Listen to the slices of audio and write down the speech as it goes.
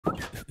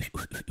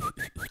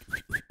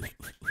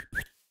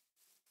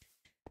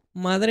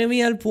Madre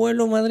mía el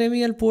pueblo, madre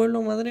mía el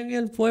pueblo, madre mía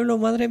el pueblo,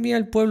 madre mía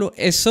el pueblo.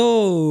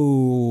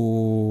 Eso...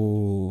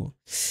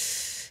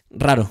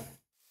 raro.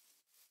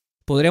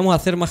 Podríamos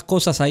hacer más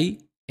cosas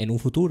ahí en un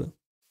futuro.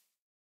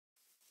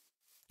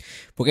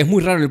 Porque es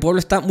muy raro, el pueblo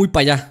está muy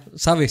para allá,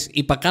 ¿sabes?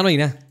 Y para acá no hay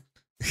nada.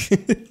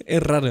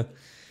 Es raro.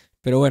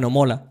 Pero bueno,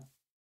 mola.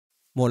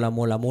 Mola,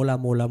 mola, mola,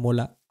 mola,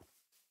 mola.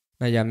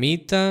 Una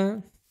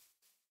llamita.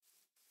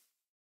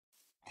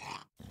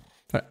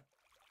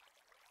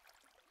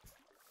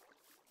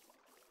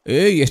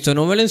 ¡Ey! Esto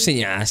no me lo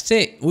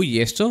enseñaste. Uy,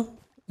 ¿esto?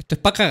 Esto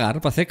es para cagar,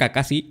 para hacer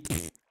caca, sí.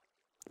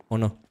 ¿O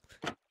no?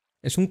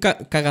 Es un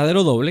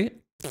cagadero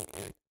doble.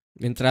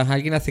 Mientras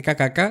alguien hace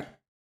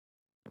caca,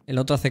 el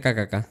otro hace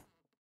caca.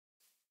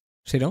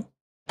 ¿Sí, no?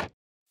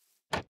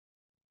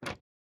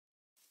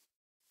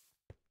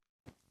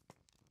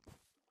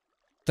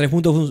 Tres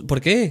puntos.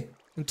 ¿Por qué?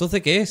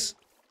 Entonces, ¿qué es?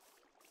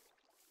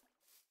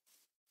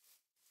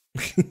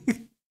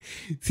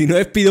 Si no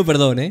es, pido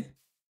perdón, ¿eh?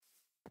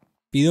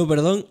 Pido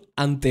perdón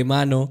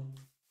antemano.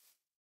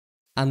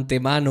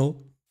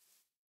 Antemano.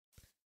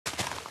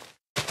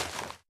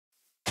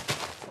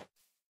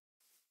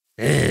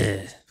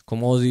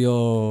 Cómo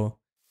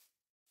odio...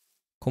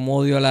 Cómo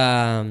odio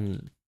la...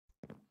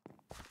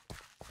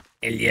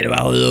 el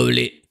hierbajo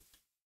doble.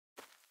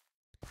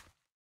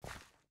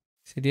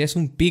 Sería es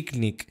un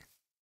picnic.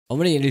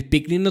 Hombre, ¿y en el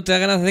picnic no te da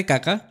ganas de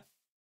caca?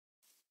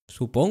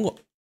 Supongo.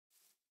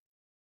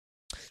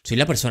 Soy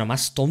la persona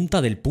más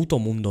tonta del puto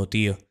mundo,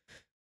 tío.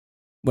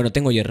 Bueno,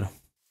 tengo hierro.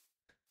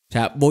 O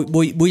sea,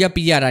 voy a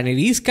pillar a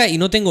Nerisca y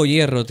no tengo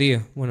hierro,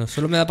 tío. Bueno,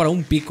 solo me da para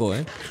un pico,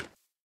 ¿eh?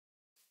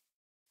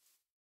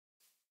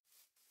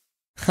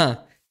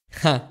 Ja,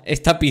 ja,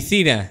 esta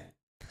piscina.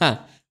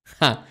 Ja,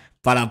 ja,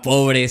 para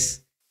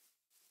pobres.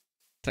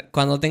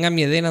 Cuando tengas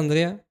mi Edén,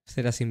 Andrea,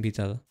 serás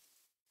invitado.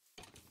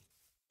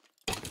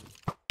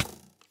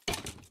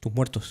 Tus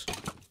muertos.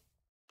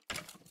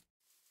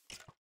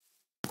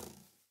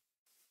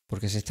 ¿Por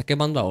qué se está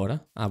quemando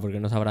ahora? Ah, porque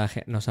no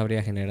se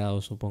habría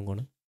generado, supongo,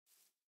 ¿no?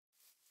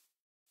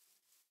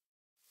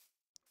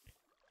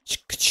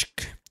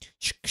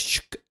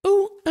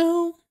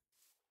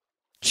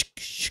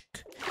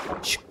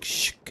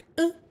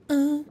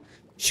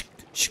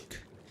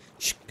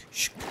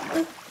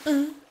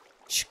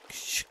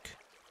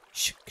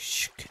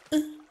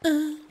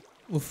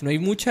 Uf, no hay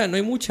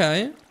mucha,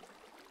 ¿eh?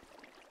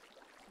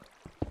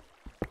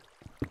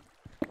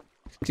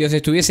 Tío, si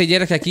estuviese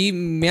Jerk aquí,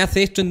 me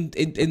hace esto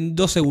en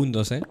 2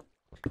 segundos, ¿eh?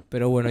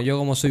 Pero bueno, yo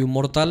como soy un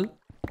mortal...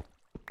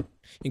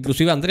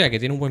 Inclusive Andrea, que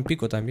tiene un buen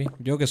pico también.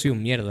 Yo que soy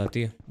un mierda,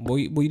 tío.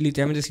 Voy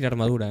literalmente sin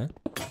armadura, ¿eh?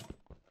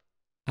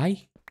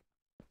 ¡Ay!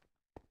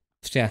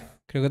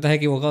 Hostia, creo que te has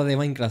equivocado de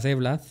Minecraft, ¿eh,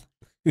 Vlad?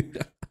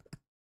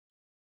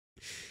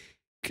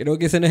 Creo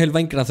que ese no es el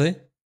Minecraft,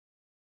 ¿eh?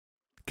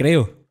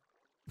 Creo.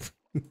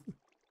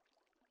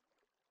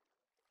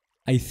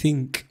 I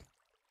think.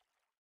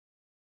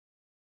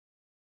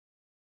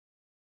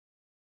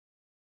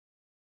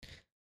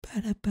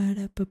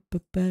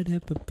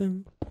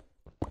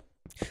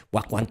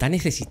 Guau, ¿cuántas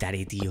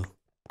necesitaré, tío?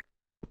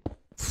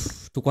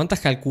 Uf, ¿tú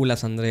cuántas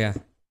calculas, Andrea?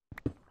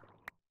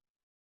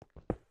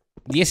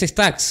 10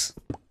 stacks.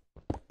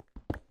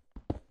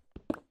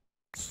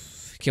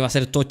 Uf, que va a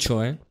ser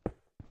tocho, ¿eh?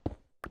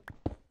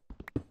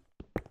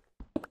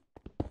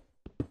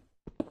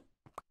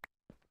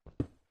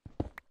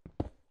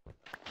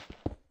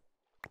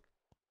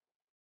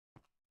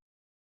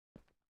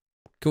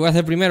 ¿Qué voy a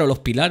hacer primero? Los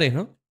pilares,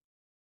 ¿no?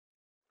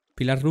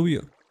 Pilar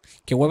rubio.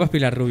 Qué guapa es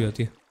Pilar rubio,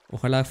 tío.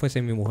 Ojalá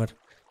fuese mi mujer.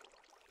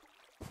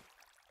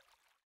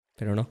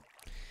 Pero no.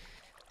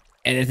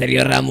 Eres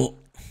Sergio Ramos.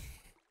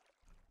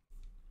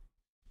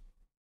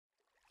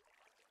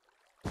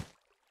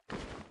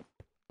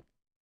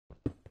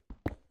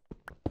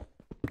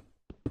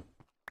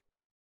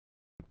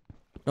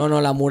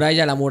 No, la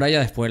muralla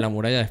después, la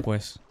muralla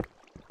después.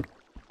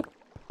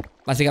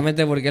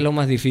 Básicamente porque es lo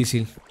más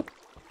difícil.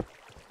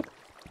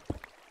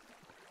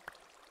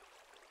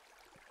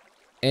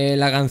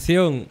 La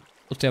canción...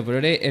 Hostia, pero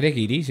eres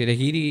guiri, si eres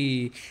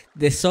guiri...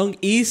 The song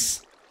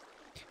is...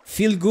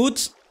 Feel Good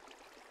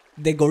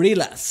de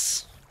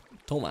Gorillaz.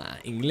 Toma,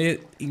 inglés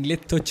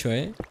tocho,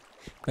 ¿eh?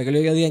 Para que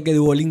luego digan que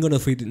Duolingo no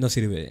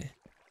sirve.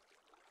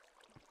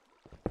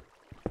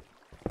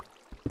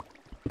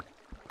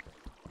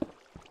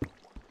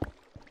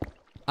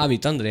 Ah,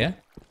 ¿visto,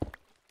 Andrea?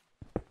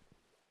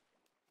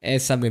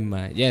 Esa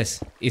misma,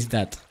 yes, is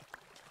that.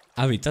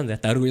 Ah, ¿visto, Andrea?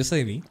 ¿Estás orgullosa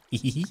de mí?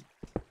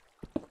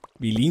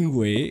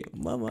 Bilingüe, ¿eh?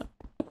 Mamá.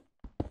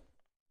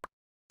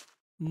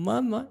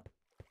 Mamá.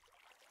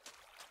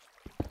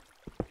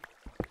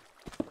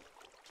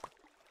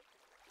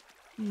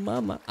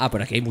 Mamá. Ah,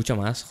 pero aquí hay mucho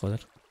más,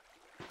 joder.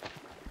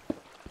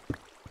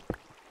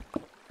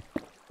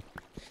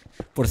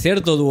 Por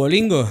cierto,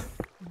 Duolingo.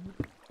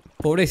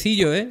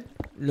 Pobrecillo, ¿eh?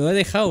 Lo he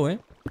dejado, ¿eh?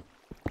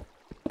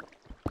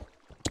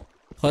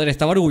 Joder,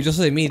 estaba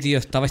orgulloso de mí, tío.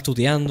 Estaba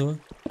estudiando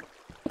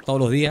todos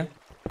los días.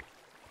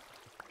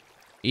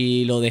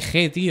 Y lo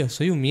dejé, tío.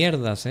 Soy un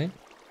mierdas,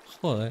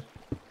 Joder.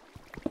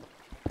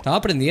 Estaba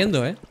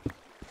aprendiendo,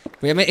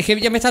 Pues es que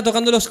ya me está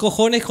tocando los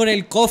cojones con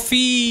el coffee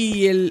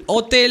y el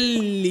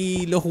hotel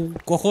y los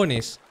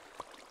cojones.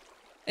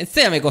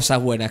 Enséñame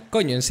cosas buenas,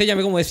 coño.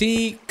 Enséñame cómo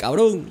decir,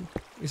 cabrón.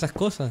 Esas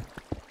cosas.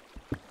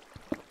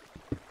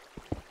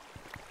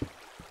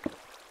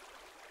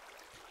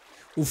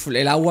 Uf,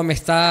 el agua me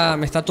está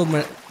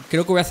tomando.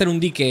 Creo que voy a hacer un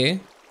dique,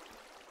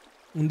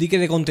 Un dique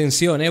de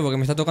contención, porque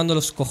me está tocando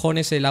los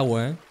cojones el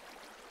agua,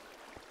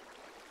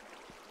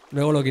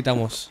 Luego lo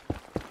quitamos.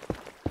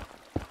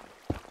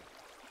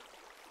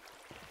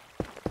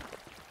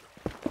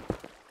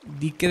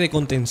 Dique de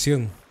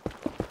contención.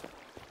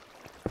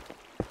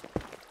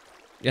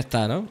 Ya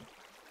está, ¿no?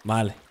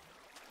 Vale.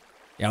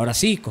 Y ahora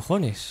sí,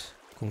 cojones.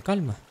 Con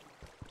calma.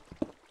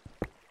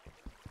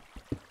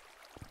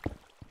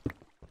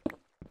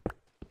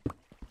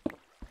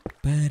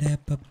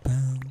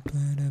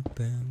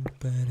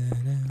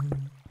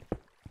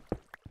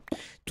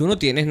 Tú no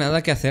tienes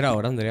nada que hacer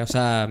ahora, Andrea. O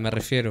sea, me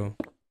refiero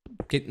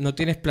que no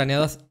tienes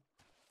planeadas.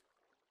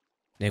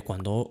 ¿De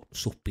cuando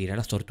suspiran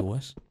las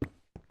tortugas?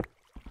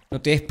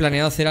 ¿No tienes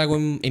planeado hacer algo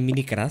en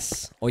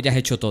Minecraft? ¿O ya has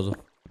hecho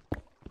todo?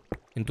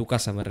 En tu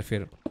casa, me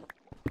refiero.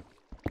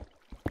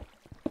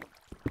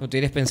 ¿No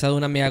tienes pensado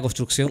una mega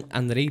construcción,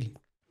 Andreil?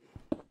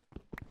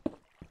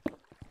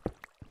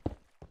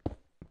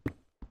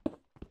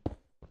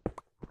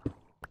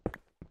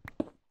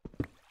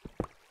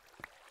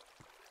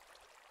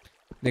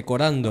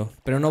 Decorando.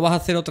 Pero no vas a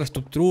hacer otra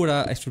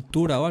estructura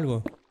o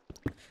algo.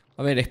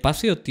 A ver,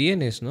 espacio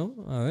tienes, ¿no?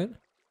 A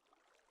ver.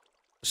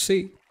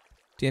 Sí.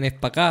 Tienes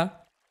para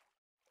acá.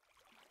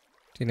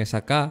 Tienes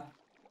acá.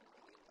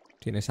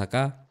 Tienes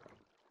acá.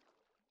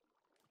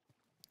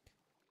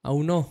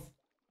 Aún no.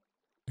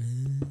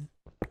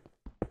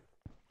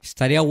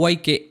 Estaría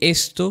guay que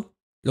esto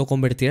lo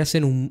convirtieras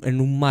en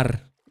un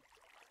mar.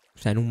 O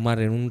sea, en un mar,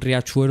 en un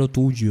riachuelo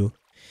tuyo.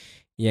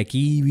 Y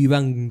aquí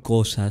vivan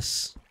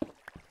cosas.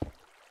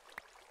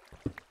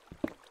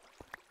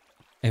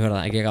 Es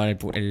verdad, hay que acabar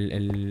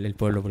el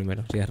pueblo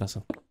primero. Tienes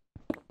razón.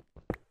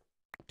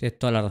 Tienes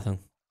toda la razón.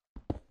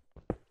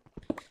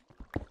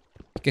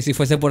 Que si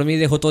fuese por mí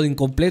dejo todo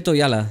incompleto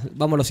y ala.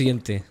 Vamos a lo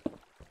siguiente.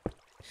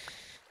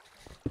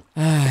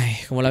 Ay,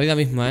 como la vida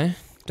misma,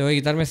 Tengo que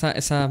quitarme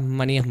esas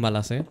manías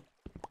malas,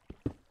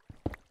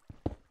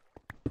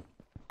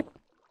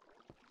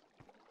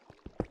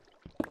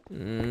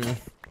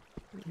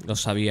 Lo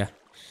sabía.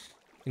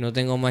 Y no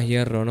tengo más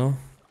hierro, ¿no?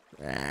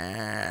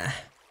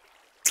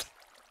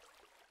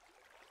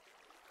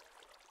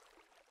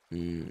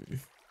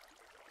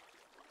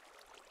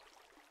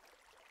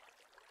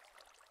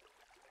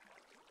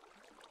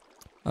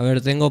 A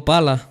ver, tengo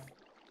pala.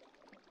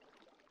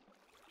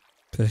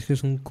 Pero es que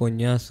es un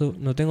coñazo.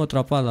 No tengo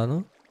otra pala,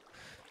 ¿no?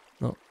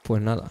 No,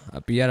 pues nada, a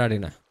pillar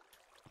arena.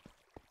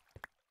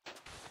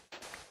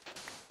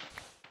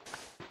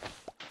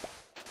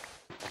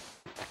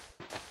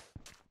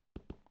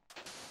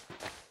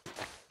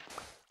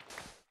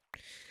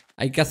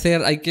 Hay que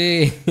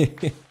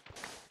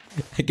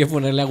hay que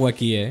ponerle agua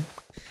aquí,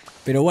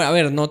 Pero bueno, a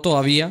ver, no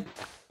todavía.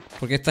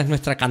 Porque esta es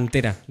nuestra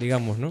cantera,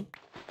 digamos, ¿no?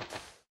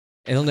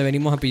 Es donde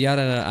venimos a pillar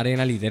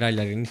arena literal,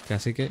 la arenisca,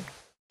 así que...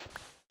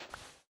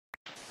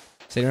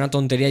 Sería una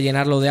tontería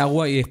llenarlo de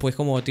agua y después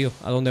como, tío,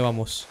 ¿a dónde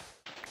vamos?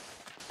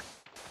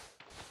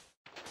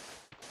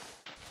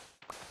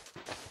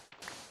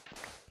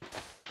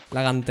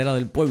 La cantera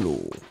del pueblo.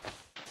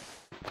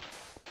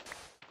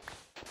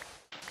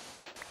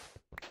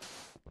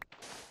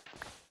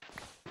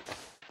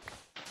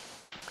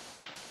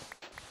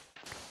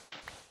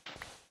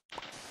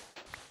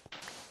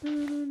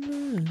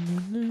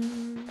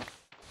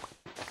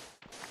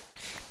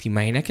 ¿Te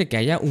imaginas que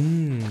haya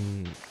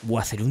un... Voy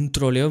a hacer un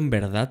troleo en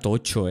verdad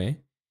tocho,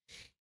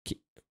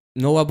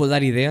 No voy a poder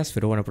dar ideas,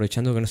 pero bueno,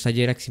 aprovechando que no está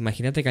Jerax,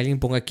 imagínate que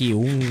alguien ponga aquí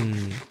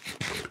un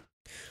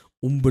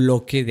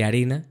bloque de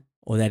arena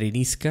o de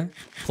arenisca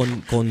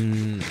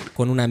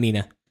con una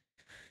mina.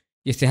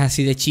 Y este es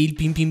así de chill,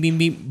 pim, pim, pim,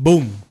 pim,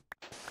 boom.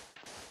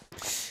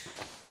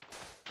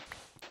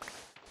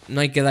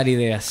 No hay que dar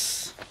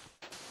ideas.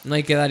 No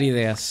hay que dar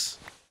ideas.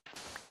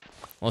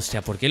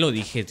 Hostia, ¿por qué lo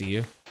dije,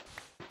 tío?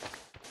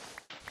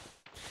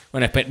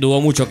 Bueno,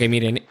 dudo mucho que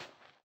miren.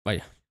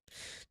 Vaya.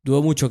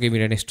 Dudo mucho que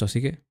miren esto,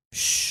 así que...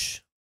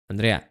 Shh.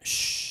 Andrea,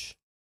 shh.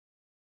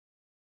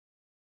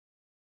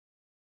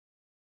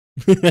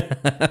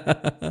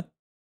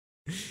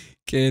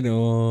 Que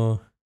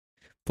no.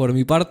 Por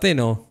mi parte,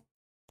 no.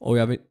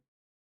 Obviamente.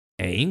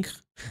 ¿Eng?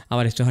 Ah,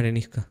 vale, esto es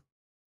arenisca.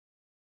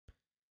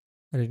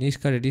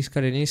 Arenisca, arenisca,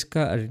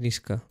 arenisca,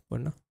 arenisca.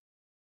 Bueno.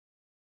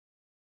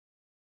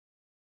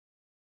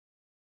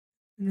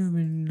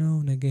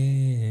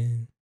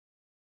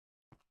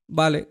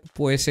 Vale,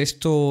 pues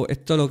esto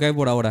es lo que hay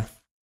por ahora.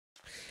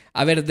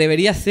 A ver,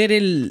 debería hacer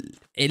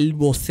el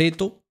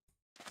boceto. O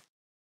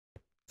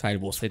sea, el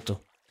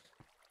boceto.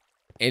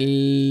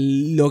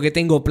 Lo que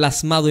tengo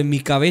plasmado en mi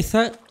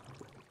cabeza.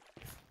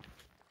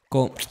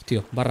 Con...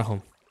 Tío, barra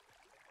home.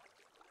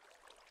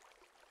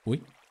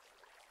 Uy.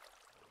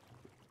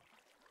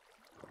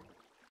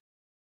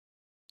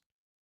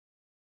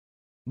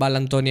 Vale,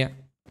 Antonia.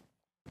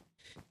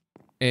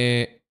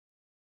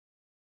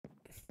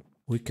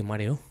 Uy, qué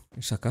mareo.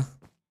 Es acá.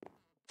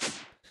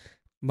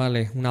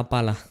 Vale, una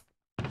pala.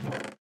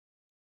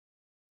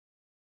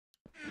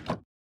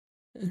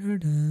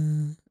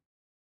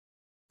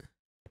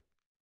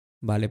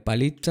 Vale,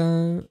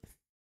 palita.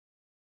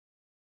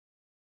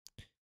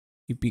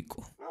 Y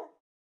pico.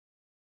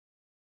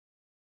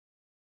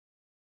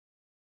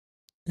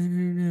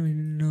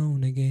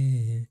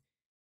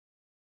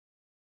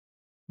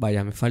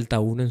 Vaya, me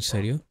falta uno, ¿en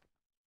serio?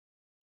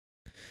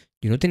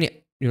 Yo no tenía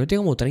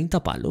como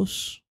 30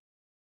 palos.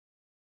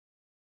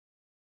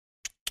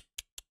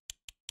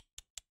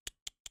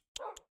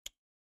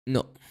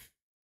 No.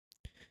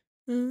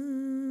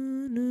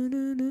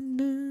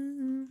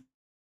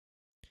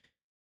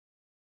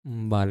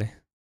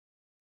 Vale.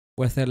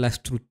 Voy a hacer la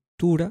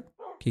estructura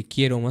que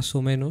quiero más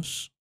o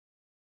menos.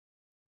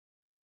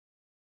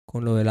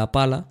 Con lo de la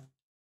pala.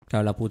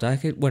 Claro, la putada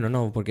es que... Bueno,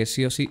 no, porque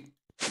sí o sí...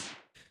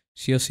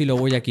 Sí o sí lo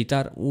voy a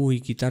quitar.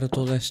 Uy, quitar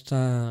toda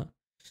esta...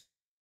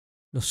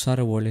 Los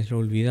árboles, lo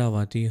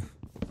olvidaba, tío.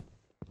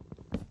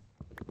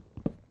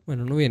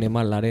 Bueno, no viene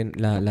mal la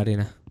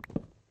arena.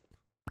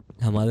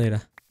 La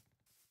madera.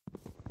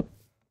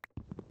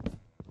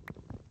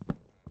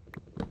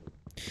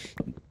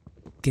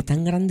 ¿Qué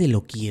tan grande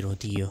lo quiero,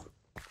 tío?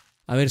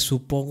 A ver,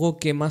 supongo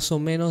que más o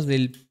menos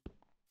del...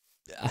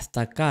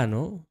 Hasta acá,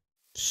 ¿no?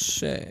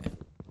 Sí.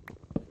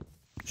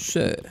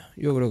 Sí,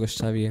 yo creo que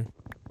está bien.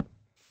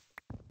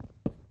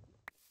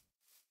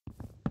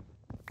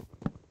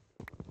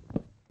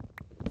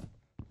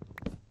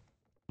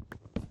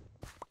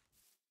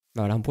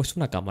 ¿Me habrán puesto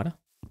una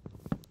cámara?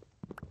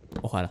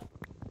 Ojalá.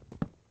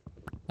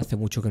 Hace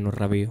mucho que no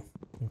rabio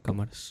con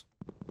cámaras.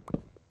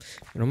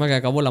 Menos mal que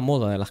acabó la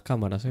moda de las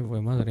cámaras,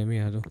 pues madre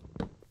mía, tú.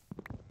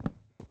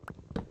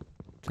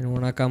 Tenemos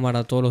una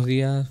cámara todos los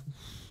días.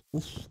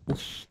 Uf,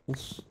 uf,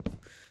 uf.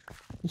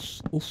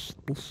 Uf, uf,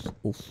 uf,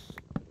 uf.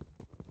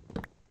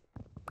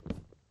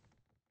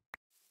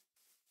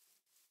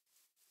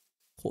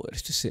 Joder,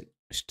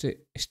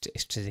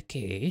 ¿este de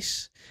qué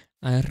es?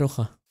 Ah, es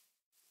roja.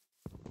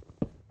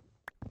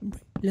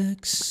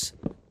 Relax.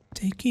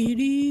 Take it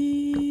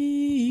easy.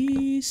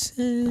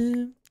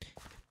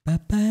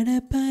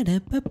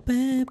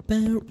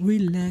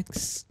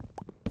 Relax.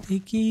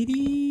 Take it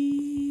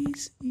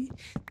easy.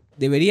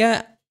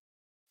 Debería...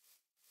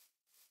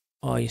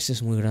 Ay, ese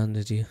es muy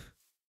grande, tío.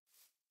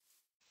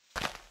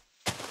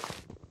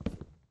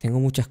 Tengo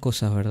muchas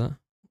cosas,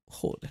 ¿verdad?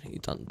 Joder, y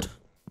tanto.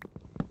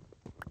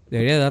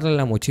 Debería darle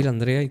la mochila a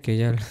Andrea y que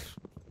ella...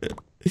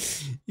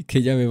 y que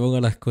ella me ponga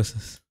las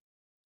cosas.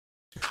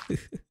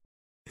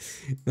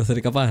 No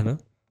seré capaz, ¿no?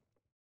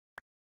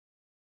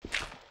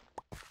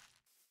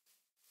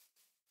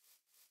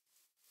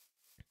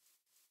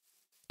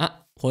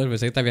 Ah, joder,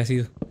 pensé que te había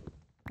sido.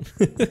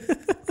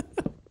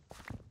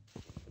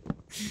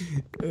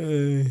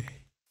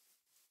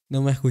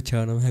 No me ha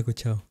escuchado, no me ha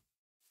escuchado.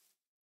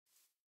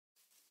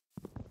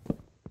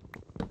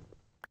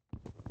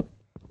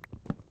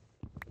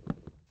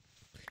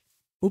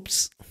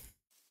 Ups.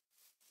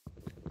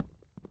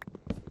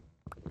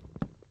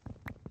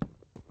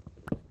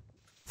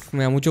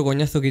 Me da mucho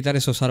coñazo quitar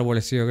esos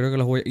árboles, tío. Creo que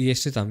los voy... Y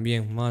ese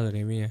también,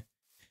 madre mía.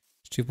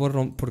 Estoy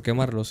por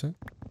quemarlos, ¿eh?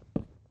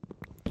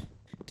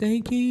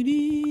 Take it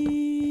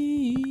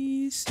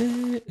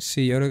easy.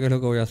 Sí, yo creo que es lo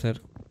que voy a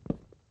hacer.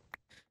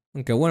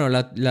 Aunque bueno,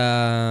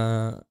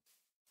 la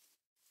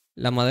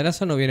madera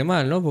esa no viene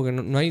mal, ¿no? Porque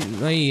no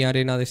hay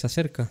arena de esa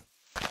cerca.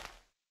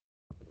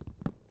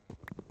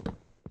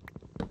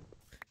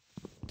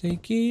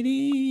 Take it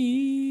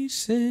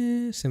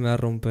easy. Se me va a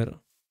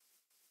romper.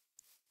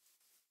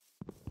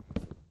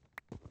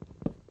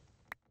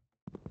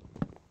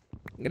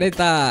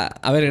 Greta.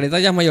 A ver, Greta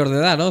ya es mayor de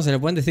edad, ¿no? Se le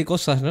pueden decir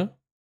cosas, ¿no?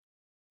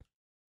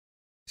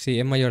 Sí,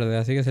 es mayor de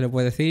edad, así que se le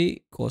puede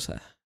decir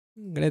cosas.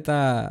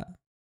 Greta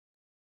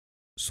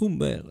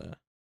Thunberg.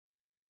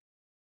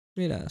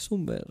 Mira,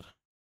 Thunberg.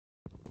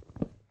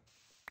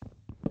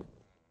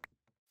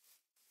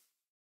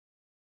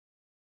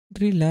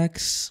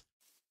 Relax.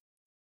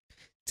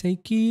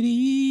 Take it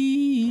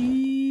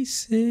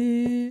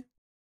easy.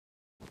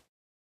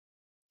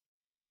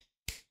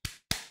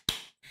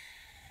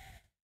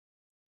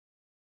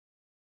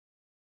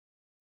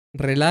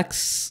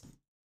 Relax.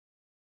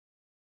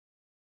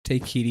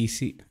 Take it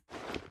easy.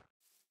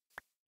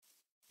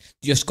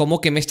 Dios, cómo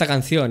quemé esta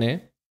canción,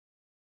 ¿eh?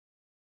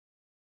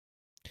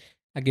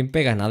 ¿A quién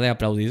pega? Nada, he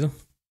aplaudido.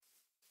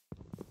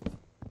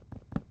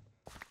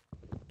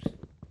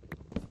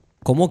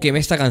 ¿Cómo quemé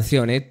esta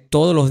canción, eh?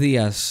 Todos los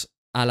días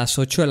a las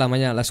 8 de la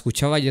mañana. La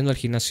escuchaba yendo al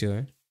gimnasio,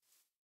 ¿eh?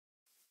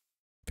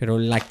 Pero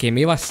la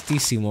quemé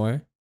bastísimo,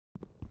 ¿eh?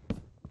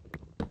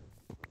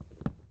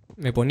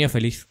 Me ponía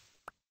feliz.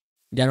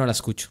 Ya no la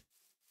escucho.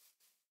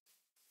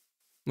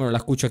 Bueno, la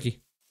escucho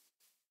aquí.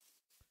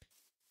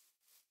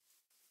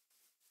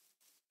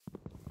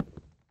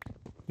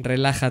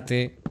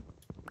 Relájate.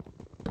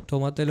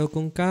 Tómatelo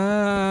con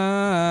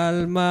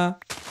calma.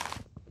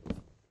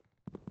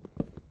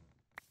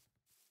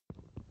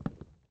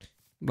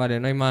 Vale,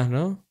 no hay más,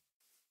 ¿no?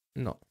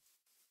 No.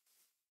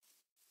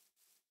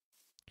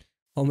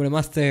 Hombre,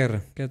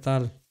 Master, ¿qué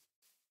tal?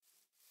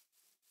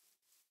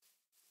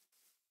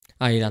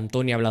 Ay, la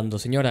Antonia hablando.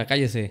 Señora,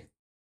 cállese.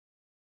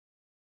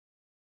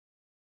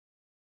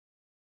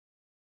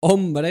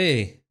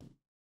 ¡Hombre!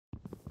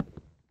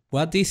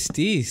 What is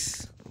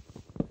this?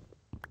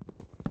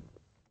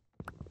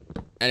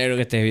 Me alegro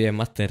que estés bien,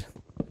 Master.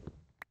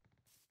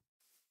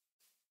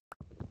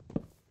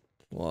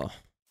 Wow.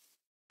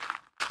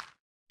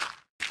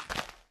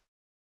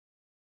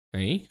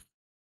 ¿Ahí?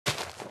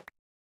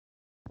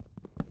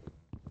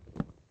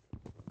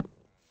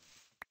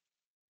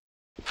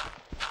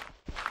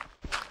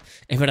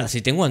 Es verdad,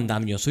 si tengo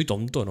andamio, soy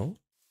tonto, ¿no?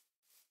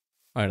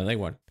 A ver, da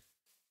igual.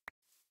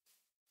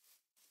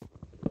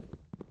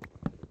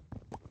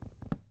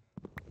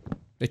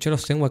 De hecho,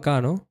 los tengo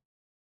acá, ¿no?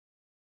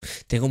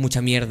 Tengo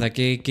mucha mierda.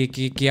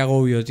 ¿Qué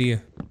agobio,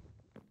 tío?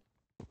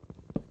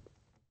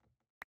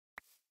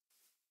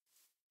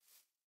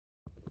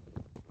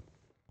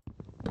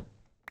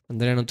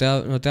 Andrea, ¿no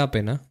te da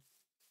pena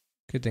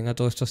que tenga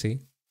todo esto así?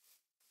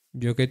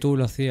 Yo que tú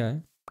lo hacía,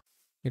 ¿eh?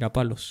 Mira,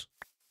 palos.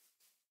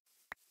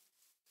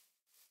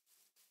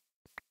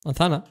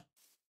 Manzana.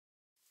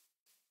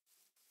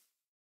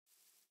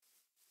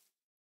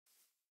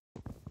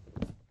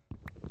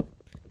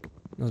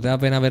 No te da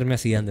pena verme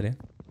así, Andrea.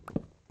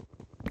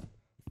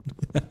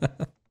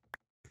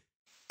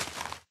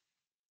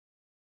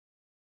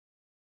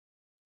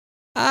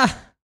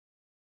 ¡Ah!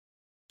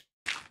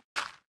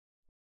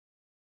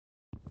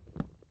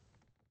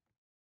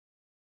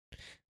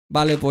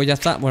 Vale, pues ya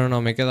está. Bueno,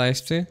 no, me queda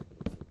este.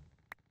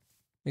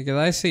 Me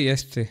queda ese y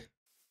este.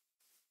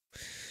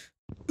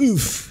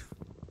 Uf.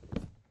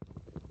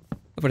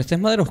 Pero este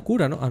es madera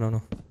oscura, ¿no? Ah, no,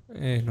 no.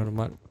 Es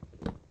normal.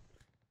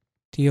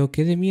 Tío,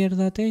 ¿qué de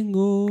mierda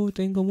tengo?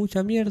 Tengo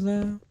mucha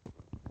mierda.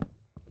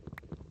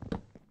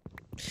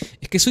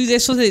 Es que soy de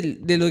esos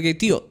de lo que,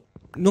 tío,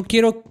 no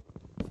quiero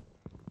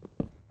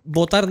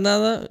botar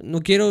nada.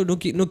 No quiero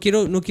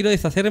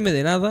deshacerme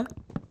de nada.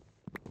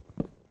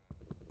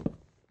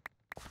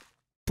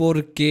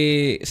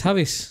 Porque,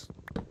 ¿sabes?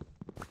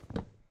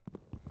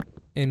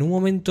 En un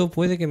momento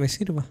puede que me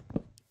sirva.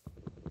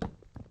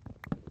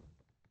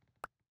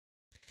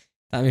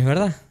 También es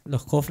verdad,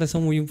 los cofres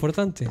son muy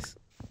importantes.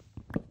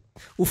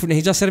 Uf,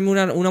 necesito hacerme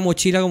una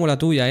mochila como la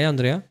tuya,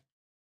 Andrea?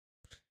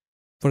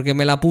 Porque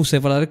me la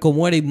puse para ver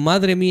cómo era y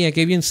madre mía,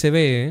 qué bien se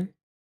ve, ¿eh?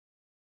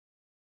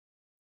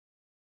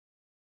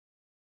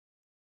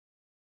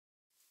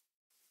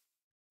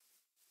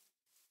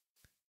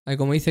 Ay,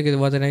 como dice que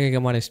voy a tener que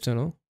quemar esto,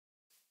 ¿no?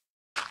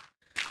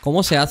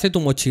 ¿Cómo se hace tu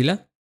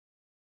mochila?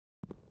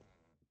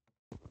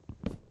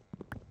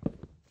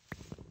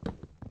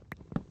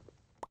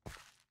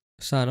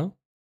 Esa, ¿no?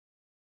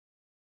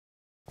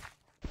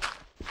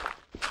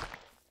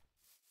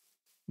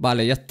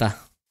 Vale, ya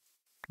está.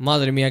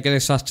 Madre mía, qué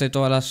desastre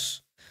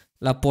todas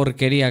la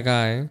porquería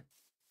acá, ¿eh?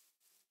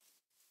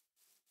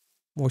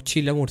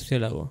 Mochila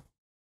murciélago.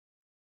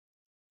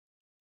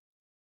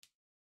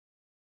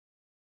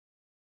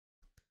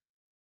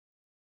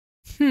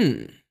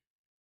 Hmm.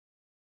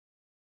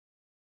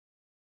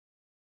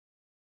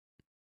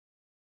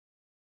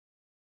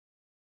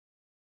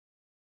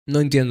 No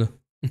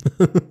entiendo.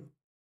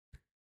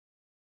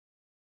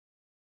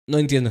 No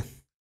entiendo.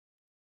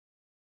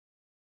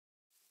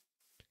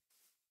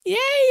 Yeah,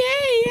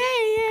 yeah, yeah,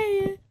 yeah,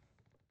 yeah.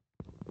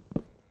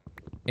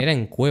 Era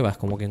en cuevas,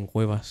 como que en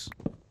cuevas.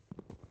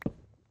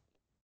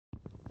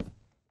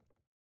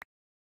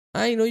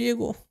 Ay, no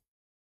llego.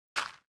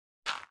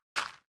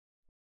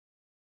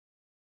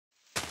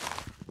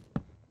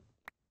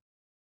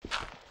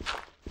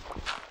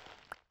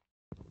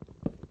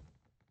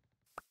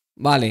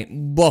 Vale,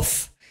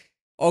 bof.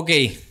 Ok.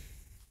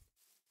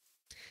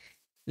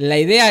 La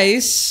idea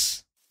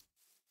es...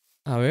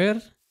 A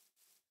ver...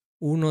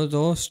 1,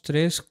 2,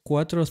 3,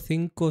 4,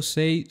 5,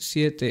 6,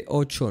 7,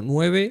 8,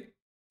 9,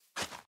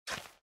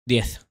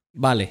 10.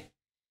 Vale.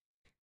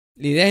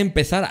 La idea es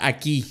empezar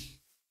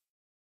aquí.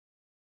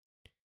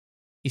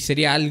 Y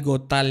sería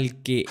algo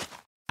tal que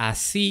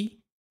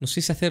así. No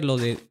sé si hacerlo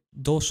de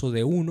 2 o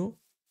de 1.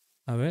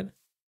 A ver.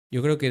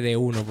 Yo creo que de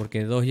 1,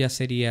 porque 2 ya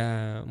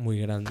sería muy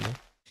grande.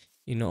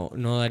 Y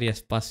no daría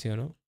espacio,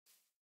 ¿no?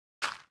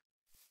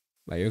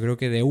 Vale, yo creo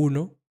que de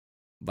 1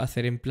 va a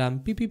ser en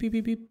plan... Pi, pi, pi,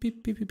 pi, pi, pi,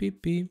 pi, pi, pi,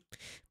 pi.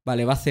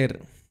 Vale, va a ser...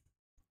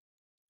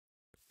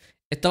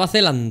 Esta va a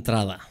ser la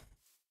entrada.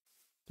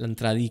 La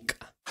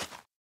entradica.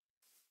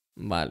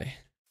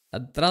 Vale. La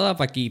entrada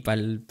para aquí,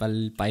 para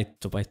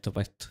esto.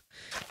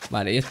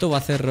 Vale, y esto va a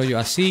hacer rollo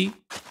así.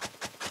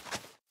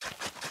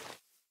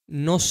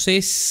 No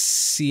sé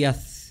si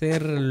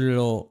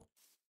hacerlo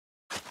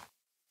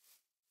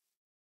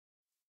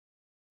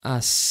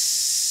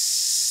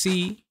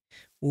así.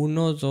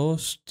 1,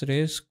 2,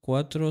 3,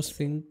 4,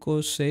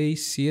 5,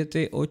 6,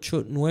 7,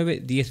 8, 9,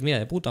 10. Mira,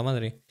 de puta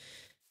madre.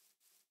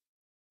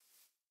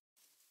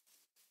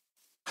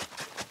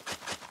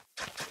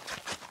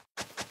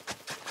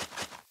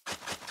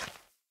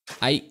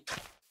 Ahí.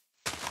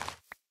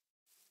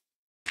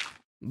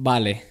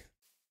 Vale.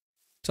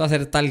 Esto va a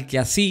ser tal que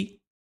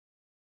así.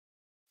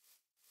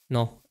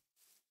 No.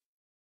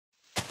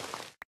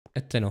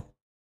 Este no.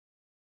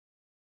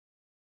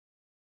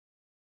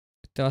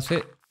 Este va a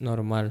ser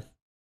normal.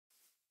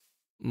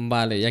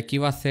 Vale, y aquí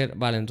va a ser...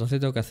 Vale, entonces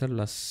tengo que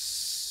hacerlo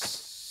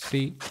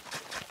así.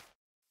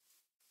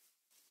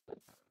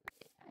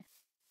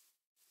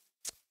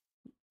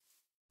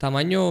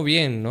 Tamaño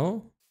bien,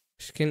 ¿no?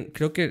 Es que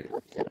creo que...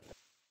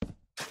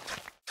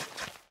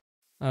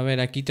 A ver,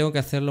 aquí tengo que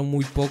hacerlo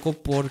muy poco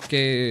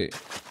porque...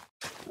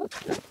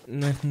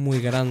 No es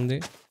muy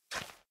grande.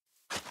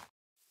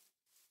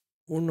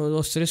 1,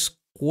 2,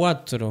 3,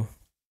 4.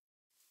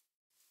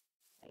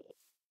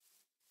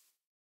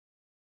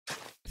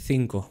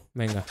 5.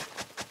 Venga.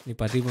 Ni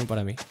para ti ni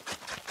para mí.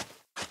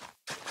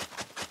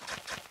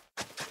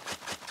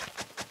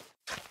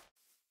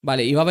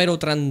 Vale, y va a haber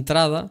otra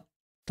entrada.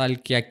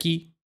 Tal que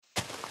aquí.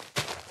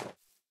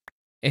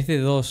 Es de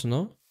 2,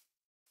 ¿no?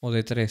 O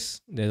de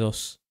 3. De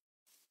 2.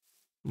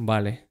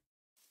 Vale.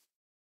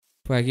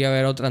 Pues aquí va a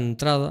haber otra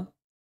entrada.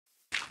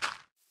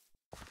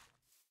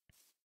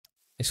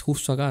 Es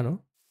justo acá,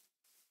 ¿no?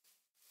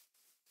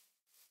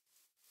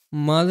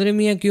 Madre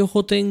mía, qué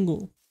ojo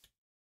tengo.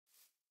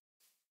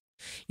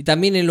 Y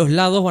también en los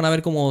lados van a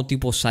haber como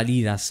tipo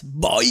salidas.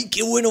 ¡Ay,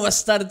 qué bueno va a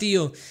estar,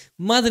 tío!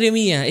 Madre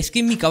mía, es que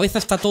en mi cabeza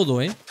está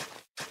todo, ¿eh?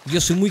 Yo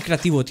soy muy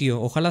creativo,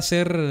 tío. Ojalá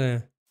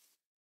ser...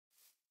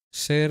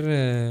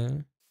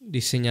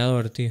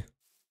 diseñador, tío.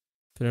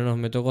 Pero no,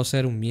 me tocó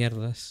ser un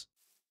mierdas.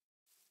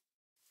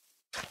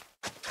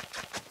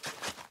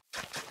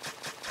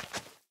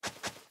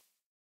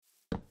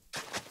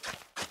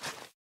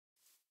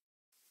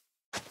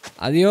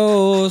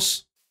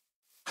 Adiós.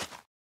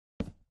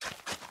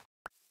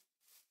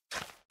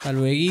 Hasta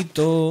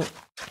lueguito.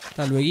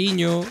 Hasta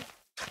lueguiño.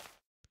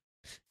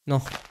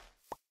 No.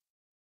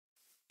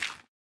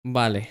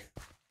 Vale.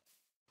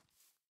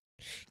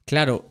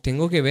 Claro,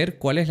 tengo que ver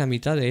cuál es la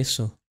mitad de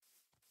eso.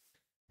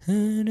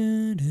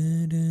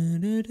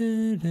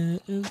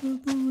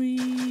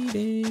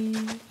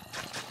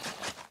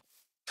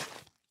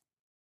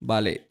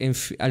 Vale,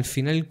 al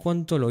final,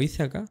 ¿cuánto lo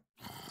hice acá?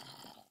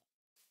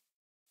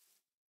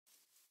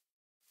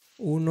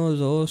 1,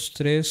 2,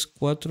 3,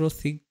 4,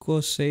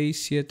 5,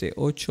 6, 7,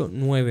 8,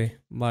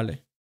 9.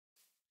 Vale.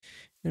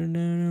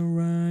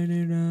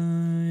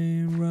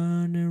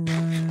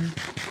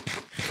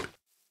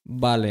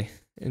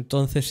 Vale,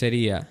 entonces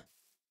sería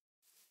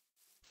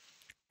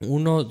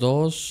 1,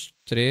 2,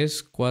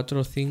 3,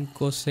 4,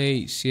 5,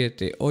 6,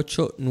 7,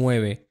 8,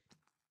 9.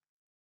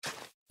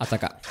 Hasta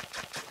acá.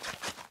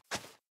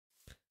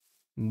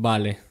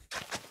 Vale.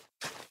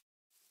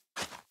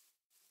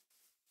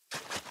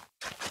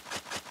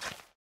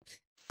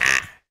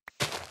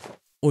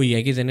 Uy,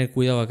 hay que tener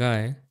cuidado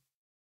acá, ¿eh?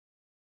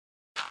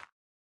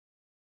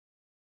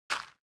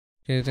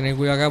 Hay que tener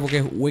cuidado acá porque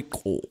es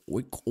hueco,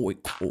 hueco,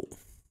 hueco.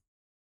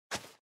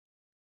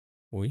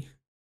 Uy.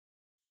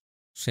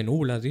 Se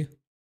nubla, tío.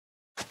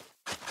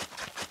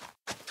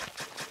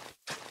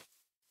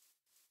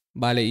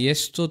 Vale, y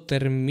esto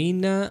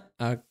termina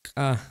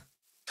acá.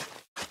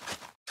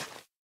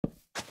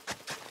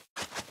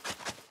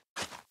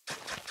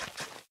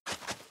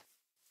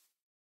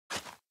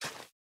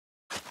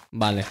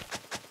 Vale.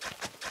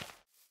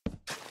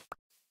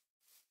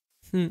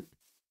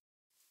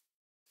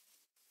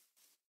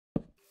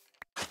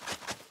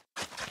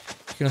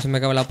 Es que no se me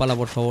acabe la pala,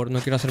 por favor. No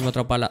quiero hacerme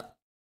otra pala.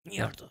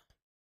 Mierda.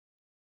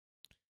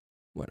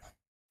 Bueno.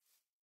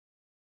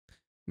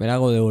 Me la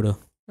hago de oro.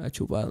 A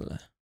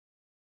chuparla.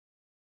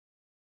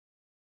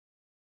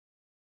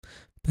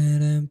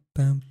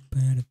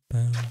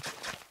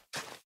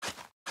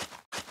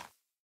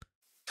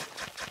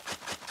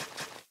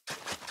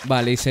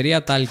 Vale, y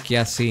sería tal que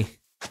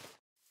así.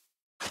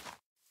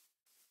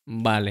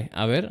 Vale,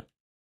 a ver.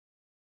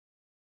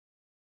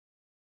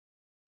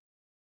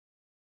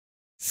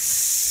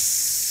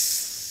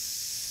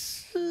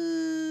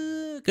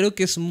 Creo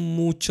que es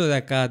mucho de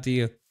acá,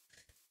 tío.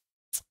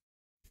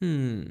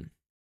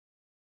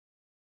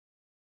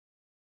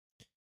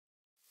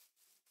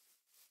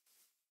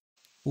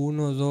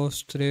 1,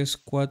 2, 3,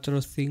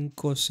 4,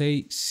 5,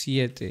 6,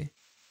 7.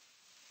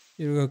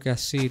 Yo creo que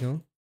así,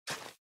 ¿no?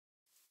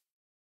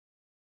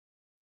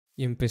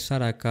 Y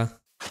empezar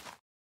acá.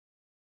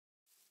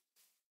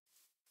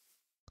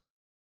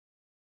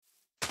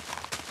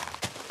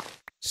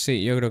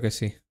 Sí, yo creo que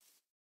sí.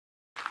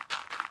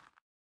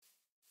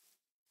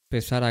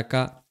 Empezar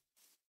acá.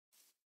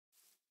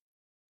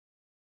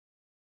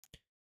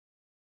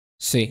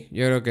 Sí,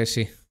 yo creo que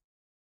sí.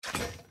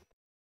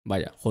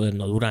 Vaya, joder,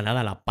 no dura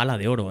nada la pala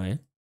de oro, ¿eh?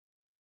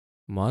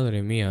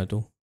 Madre mía,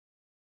 tú.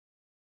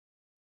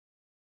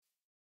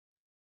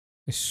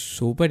 Es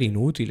súper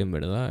inútil, en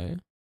verdad, ¿eh?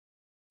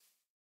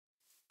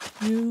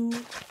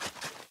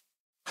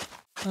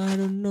 I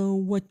don't know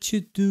what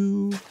you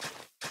do.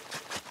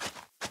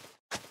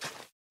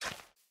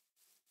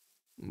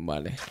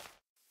 Vale.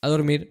 A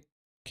dormir.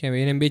 Que me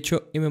vienen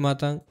bichos y me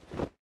matan.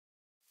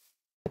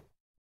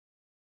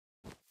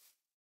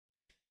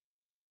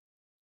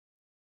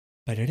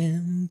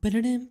 Pararán,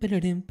 pararán,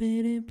 pararán,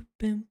 pararán,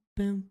 pam,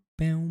 pam,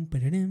 pam,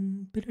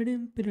 pararán,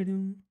 pararán,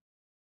 pararán.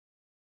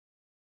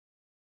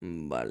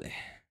 Vale.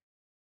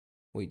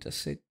 Wait a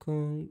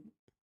second.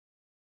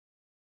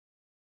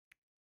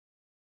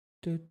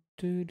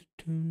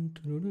 Tururún,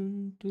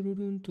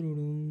 tururún,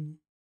 tururún.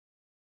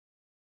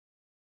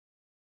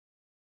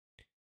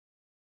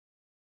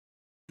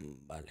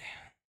 Vale.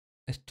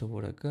 Esto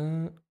por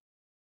acá.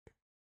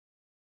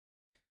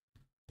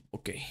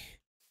 Ok.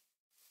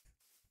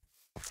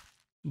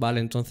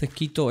 Vale, entonces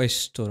quito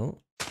esto,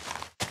 ¿no?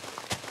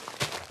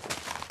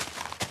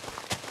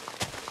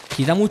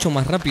 Quita mucho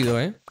más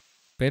rápido, ¿eh?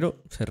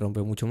 Pero se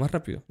rompe mucho más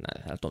rápido. Nada,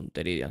 es la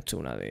tontería. Hazte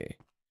una de...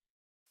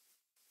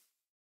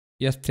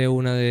 Y hazte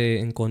una de...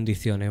 en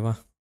condiciones,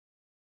 va.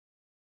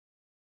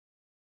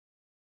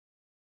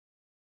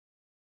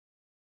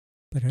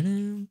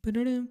 Pararán,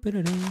 pararán,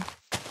 pararán.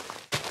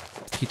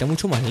 Quita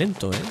mucho más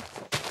lento, ¿eh?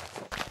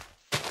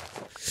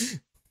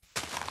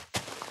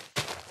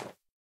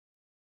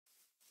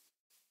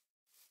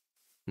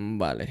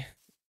 Vale.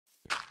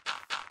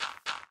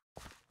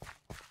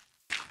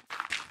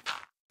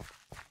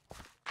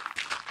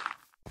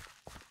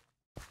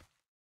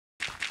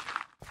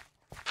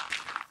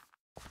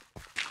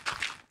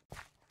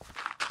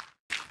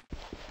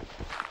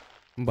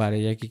 Vale,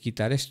 y hay que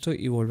quitar esto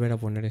y volver a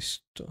poner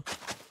esto.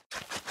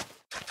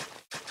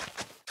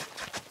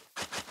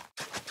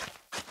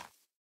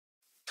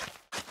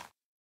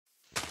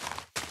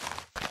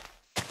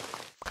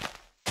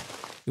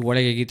 Igual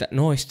hay que quitar...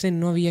 No, este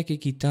no había que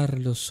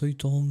quitarlo. Soy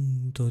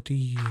tonto,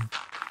 tío.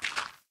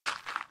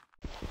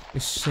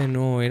 Ese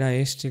no, era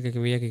este que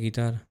había que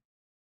quitar.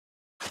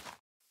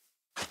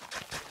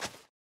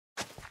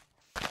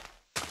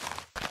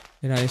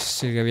 Era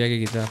ese el que había que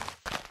quitar.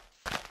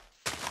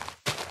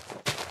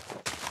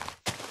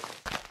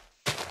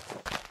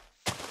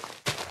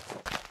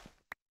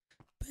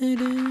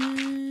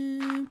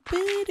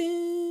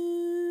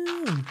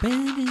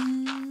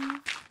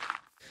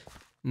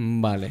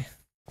 Vale.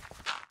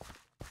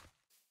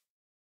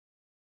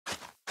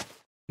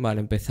 Vale,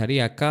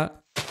 empezaría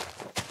acá.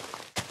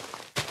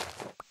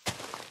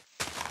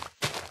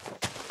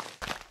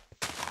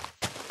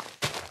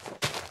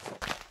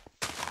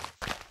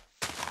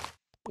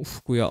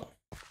 Uf, cuidado.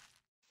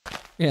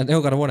 Mira,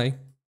 tengo carbón ahí.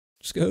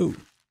 Let's go.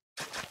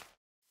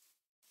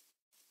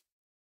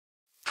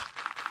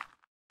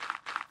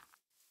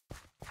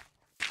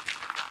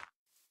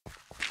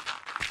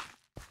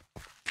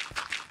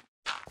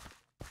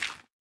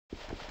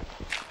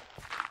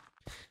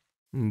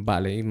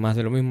 Vale, y más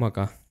de lo mismo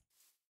acá.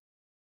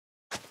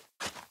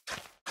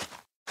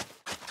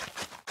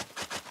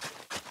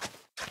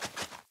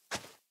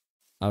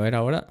 A ver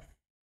ahora.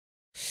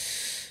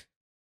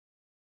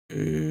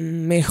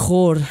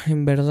 Mejor,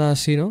 en verdad,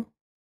 sí, ¿no?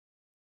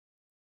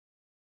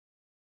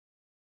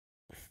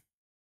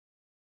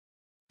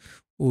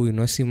 Uy,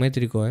 no es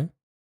simétrico, ¿eh?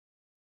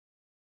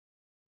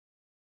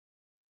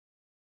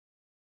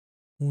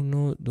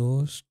 1,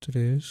 2,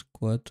 3,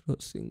 4,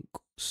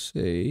 5,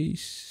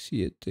 6,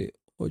 7,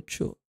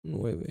 8,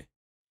 9.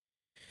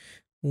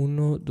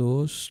 1,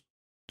 2...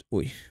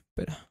 Uy,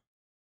 espera.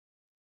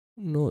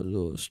 1,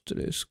 2,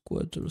 3,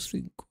 4,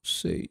 5,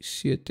 6,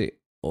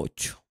 7,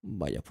 8.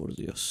 Vaya por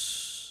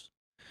Dios.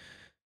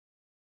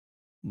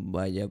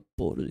 Vaya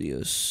por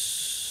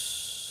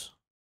Dios.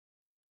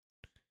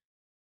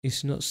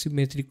 It's not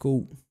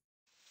symmetrical.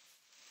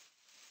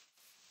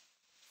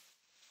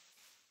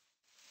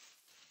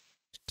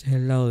 Este es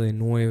el lado de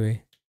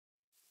 9.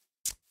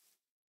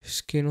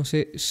 Es que no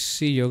sé.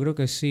 Sí, yo creo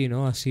que sí,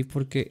 ¿no? Así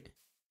porque...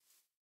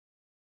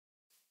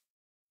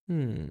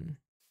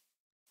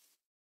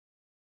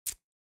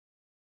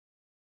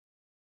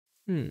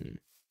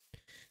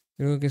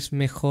 Creo que es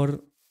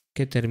mejor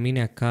que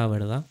termine acá,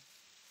 ¿verdad?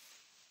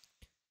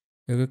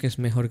 Yo creo que es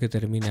mejor que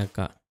termine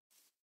acá.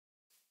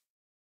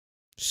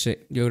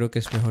 Sí, yo creo que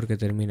es mejor que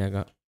termine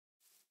acá.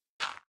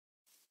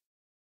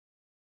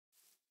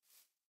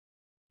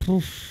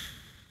 Uf.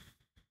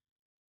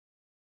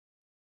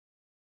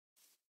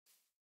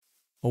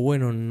 O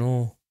bueno,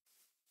 no.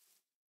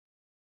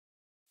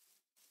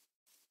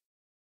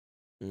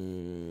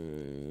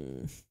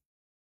 Mm.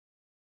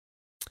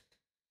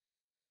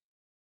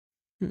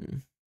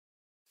 Hmm.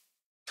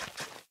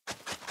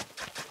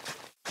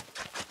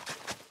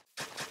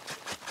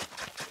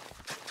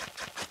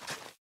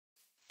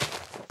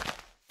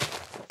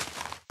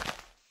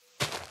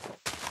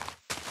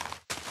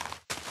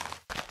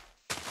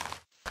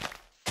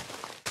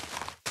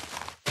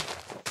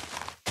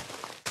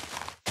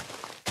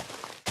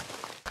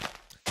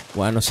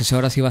 Bueno, no sé si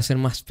ahora sí va a ser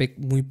más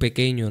muy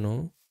pequeño,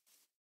 ¿no?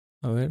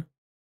 A ver.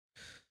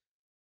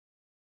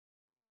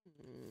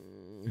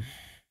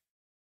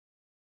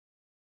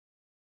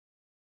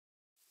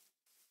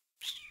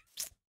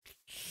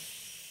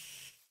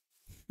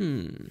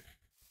 Hmm.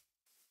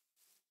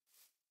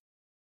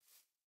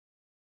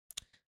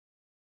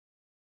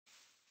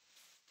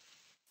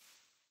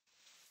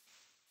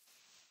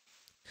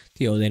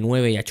 Tío, de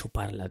 9 y a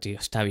chuparla, tío.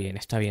 Está bien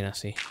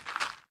así.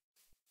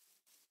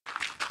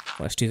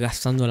 Bueno, estoy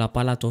gastando la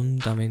pala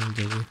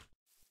tontamente, tío.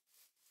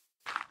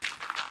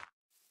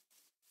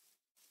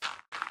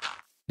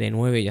 De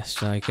 9 ya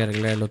está, hay que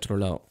arreglar el otro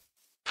lado.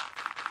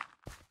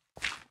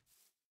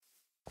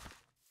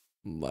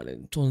 Vale,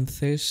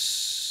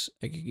 entonces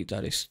hay que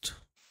quitar esto.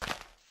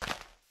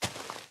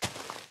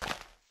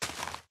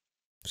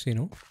 ¿Sí,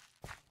 no?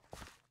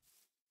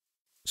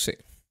 Sí.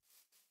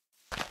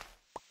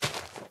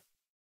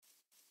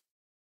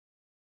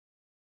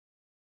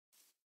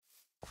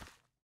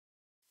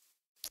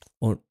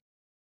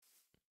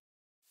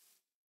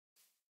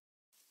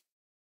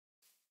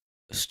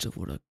 Esto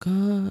por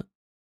acá.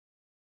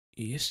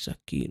 Y esto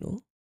aquí,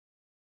 ¿no?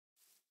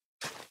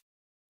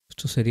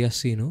 Esto sería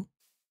así, ¿no?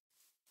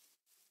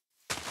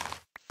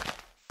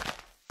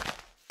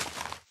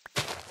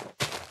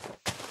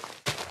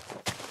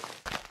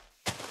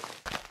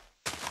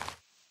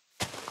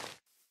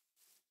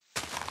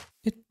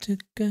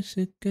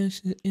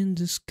 In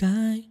the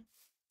sky.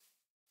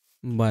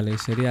 Vale,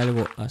 sería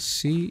algo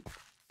así.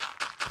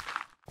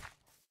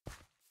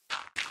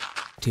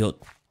 Tío,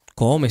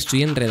 ¿cómo me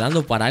estoy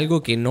enredando para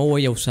algo que no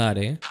voy a usar,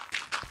 eh?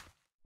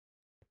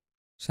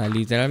 O sea,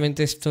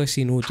 literalmente esto es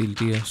inútil,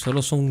 tío.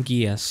 Solo son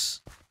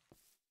guías.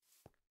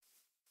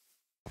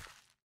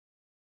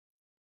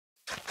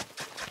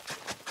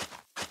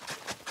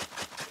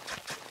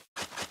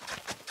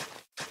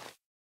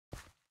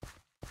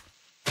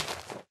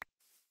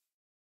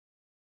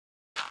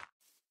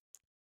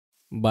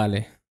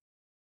 Vale.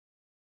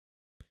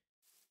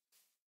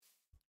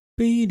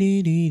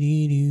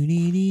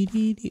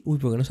 Uy,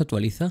 ¿por qué no se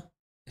actualiza?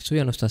 Esto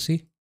ya no está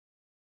así.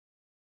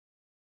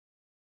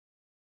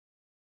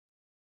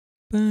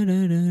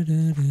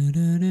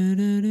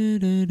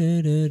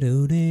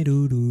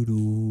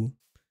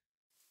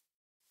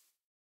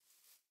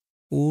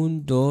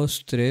 Un,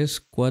 dos,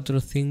 tres,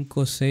 cuatro,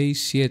 cinco,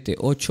 seis, siete,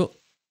 ocho,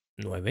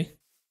 9.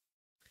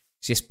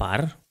 Si es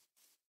par.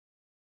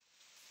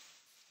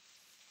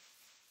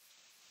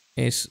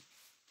 Es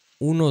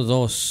 1,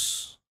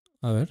 2.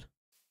 A ver.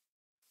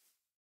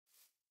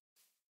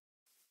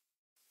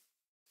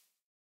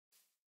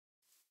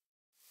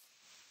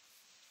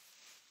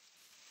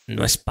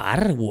 ¿No es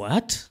par?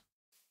 ¿What?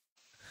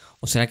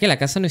 ¿O será que la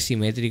casa no es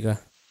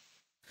simétrica?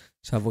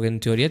 O sea, porque en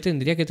teoría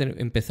tendría que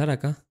empezar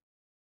acá.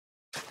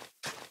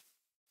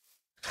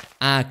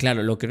 Ah,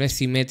 claro, lo que no es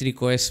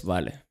simétrico es...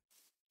 Vale.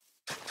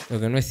 Lo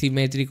que no es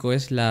simétrico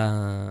es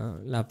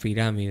la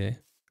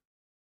pirámide.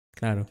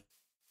 Claro.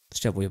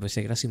 Hostia, pues yo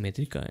pensé que era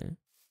simétrica, ¿eh?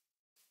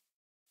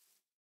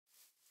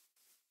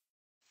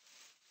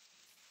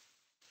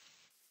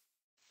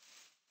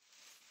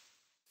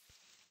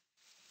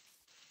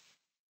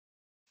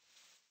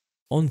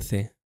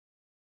 Once.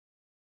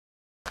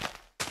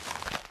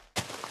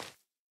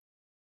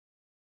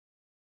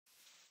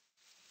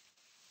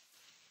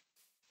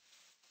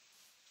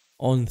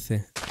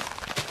 11.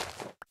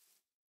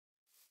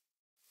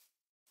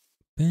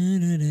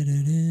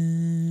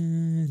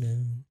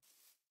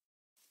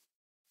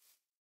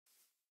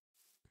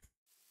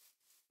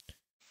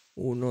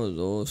 Uno,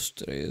 dos,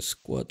 tres,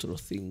 cuatro,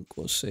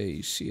 cinco,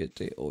 seis,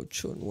 siete,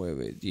 ocho,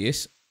 nueve,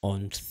 10,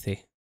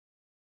 11.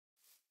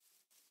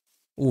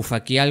 Uf,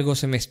 aquí algo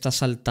se me está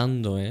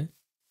saltando, ¿eh?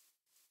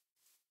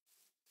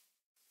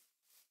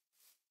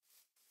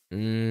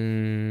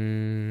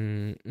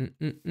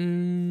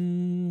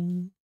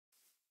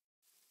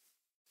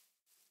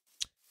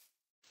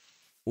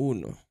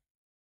 Uno.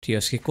 Tío,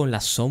 es que con la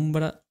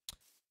sombra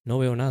no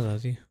veo nada,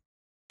 tío.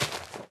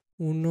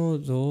 1,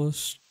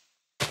 2,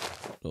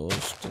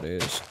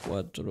 3,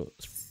 4,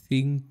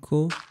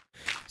 5,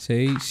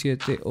 6,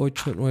 7,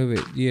 8, 9,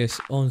 10,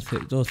 11,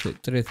 12,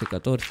 13,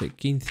 14,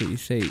 15,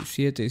 16,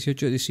 17,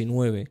 18,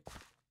 19.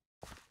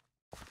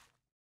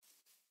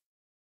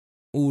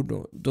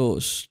 1,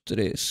 2,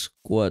 3,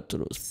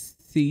 4,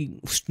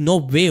 5.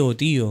 No veo,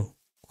 tío.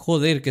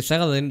 Joder, que se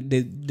haga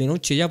de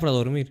noche ya para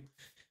dormir.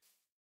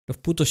 Los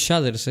putos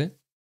shaders,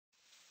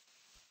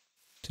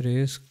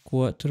 3,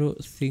 4,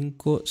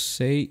 5,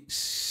 6,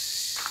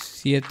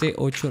 7,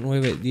 8,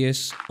 9,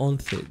 10,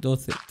 11,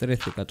 12,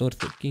 13,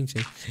 14, 15,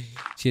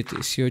 17,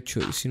 18,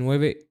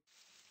 19,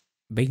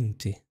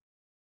 20.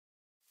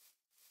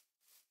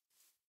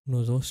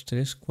 1, 2,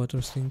 3,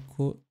 4,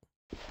 5,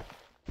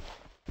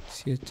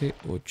 7,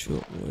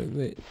 8,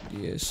 9,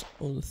 10,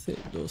 11,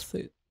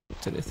 12,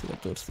 13,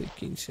 14,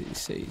 15,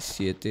 16,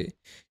 17,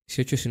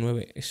 18,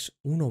 19. Es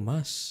uno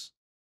más.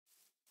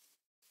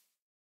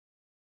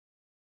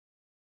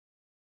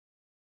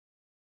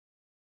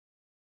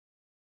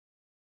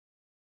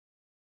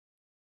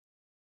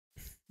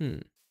 Hmm.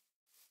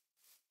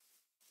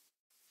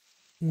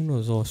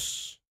 1,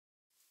 2.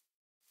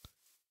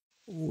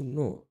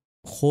 1.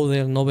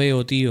 Joder, no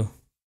veo, tío.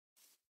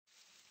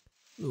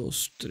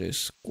 2,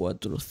 3,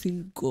 4,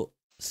 5,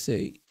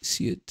 6,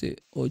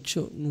 7,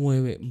 8,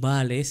 9.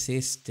 Vale, es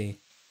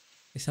este.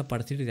 Es a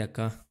partir de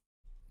acá.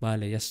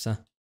 Vale, ya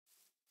está.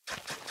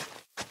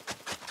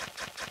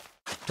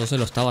 Entonces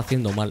lo estaba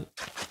haciendo mal.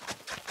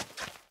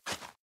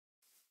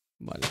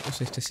 Vale,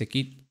 pues este se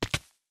quita.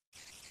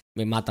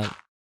 Me matan.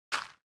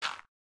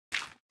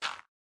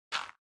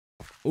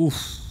 Uf.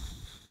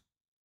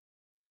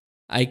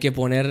 Hay que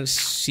poner,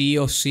 sí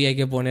o sí hay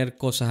que poner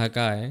cosas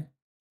acá, ¿eh?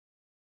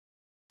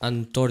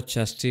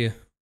 Antorchas, tío.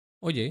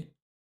 Oye.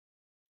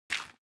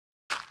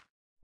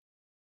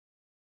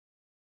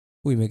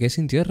 Uy, me quedé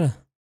sin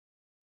tierra.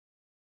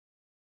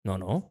 No,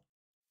 no.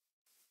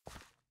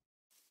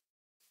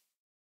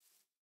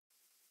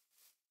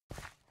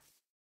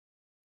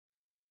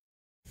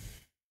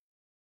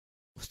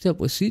 Hostia,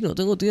 pues sí, no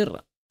tengo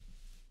tierra.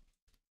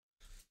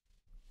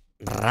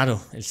 Raro,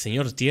 el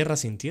señor tierra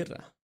sin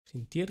tierra.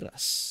 Sin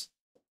tierras.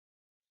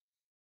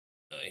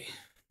 Ay.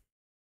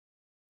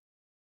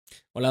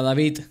 Hola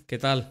David, ¿qué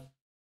tal?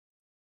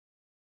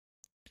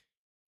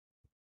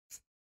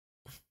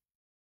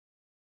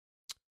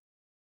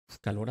 Uf,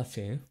 calor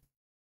hace, ¿eh?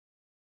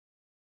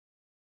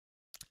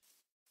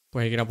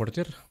 Pues hay que ir a por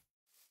tierra.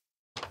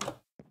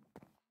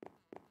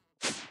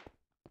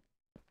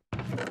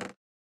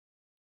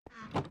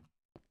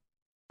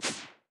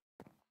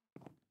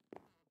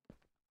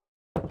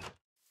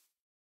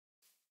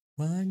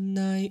 One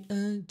night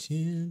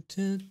until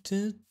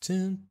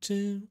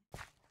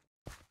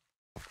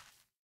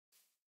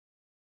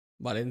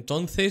Vale,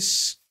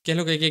 entonces, ¿qué es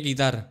lo que hay que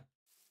quitar?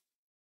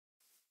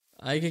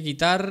 Hay que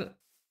quitar...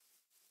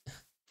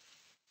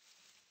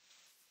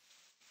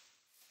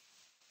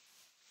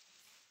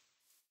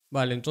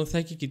 Vale, entonces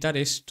hay que quitar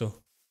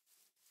esto.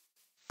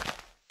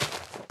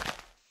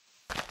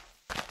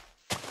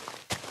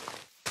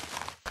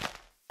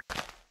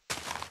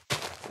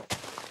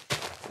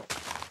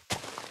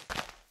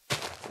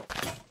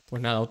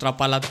 Pues nada, otra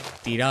pala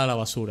tirada a la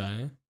basura,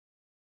 ¿eh?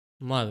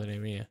 Madre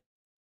mía.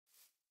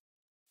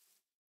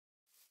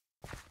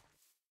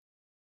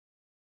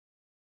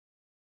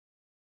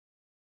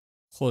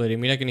 Joder, y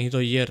mira que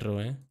necesito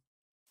hierro, ¿eh?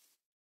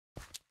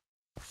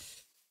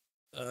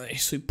 Ay,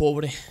 soy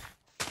pobre.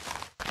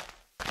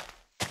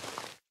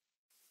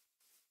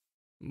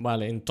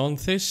 Vale,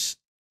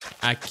 entonces...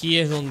 Aquí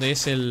es donde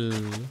es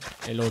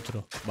el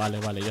otro. Vale,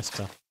 vale, ya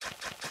está.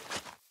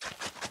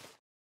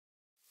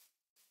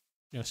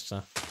 Ya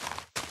está.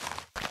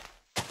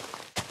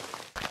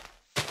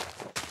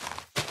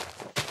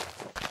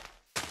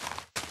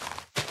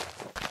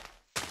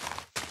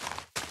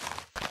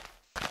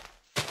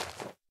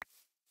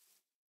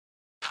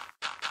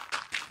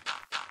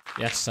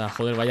 Ya está,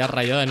 joder, vaya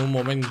rayada en un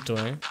momento,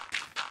 ¿eh?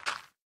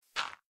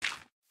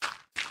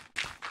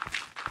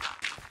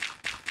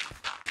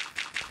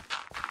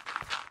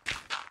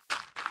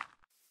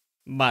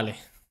 Vale.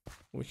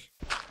 Uy.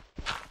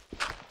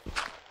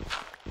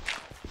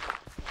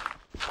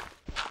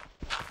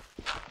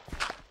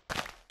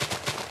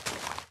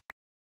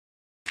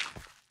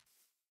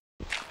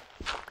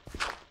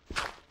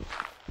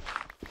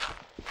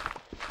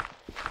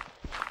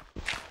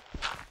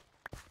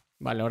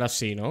 Vale, ahora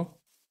sí, ¿no?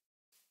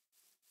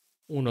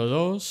 1,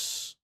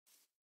 2.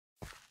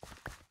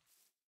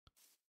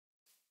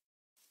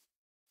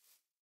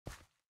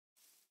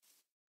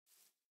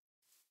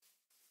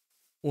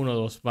 Uno,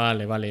 dos.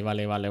 Vale, vale,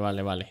 vale, vale,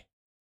 vale, vale.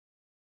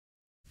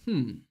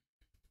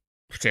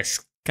 Hostia,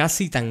 es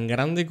casi tan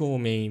grande como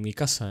mi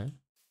casa, ¿eh?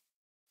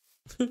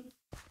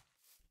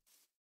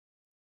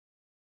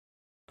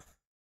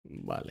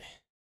 Vale.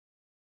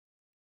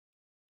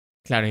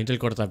 Claro, necesito el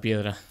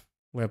cortapiedra.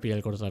 Voy a pillar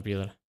el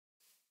cortapiedra.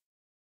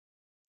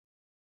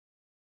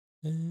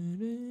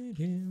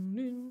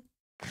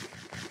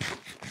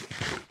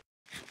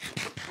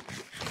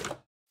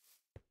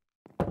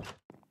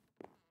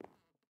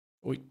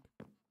 Uy.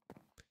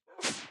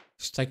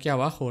 Está aquí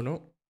abajo,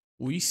 ¿no?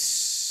 Uy,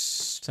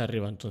 está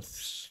arriba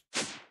entonces.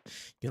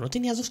 Yo no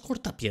tenía dos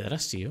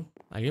cortapiedras, tío.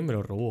 Alguien me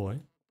lo robó,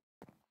 ¿eh?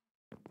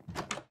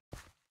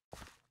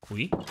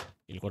 Uy,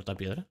 ¿y el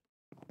cortapiedra?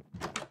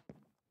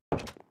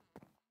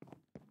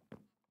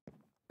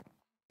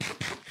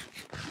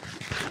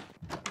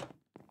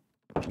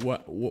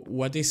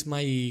 What is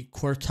my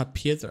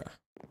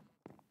cortapiedra?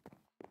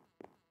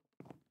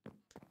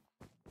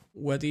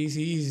 What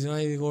is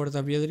my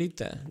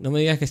cortapiedrita? No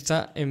me digas que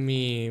está en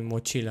mi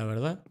mochila,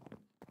 ¿verdad?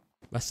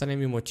 Va a estar en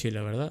mi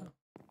mochila, ¿verdad?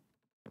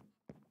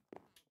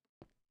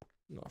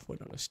 No,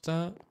 afuera no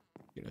está.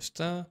 Aquí no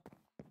está.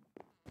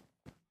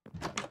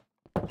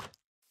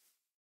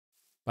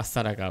 Va a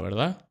estar acá,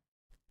 ¿verdad?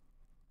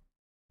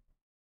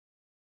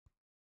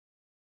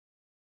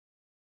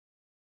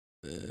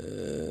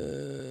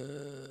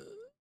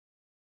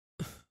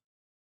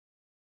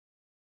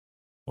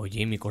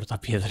 Oye, mi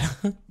cortapiedra.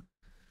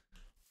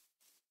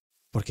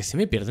 ¿Por qué se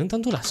me pierden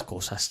tanto las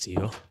cosas,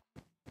 tío?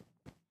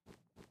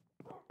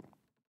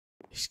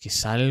 Es que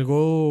es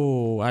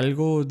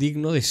algo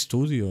digno de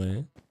estudio,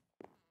 ¿eh?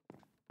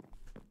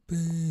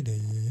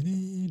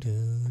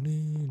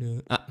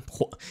 Ah,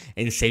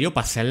 en serio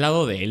pasé al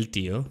lado de él,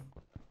 tío.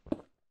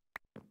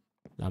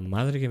 La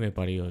madre que me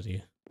parió,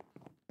 tío.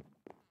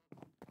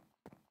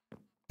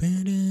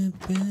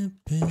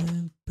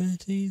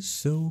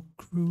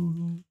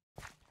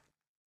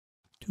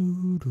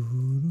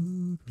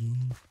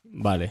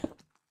 Vale.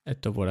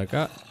 Esto por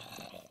acá.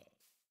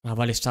 Ah,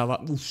 vale,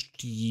 estaba...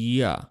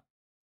 ¡Hostia!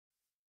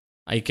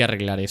 Hay que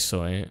arreglar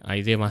eso,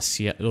 Hay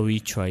demasiado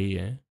bicho ahí,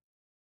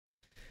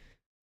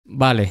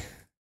 Vale.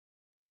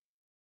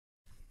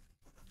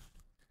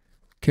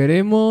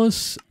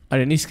 Queremos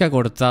arenisca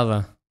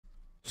cortada.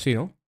 Sí,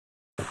 ¿no?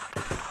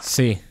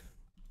 Sí.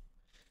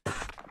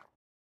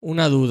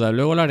 Una duda.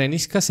 Luego la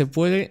arenisca se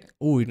puede...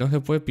 Uy, no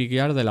se puede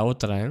piquear de la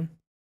otra,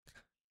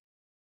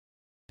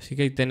 Así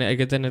que hay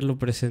que tenerlo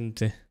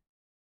presente.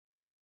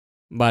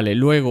 Vale,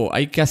 luego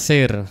hay que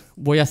hacer...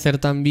 Voy a hacer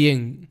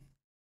también...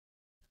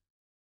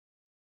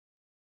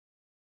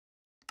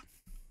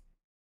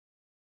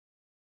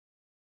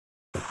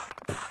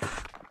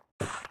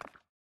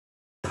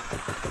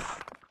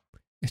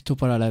 Esto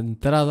para la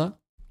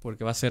entrada.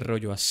 Porque va a ser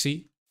rollo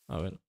así. A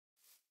ver.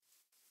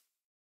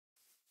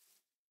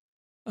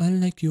 I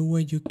like you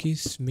when you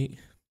kiss me.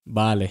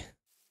 Vale.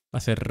 Va a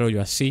ser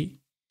rollo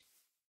así.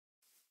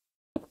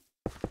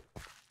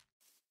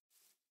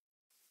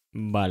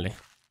 Vale.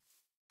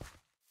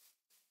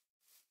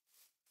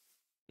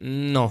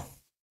 No.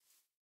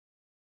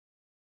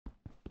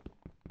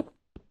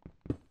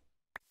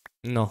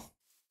 No.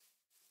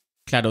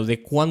 Claro,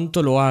 ¿de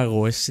cuánto lo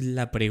hago? Es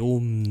la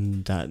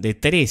pregunta. De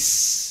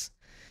 3.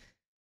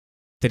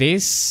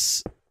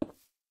 3.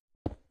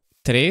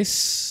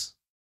 3.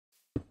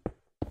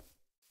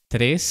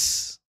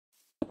 3.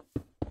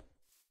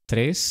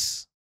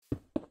 3.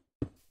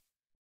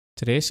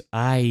 3.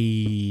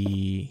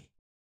 Ay.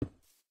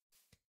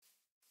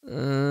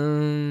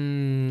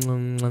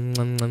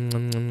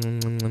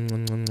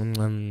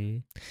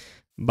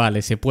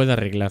 Vale, se puede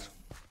arreglar.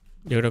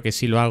 Yo creo que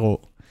si lo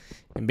hago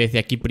en vez de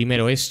aquí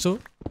primero esto,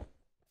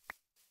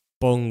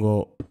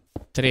 pongo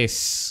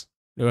 3.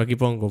 Luego aquí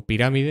pongo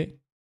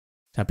pirámide.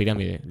 O sea,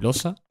 pirámide,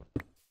 losa.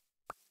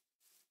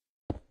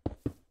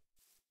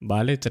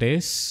 Vale,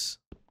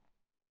 3.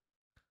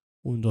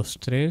 1, 2,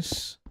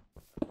 3.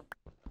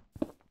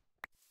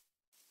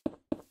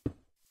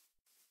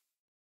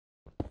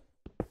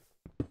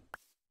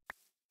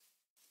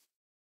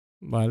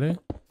 Vale.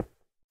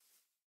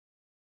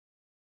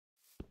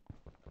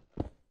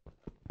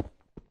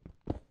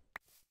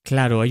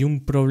 Claro, hay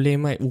un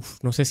problema.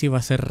 Uf, no sé si va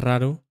a ser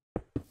raro.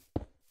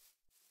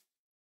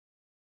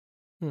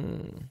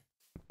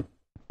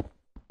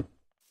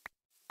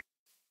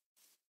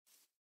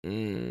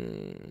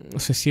 No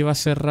sé si va a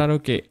ser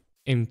raro que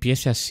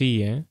empiece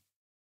así,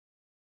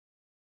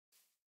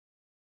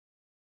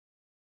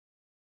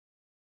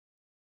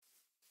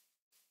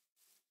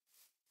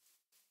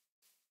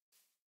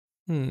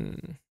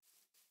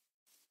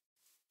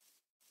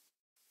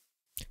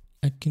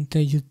 I can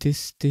tell you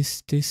this.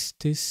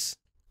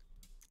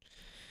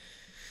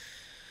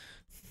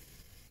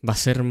 Va a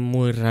ser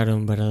muy raro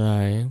en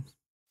verdad,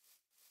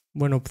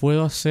 Bueno,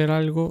 puedo hacer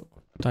algo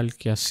tal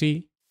que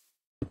así.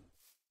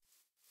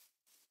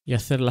 Y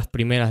hacer las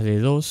primeras de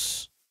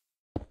 2.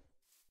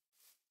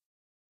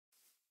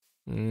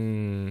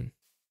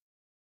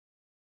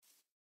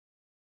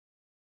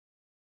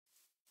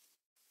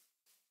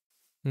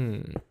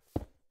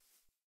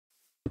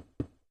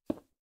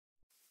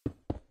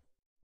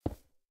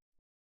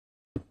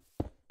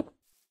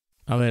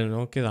 A ver,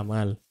 no queda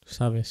mal,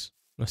 ¿sabes?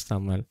 No está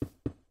mal.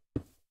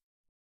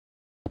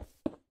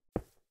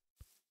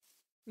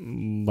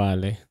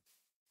 Vale.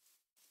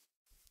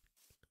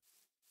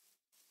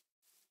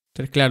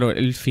 Entonces, claro,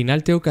 el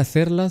final tengo que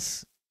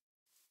hacerlas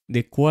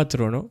de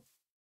 4, ¿no?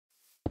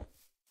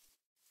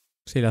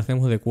 Sí, la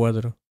hacemos de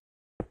 4.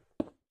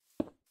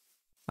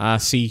 Ah,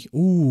 sí.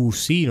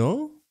 Sí,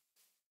 ¿no?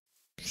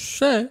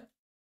 Sí.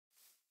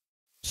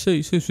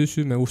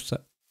 Sí, me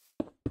gusta.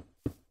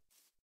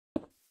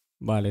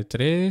 Vale,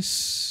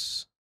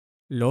 3.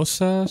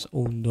 Losas.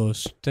 1,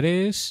 2,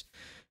 3.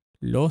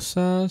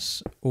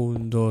 Losas.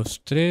 1,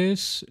 2,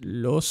 3.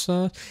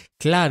 Losas.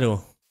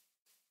 Claro.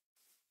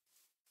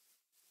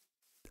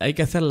 Hay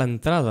que hacer la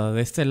entrada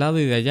de este lado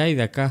y de allá y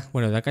de acá.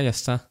 Bueno, de acá ya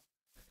está.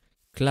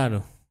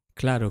 Claro.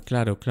 Claro.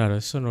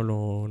 Eso no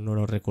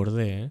lo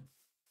recordé,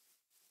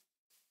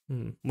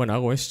 Bueno,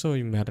 hago esto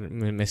y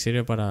me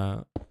sirve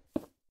para...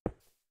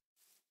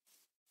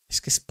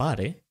 Es que es par,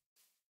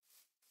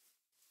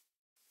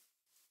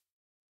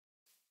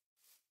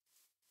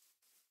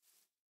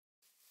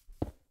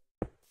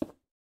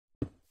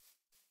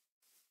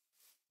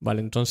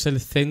 Vale, entonces el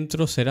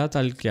centro será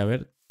tal que, a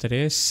ver,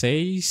 3,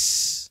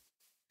 6...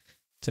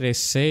 3,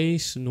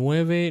 6,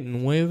 9,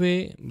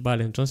 9...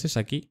 Vale, entonces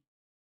aquí...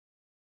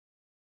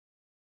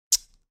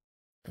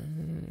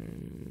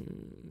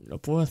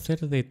 Lo puedo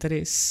hacer de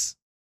 3.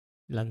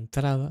 La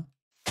entrada.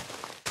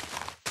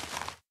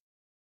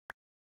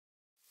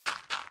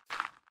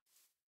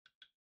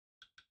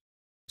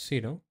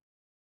 Sí, ¿no?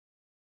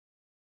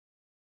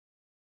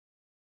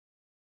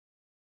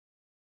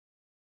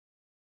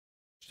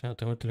 O sea,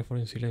 tengo el teléfono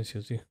en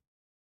silencio, tío.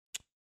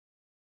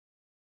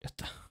 Ya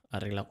está,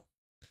 arreglado.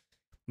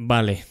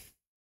 Vale.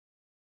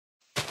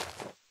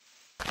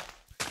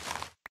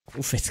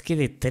 Uf, es que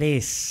de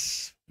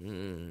 3.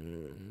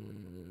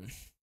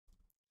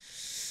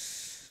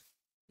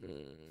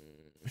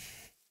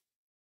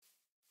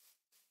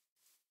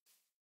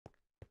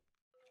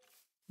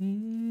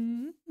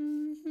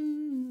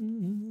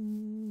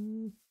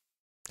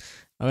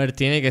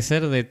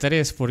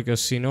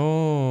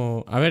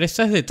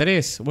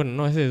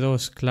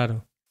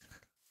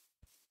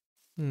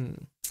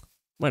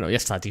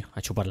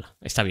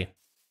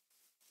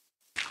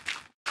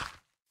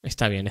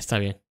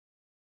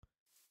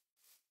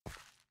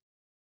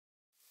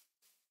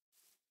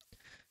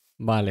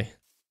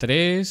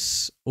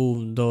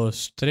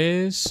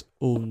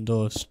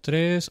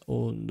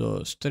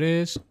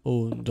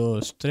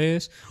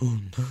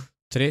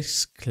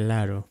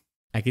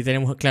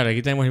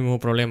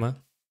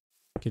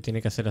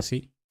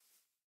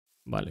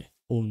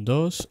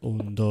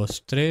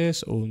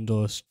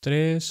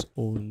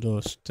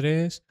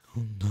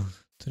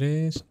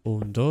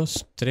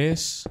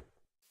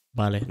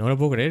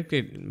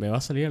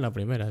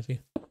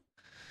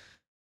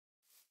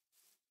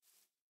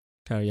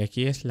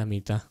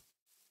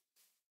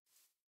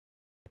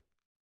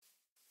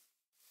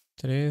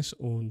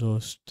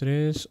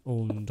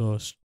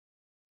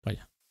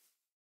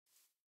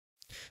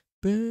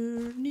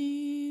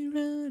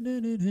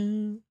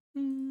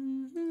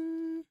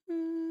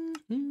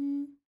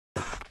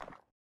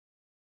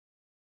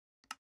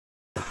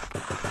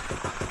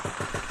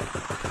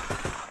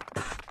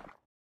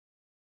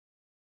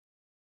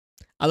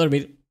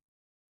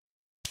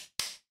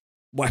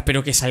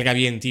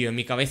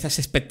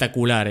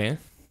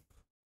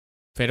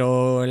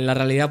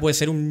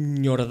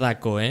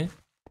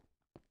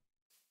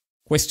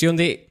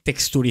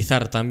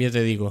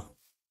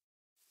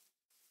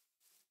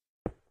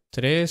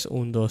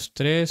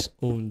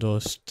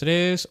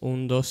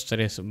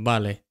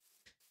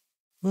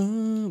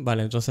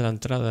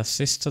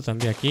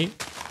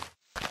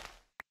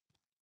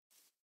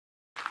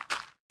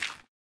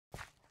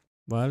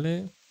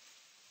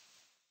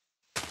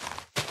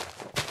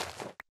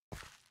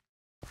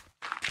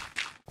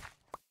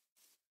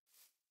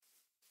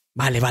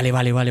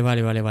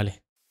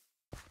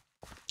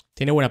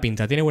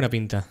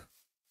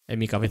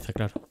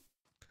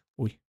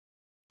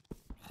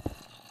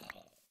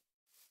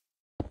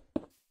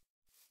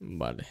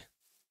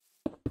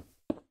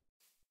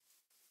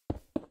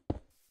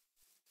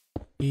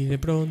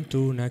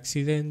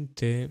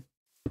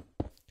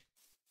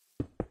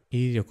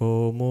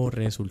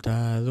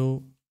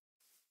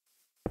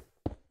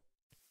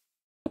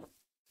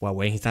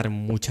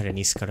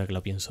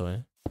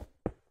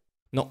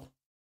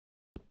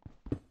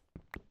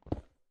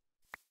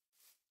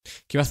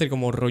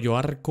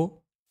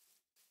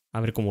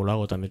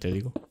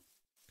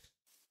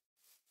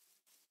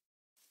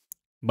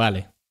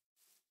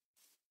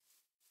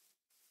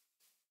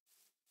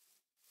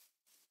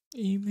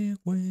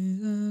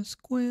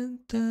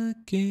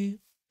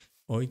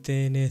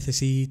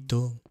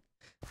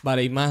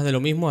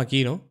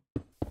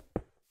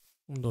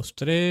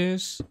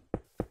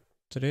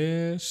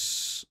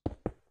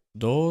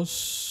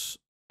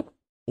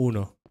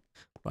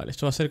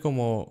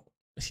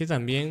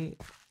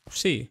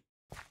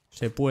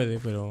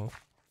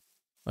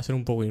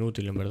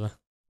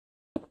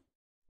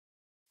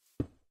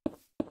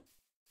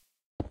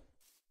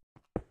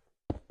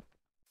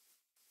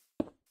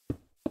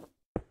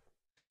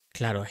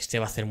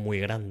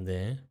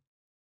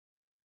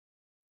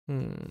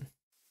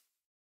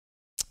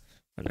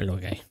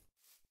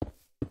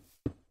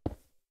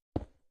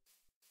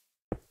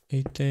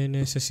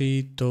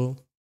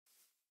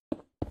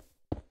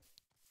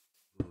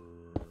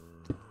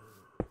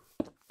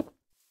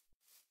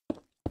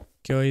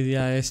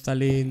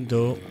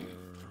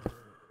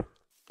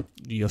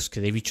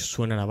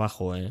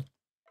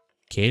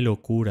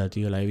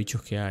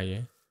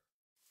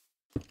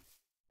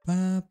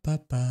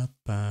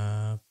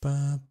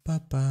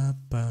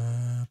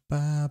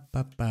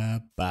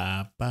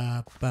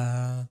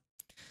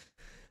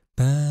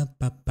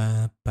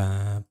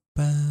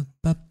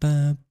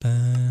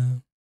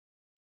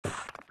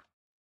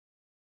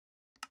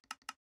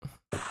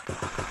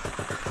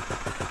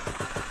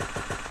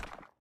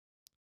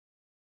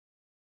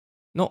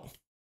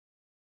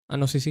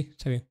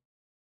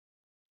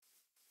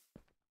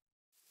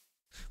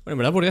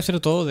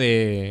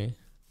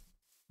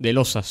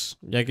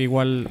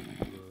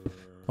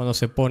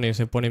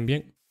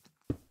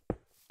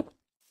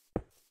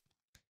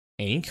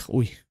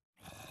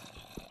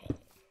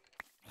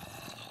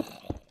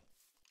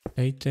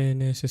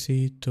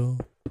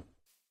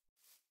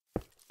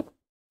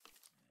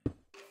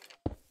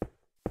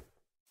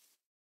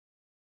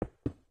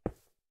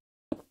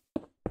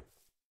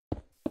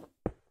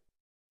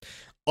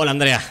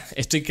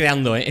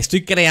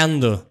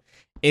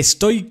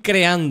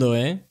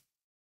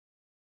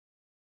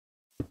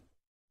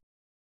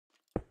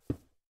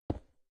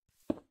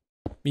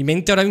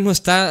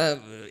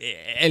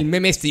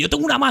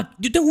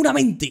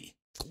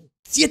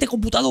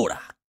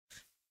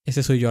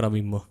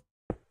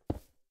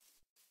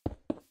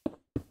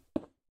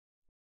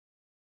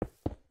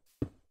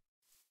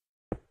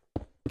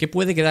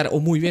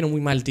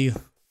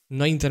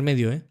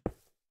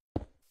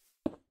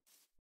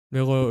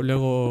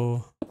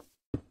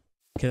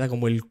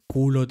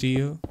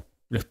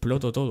 Lo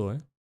exploto todo, ¿eh?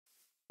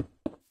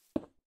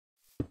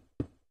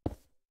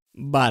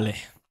 Vale.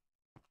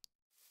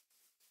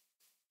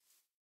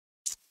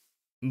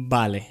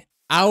 Vale.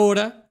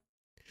 Ahora...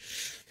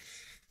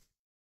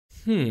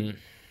 Vamos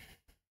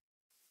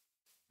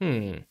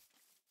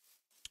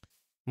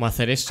a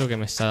hacer esto que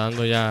me está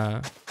dando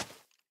ya...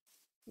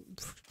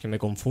 Que me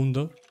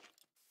confundo.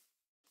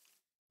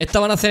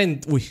 Estas van a hacer...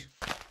 Uy.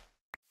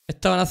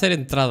 Estas van a hacer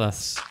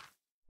entradas.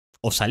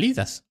 O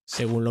salidas,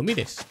 según lo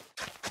mires.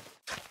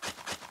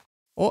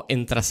 O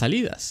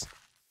entrasalidas.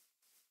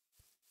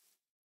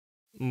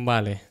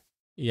 Vale.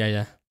 Y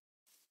allá.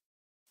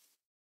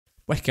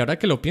 Pues que ahora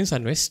que lo piensas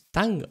no es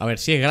tan... A ver,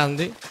 sí es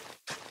grande.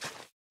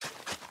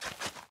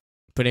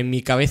 Pero en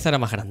mi cabeza era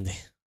más grande.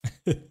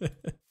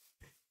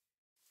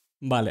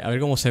 Vale, a ver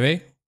cómo se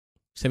ve.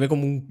 Se ve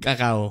como un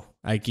cacao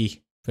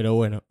aquí. Pero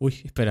bueno.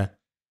 Uy, espera.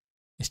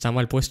 Está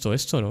mal puesto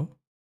esto, ¿no?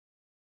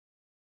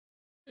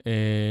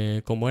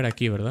 Como era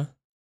aquí, ¿verdad?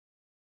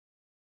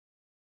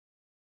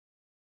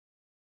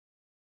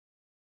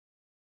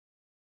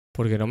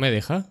 Porque no me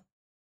deja.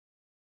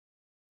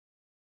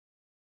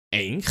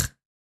 ¿Eng?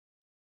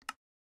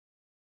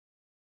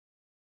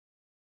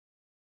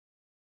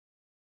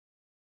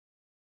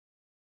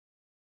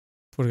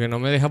 Porque no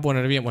me deja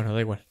poner bien. Bueno, da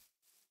igual.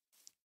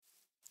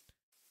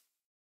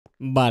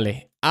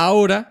 Vale,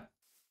 ahora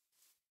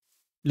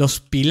los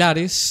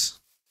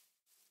pilares.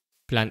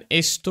 Plan,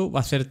 esto va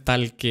a ser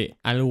tal que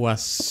algo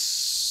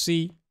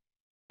así.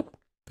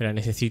 Pero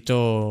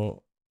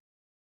necesito...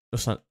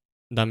 Los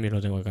andamios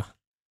lo tengo acá.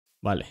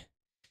 Vale.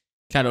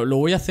 Claro, lo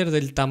voy a hacer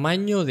del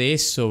tamaño de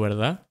eso,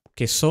 ¿verdad?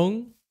 Que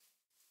son...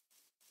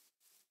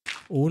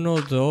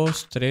 1,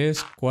 2,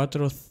 3,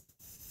 4,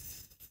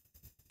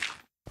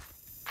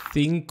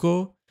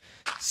 5,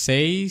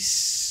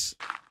 6,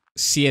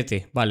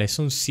 7. Vale,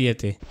 son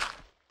 7.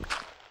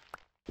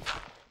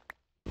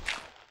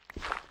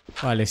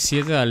 Vale,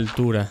 7 de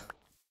altura.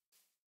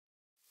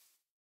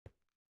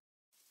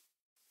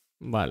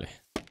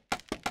 Vale.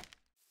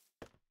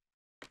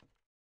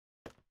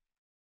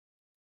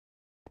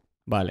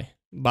 Vale,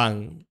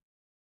 van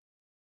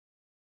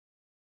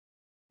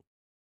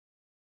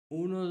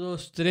 1,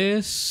 2,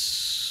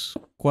 3,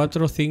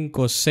 4,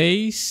 5,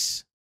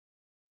 6.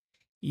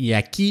 Y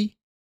aquí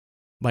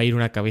va a ir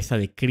una cabeza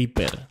de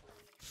creeper.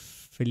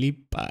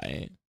 Flipa,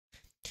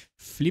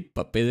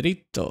 Flipa,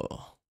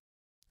 Pedrito.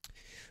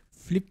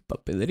 Flipa,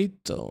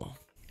 Pedrito.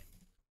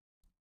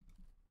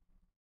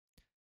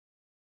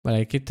 Vale,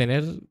 hay que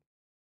tener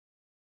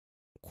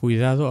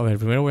cuidado. A ver,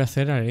 primero voy a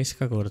hacer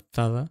arenisca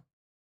cortada.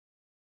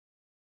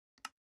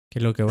 Que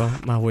es lo que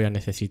más voy a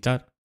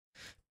necesitar.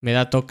 Me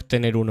da toque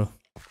tener uno.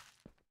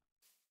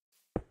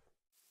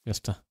 Ya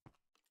está.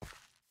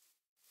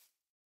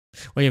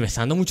 Oye, me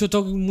está dando mucho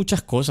toque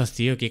muchas cosas,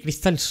 tío. ¿Qué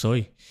cristal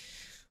soy?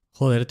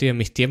 Joder, tío, en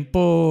mis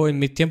tiempos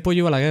yo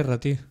iba a la guerra,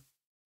 tío.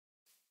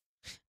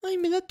 Ay,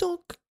 me da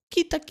toque.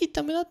 Quita,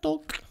 quita, me da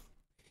toque.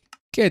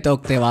 ¿Qué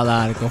toque te va a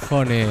dar,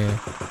 cojones?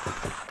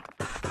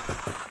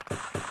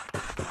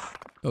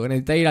 Lo que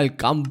necesita ir al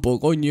campo,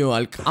 coño.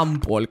 Al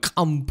campo, al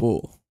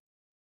campo.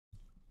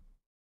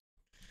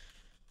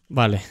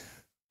 Vale.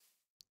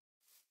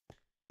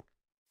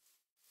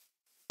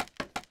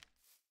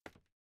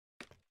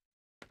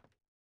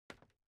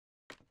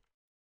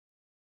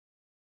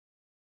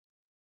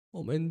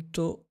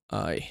 Momento.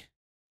 Ahí.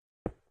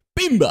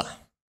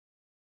 ¡Pimba!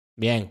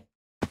 Bien.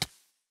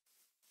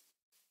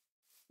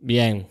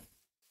 Bien.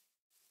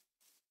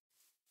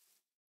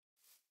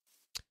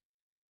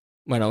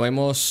 Bueno,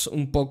 vemos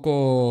un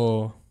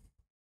poco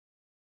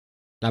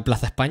la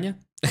Plaza España.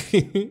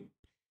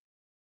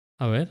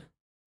 A ver.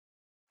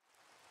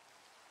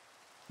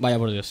 Vaya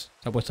por Dios,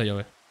 se ha puesto a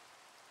llover.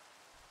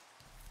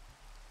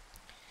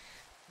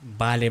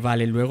 Vale,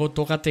 vale, luego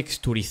toca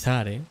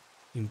texturizar, ¿eh?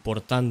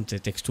 Importante,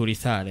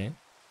 texturizar, ¿eh?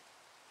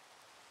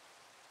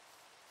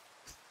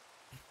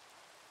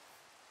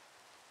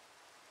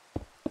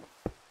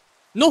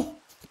 ¡No!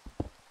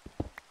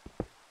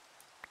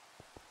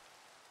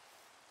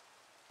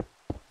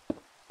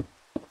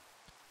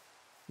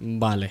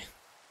 Vale.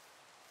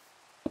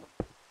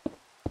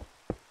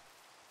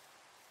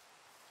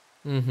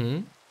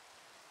 Mhm.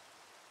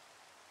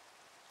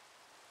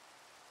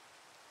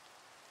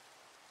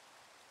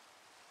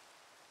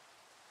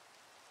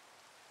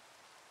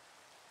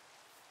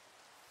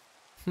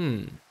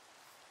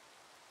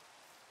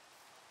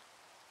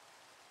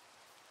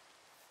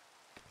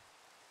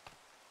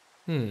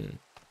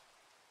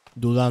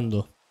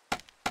 Dudando.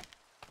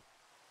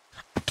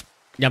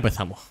 Ya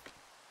empezamos.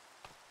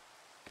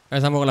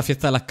 Empezamos con la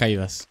fiesta de las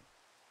caídas.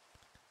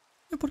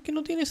 ¿Por qué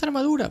no tienes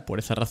armadura? Por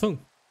esa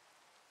razón.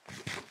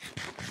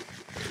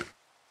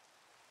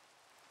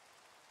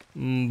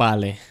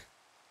 Vale.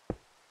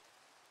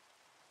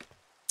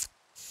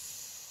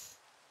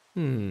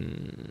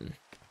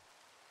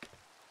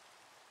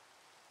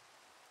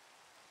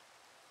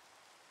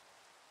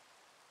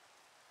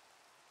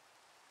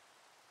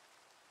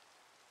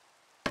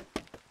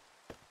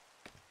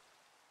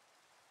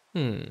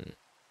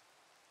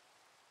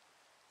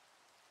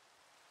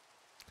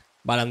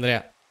 Vale,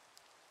 Andrea.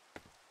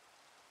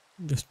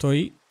 Yo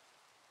estoy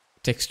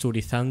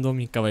texturizando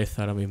mi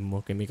cabeza ahora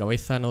mismo, que mi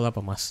cabeza no da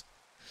para más.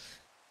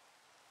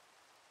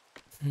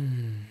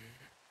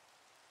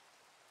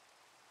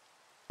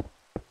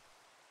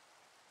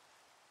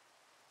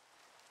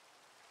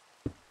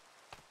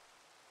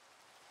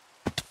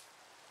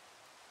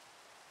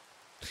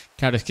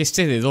 Claro, es que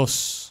este es de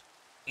 2.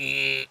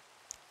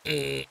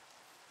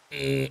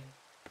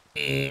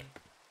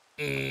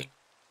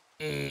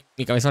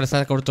 Mi cabeza ahora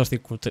está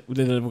cortocircuito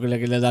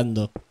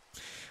dando.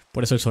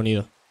 Por eso el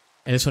sonido.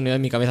 Es el sonido de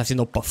mi cabeza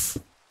haciendo puff.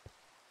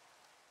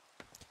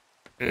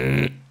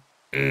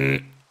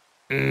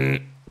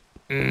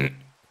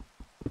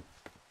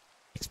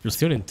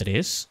 Explosión en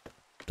 3,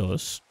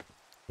 2,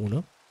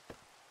 1.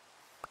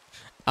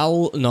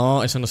 Au,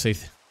 no, eso no se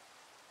dice.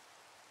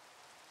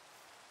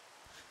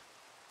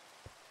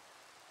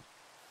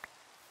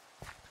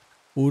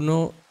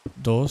 Uno,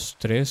 2,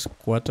 3,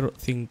 4,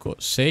 5,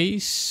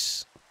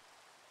 6.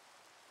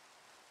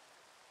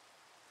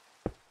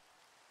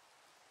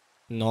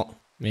 No,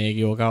 me he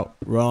equivocado.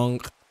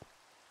 Wrong.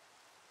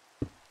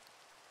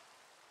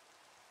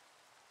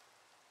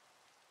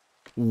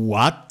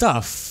 What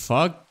the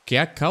fuck? ¿Qué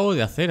acabo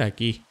de hacer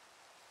aquí?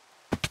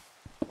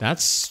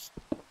 That's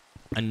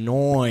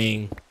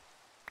annoying.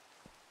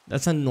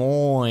 That's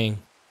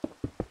annoying.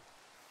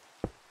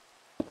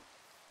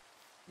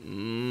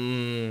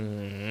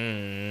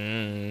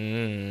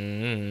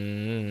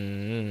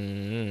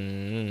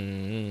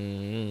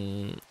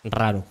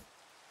 Raro.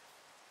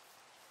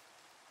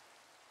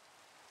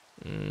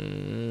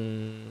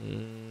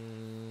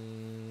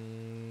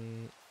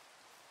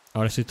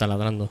 Ahora sí está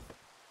ladrando.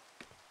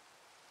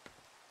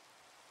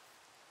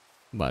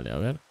 Vale, a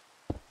ver.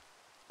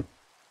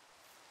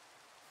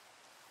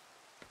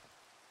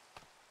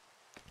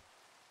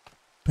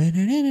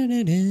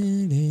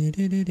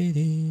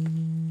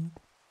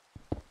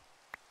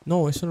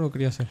 No, eso no lo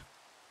quería hacer.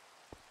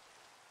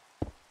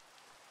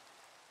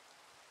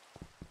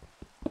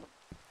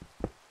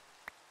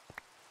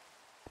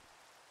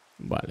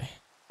 Vale.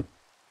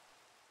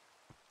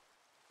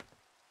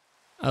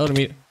 A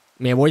dormir.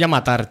 Me voy a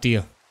matar,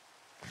 tío.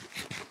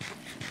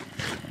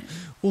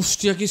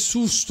 Hostia, qué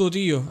susto,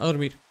 tío. A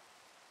dormir.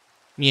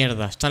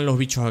 Mierda, están los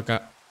bichos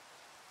acá.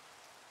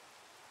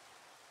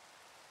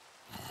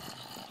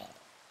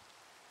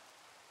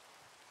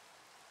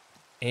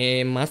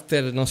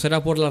 Master, ¿no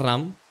será por la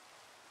RAM?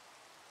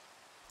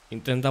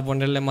 Intenta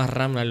ponerle más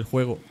RAM al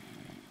juego.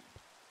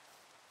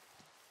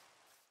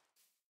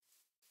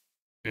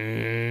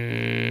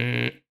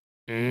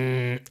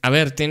 A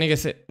ver, tiene que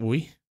ser...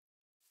 Uy.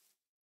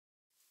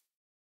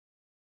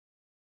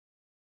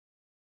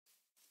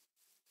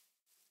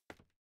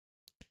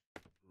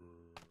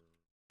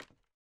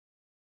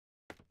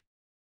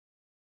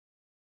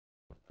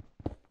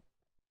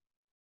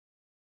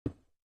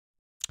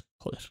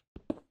 Joder.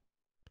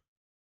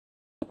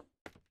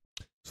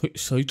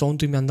 Soy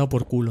tonto y me han dado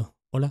por culo.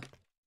 Hola.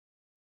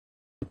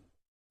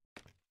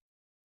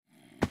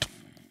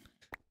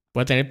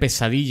 Voy a tener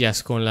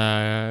pesadillas con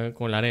la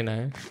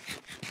arena, ¿eh?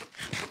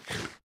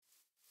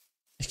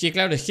 Es que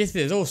claro, es que es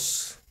de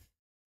 2.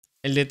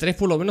 El de 3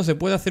 por lo menos se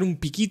puede hacer un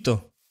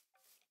piquito.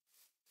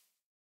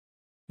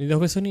 Ni 2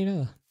 besos ni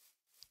nada.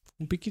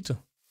 Un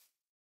piquito.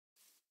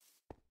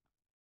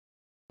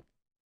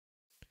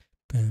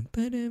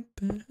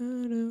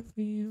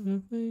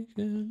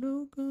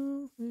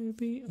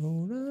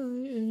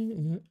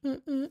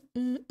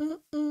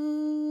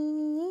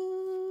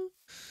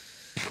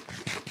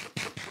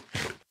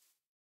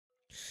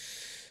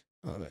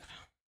 A ver.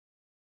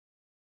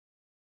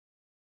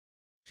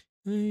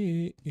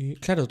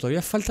 Claro,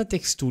 todavía falta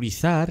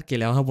texturizar, que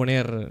le vamos a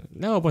poner...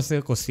 Le vamos a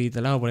poner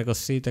cositas, le vamos a poner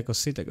cositas,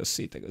 cositas,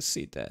 cositas,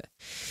 cositas.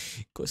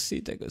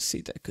 Cositas,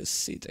 cositas,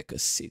 cositas,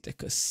 cositas,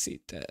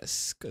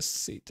 cositas,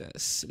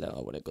 cositas. Le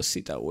vamos a poner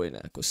cosita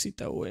buena,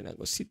 cosita buena,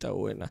 cosita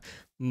buena.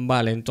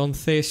 Vale,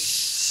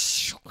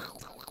 entonces...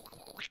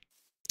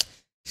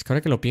 Es que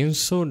ahora que lo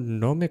pienso,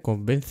 no me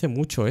convence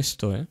mucho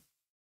esto, ¿eh?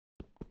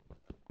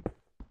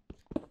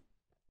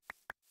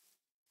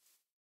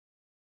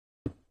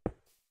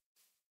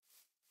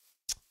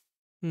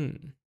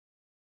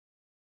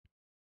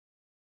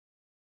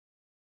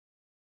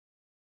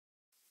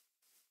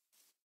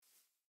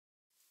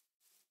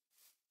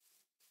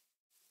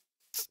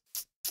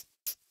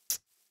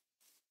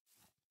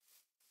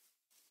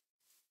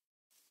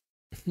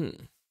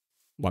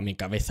 Buah, mi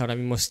cabeza ahora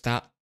mismo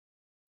está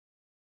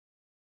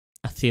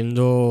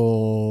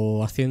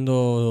haciendo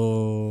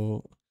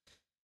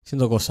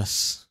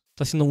cosas.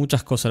 Está haciendo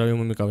muchas cosas ahora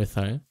mismo en mi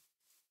cabeza, ¿eh?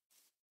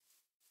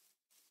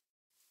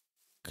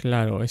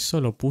 Claro,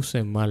 eso lo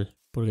puse mal,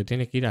 porque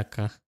tiene que ir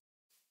acá.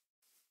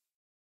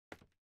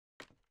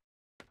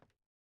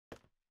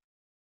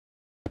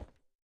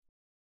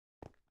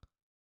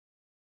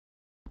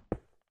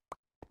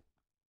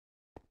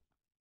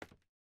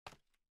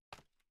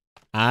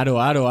 Aro,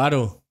 aro,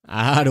 aro.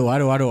 Aro,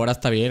 aro, aro. Ahora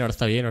está bien, ahora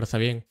está bien, ahora está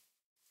bien.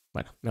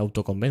 Bueno, me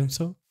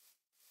autoconvenzo.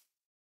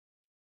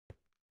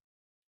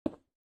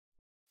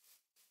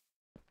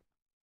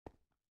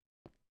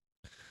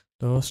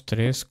 2,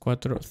 3,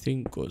 4,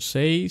 5,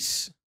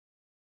 6,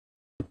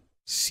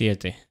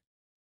 7.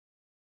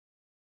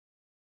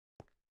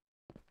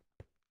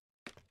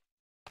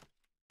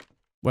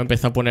 Voy a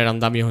empezar a poner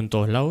andamios en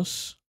todos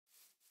lados.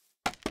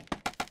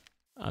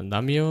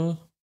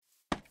 Andamio.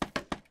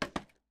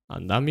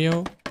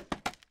 Andamio.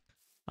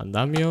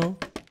 Andamio.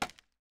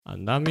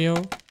 Andamio.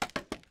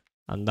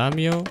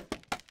 Andamio.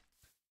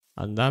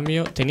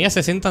 Andamio. Tenía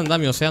 60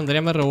 andamios,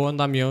 Andrea me robó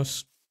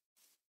andamios.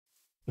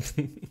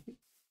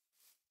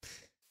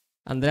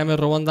 Andrea me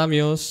robó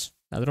andamios.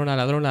 Ladrona,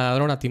 ladrona,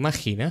 ladrona. ¿Te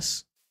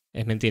imaginas?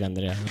 Es mentira,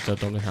 Andrea. No te lo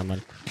tomes a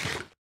mal.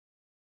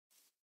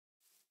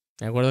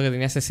 Me acuerdo que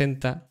tenía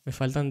 60. Me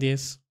faltan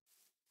 10.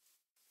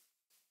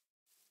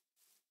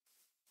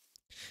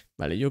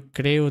 Vale, yo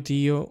creo,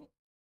 tío,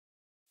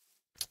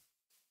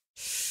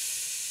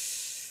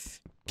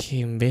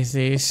 que en vez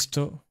de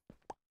esto,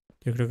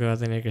 yo creo que va a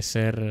tener que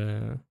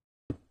ser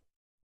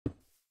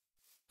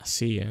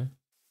así, ¿eh?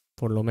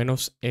 Por lo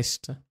menos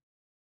esta.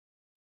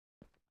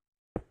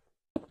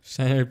 O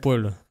sea, en el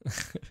pueblo.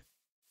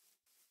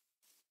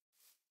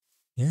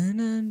 Y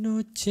una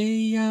noche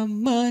y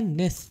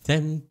amanece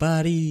en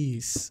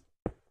París.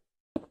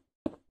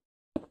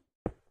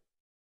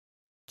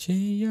 Noche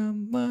y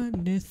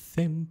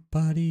amanece en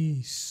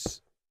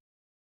París.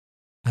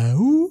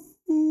 ¡Au!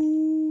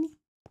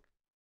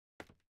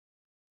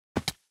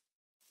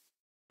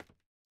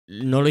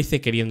 No lo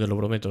hice queriendo, lo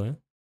prometo,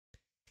 ¿eh?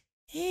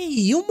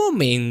 ¡Ey, un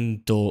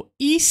momento!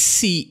 ¿Y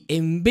si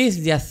en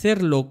vez de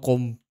hacerlo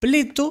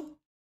completo,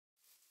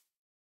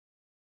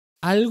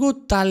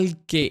 algo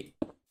tal que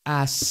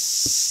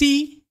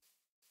así,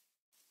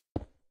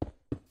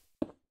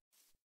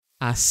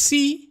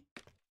 así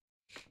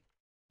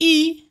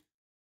y...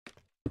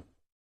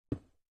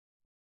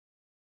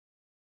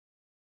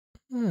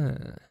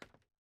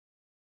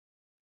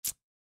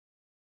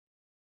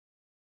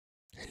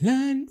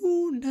 La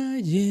luna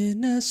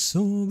llena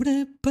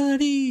sobre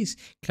París.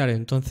 Claro,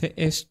 entonces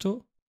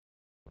esto...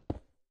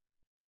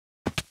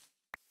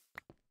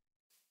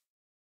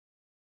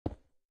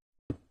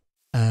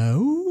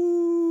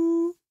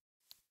 ¡Au!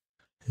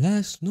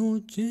 Las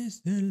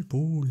noches del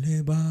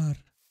boulevard.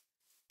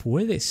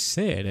 Puede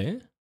ser,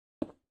 ¿eh?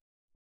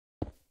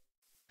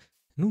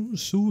 En un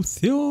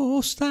sucio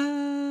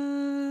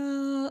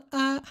hostal.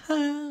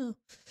 Ajá.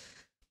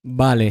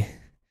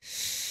 Vale.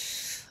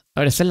 A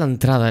ver, esta es la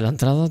entrada. La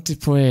entrada,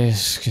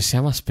 pues, que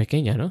sea más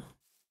pequeña, ¿no?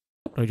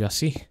 Rollo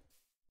así.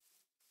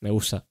 Me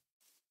gusta.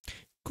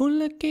 Con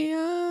la que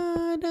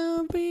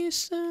hará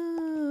brisa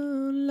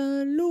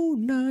la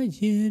luna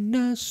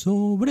llena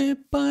sobre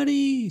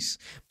París.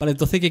 Vale,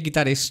 entonces hay que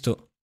quitar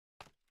esto.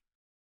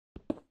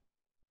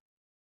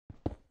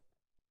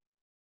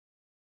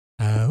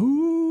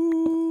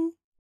 ¡Au!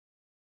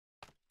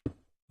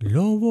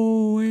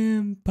 Lobo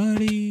en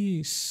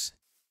París.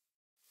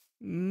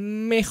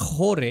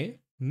 Mejor,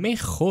 ¿eh?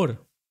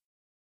 Mejor.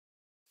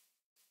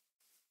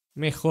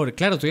 Mejor.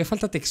 Claro, todavía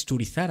falta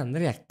texturizar,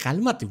 Andrea.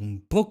 Cálmate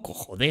un poco,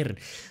 joder.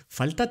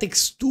 Falta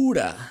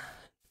textura.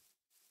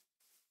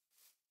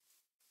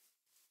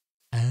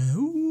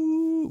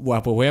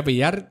 Buah, pues voy a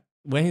pillar...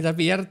 Voy a necesitar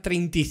pillar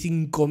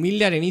 35.000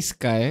 de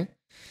arenisca, ¿eh?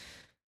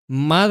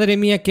 Madre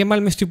mía, qué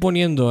mal me estoy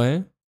poniendo,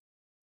 ¿eh?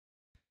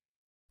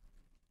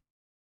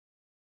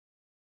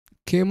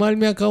 Qué mal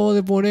me acabo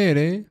de poner,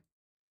 ¿eh?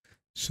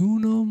 Su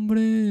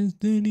nombre es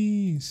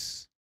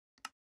Denise.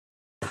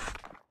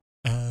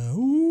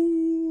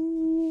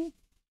 ¡Au!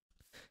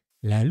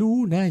 La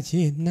luna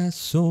llena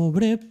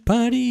sobre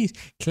París.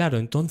 Claro,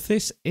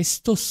 entonces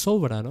esto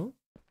sobra, ¿no?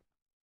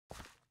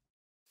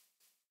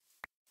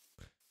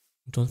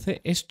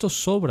 Entonces esto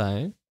sobra,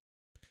 ¿eh?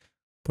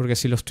 Porque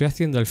si lo estoy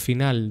haciendo al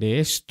final de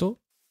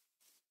esto...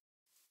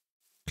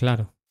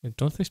 Claro,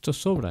 entonces esto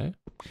sobra, ¿eh?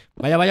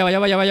 Vaya, vaya, vaya,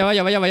 vaya, vaya,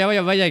 vaya, vaya, vaya,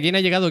 vaya, vaya. ¿Quién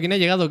ha llegado? ¿Quién ha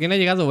llegado? ¿Quién ha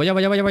llegado? Vaya,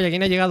 vaya, vaya, vaya.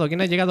 ¿Quién ha llegado?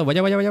 ¿Quién ha llegado?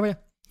 Vaya, vaya, vaya,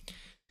 vaya.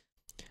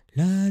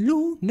 La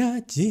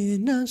luna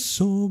llena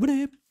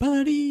sobre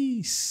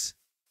París.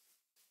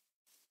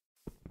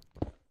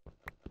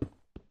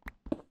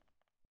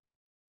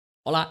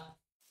 Hola.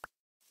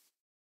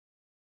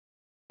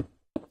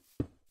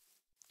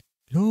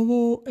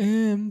 Lobo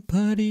en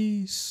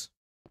París.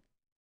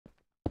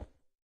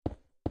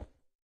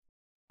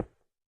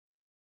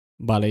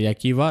 Vale, y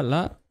aquí va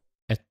la...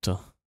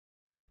 Esto.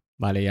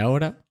 Vale, y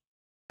ahora...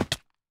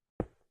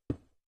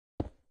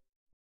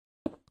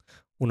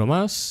 Uno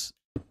más.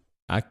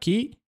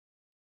 Aquí.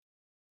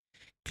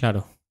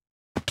 Claro.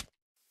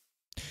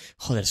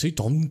 Joder, soy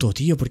tonto,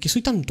 tío. ¿Por qué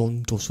soy tan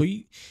tonto?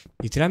 Soy...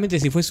 Literalmente,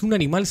 si fuese un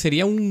animal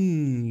sería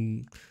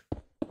un...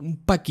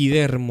 Un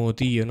paquidermo,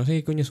 tío. No sé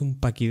qué coño es un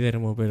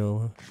paquidermo,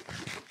 pero...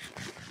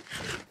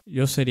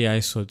 Yo sería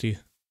eso, tío.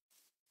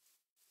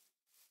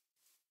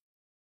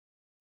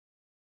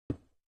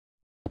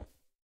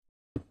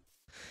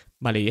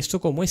 Vale, y esto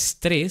como es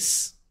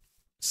 3,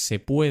 se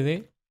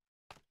puede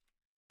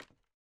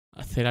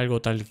hacer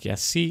algo tal que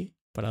así,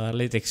 para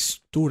darle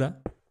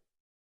textura.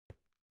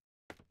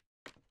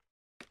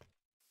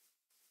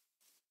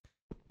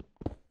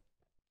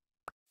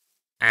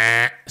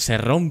 ¡Ah! Se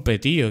rompe,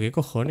 tío. ¿Qué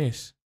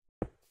cojones?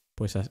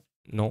 Pues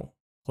no,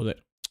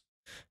 joder.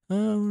 I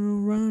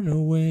wanna run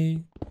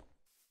away.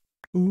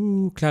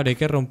 Claro, hay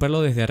que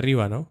romperlo desde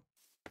arriba, ¿no?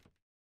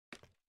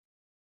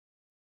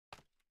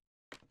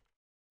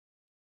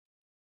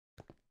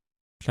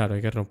 Claro,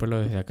 hay que romperlo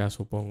desde acá,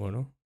 supongo,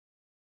 ¿no?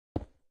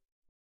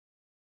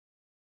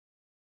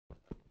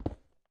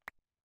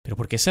 ¿Pero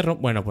por qué se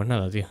rompe? Bueno, pues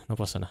nada, tío, no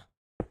pasa nada.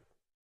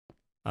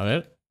 A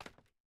ver.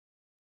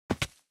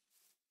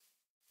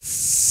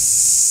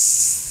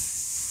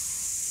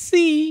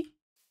 Sí.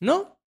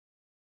 ¿No?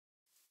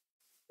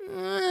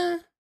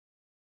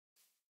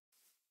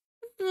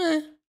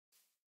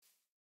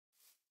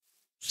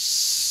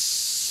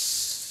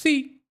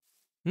 Sí.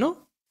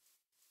 ¿No?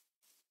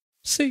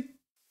 Sí.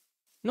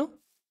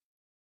 ¿No?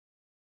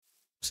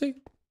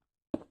 Sí.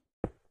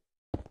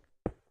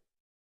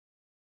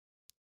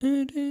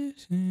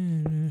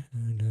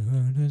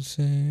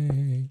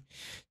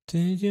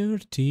 Take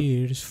your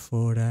tears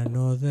for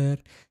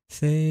another.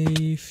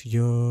 Save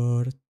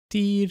your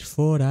tears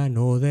for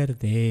another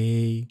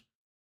day.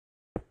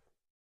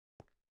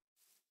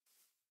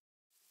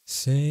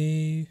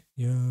 Save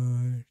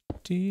your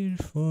tears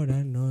for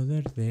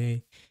another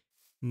day.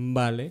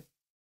 Vale.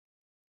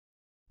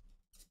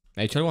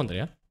 ¿Ha dicho algo,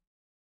 Andrea?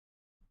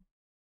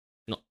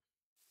 No.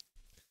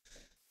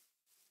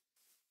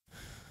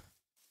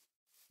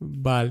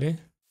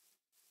 Vale.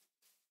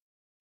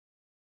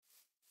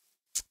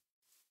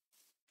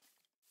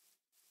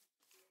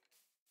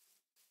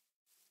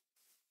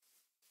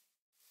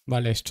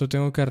 Vale, esto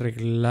tengo que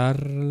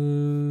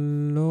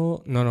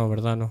arreglarlo. No, no,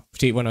 ¿verdad? No.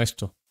 Sí, bueno,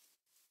 esto.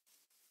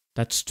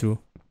 That's true.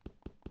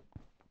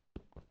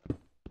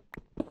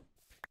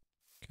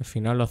 Que al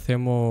final lo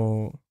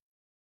hacemos...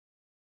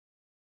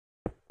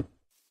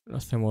 Lo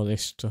hacemos de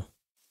esto.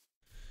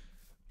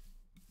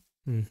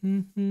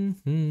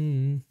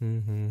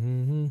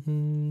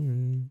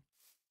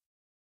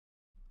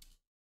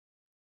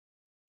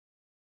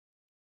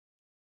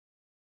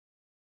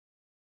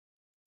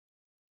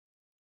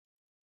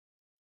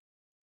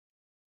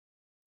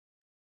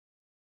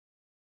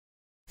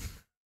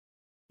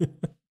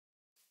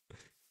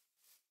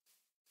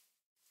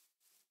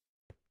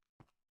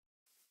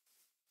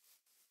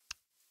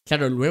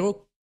 Claro,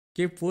 luego,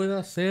 ¿qué puedo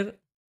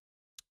hacer?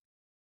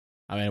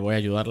 A ver, voy a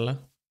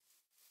ayudarla.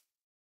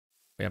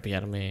 Voy a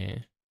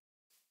pillarme...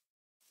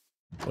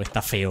 O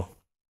está feo.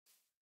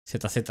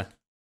 ZZ.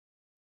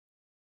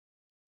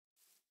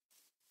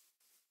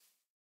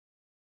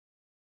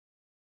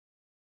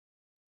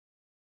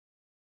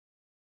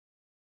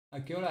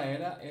 ¿A qué hora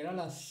era? Era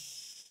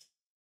las...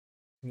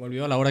 Me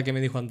olvidó la hora que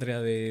me dijo Andrea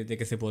de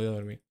que se podía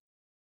dormir.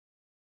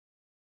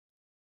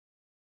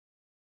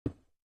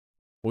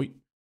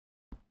 Uy.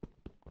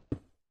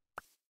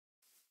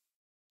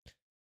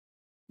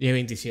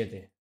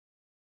 10:27.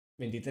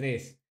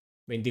 23.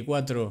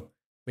 24.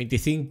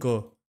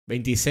 25.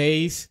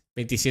 26.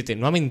 27.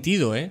 No ha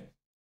mentido, ¿eh?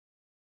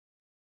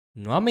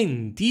 No ha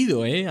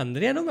mentido, ¿eh?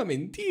 Andrea no me ha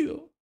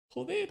mentido.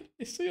 Joder,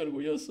 estoy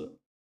orgulloso.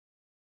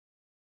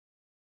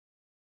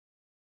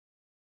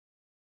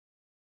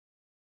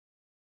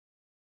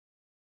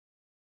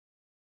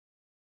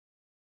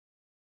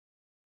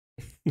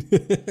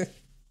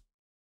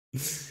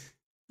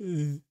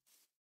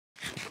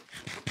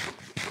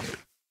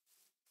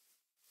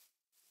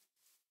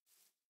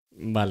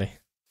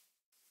 Vale.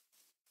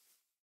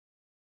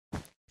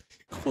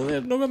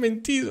 Joder, no me ha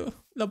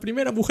mentido. La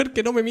primera mujer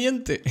que no me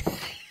miente.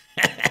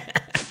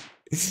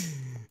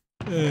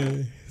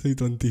 Soy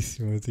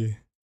tontísimo, tío.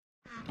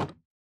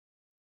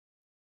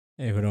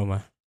 Es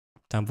broma.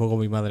 Tampoco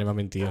mi madre me ha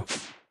mentido.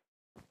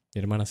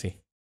 Mi hermana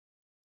sí.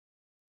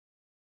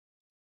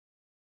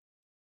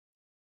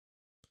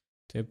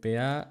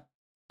 TPA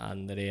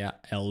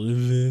Andrea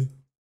Alve.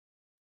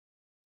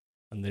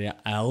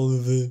 Andrea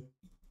Alve.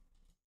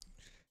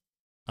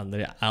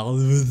 Andrea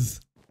Alves.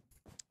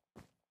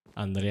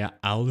 Andrea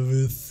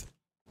Alves.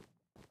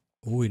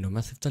 Uy, no me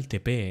acepta el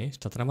TP, ¿eh?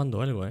 Está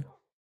tramando algo, ¿eh?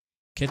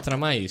 ¿Qué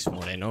tramáis,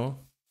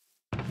 moreno?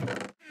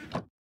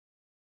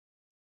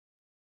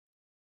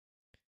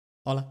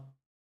 Hola.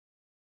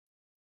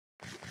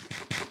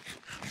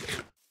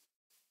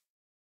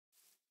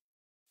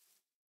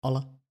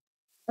 Hola.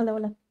 Hola,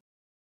 hola.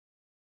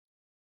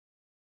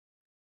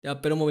 Ya,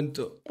 espera un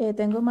momento.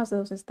 Tengo más de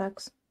 2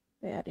 stacks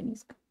de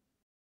arenisca.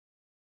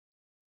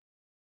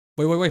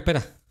 Voy,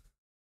 espera.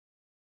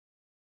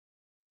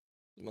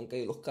 Me han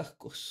caído los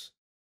cascos.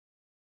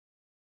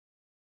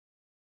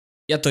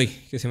 Ya estoy,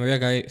 que se me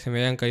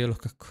habían caído los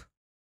cascos.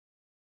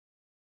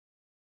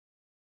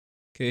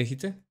 ¿Qué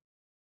dijiste?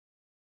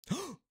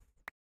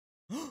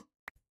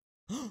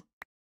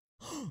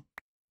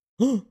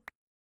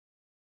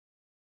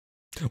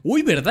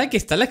 Uy, ¿verdad? Que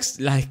están las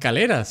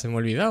escaleras. Se me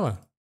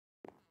olvidaba.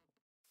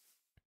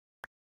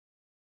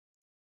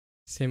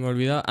 Se me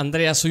olvidaba.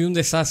 Andrea, soy un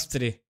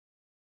desastre.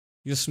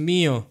 Dios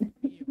mío.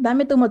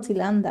 Dame tu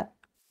mochilanda.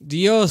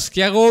 Dios,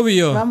 qué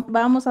agobio.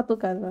 Vamos a tu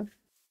casa.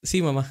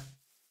 Sí, mamá.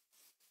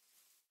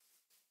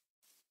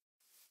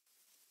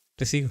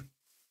 Te sigo.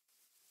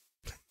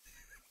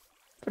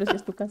 Pero si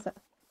es tu casa.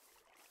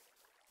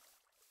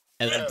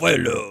 ¡El del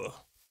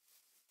pueblo!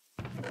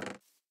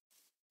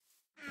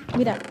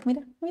 Mira,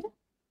 mira, mira.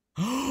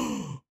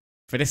 ¡Oh!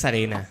 Pero es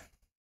arena.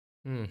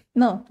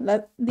 No,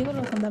 digo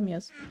los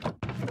andamios.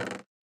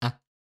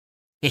 Ah.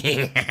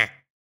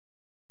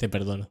 Te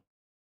perdono.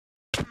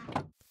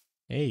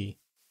 Ey.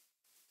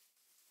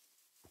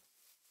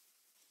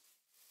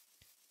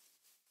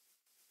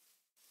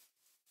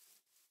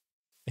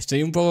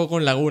 Estoy un poco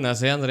con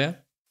lagunas,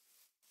 Andrea?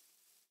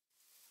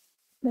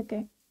 ¿De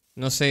qué?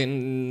 No sé,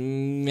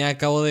 me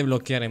acabo de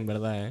bloquear en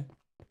verdad,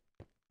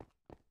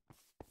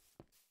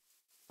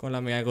 Con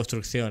la mega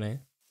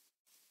construcción,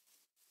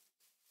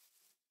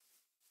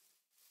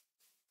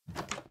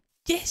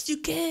 Yes,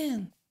 you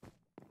can.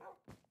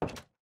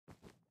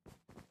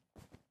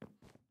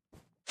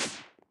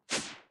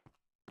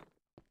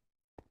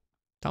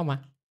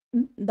 Toma.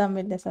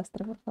 Dame el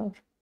desastre, por favor.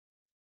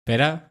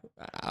 Espera,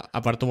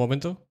 aparto un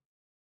momento.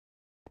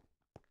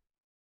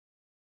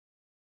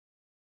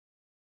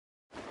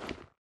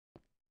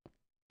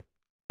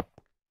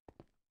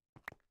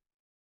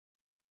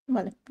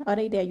 Vale,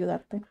 ahora iré a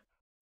ayudarte.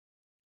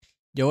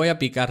 Yo voy a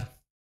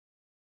picar.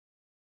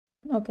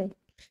 Ok.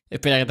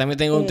 Espera, que también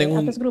tengo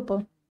 ¿Haces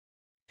grupo?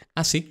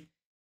 Ah, sí.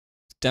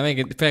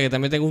 Espera, que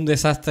también tengo un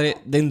desastre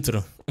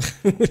dentro.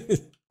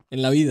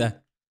 En la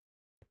vida.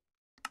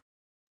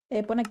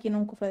 Pon aquí en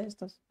un cofre de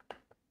estos.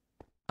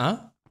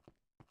 ¿Ah?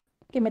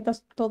 Que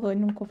metas todo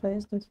en un cofre de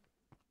estos.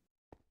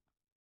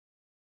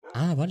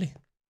 Ah, vale.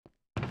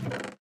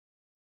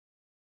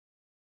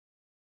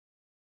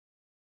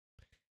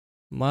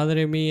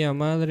 Madre mía,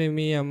 madre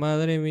mía,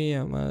 madre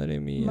mía, madre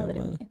mía, Madre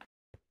mía.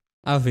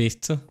 ¿Has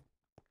visto?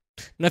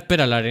 No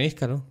espera la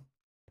arenisca, ¿no?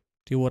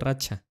 Estoy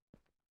borracha.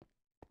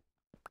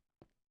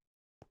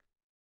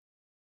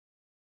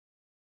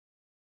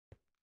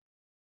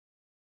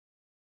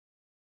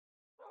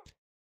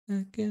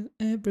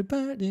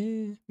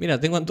 Mira,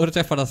 tengo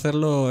antorchas para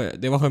hacerlo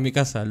debajo de mi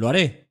casa. ¿Lo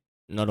haré?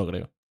 No lo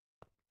creo.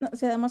 No,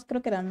 sí, además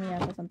creo que eran mías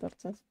las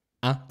antorchas.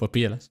 Ah, pues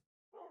píllalas.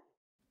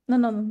 No,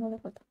 no, no, no de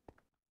falta.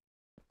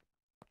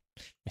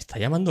 Me está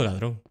llamando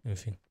ladrón, en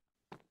fin.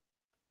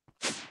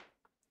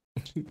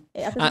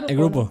 ¿Haces Ah, el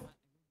grupo o no?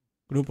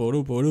 grupo.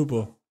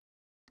 Grupo.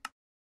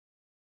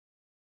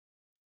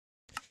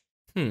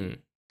 Hmm.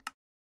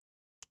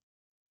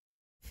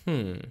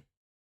 Hmm.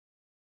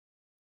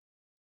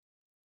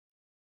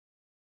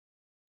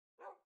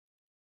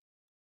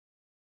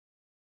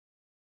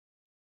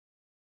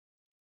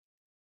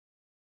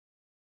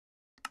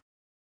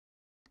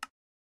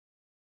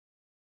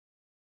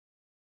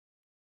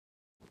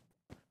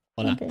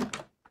 Hola. Ok.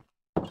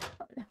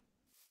 Hola.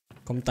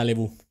 Com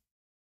talebú.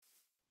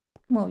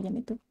 Muy bien,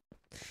 ¿y tú?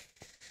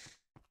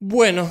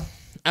 Bueno,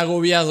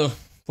 agobiado.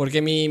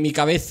 Porque mi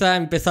cabeza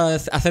empezó a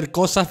hacer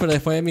cosas, pero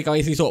después mi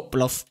cabeza hizo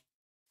plof.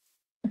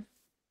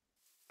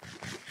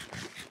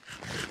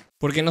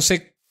 Porque no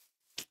sé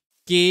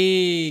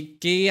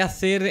qué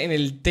hacer en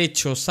el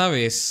techo,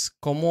 ¿sabes?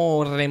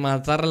 Cómo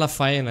rematar la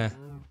faena.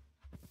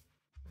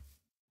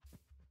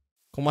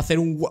 Cómo hacer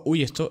un...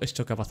 Uy, esto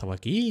 ¿qué ha pasado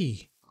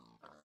aquí?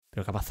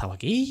 ¿Pero qué ha pasado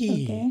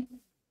aquí? Ok.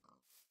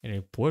 En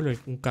el pueblo,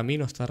 un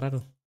camino, está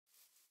raro.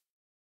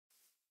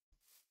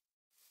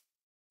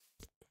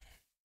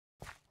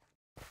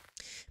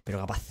 ¿Pero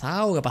qué ha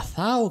pasado? ¿Qué ha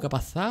pasado? ¿Qué ha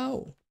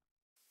pasado?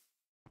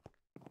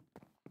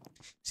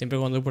 Siempre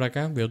cuando voy por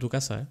acá veo tu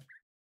casa,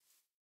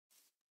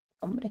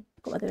 Hombre,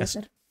 ¿cómo debe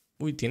ser?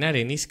 Uy, tiene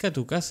arenisca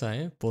tu casa,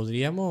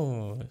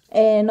 Podríamos...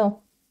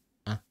 No.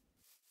 Ah,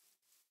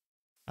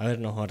 a ver,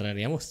 nos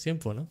ahorraríamos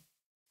tiempo, ¿no?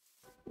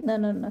 No,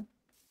 no, no.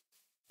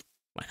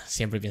 Bueno,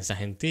 siempre piensas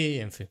en ti,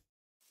 en fin.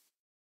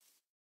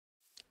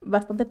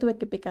 Bastante tuve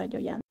que picar yo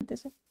ya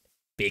antes, ¿eh?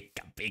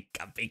 Pica,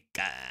 pica,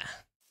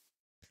 pica.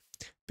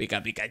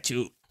 Pica,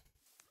 Pikachu.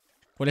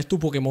 ¿Cuál es tu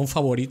Pokémon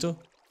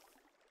favorito?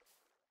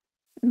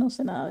 No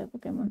sé nada de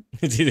Pokémon.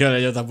 Sí, ahora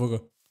yo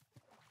tampoco.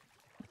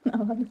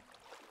 No, vale.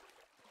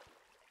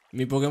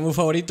 Mi Pokémon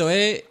favorito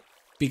es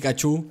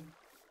Pikachu.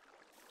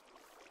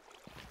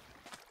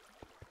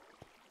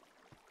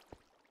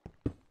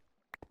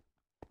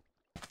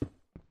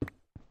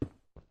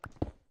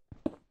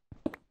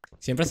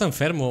 Siempre está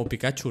enfermo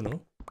Pikachu,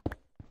 ¿no?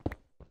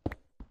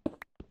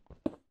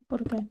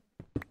 ¿Por qué?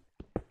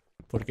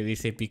 Porque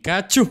dice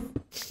Pikachu.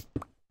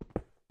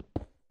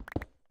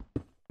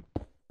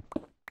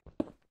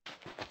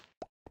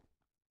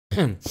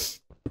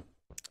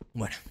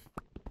 Bueno.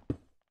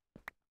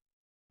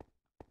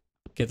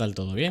 ¿Qué tal?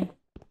 ¿Todo bien?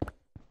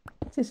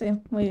 Sí, sí,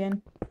 muy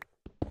bien.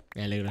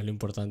 Me alegro, es lo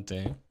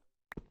importante,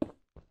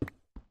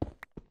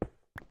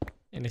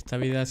 En esta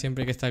vida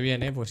siempre que está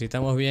bien, Pues si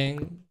estamos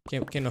bien,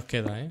 ¿qué nos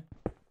queda,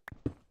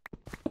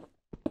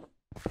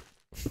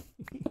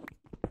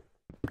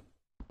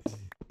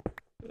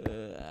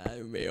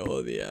 Ay, me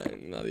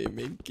odian, nadie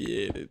me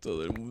quiere,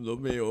 todo el mundo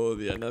me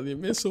odia, nadie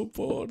me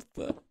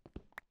soporta.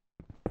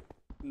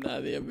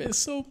 Nadie me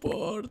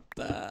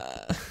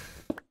soporta.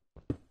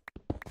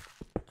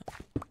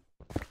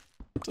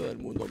 Todo el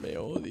mundo me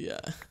odia.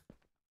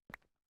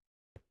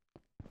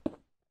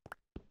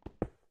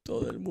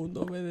 Todo el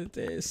mundo me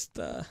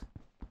detesta.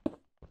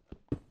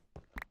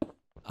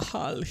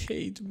 all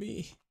hate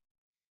me.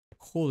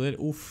 Joder,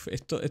 uff,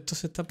 esto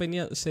se está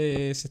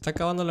se está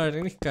acabando la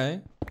arenisca,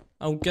 ¿eh?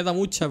 Aún queda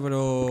mucha,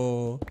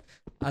 pero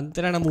antes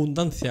era en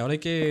abundancia, ahora hay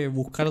que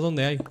buscar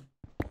dónde hay.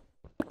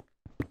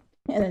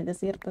 En el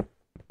desierto.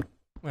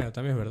 Bueno,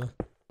 también es verdad.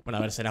 Bueno,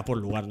 a ver, será por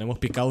lugar, no hemos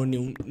picado ni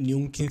un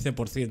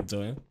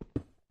 15%, ¿eh?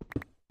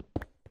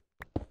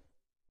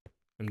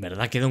 En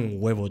verdad queda un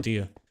huevo,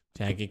 tío. O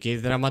sea, que qué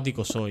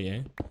dramático soy,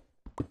 ¿eh?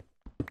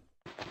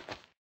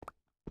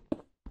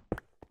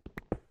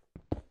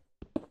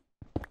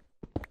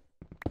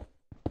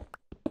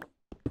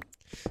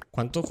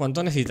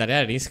 ¿Cuánto necesitaré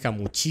arenisca?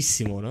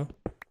 Muchísimo, ¿no?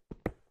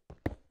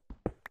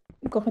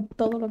 Coge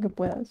todo lo que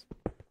puedas.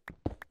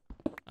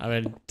 A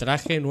ver,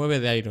 traje 9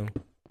 de iron.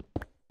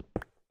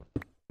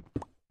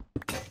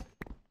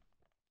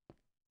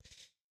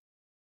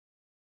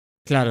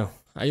 Claro,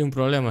 hay un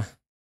problema.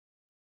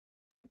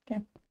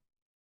 ¿Qué?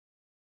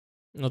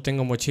 No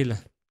tengo mochila.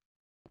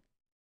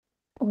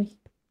 Uy.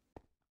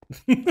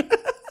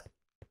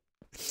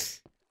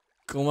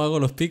 ¿Cómo hago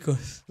los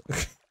picos?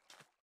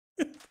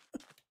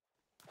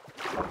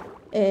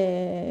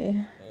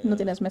 No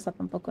tienes mesa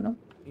tampoco, ¿no?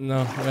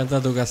 No, voy a entrar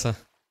a tu casa.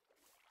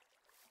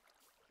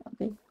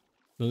 Ok.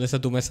 ¿Dónde está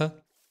tu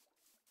mesa?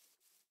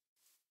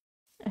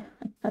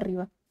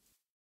 Arriba.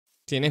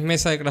 ¿Tienes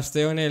mesa de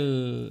crafteo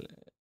en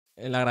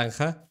la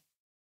granja?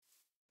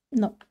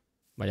 No.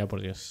 Vaya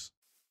por Dios.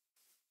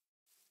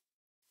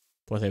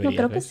 Pues No, deberías,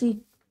 creo que ¿ves?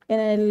 sí. En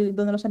el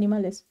donde los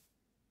animales.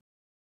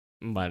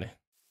 Vale.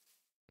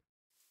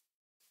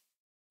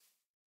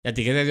 ¿Y a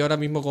ti qué te dio ahora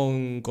mismo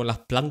con las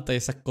plantas y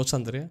esas cosas,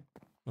 Andrea?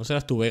 No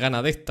serás tu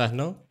vegana de estas,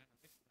 ¿no?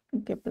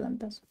 ¿Qué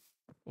plantas?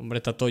 Hombre,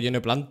 está todo lleno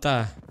de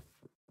plantas.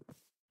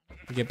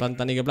 Ni qué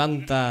planta, ni qué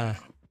planta.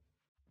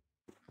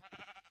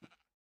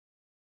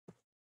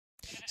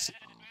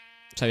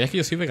 ¿Sabías que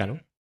yo soy vegano?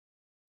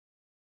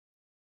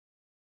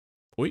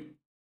 Uy.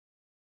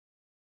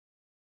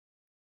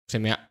 Se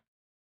me ha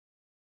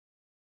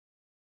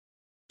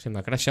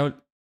crashado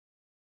el...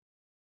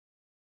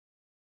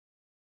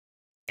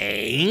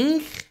 ¿Eh?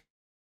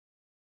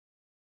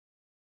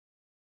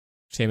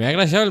 Se me ha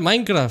crashado el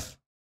Minecraft.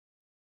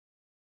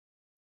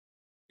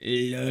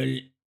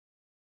 LOL.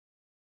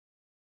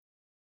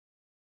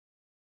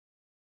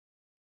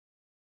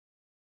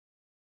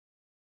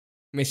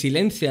 Me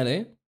silencian,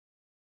 ¿eh?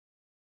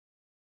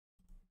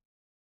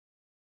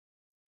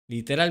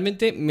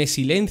 Literalmente me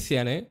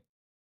silencian, ¿eh?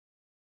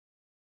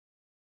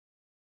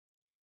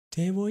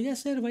 Te voy a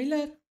hacer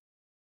bailar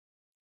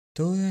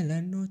toda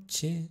la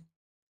noche.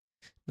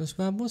 Nos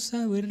vamos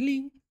a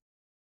Berlín.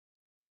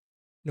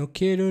 No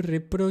quiero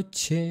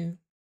reproche.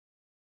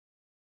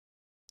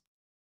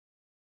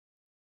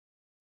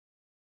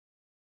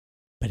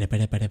 Pere.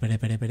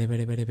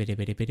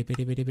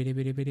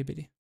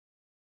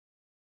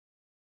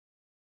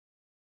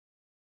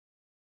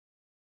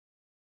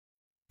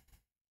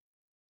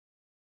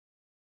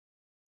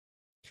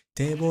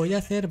 Te voy a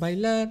hacer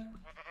bailar.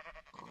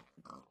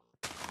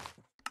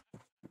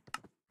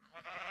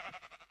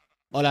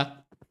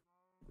 Hola.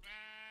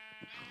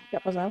 ¿Qué ha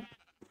pasado?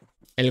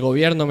 El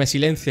gobierno me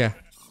silencia.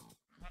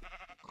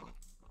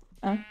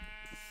 Ah,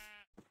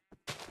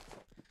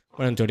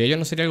 Bueno, en teoría yo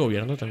no sería el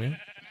gobierno también.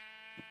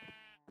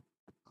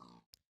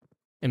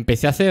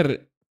 Empecé a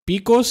hacer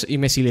picos y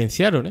me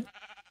silenciaron, ¿eh?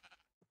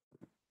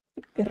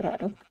 qué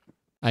raro.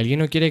 Alguien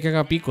no quiere que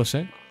haga picos,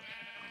 ¿eh?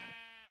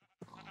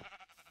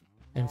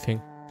 En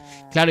fin.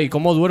 Claro, ¿y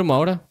cómo duermo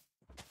ahora?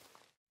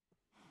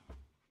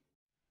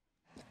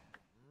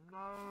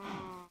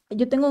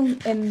 Yo tengo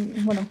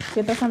bueno, si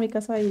entras a mi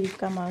casa hay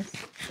camas.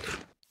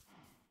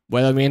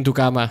 Voy a dormir en tu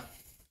cama.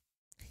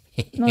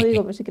 No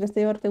digo, pero si quieres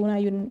llevarte una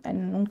hay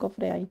en un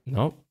cofre ahí.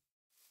 No.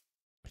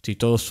 Estoy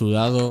todo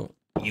sudado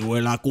y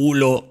huelo a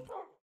culo.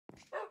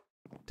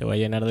 Te voy a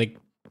llenar de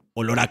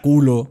olor a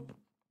culo.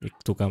 Y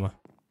tu cama.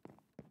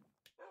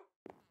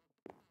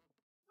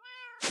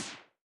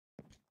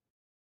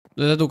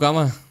 ¿Dónde está tu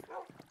cama?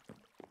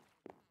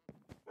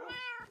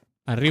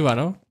 Arriba,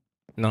 ¿no?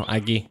 No,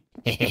 aquí.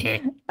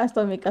 Ha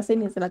estado en mi casa y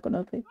ni se la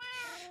conoce.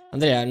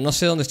 Andrea, no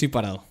sé dónde estoy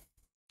parado.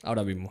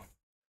 Ahora mismo.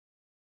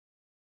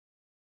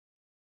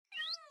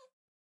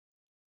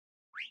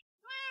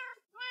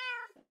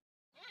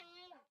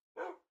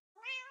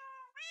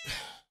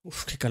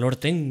 Uf, qué calor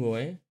tengo,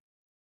 ¿eh?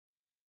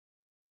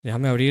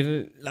 Déjame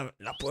abrir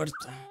la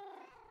puerta.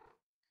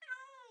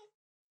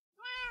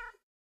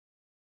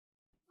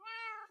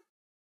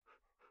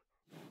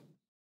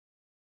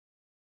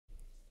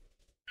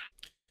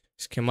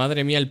 Es que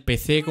madre mía, el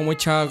PC cómo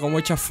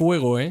echa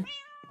fuego, ¿eh?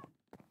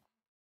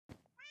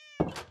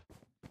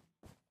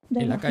 Ya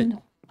En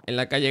imagino.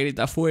 la calle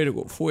grita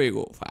fuego,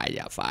 fuego,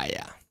 falla,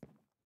 falla.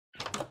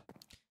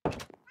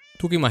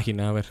 ¿Tú qué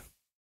imaginas? A ver.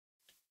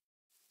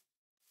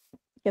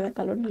 Queda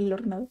calor en el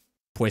hornado.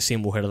 Pues sí,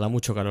 mujer, da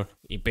mucho calor.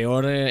 Y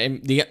peor,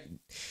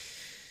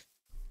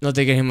 no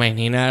te quieres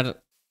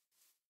imaginar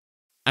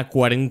a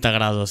 40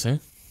 grados, ¿eh?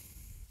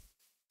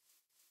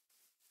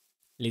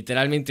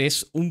 Literalmente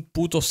es un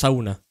puto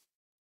sauna.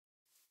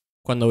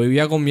 Cuando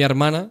vivía con mi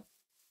hermana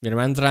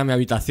entraba a mi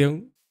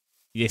habitación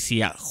Y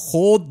decía,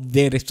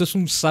 joder, esto es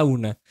un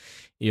sauna.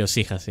 Y yo,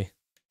 sí, hija, sí.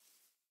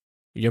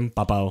 Y yo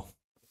empapado.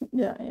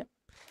 Ya, ya.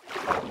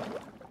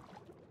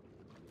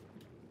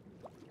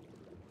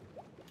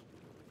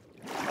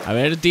 A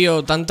ver,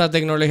 tío, tanta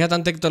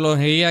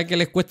tecnología que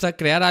les cuesta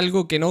crear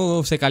algo que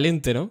no se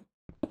caliente, ¿no?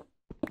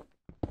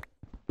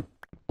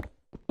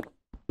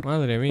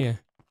 Madre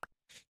mía.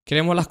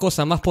 Queremos las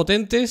cosas más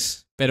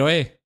potentes, pero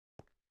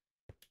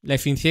la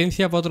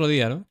eficiencia para otro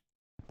día, ¿no?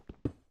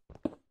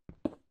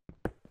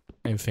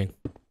 En fin.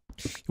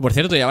 Y por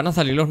cierto, ya van a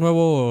salir los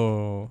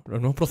nuevos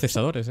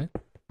procesadores, ¿eh?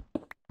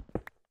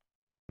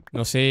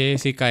 No sé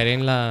si caeré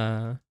en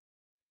las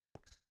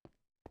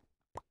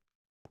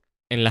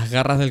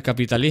garras del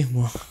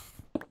capitalismo.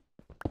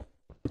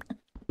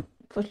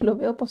 Pues lo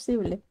veo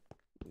posible.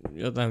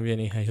 Yo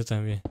también, hija, yo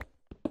también.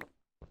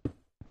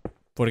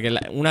 Porque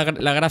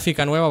la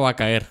gráfica nueva va a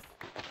caer.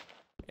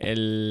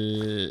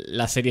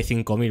 La serie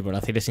 5000, pero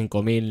la serie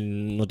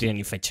 5000 no tiene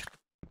ni fecha.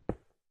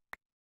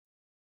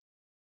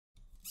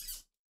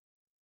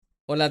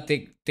 Hola,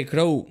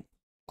 Crow.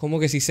 ¿Cómo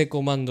que si sé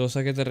comandos?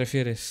 ¿A qué te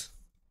refieres?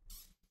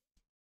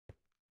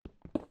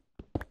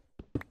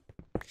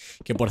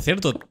 Que por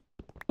cierto,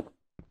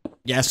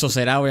 ya eso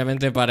será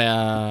obviamente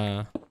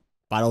para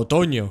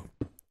otoño.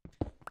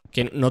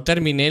 Que no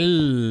terminé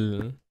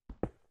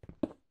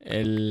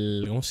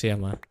 ¿cómo se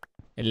llama?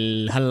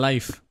 El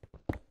Half-Life.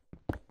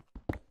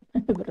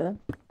 Es verdad.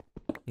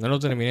 No lo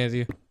terminé,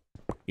 tío.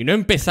 Y no he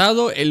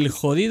empezado el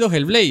jodido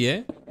Hellblade,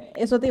 ¿eh?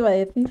 Eso te iba a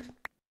decir.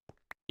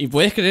 ¿Y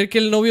puedes creer que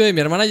el novio de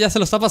mi hermana ya se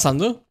lo está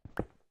pasando?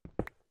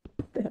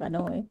 Te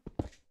ganó, ¿eh?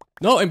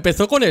 No,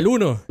 empezó con el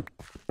 1.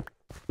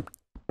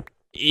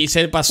 Y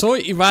se pasó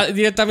y va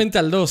directamente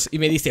al 2. Y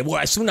me dice,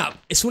 buah, es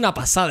una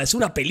pasada, es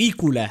una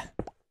película.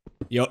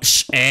 Y yo,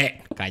 shh,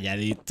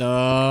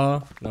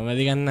 calladito. No me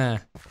digan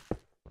nada.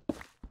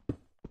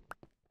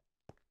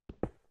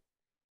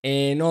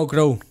 No,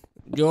 Crow.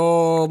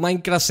 Yo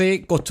Minecraft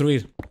sé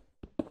construir.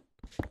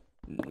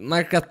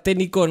 Minecraft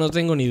técnico no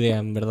tengo ni idea,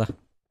 en verdad.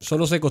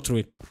 Solo sé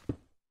construir.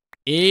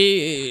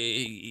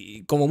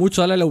 Y como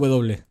mucho darle la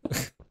W.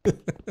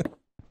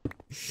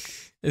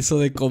 Eso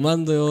de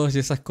comandos y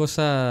esas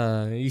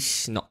cosas...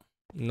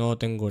 no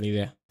tengo ni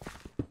idea.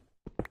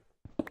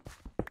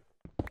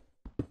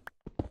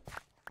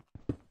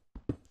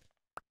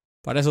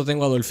 Para eso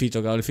tengo a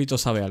Adolfito, que Adolfito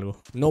sabe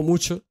algo. No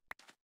mucho,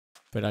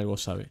 pero algo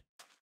sabe.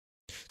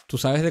 ¿Tú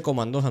sabes de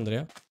comandos,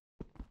 Andrea?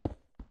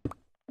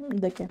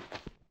 ¿De qué?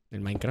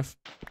 ¿Del Minecraft?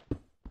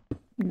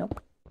 No.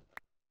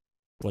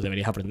 Pues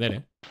deberías aprender,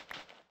 ¿eh?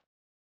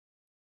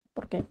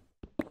 ¿Por qué?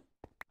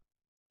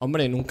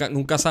 Hombre,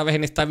 nunca sabes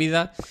en esta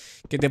vida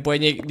que te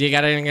puede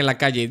llegar en la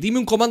calle. Dime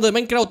un comando de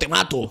Minecraft o te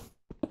mato.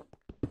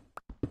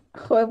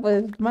 Joder,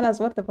 pues mala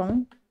suerte para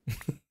mí.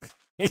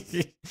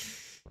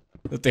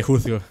 No te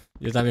juzgo,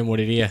 yo también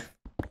moriría.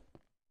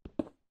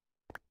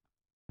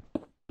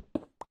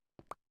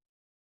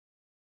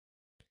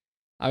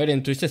 A ver,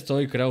 en Twitch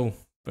estoy, Crow.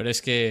 Pero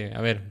es que,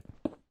 a ver,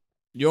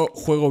 yo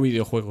juego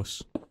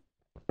videojuegos.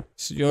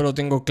 Yo lo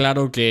tengo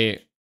claro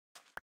que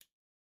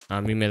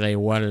a mí me da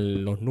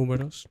igual los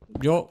números.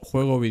 Yo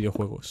juego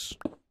videojuegos.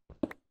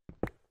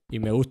 Y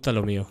me gusta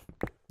lo mío.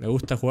 Me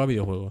gusta jugar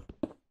videojuegos.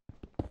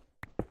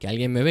 ¿Que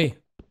alguien me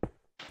ve?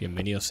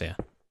 Bienvenido sea.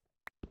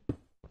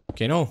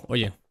 ¿Que no?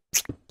 Oye,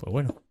 pues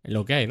bueno, es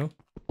lo que hay, ¿no?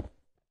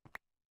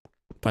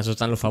 Para eso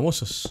están los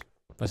famosos.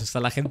 Para eso está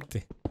la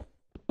gente.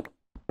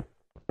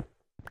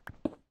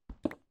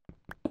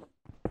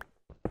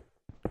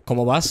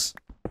 ¿Cómo vas?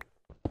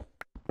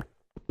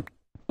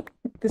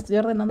 Te estoy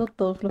ordenando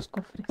todos los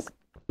cofres.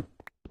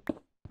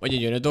 Oye,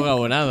 yo no he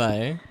tocado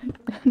nada, ¿eh?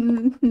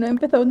 No he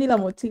empezado ni la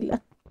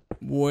mochila.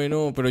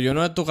 Bueno, pero yo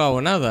no he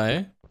tocado nada,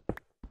 ¿eh?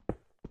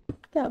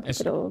 Ya,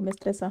 pero me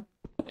estresa.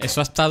 Eso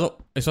ha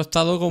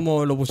estado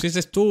como lo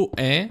pusiste tú,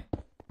 ¿eh?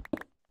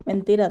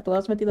 Mentira, tú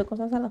has metido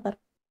cosas al azar.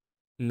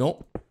 No.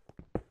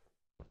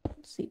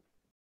 Sí.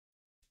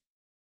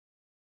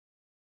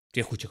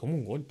 Tío, escuché como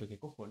un golpe, ¿qué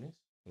cojones?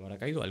 ¿Me habrá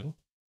caído algo?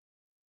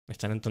 Me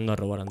están entrando a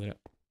robar, Andrea.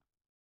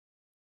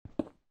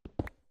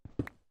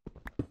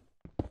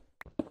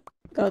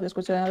 Claro, te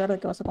escuché hablar de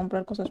que vas a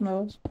comprar cosas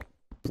nuevas.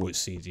 Pues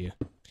sí, tío.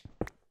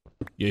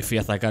 Yo hoy fui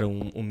a sacar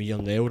un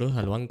millón de euros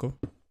al banco.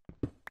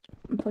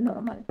 Pues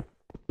normal.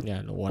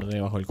 Ya, lo guardé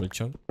debajo del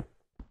colchón.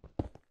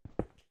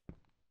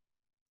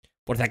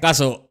 Por si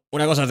acaso,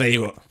 una cosa te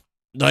digo.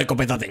 2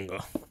 escopetas tengo.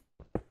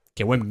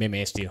 Qué buen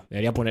meme es, tío.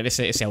 Debería poner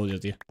ese audio,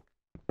 tío.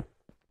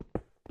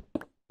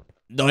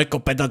 2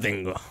 escopetas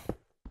tengo.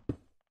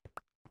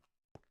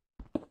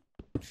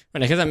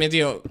 Bueno, es que también,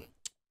 tío,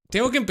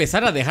 tengo que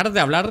empezar a dejar de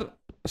hablar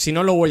si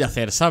no lo voy a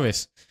hacer,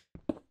 ¿sabes?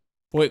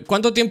 Pues,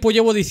 ¿cuánto tiempo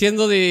llevo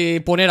diciendo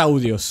de poner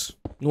audios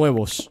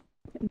nuevos?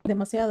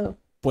 Demasiado.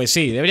 Pues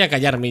sí, debería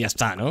callarme y ya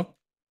está, ¿no?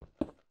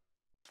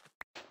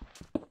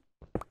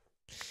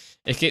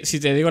 Es que, si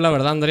te digo la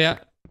verdad,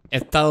 Andrea, he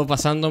estado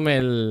pasándome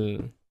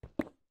el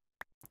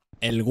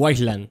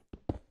Wasteland.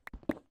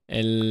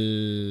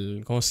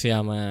 ¿Cómo se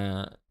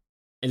llama?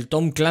 El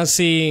Tom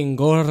Clancy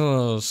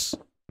Ghost...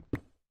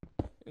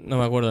 No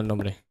me acuerdo el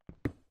nombre.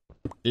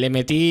 Le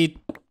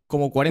metí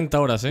como 40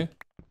 horas, ¿eh?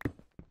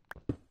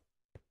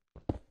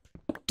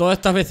 Todas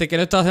estas veces que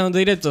no estaba haciendo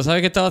directo,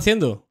 ¿sabes qué estaba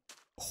haciendo?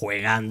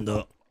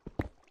 Jugando.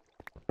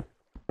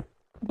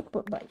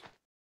 Pues vaya.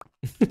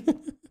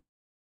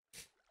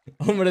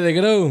 Hombre de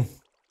Crow.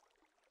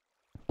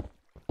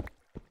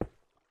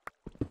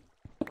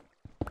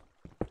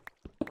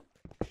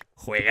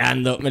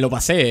 Jugando. Me lo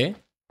pasé, ¿eh?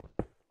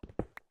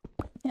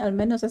 Al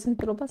menos ese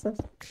te lo pasas.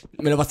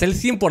 Me lo pasé al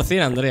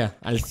 100%, Andrea.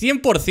 Al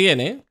 100%,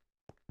 ¿eh?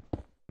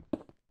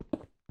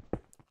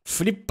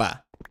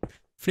 Flipa.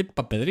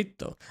 Flipa,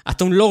 Pedrito.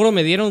 Hasta un logro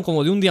me dieron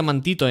como de un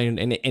diamantito en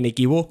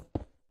Equivo.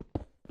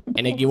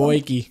 En Equivo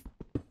X.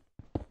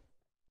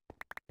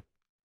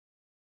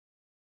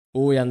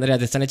 Uy, Andrea,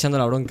 te están echando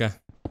la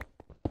bronca.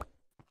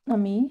 ¿A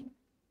mí?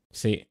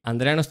 Sí,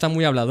 Andrea no está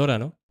muy habladora,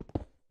 ¿no?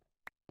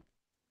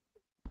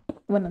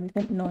 Bueno,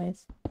 dicen no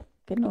es.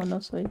 Que no,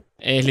 no soy.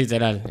 Es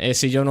literal.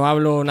 Si yo no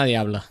hablo, nadie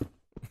habla.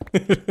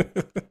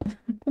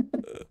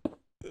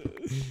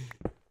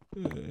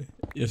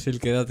 Yo soy el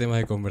que da temas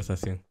de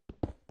conversación.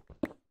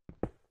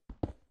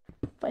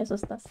 Para eso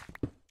estás.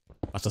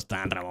 Pasos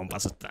están, Ramón,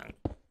 pasos están.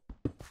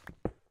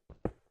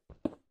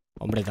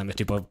 Hombre, también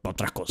estoy por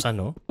otras cosas,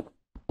 ¿no?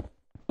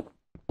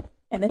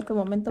 En este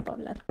momento para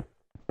hablar.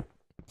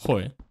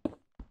 Joder.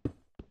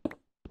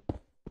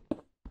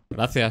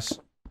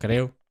 Gracias,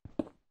 creo.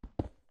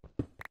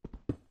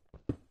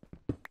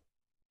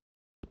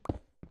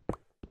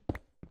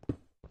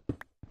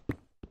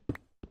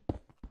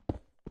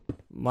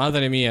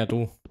 Madre mía,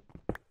 tú.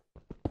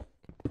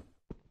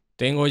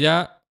 Tengo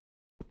ya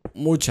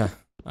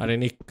mucha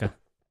arenisca.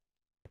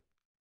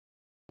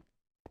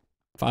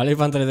 ¿Vale?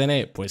 ¿Para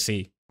entretener? Pues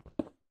sí.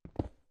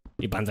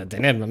 Y para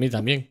entretenerme a mí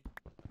también.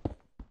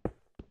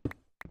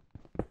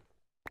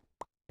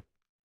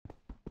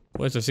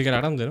 Pues esto sí que era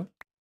grande, ¿no?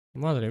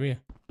 Madre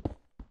mía.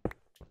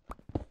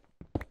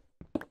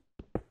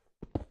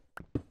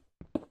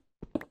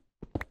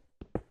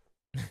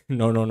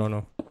 No, no, no,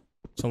 no.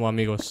 Somos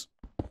amigos.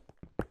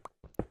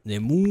 De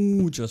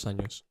muchos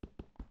años.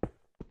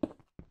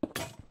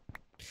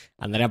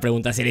 Andrea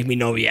pregunta si eres mi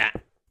novia.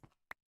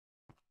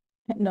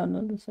 No,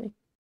 no lo soy.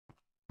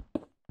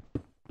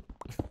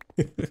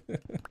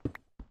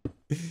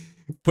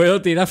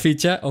 ¿Puedo tirar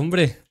ficha?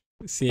 Hombre,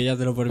 si ella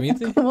te lo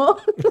permite. ¿Cómo?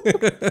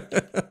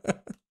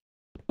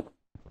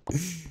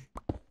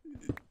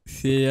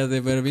 Si ella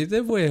te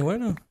permite, pues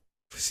bueno.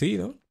 Pues sí,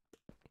 ¿no?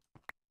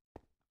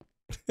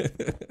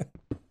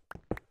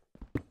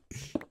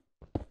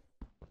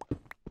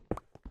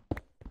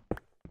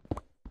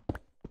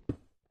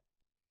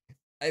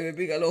 Ay, me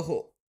pica el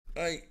ojo.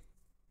 Ay.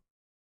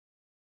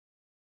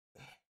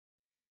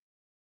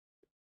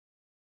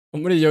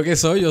 Hombre, ¿yo qué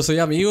soy? Yo soy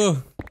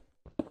amigo.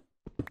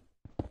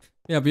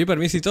 Mira, pide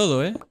permiso y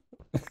todo, ¿eh?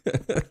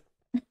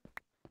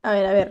 A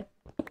ver, a ver.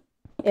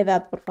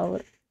 Edad, por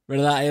favor.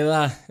 ¿Verdad,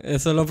 edad?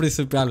 Eso es lo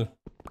principal.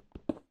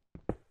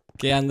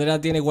 Que Andrea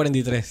tiene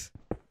 43.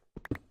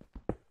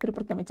 ¿Pero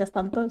por qué me echas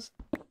tantos?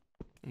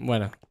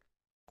 Bueno,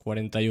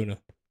 41.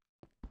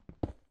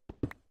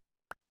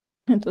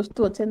 Entonces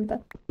tú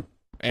 80.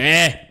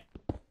 ¡Eh!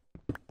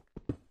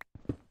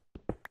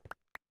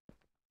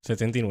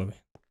 79.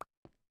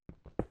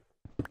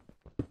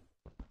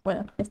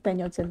 Bueno, este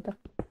año 80.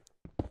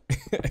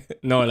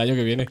 No, el año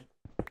que viene.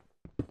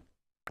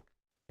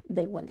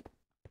 Da igual.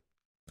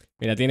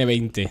 Mira, tiene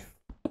 20.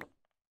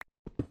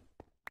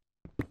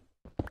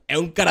 Es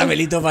un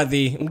caramelito para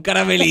ti. Un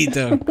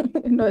caramelito.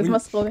 No es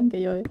más joven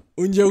que yo, ¿eh?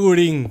 Un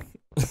yogurín.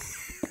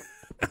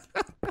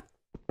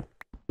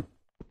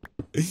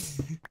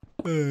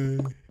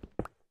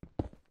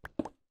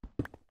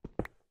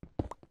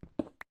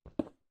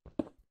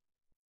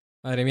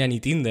 Madre mía, ni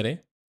Tinder,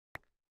 ¿eh?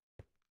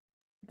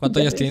 ¿Cuántos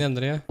Ya años ves. tiene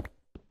Andrea?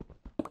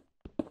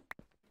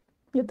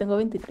 Yo tengo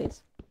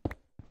 23.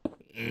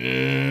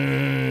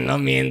 No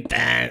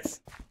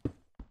mientas.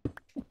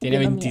 Tiene,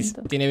 Yo no 20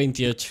 miento. tiene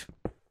 28.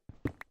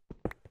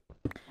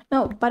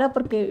 No, para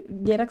porque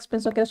Jerax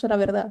pensó que eso era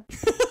verdad.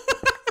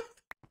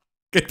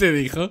 ¿Qué te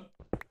dijo?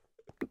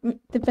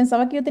 Te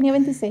pensaba que yo tenía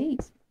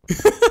 26.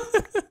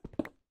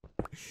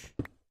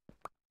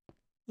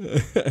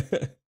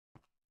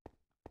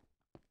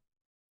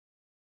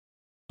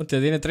 Hostia,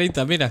 tiene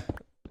 30, mira.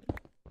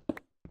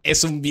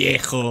 Es un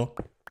viejo.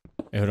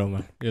 Es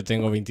broma, yo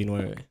tengo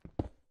 29.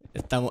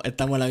 Estamos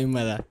a la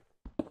misma edad.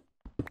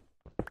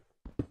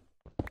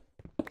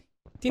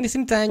 Tienes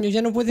 30 años,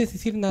 ya no puedes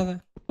decir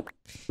nada.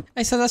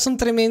 A esa edad son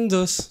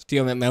tremendos.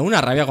 Tío, me da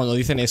una rabia cuando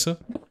dicen eso.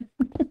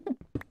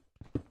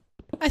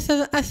 A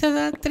esa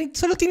edad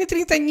solo tiene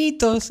 30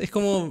 añitos. Es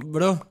como,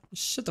 bro,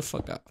 shut the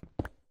fuck up.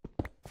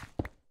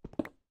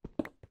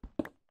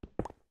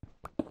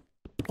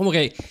 Como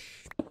que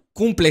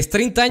cumples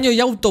 30 años y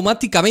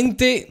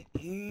automáticamente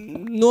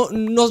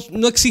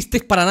no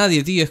existes para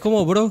nadie, tío. Es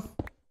como, bro,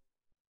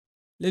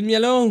 let me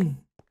alone.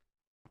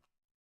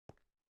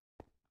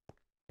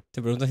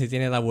 Te preguntan si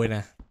tiene edad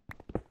buena.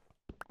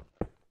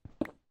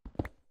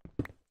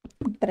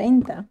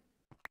 30.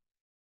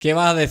 ¿Qué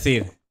vas a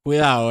decir?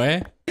 Cuidado,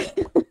 ¿eh?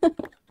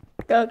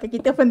 Claro que aquí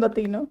te ofendo a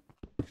ti, ¿no?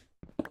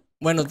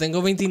 Bueno,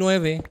 tengo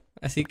 29,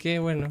 así que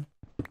bueno.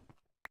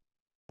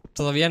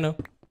 Todavía no.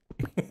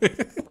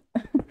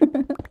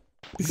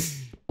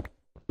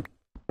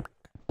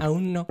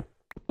 Aún no.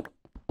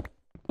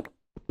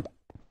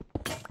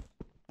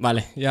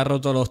 Vale, ya he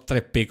roto los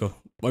 3 picos.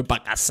 Voy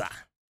para casa.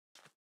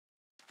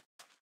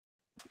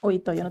 Uy,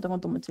 todavía no tengo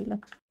tu mochila.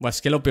 Bueno,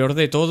 es que lo peor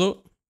de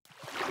todo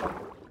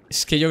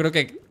es que yo creo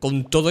que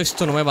con todo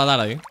esto no me va a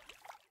dar, ¿eh?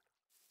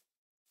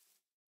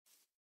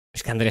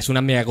 Es que, Andrea, es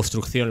una mega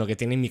construcción lo que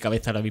tiene en mi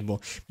cabeza ahora mismo.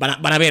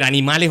 Van a haber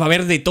animales, va a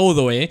haber de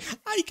todo, ¿eh?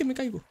 ¡Ay, que me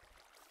caigo!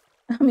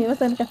 A mí vas a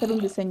tener que hacer un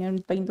diseño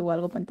en Paint o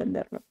algo para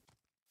entenderlo.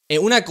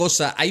 Una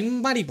cosa, ¿hay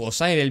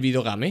mariposas en el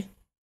videogame?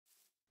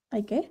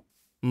 ¿Hay qué?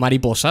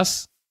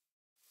 Mariposas.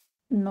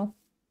 No.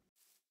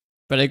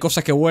 Pero hay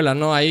cosas que vuelan,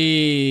 ¿no?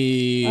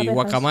 Hay Abejas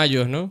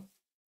guacamayos, ¿no?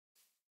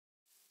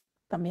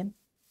 también.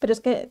 Pero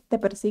es que te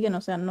persiguen,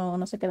 o sea,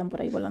 no se quedan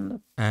por ahí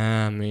volando.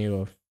 Ah,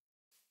 amigo.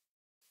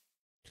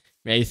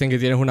 Me dicen que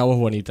tienes una voz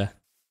bonita.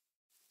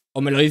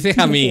 O me lo dices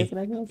a mí.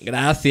 Gracias.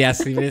 Gracias,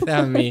 si me dices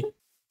a mí.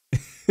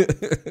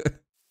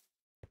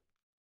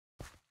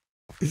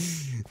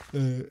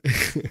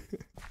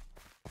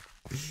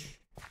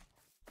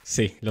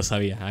 Sí, lo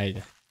sabía, a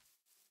ella.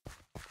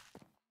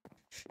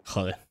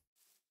 Joder.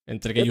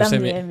 Entre que Yo Yuse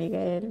también,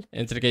 Miguel.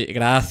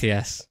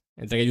 Gracias.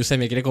 Entre que Yuse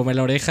me quiere comer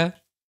la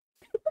oreja.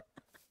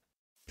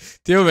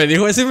 Tío, me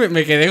dijo ese y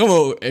me quedé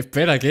como...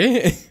 Espera,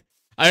 ¿qué?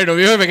 A ver, no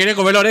me dijo que me quería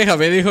comer la oreja.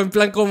 Me dijo en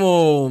plan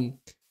como...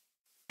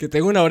 Que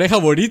tengo una oreja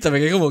bonita. Me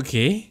quedé como...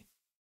 ¿Qué?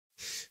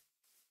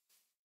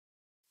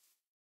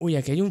 Uy,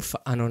 aquí hay un...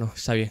 Ah, no,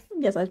 está bien.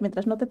 Ya sabes,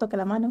 mientras no te toque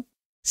la mano.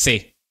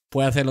 Sí.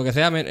 Puede hacer lo que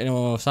sea,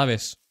 no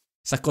sabes.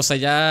 Esas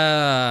cosas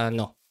ya...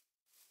 No.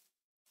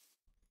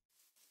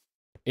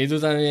 Y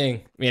tú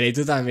también. Mira, y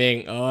tú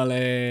también.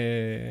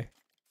 Ole.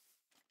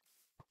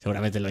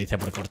 Seguramente lo hice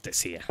por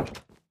cortesía.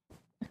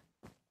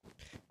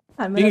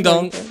 Al menos Ding lo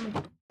dong. dices.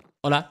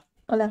 Hola.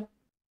 Hola.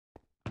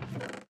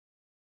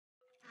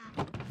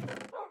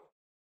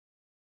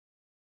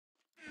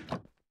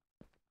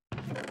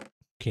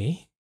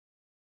 ¿Qué?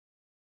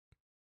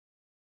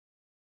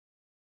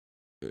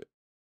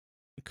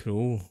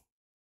 Crew.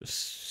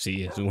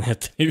 Sí, es muy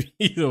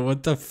atrevido.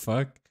 What the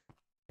fuck.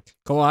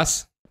 ¿Cómo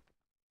vas?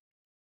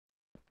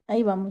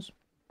 Ahí vamos.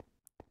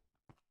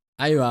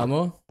 Ahí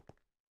vamos.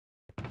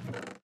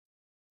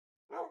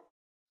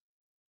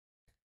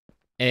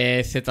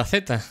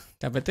 ZZ,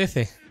 ¿te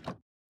apetece?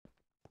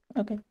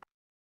 Ok.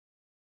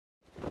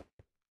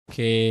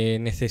 Que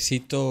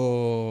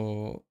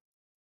necesito...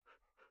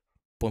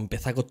 Pues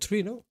empezar a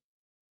construir, ¿no?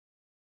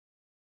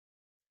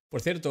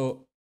 Por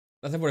cierto,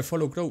 gracias por el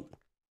follow, Crow.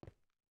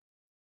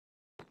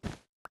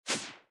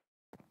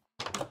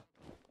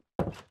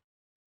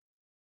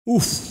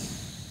 Uf.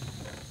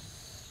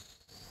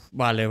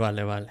 Vale.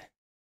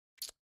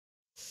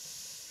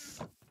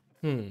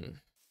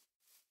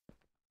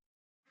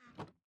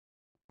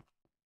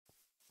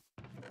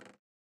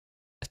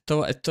 Esto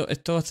va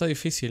a estar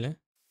difícil, ¿eh?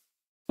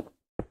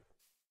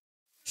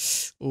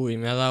 Uy,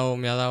 me ha dado...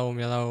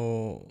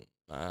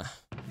 Ah.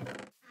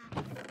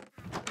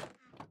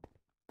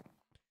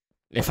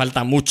 Le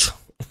falta mucho.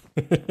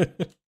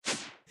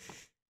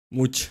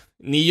 Mucho.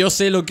 Ni yo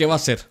sé lo que va a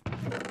ser.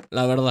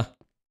 La verdad.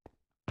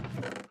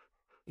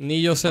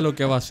 Ni yo sé lo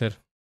que va a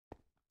ser.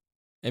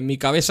 En mi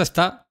cabeza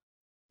está,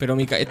 pero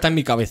está en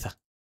mi cabeza.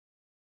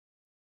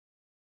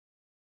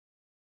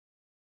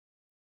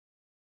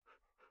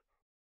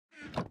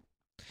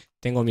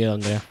 Tengo miedo,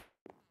 Andrea.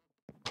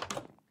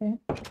 ¿Qué?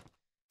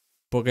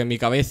 Porque mi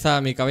cabeza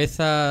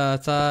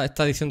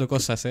está diciendo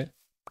cosas, ¿eh?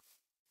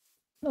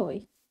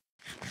 Uy.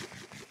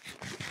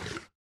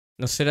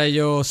 No será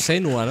yo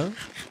Senua, ¿no?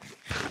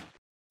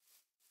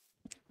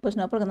 Pues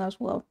no, porque no lo has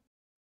jugado.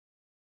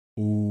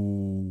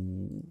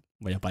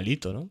 Vaya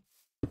palito, ¿no?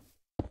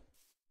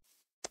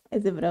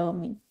 Es de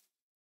broma.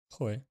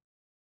 Joder.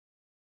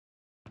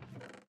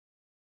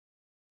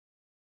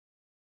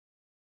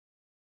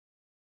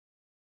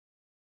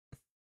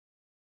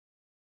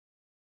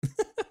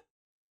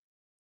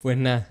 Pues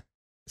nada.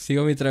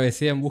 Sigo mi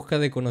travesía en busca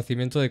de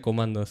conocimiento de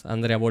comandos.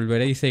 Andrea,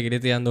 volveré y seguiré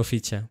tirando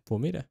ficha.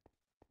 Pues mira.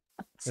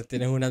 Ya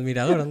tienes un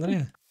admirador,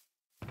 Andrea.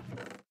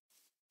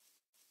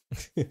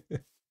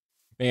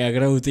 Venga,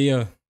 Crow,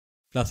 tío.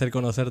 Placer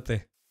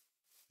conocerte.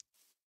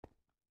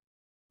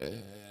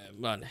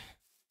 Vale.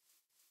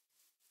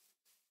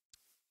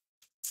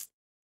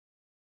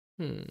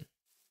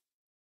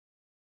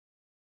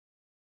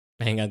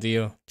 Venga,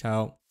 tío.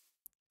 Chao.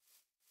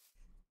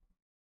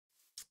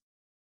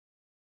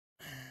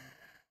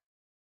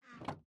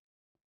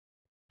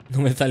 No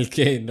me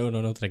talqué.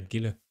 No,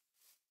 tranquilo.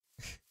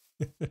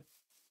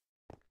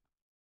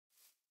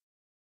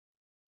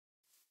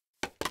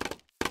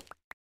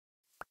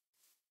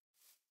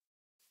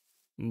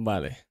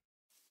 Vale.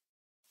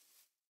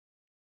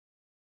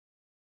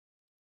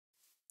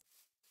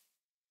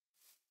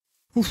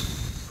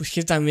 Es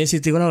que también, si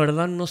te digo la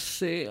verdad, no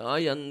sé.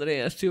 Ay,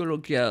 Andrea, estoy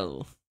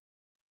bloqueado.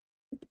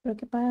 ¿Pero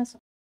qué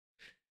pasa?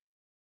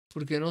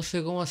 Porque no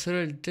sé cómo hacer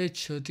el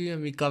techo, tío.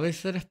 En mi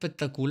cabeza era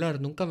espectacular,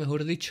 nunca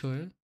mejor dicho,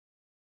 ¿eh?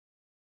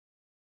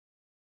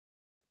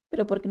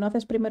 Pero ¿por qué no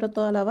haces primero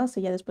toda la base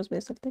y ya después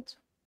ves el techo?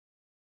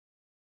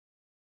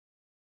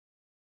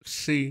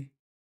 Sí.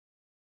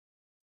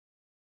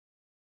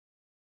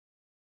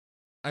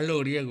 A lo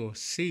griego,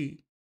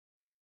 sí.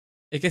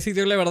 Es que si te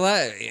digo la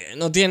verdad,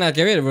 no tiene nada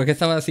que ver, porque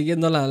estaba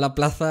siguiendo la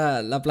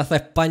plaza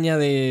España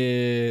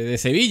de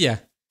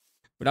Sevilla.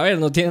 Pero a ver,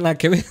 no tiene nada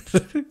que ver.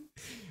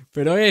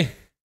 Pero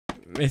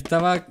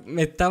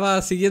me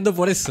estaba siguiendo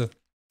por eso.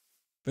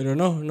 Pero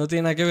no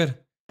tiene nada que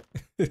ver.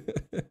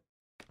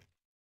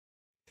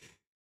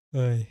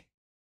 Ay.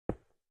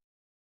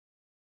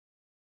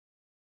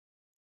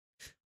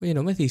 Oye,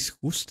 no me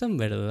disgustan,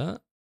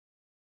 ¿verdad?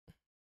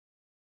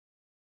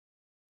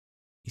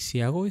 ¿Y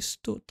si hago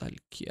esto tal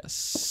que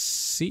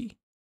así?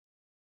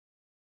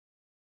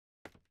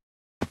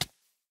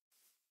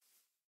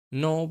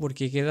 No,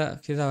 porque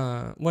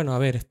queda... Bueno, a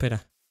ver,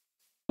 espera.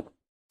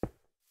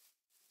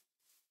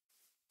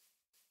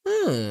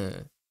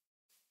 Hmm.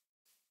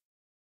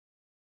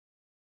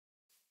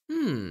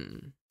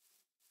 Hmm.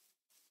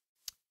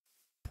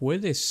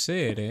 Puede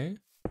ser,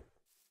 ¿eh?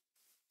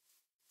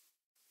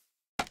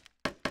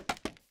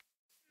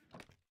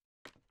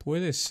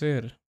 Puede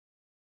ser.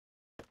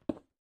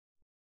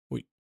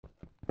 Uy.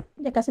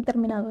 Ya casi he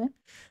terminado, ¿eh?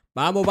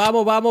 ¡Vamos,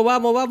 vamos, vamos,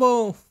 vamos,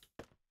 vamos!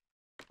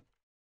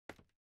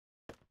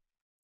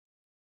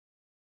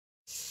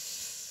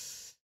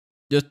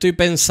 Yo estoy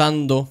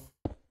pensando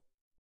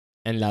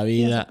en la Piensa,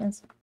 vida,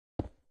 piensa.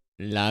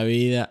 la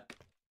vida,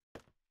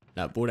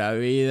 la pura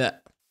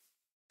vida.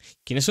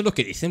 ¿Quiénes son los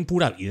que dicen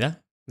pura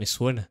vida? Me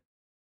suena.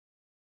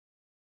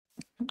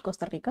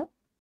 Costa Rica.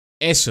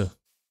 Eso.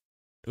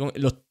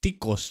 Los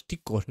ticos,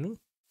 ¿no?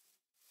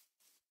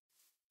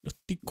 Los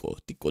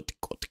ticos, tico.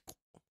 Tico.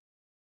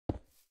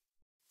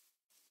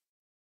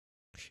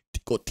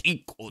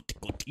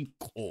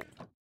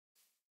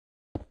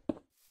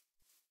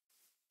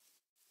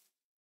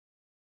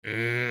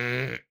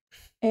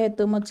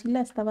 Tu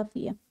mochila está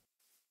vacía.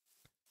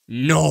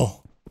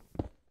 ¡No!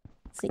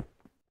 Sí.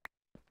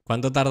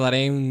 ¿Cuánto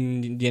tardaré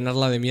en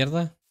llenarla de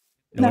mierda?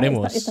 Lo No,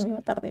 veremos esta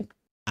misma tarde.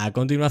 a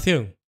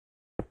continuación.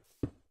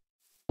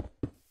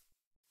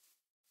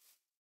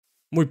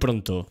 Muy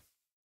pronto.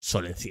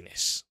 Solo en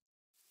cines.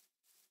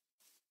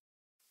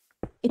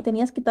 Y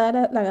tenías que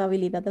quitar la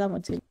habilidad de la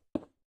mochila.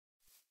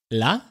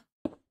 ¿La?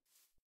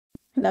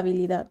 La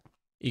habilidad.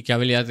 ¿Y qué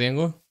habilidad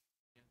tengo?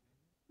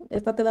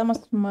 Esta te da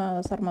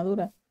más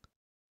armadura.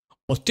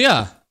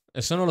 ¡Hostia!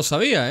 Eso no lo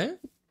sabía, ¿eh?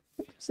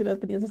 Si la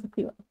tenías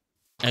desactivada.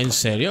 ¿En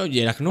serio?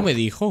 Yerak no me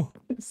dijo.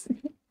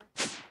 Sí.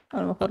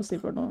 A lo mejor sí,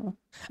 pero no he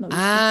visto.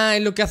 Ah,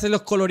 es lo que hacen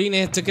los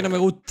colorines, esto es que no me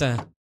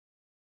gusta.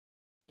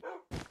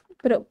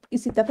 Pero, ¿y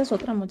si te haces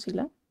otra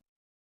mochila?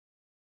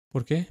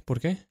 ¿Por qué? ¿Por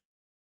qué?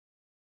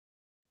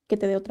 Que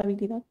te dé otra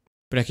habilidad.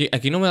 Pero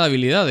aquí no me da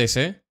habilidades,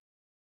 ¿eh?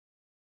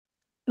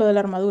 Lo de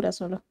la armadura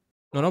solo.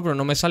 No, pero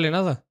no me sale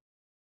nada.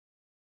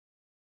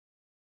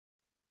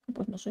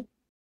 Pues no sé.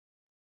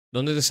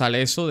 ¿Dónde te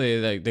sale eso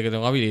de que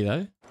tengo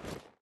habilidades?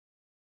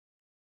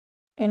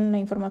 En la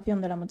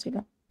información de la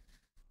mochila.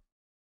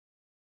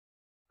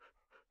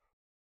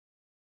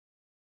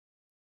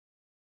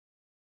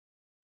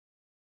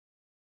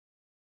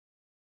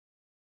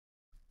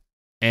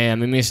 A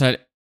mí me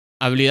sale...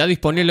 Habilidad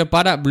disponible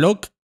para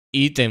block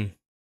ítem.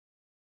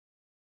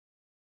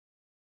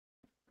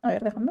 A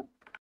ver, déjame.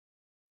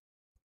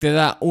 Te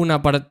da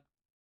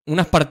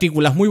unas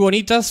partículas muy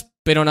bonitas,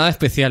 pero nada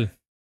especial.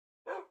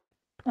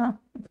 Ah,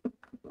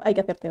 hay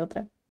que hacerte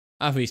otra.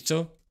 ¿Has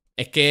visto?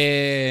 Es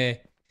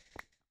que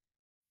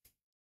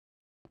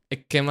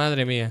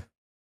madre mía.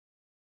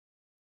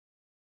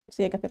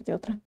 Sí, hay que hacerte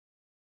otra.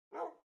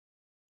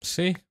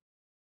 Sí.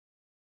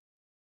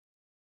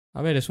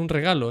 A ver, es un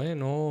regalo, ¿eh?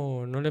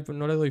 No le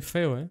doy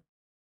feo, ¿eh?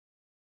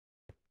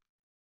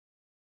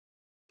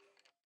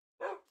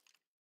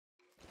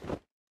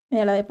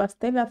 Mira, la de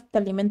pastel te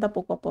alimenta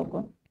poco a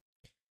poco.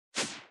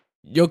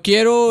 Yo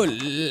quiero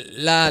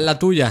la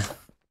tuya.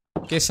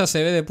 Que esa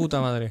se ve de puta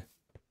madre.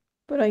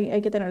 Pero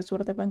hay que tener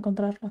suerte para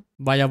encontrarla.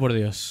 Vaya por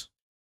Dios.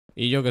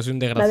 Y yo que soy un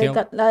La de,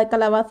 desgraciado. la de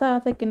calabaza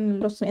hace que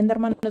los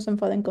Enderman no se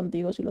enfaden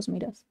contigo si los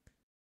miras.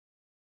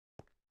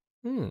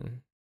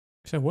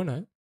 Esa es buena,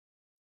 ¿eh?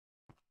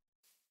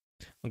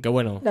 Aunque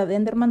bueno. La de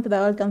Enderman te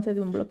da alcance de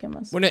un bloque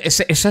más. Bueno,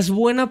 esa es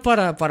buena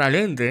para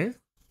lente, ¿eh?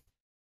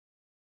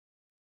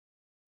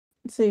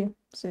 Sí.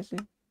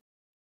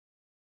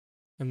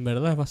 En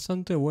verdad es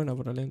bastante buena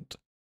para lente.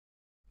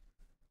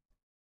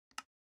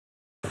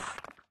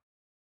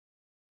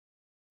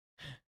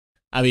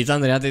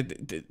 Andrea,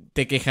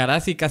 te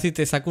quejarás y casi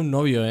te saco un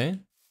novio, ¿eh?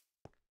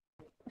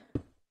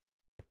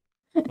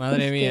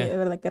 Madre Es que mía. de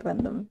verdad que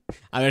random.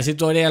 A ver si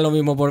tú harías lo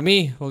mismo por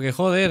mí. Porque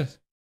joder.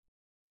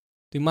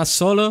 Estoy más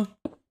solo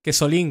que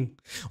solín.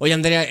 Oye,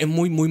 Andrea, es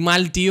muy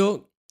mal,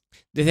 tío.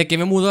 Desde que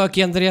me he mudado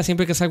aquí, Andrea,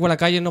 siempre que salgo a la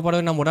calle no paro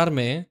de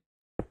enamorarme, ¿eh?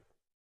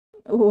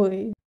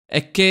 Uy.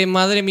 Es que,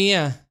 madre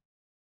mía.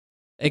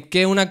 Es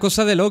que es una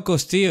cosa de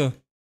locos, tío.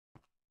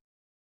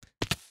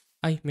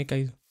 Ay, me he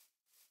caído.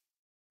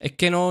 Es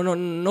que no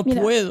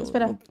Mira, puedo.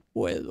 espera. No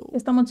puedo.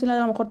 Esta mochila a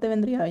lo mejor te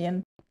vendría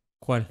bien.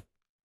 ¿Cuál?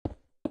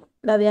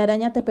 La de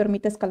araña te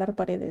permite escalar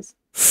paredes.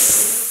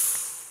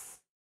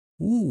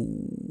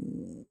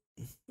 ¿Y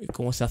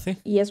cómo se hace?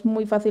 Y es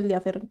muy fácil de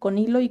hacer con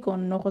hilo y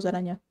con ojos de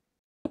araña.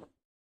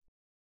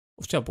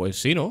 Hostia,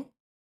 pues sí, ¿no?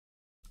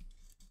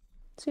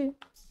 Sí.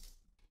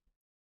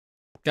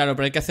 Claro,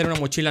 pero hay que hacer una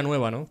mochila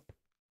nueva, ¿no?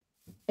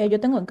 Yo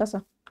tengo en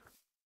casa.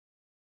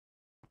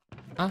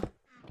 Ah.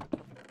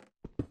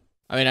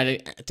 A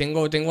ver,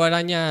 tengo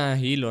arañas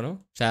y hilo, ¿no?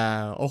 O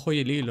sea, ojo y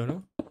el hilo,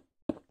 ¿no?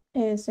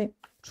 Sí.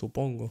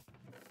 Supongo.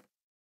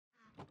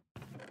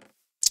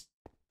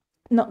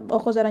 No,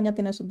 ojos de araña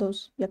tienes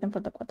 2. Ya te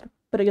falta 4.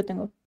 Pero yo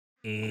tengo.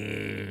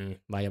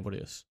 Vaya por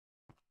Dios.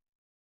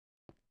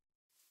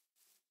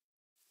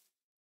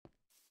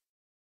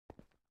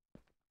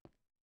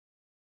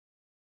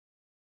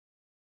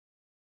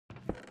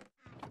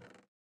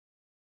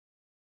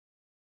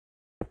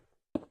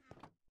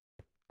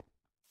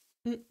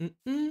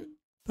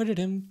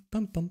 Pararam,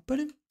 pam, pam,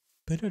 param,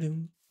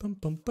 pararam, pam,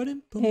 pam,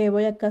 param, pam.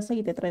 Voy a casa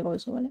y te traigo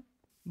eso, ¿vale?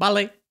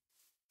 Vale.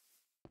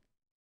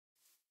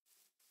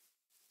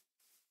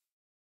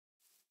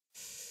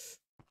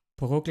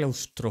 Poco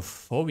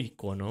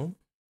claustrofóbico, ¿no?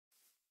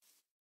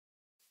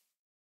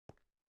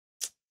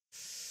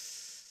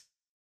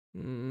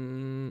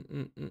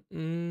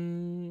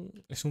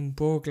 Es un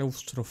poco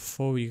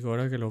claustrofóbico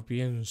ahora que lo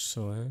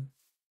pienso, ¿eh?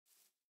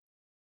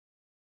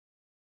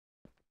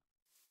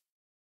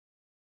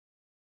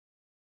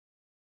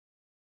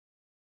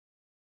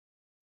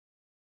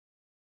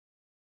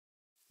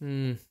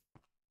 Mm.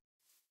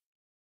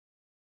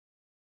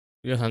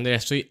 Dios, Andrea,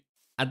 estoy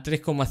a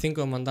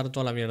 3,5 de mandar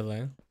toda la mierda,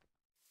 ¿eh?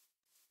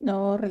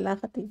 No,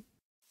 relájate.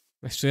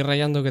 Me estoy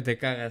rayando que te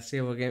cagas,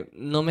 tío, porque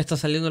no me está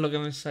saliendo lo que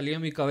me salió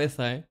en mi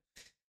cabeza, ¿eh?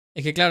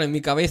 Es que claro, en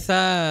mi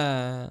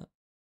cabeza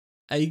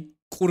hay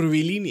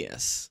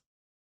curvilíneas.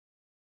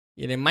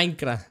 Y en el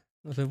Minecraft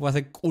no se puede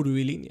hacer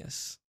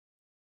curvilíneas.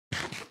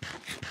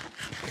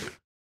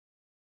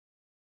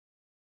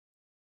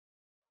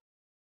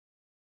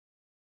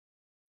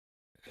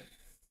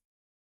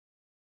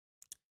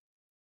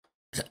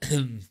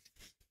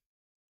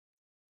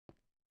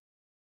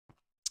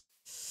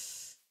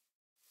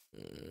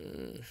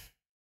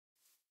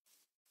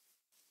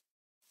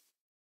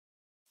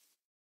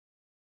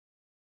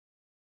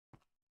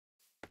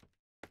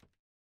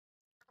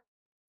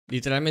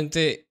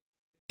 Literalmente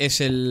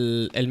es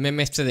el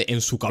meme este de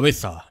en su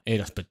cabeza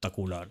era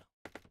espectacular.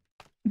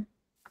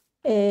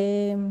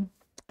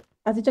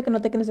 Has dicho que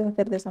no te quieres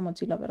deshacer de esa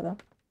mochila, ¿verdad?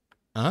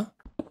 ¿Ah?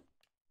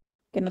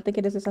 Que no te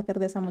quieres deshacer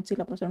de esa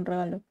mochila por ser un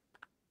regalo.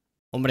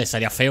 Hombre,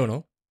 estaría feo,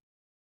 ¿no?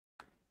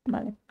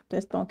 Vale,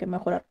 entonces tengo que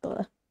mejorar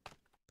toda.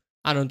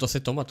 Ah, no,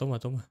 entonces toma, toma,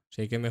 toma.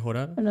 Si hay que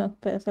mejorar. No,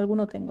 espera, si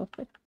alguno tengo,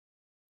 espera.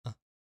 Ah.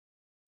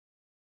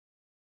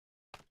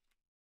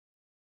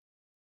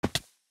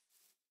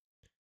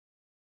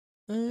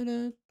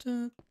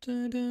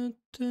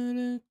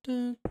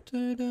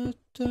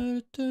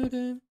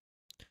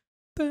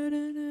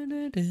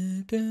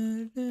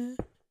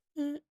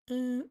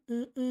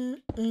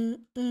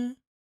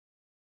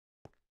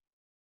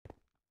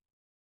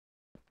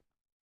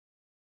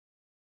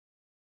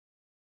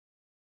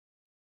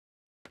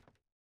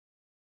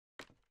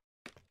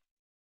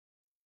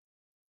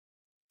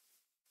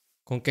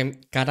 ¿Con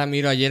qué cara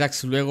miro a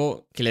Jerax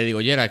luego que le digo,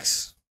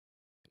 Jerax,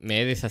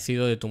 me he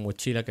deshacido de tu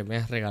mochila que me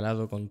has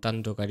regalado con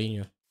tanto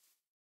cariño?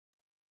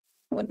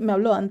 Bueno, me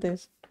habló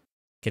antes,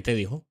 ¿Qué te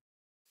dijo?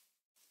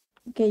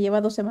 que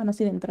lleva 2 semanas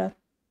sin entrar.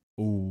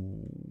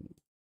 Uh.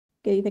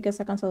 Que dice que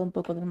se ha cansado un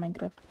poco del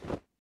Minecraft.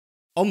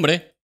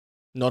 Hombre,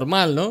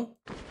 normal, ¿no?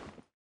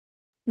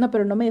 No,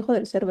 pero no me dijo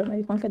del server, me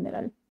dijo en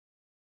general.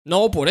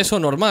 No, por eso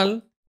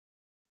normal.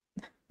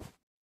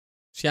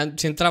 Si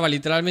entraba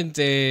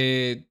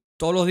literalmente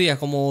todos los días,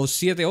 como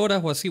 7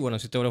 horas o así. Bueno,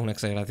 7 horas es una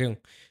exageración.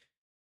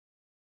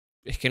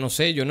 Es que no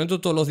sé, yo no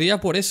entro todos los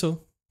días por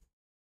eso.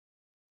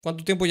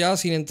 ¿Cuánto tiempo llevas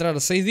sin entrar?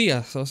 ¿6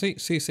 días o así?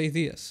 Sí, 6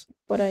 días.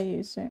 Por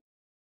ahí, sí.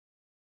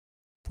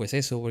 Pues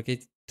eso, porque hay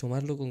que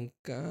tomarlo con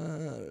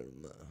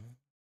calma.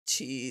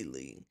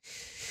 Chilling.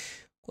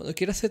 Cuando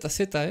quieras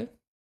Z, ¿eh?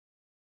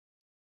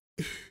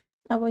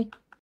 Ah, voy.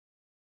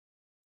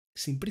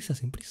 Sin prisa,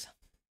 sin prisa.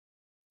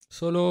 Que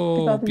estaba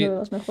Solo, haciendo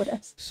 2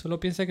 mejoras. solo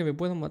piensa que me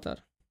pueden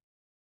matar.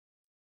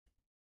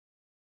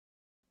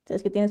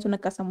 Es que tienes una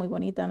casa muy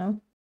bonita,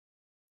 ¿no?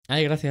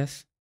 Ay,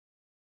 gracias.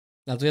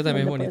 La tuya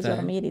también es Donde puedes bonita, ¿eh?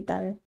 dormir y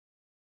tal.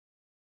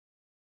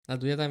 La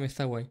tuya también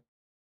está guay.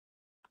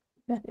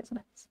 Gracias,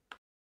 gracias.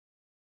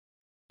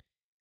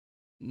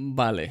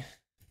 Vale.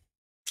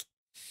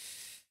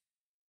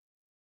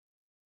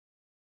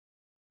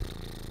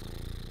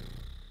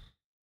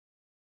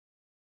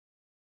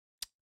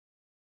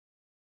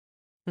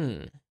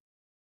 Hmm.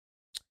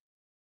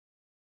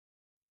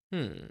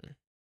 Hmm.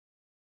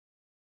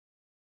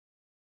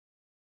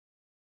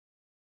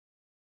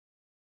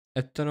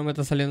 Esto no me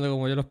está saliendo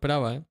como yo lo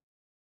esperaba, ¿eh?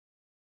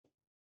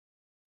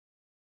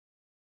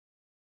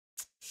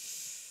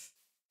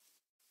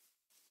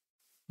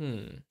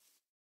 Hmm.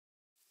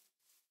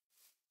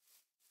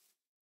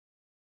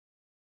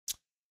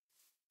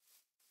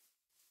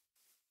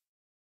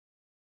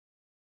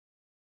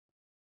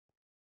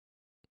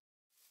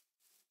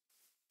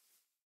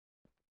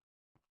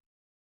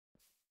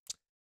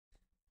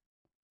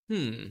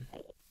 Hmm.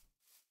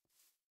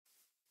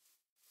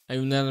 Hay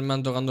un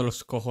man tocando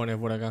los cojones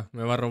por acá.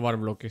 Me va a robar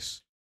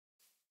bloques.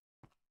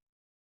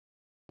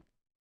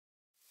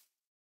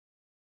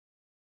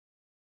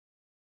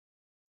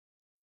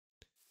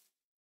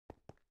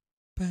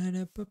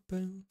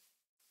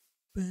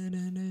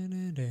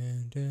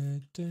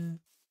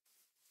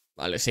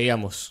 Vale,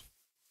 sigamos.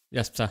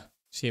 Ya está.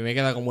 Si me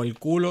queda como el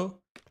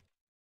culo,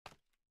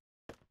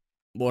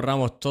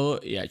 borramos todo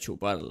y a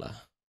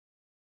chuparla.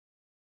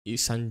 Y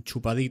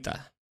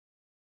sanchupadita.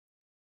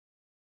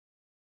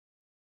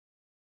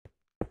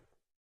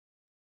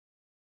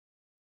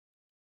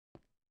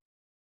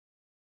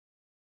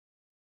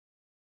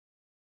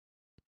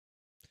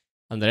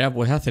 Andrea,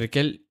 ¿puedes hacer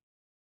que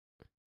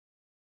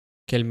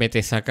el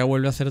metesaca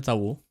vuelva a ser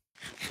tabú?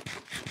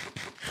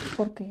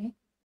 ¿Por qué?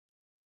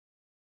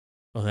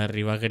 Los de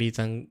arriba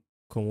gritan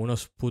como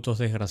unos putos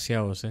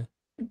desgraciados, ¿eh?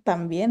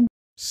 También.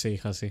 Sí,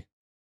 hija, sí.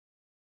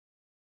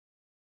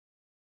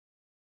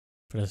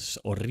 Pero es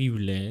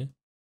horrible, ¿eh?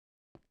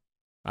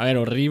 A ver,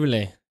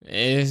 horrible.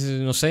 Es,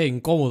 no sé,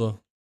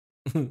 incómodo.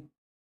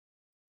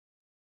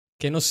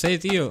 Que no sé,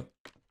 tío.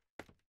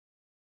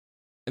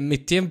 En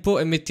mis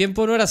tiempos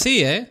no era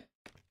así, ¿eh?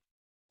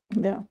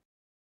 Ya.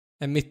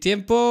 En mis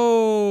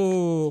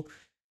tiempos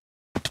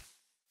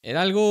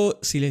era algo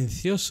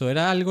silencioso,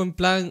 era algo en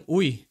plan,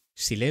 uy,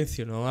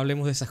 silencio, no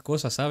hablemos de esas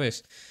cosas,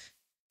 ¿sabes?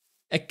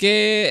 Es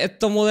que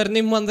estos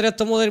modernismos, Andrea,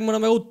 estos modernismos no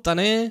me gustan,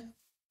 ¿eh?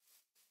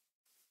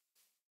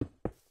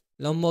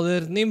 Los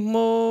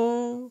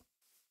modernismos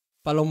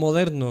para los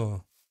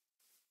modernos.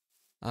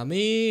 A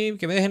mí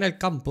que me dejen el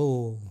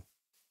campo.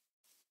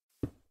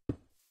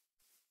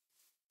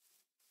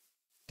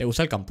 ¿Te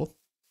gusta el campo?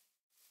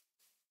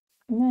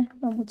 No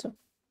mucho.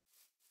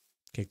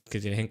 ¿Qué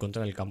tienes en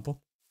contra del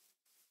campo?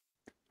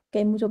 Que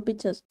hay muchos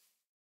bichos.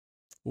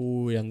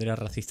 Uy, Andrea,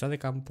 racista de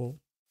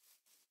campo.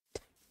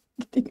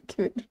 ¿Qué tiene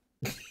que ver?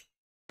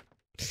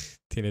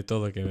 Tiene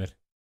todo que ver.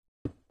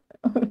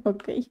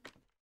 Ok.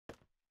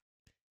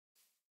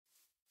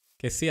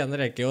 Que sí,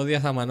 Andrea, que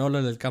odias a Manolo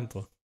en el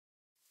campo.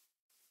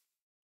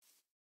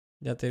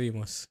 Ya te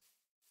vimos.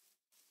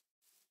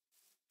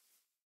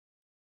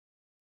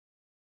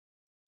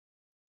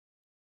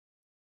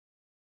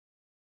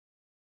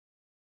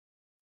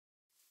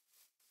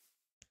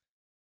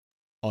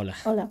 Hola.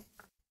 Hola.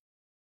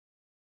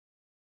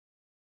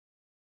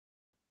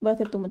 Voy a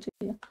hacer tu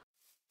mochila.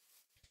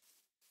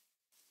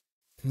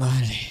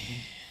 Vale.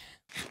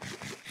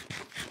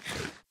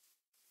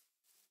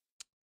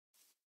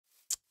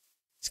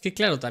 Es que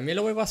claro, también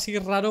lo veo así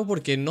raro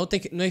porque no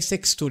es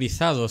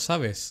texturizado,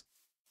 ¿sabes?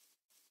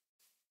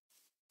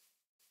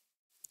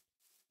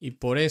 Y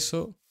por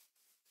eso...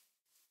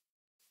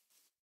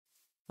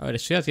 A ver,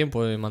 estoy a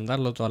tiempo de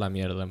mandarlo toda la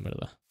mierda, en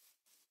verdad.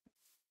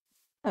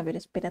 A ver,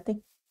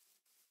 espérate.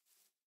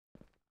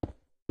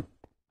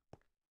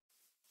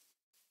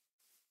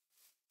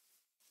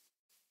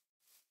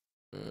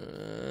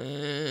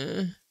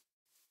 Eh,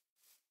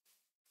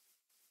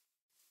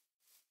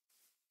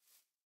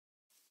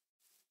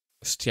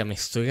 Hostia, me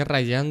estoy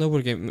rayando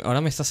porque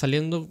ahora me está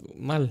saliendo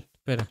mal.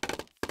 Espera.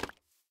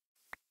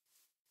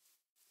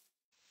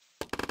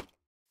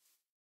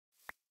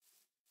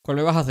 ¿Cuál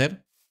me vas a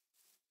hacer?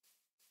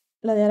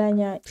 La de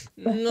araña.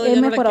 No, He ya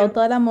no la mejorado quiero.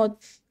 toda la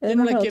he Ya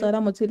no la mejorado toda quiero.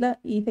 la mochila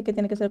y dice que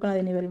tiene que ser con la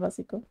de nivel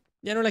básico.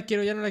 Ya no la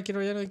quiero, ya no la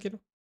quiero, ya no la quiero.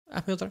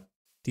 Hazme otra.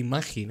 ¿Te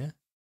imaginas?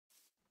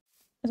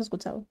 ¿Has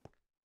escuchado?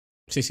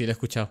 Sí, sí, lo he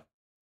escuchado.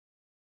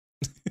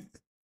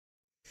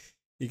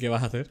 ¿Y qué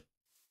vas a hacer?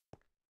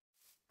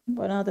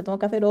 Bueno, te tengo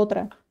que hacer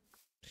otra.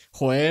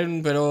 Joder,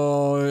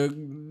 pero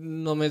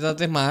no me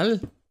trates mal.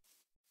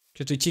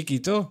 Que estoy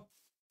chiquito.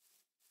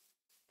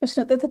 Pues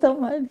no te he tratado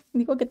mal.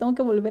 Digo que tengo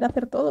que volver a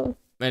hacer todo.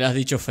 Me lo has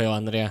dicho feo,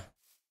 Andrea.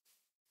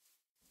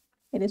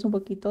 Eres un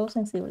poquito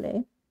sensible,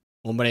 ¿eh?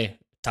 Hombre,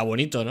 está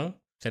bonito, ¿no?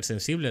 Ser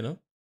sensible,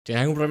 ¿no?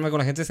 ¿Tienes algún problema con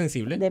la gente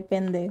sensible?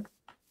 Depende.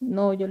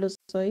 No, yo lo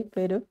soy,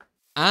 pero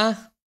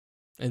Ah,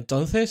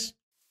 entonces.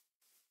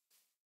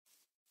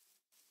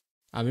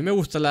 A mí me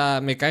gusta la.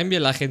 Me caen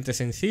bien la gente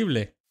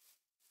sensible.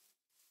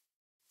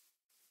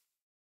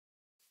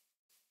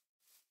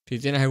 Si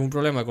tienes algún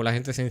problema con la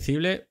gente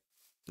sensible,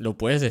 lo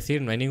puedes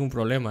decir, no hay ningún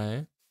problema,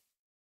 ¿eh?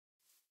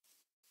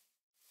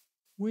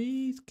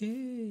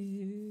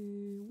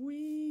 Whisky,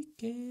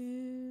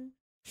 whisky.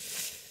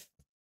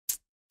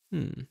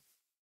 Hmm.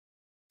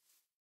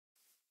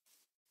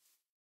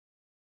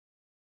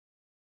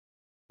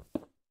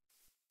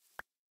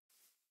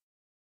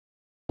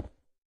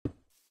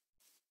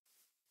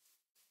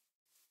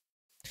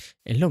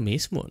 Es lo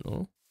mismo,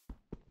 ¿no?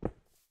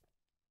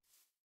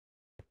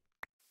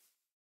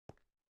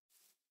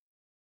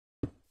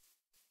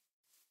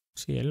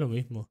 Sí, es lo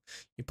mismo.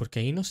 ¿Y por qué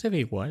ahí no se ve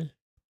igual?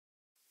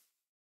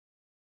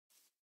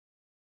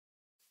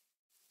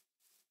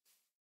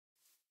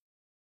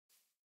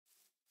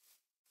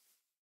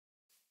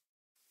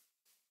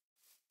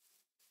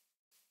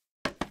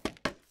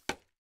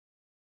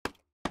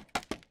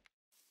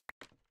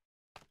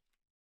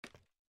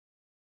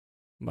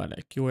 Vale,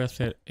 aquí voy a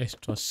hacer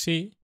esto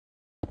así.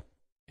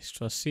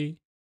 Esto así.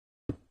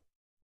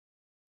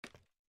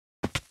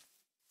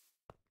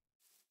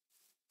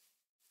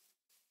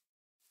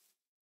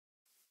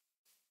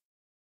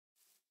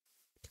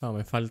 Claro,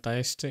 me falta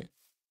este.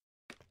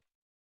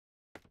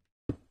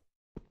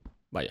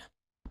 Vaya.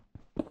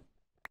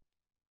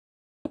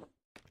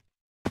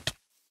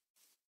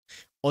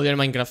 Odio el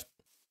Minecraft.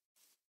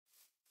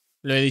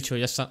 Lo he dicho,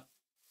 ya está.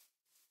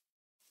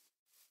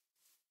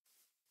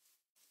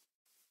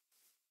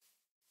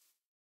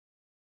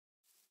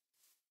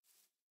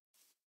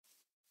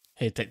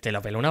 Te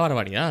la peló una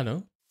barbaridad,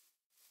 ¿no?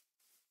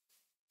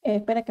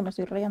 Espera que me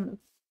estoy rayando.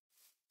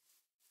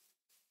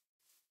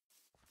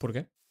 ¿Por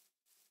qué?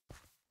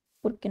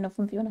 Porque no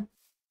funciona.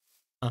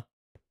 Ah.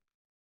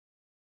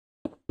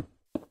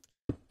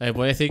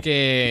 Puedo decir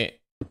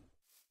que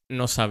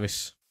no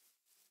sabes.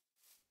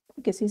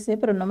 Que sí sé,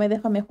 pero no me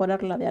deja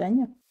mejorar la de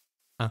araña.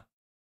 Ah.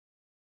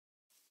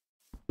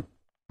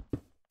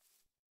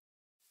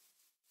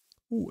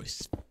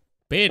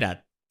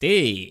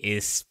 Espérate.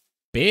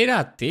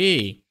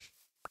 Espérate.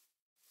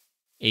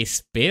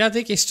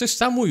 Espérate que esto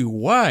está muy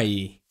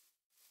guay.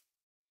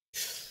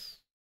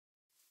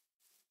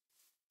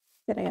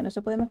 ¿Será que no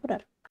se puede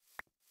mejorar?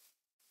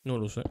 No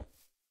lo sé.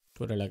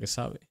 Tú eres la que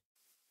sabe.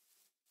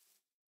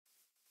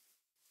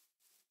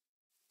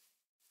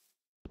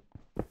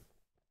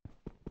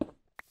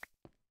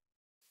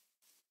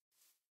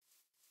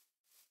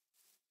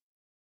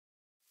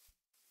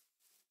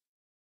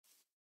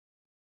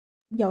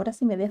 Y ahora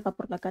sí me deja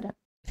por la cara.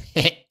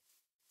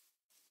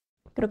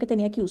 Creo que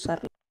tenía que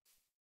usarlo.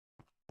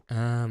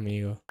 Ah,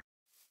 amigo.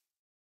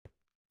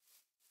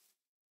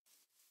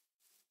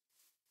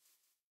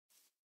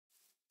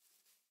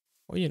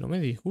 Oye, no me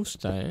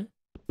disgusta, ¿eh?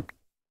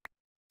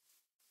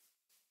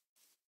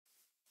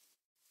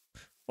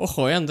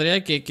 Ojo,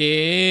 Andrea,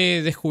 que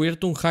he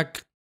descubierto un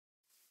hack.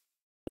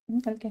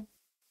 ¿El qué?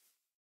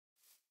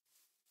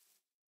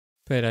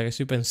 Espera, que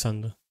estoy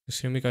pensando. Que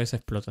si no mi cabeza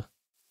explota.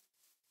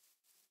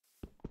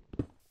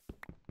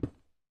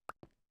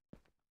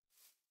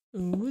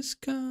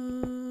 Busca.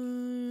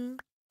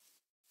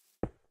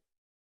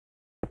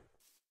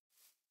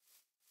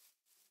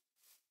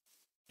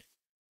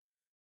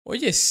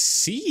 Oye,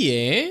 sí,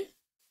 ¿eh?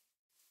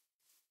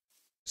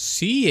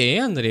 Sí,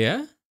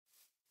 Andrea.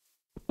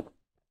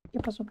 ¿Qué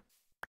pasó?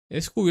 He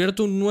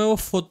descubierto un nuevo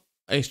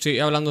Estoy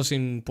hablando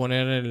sin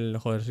poner el...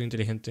 Joder, soy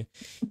inteligente.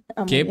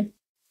 Ah, muy Que bien.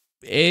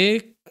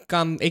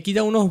 he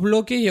quitado unos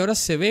bloques y ahora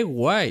se ve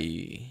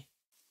guay.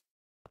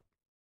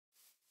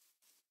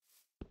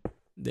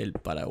 Del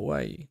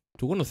Paraguay.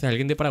 ¿Tú conoces a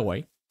alguien de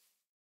Paraguay?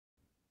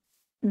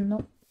 No.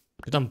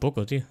 Yo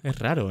tampoco, tío. Es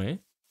raro,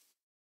 ¿eh?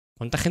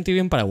 ¿Cuánta gente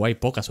vive en Paraguay?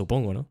 Poca,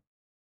 supongo, ¿no?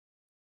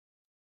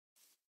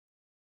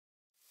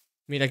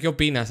 Mira, ¿qué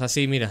opinas?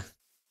 Así, mira.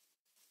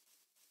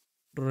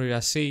 Rollo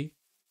así.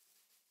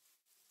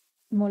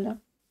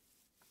 Mola.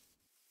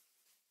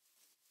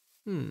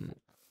 Hmm.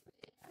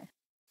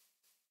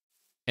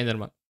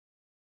 Enderman.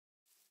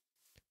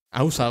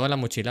 ¿Has usado la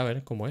mochila? A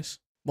ver cómo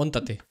es.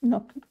 Móntate.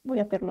 No, voy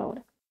a hacerlo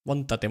ahora.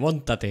 Móntate,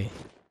 móntate.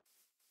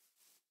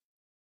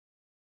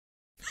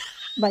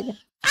 Vaya.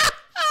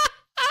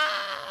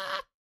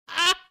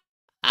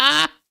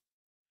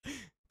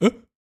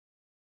 ¿Eh?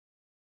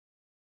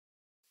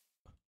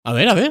 A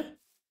ver, a ver.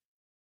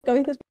 Que a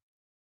veces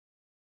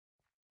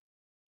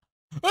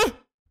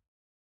 ¡Ah!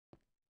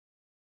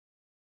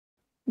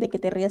 de que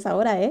te ríes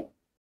ahora, ¿eh?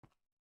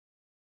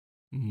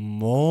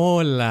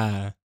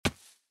 Mola.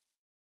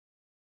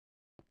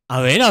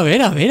 A ver, a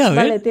ver, a ver, a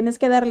Vale, ver. tienes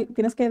que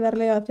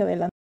darle hacia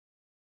adelante.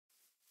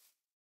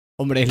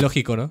 Hombre, es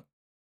lógico, ¿no?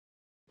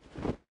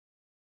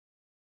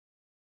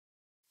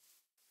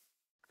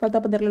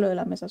 Falta ponerle lo de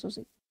la mesa, eso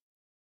sí.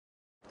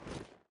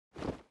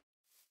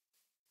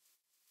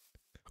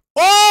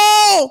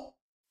 ¡Oh!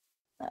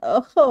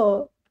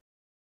 ¡Ojo!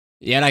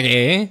 ¿Y ahora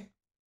qué?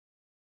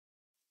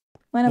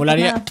 Bueno, pues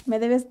Molaría. nada, me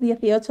debes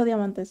 18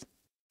 diamantes.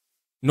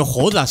 No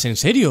jodas, ¿en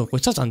serio?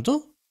 ¿Cuesta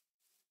tanto?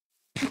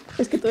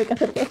 Es que tuve que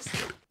hacer dos.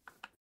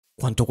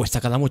 ¿Cuánto cuesta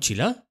cada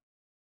mochila?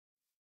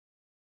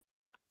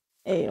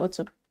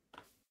 8.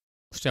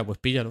 Hostia, pues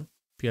píllalo.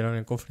 Píllalo en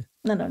el cofre.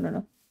 No, no, no,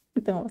 no.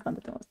 Tengo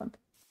bastante, tengo bastante.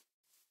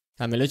 O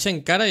sea, me lo echa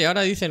en cara y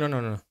ahora dice no,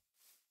 no, no.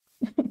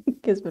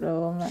 Que es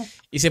broma.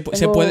 Y se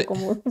Tengo puede.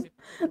 como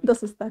 2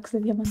 stacks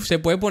de diamantes. Se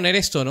puede poner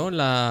esto, ¿no?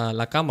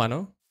 La cama,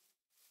 ¿no?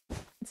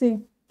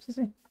 Sí, sí,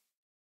 sí.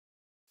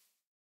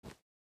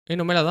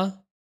 No me la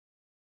da.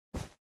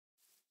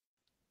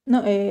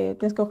 No, tienes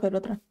que coger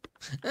otra.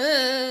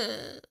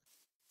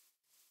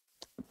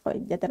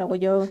 Joder, ya te la hago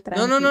yo, No, no,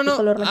 tranqui. no, ¿Qué no.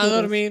 color la A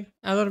quieres? dormir,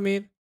 a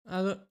dormir.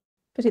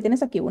 Pues si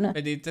tienes aquí una.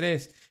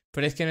 23.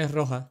 Pero es que no es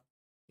roja.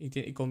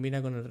 Y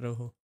combina con el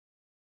rojo.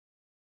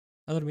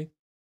 A dormir.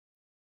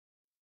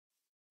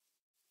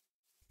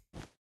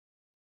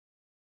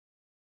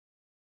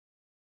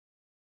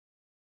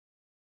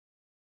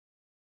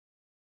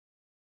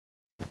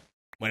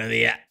 Buenos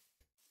días.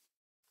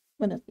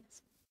 Buenos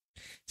días.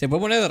 ¿Se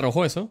puede poner de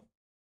rojo eso?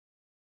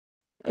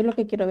 Es lo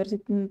que quiero ver,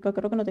 pero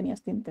creo que no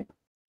tenías tinte.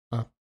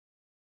 Ah.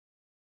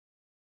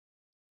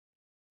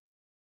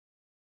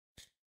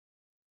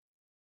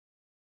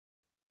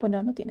 Pues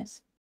no, no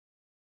tienes.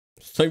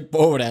 Soy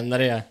pobre,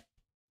 Andrea.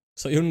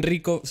 Soy un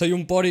rico. Soy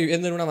un pobre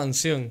viviendo en una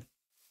mansión.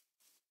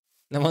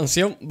 Una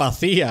mansión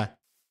vacía.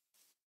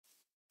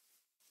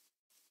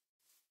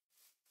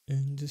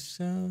 In the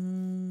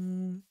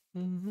sun,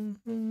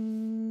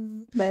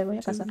 Vale, voy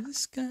a casa. to the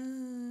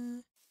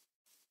sky.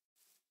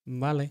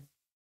 Vale.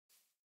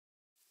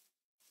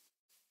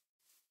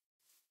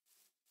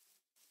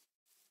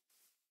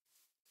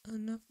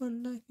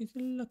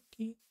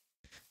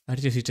 A ver,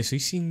 tío, si te soy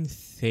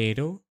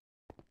sincero.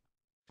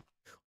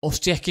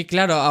 Hostia, es que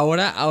claro,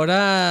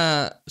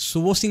 ahora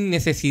subo sin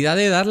necesidad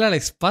de darle al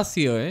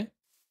espacio, ¿eh?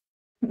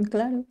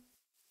 Claro.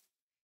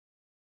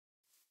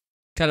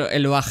 Claro,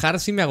 el bajar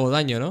sí me hago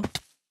daño, ¿no?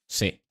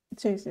 Sí.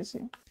 Sí, sí, sí.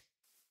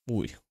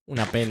 Uy,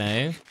 una pena,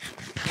 ¿eh?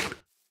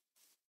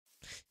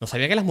 No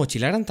sabía que las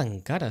mochilas eran tan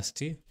caras,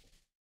 tío.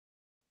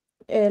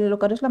 Lo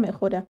caro es la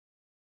mejora.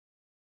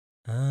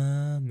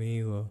 Ah,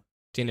 amigo.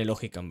 Tiene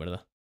lógica, en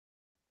verdad.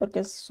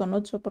 Porque son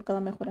 8 por cada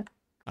mejora.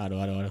 Aro.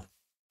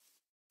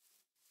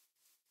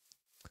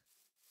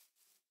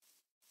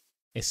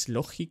 Es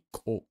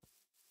lógico.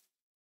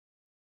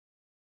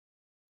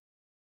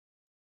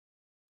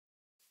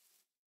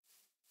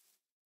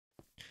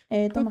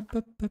 Toma,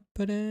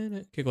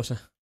 ¿Qué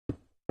cosa?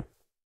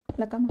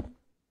 la cama.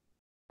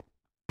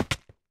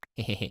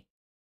 Jejeje.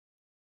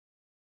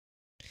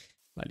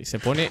 Vale, y se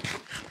pone...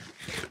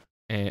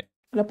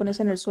 La pones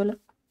en el suelo.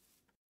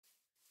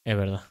 es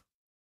verdad.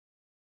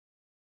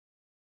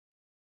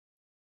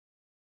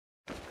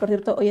 Por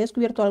cierto, hoy he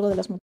descubierto algo de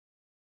las muchas.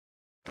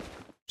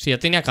 Sí, ya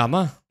tenía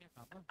cama.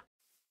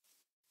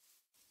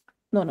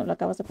 No, la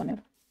acabas de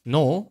poner.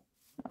 No,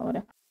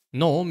 Ahora.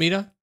 no,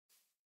 mira.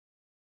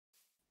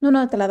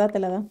 No, te la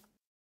da.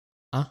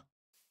 Ah,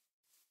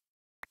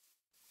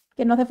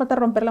 Que no hace falta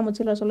romper la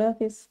mochila, solo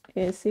haces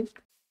shift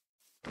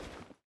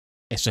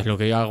eso es lo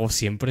que yo hago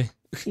siempre.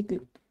 y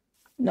clic.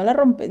 No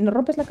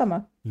rompes la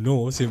cama.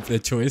 No, siempre he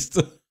hecho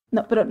esto.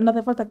 No, pero no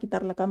hace falta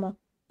quitar la cama.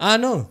 Ah,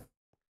 no.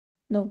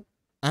 No,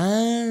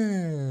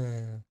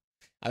 Ah.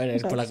 A ver, o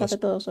sea, se hace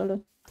todo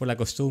solo. por la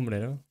costumbre,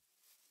 ¿no?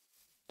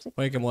 Sí.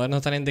 Oye, que modernos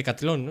están en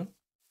Decathlon, ¿no?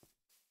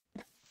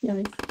 Ya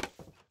ves.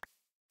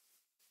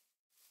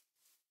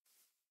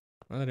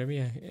 Madre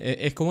mía.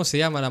 Es como se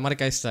llama la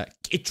marca esta.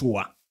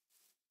 Quechua.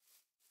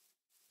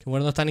 Que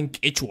modernos están en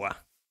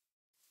Quechua.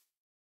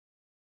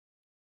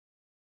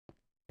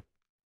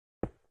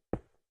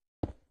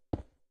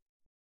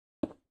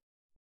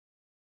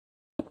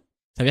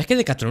 ¿Sabías que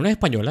Decathlon es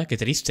española? Qué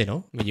triste,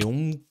 ¿no? Me llevó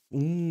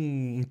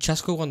un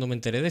chasco cuando me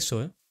enteré de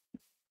eso, ¿eh?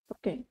 ¿Por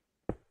qué?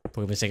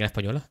 Porque pensé que era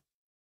española.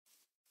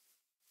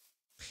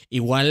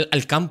 Igual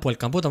al campo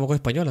tampoco es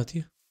española,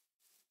 tío.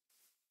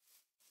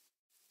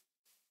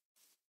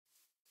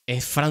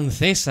 Es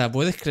francesa,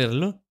 ¿puedes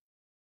creerlo?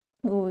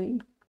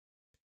 Uy,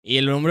 Y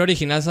el nombre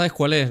original, ¿sabes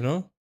cuál es,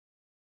 no?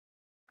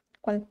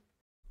 ¿cuál?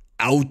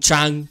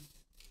 Auchan.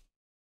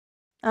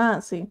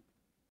 Ah, sí.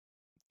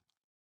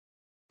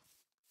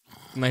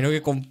 Imagino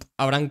que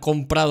habrán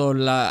comprado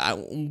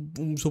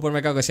un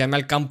supermercado que se llama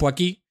El Campo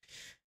aquí,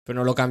 pero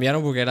no lo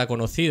cambiaron porque era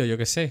conocido, yo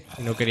qué sé.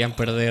 Y no querían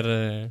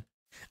perder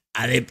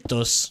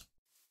adeptos.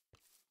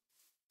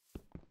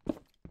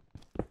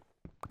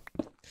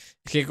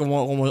 Es que como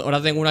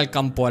ahora tengo un Al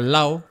Campo al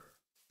lado,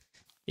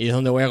 y es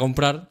donde voy a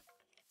comprar,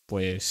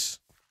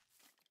 pues...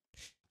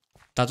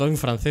 Está todo en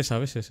francés a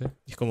veces, ¿eh?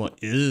 Y es como...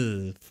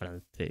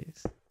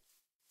 francés.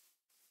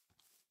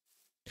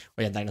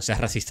 Oye, anda, no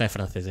seas racista de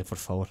franceses, por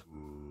favor.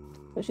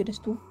 Pues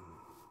eres tú.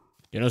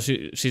 Yo no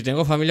sé... Si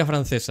tengo familia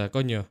francesa,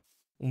 coño.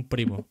 Un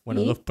primo.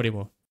 Bueno, ¿Y? 2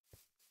 primos.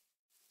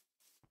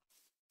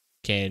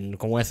 Que...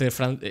 ¿Cómo voy a ser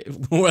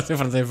 ¿Cómo voy a ser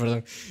francés,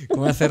 perdón?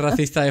 ¿Cómo voy a ser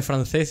racista de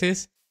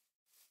franceses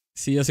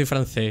si yo soy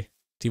francés?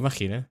 ¿Te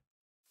imaginas?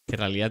 Que en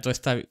realidad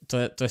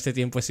todo este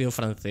tiempo he sido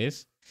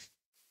francés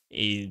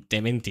y te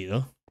he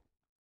mentido.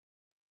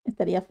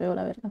 Estaría feo,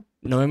 la verdad.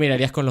 No me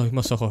mirarías con los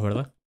mismos ojos,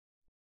 ¿verdad?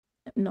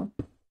 No.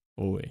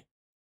 Uy.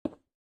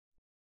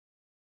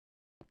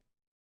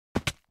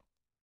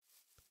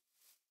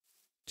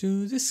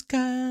 To the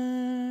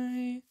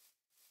sky.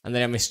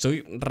 Andrea, me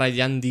estoy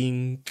rayando.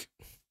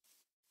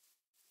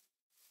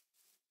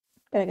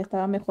 Espera, que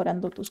estaba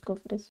mejorando tus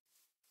cofres.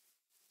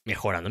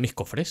 ¿Mejorando mis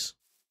cofres?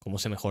 ¿Cómo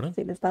se mejoran?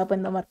 Sí, le estaba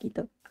poniendo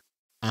marquito.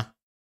 Ah.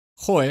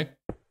 Joder.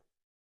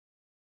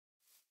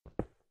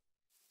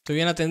 Estoy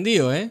bien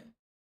atendido, ¿eh?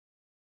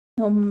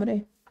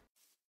 Hombre.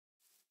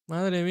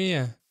 Madre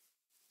mía.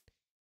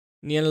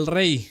 Ni el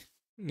rey.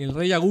 Ni el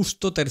rey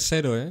Augusto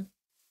III, ¿eh?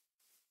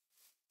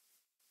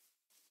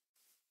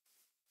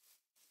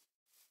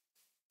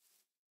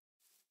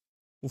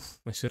 Uf,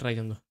 me estoy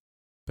rayando.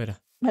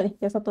 Espera. Vale,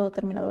 ya está todo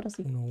terminado ahora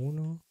sí.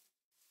 1-1.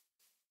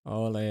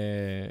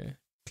 Ole.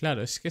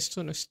 Claro, es que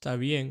esto no está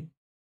bien.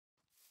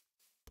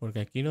 Porque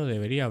aquí no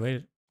debería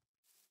haber.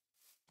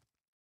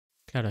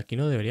 Claro, aquí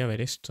no debería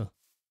haber esto.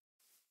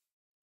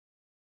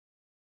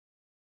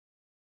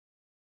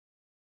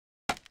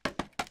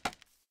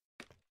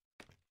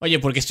 Oye,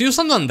 ¿por qué estoy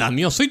usando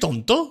andamio? ¿Soy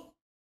tonto?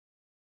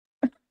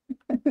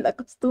 La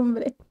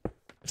costumbre.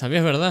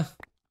 También es verdad.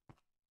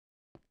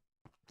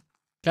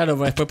 Claro,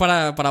 pues después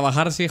para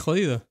bajar sí es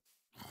jodido.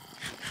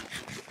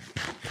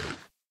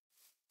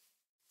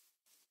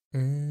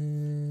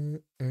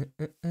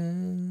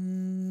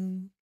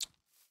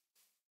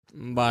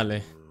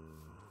 Vale.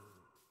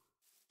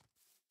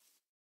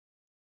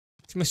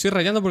 Me estoy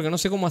rayando porque no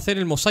sé cómo hacer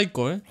el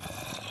mosaico, ¿eh?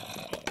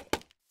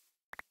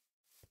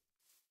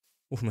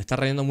 Uf, me está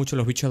rayando mucho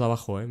los bichos de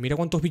abajo, ¿eh? Mira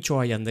cuántos bichos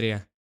hay,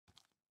 Andrea.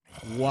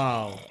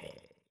 Wow.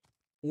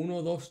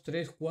 1, 2,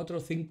 3, 4,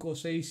 5,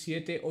 6,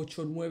 7,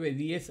 8, 9,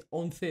 10,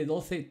 11,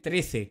 12,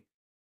 13.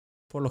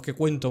 Por los que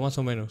cuento, más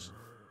o menos.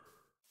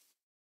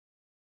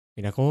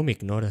 Mira cómo me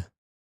ignora.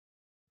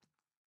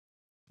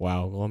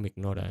 Wow, cómo me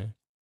ignora, ¿eh?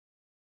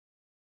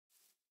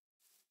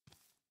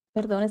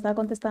 Perdón, estaba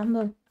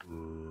contestando.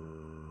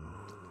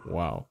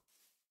 Wow.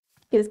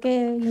 ¿Quieres que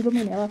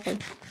ilumine abajo?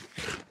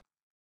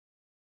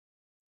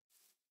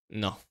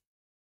 No.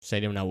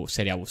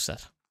 Sería abusar.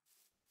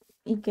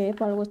 ¿Y qué?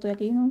 Por algo estoy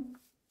aquí, ¿no?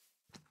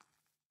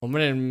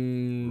 Hombre,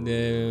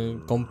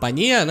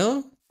 compañía,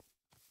 ¿no?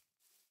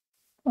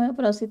 Bueno,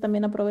 pero así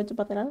también aprovecho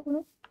para hacer algo,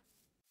 ¿no?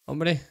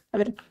 Hombre, A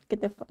ver, qué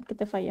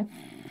te falla?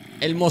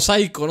 el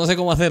mosaico, no sé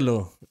cómo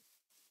hacerlo.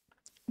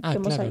 Ah, ¿Qué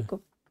claro.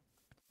 mosaico?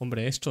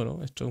 Hombre, esto,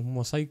 ¿no? Esto es un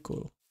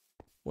mosaico.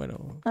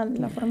 Bueno. Ah,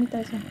 la formita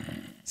esa.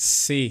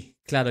 Sí,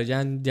 claro,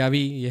 ya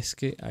vi. Y es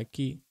que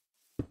aquí...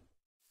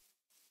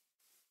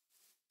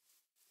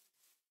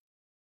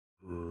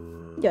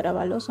 Y ahora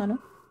va losa,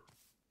 ¿no?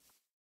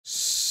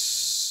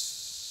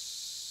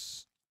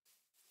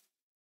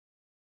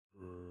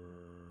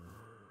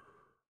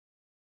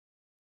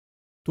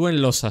 Tú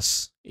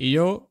enlosas. Y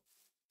yo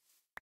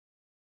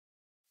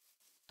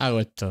hago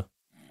esto.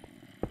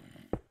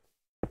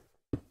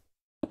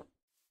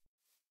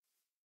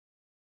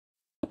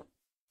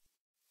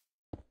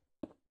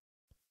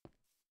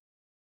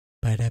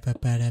 Para.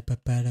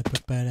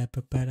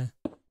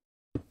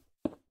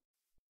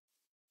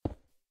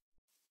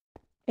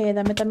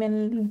 Dame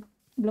también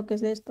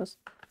bloques de estos.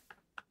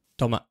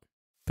 Toma.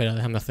 Espera,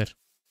 déjame hacer.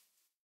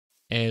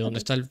 ¿Dónde Ok.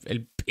 está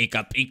el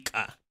pica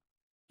pica?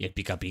 ¿Y el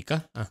pica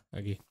pica? Ah,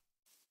 aquí.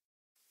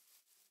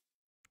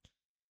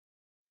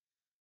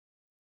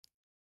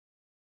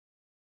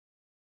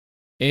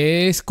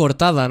 Es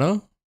cortada,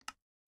 ¿no?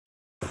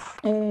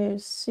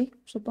 Sí,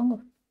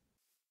 supongo.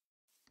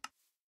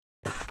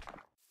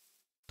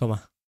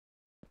 Toma.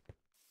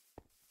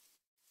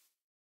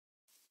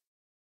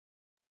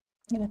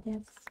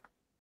 Gracias.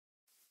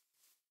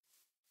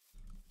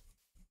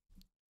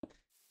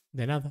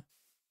 De nada.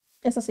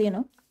 Es así,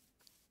 ¿no?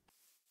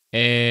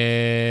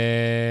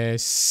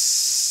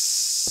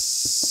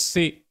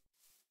 Sí.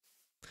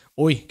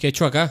 Uy, ¿qué he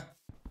hecho acá?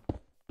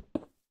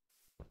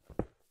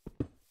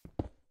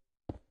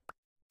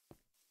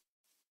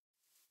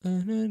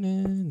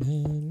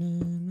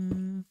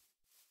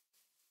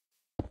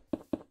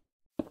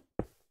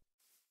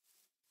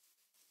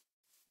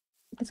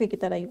 Tienes que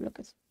quitar ahí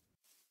bloques.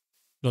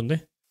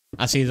 ¿Dónde?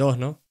 Ah, sí, dos,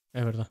 ¿no?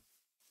 Es verdad.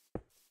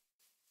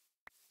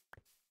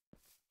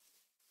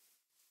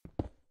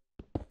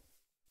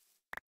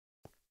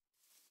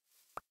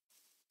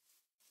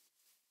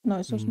 No,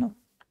 esos Mm, no.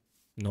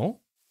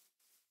 ¿No?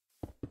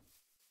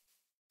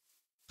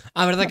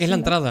 Ah, verdad No, que es sí, la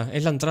no. entrada.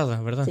 Es la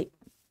entrada, ¿verdad? Sí.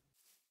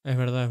 Es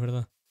verdad, es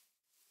verdad.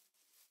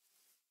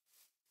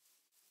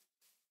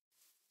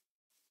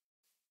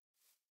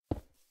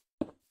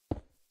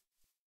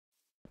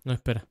 No,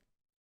 espera.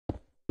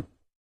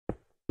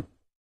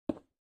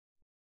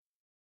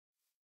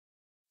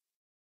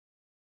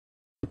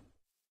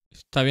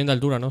 Está bien de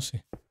altura, no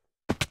sé.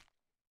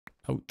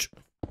 Ouch.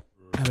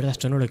 Ah, verdad,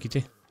 esto no lo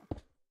quité.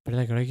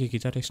 Verdad que ahora hay que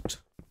quitar esto.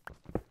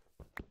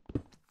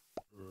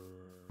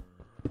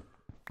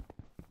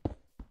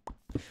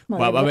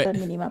 Madre Va a mía, ver. está el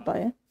minimapa,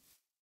 ¿eh?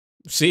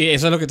 Sí,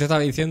 eso es lo que te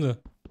estaba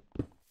diciendo.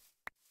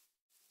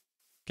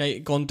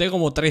 Conté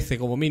como 13,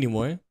 como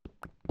mínimo, ¿eh?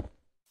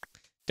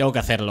 Tengo que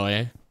hacerlo,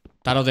 ¿eh?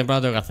 Tarde o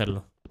temprano tengo que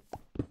hacerlo.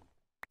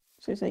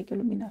 Sí, sí, hay que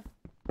iluminar.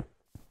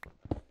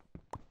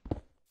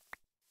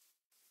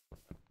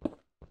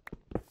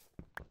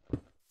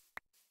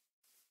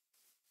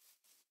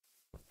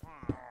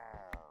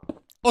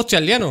 ¡Hostia,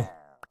 el liano!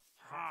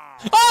 ¡Ah!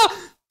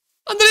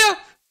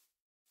 ¡Andrea!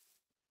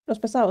 Los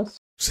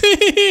pesados. ¡Sí!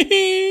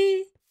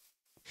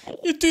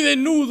 Estoy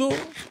desnudo.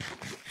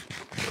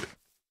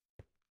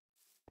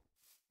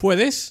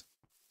 ¿Puedes?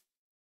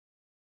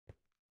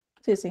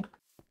 Sí, sí.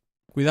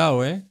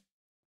 Cuidado, ¿eh?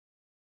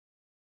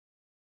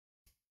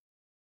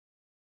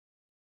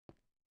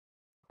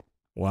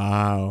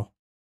 ¡Wow!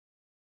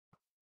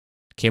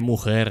 ¡Qué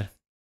mujer!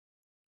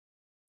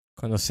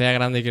 Cuando sea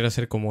grande quiero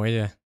ser como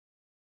ella.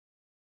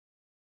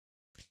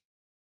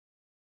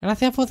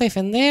 Gracias por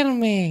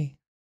defenderme.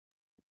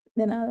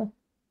 De nada.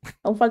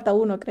 Aún falta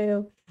uno,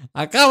 creo.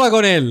 ¡Acaba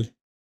con él!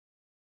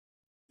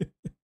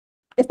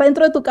 Está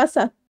dentro de tu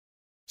casa.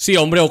 Sí,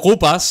 hombre,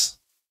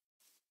 ocupas.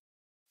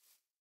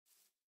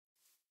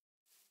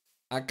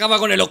 Acaba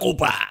con el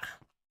ocupa.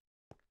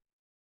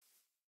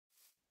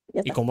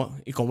 Ya ¿Y está.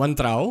 cómo ha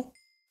entrado?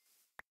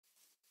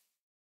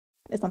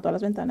 Están todas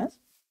las ventanas.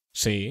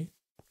 Sí.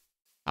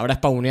 Habrá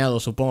spawneado,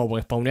 supongo,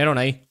 porque spawnearon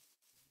ahí.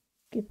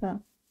 Quizá.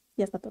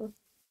 Ya está todo.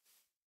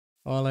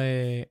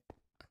 Vale.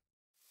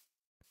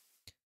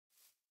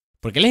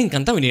 ¿Por qué les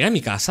encanta venir a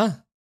mi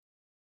casa?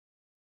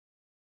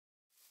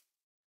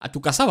 ¿A tu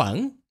casa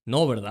van?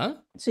 No,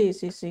 ¿verdad? Sí,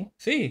 sí, sí.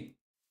 Sí.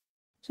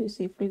 Sí,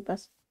 sí,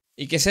 flipas.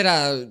 ¿Y qué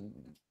será?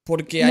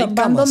 Porque No, hay van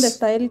donde camas.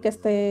 está el que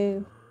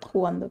esté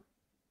jugando.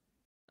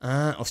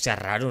 Ah, o sea,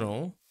 raro,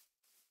 ¿no?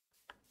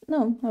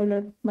 No,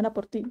 hablar, van a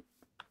por ti.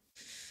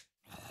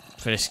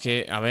 Pero es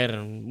que, a ver,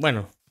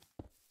 bueno,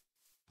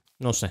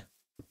 no sé.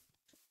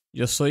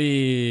 Yo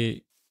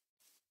soy...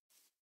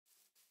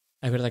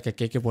 Es verdad que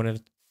aquí hay que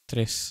poner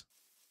 3.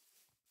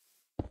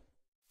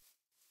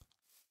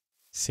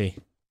 Sí.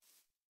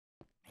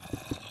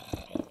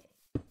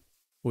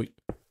 Uy.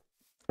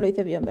 Lo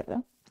hice bien,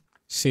 ¿verdad?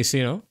 Sí,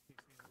 sí, ¿no?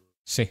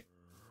 Sí.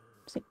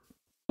 Sí.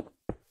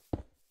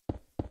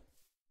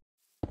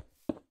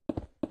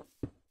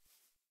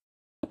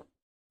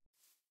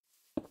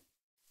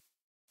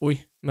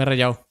 Uy, me he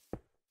rayado.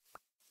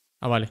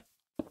 Ah, vale.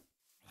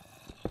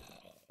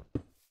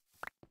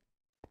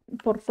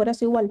 Por fuera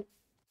es igual.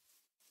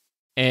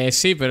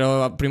 Sí,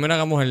 pero primero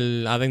hagamos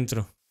el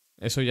adentro.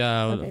 Eso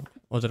ya Ok.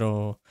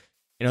 otro...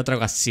 En otra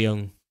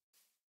ocasión.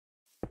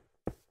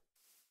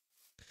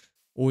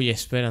 Uy,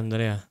 espera,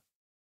 Andrea.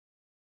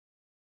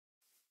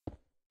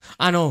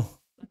 Ah,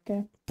 no.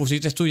 ¿Qué?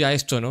 Pusiste tú ya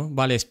esto, ¿no?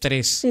 Vale, es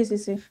 3. Sí, sí,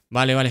 sí.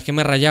 Vale, vale, es que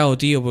me he rayado,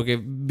 tío,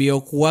 porque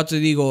veo 4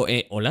 y digo,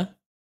 ¿hola?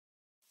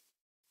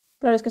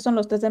 Claro, es que son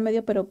los tres de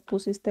medio, pero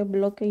pusiste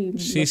bloque y Sí,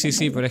 los de sí,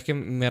 sí, pero medio. es que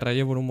me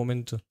rayé por un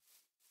momento.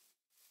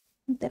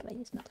 No te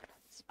rayes, no te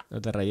rayes.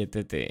 No te rayé,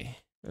 tete.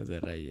 No te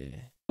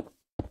rayé.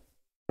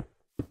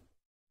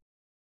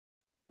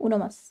 Uno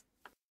más.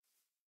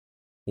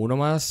 Uno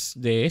más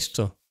de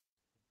esto.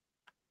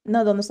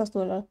 No, ¿dónde estás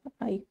tú?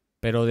 Ahí.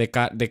 ¿Pero de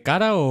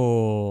cara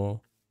o...?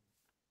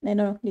 No,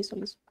 no, listo,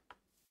 listo.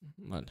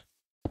 Vale.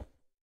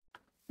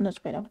 No,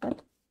 espera, espera.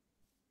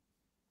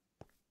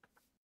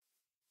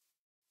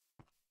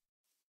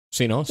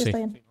 Sí, ¿no? Sí, Sí. está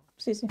bien.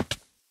 Sí, sí.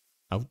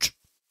 Ouch.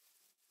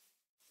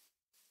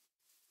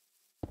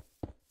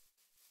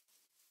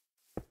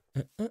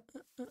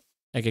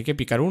 Aquí hay que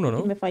picar uno, Aquí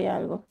 ¿no? me falla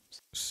algo.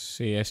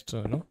 Sí,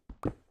 esto, ¿no?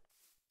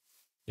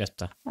 Ya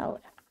está.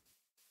 Ahora.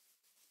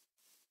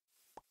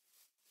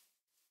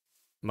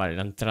 Vale,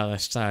 la entrada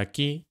está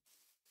aquí.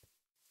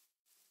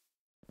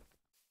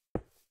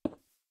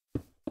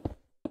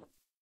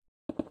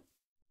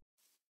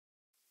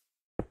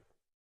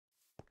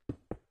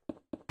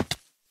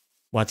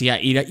 Buah,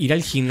 tía, ir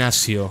al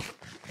gimnasio.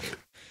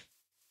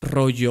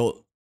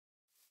 Rollo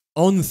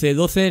 11,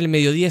 12 del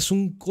mediodía es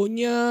un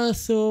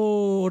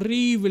coñazo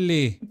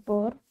horrible.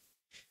 Por.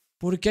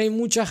 Porque hay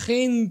mucha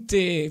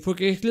gente.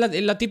 Porque es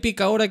la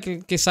típica hora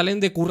que salen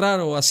de currar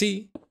o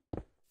así.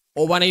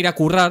 O van a ir a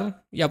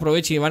currar y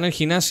aprovechan y van al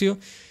gimnasio.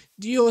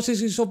 Dios,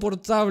 es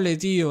insoportable,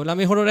 tío. La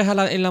mejor hora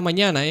es en la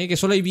mañana, que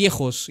solo hay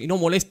viejos y no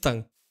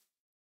molestan.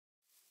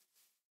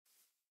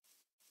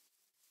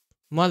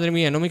 Madre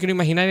mía, no me quiero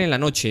imaginar en la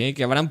noche,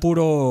 que habrán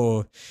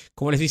puro...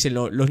 ¿Cómo les dicen?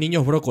 Los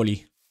niños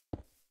brócoli.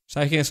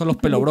 ¿Sabes quiénes son los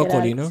pelo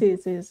brócoli, Literal. no? Sí,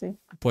 sí, sí.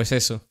 Pues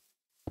eso.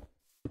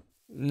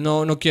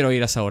 No, no quiero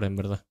ir a esa hora, en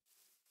verdad.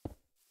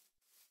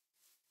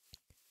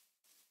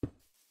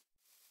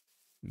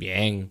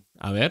 Bien.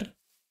 A ver.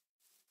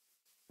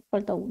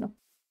 Falta uno.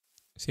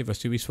 Sí, pues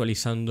estoy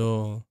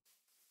visualizando...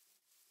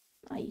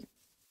 Ahí.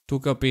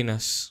 ¿Tú qué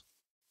opinas?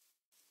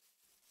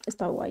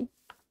 Está guay.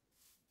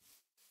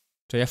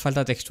 Todavía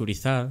falta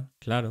texturizar,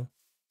 claro.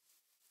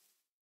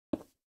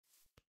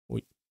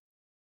 Uy.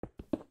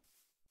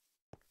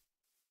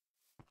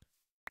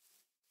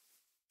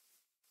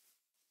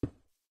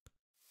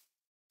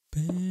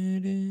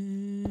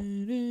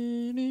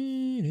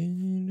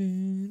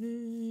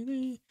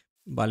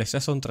 Vale, esa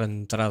es otra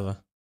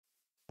entrada.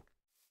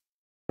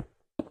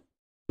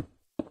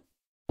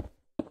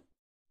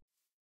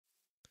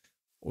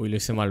 Uy, lo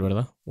hice mal,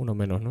 ¿verdad? Uno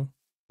menos, ¿no?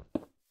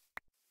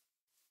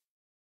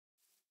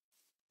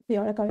 Y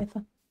ahora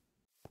cabeza.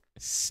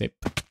 Sep.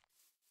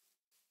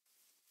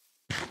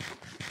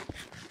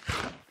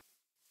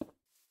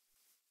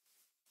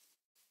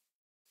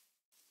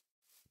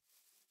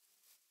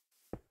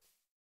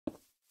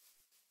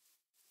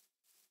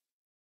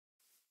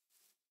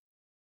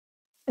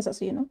 Es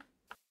así, ¿no?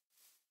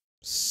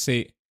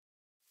 Sí.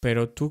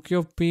 Pero ¿tú qué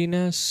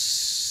opinas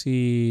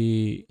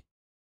si...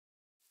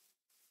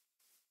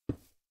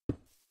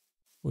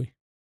 Uy.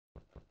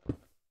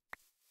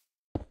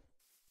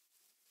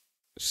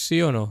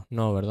 ¿Sí o no?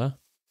 No, ¿verdad?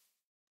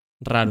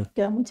 Raro.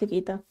 Queda muy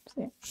chiquita.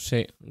 Sí.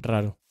 Sí,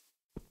 raro.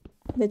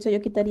 De hecho,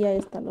 yo quitaría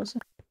esta losa.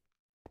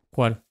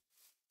 ¿Cuál?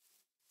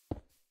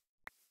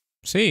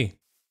 Sí,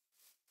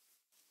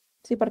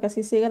 Sí, porque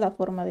así sigue la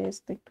forma de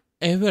este.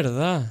 es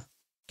verdad.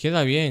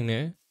 Queda bien,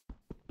 ¿eh?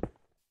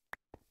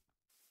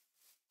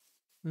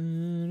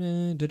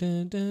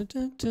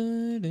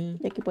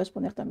 Y aquí puedes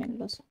poner también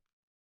losa.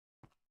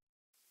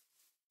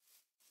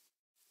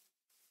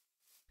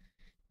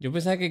 Yo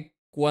pensaba que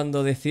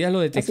cuando decías lo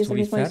de Así es el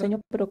mismo texturizar,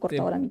 diseño, pero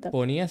cortado a te la mitad.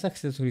 ponías a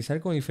texturizar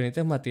con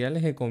diferentes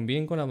materiales que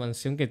convienen con la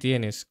mansión que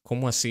tienes.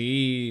 ¿Cómo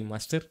así,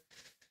 Master?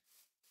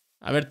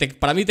 A ver,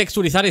 para mí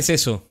texturizar es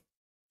eso.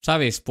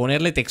 ¿Sabes?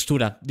 Ponerle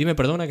textura. Dime,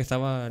 perdona, que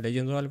estaba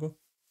leyendo algo.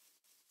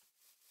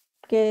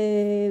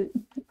 Que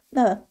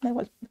Nada, da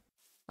igual.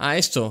 Ah,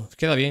 esto.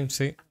 Queda bien,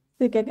 sí.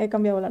 Sí, que he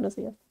cambiado la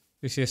losilla.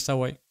 Sí, sí, está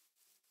guay.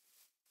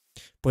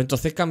 Pues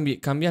entonces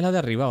 ¿cambias la de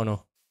arriba o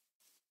no?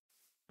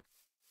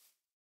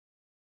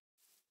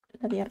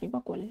 La de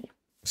arriba, ¿cuál es?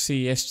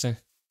 Sí, este.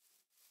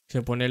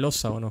 ¿Se pone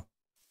losa o no?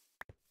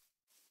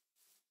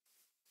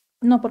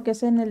 No, porque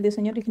es en el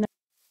diseño original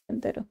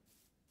entero.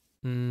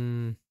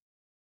 Mm,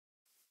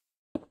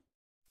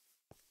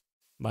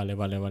 vale,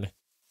 vale, vale.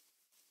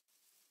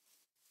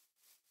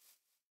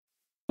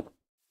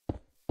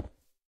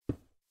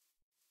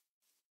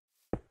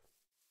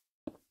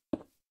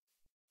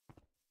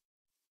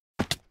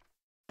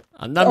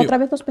 Andamio. Otra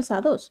vez dos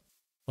pesados.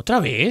 ¿Otra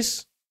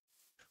vez?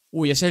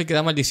 Uy, ese es el que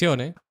da maldición,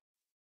 ¿eh?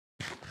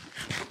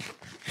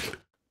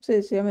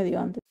 Sí, sí, ya me dio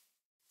antes.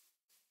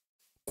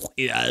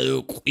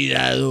 Cuidado,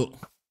 cuidado.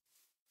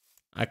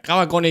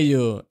 Acaba con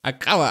ello.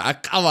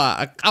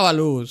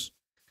 Acábalos.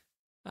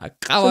 Son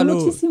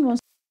Acábalos. muchísimos.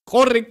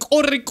 ¡Corre,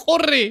 corre,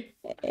 corre!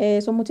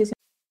 Son muchísimos.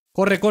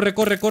 Corre, corre,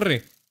 corre,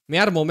 corre. Me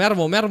armo, me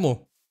armo, me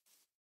armo.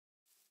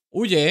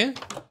 Huye, ¿eh?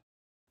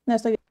 No,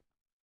 estoy bien.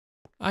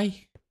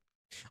 Ay.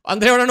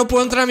 Andrea, ahora no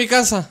puedo entrar a mi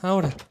casa.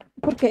 Ahora.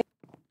 ¿Por qué?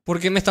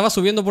 Porque me estaba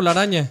subiendo por la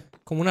araña.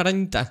 Como una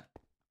arañita.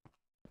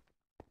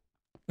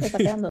 Está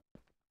quedando.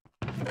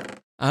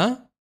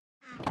 ¿Ah?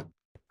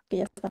 Que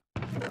ya está.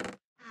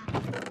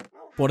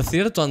 Por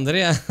cierto,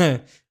 Andrea.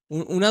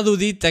 Una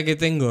dudita que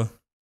tengo.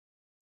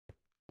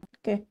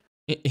 ¿Qué?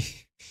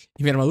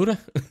 ¿Y mi armadura?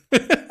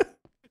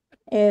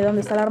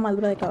 ¿Dónde está la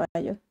armadura de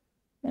caballo?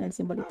 En el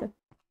simbolito.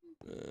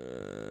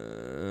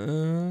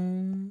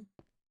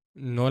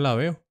 No la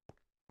veo.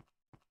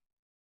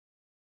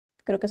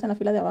 Creo que es en la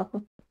fila de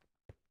abajo.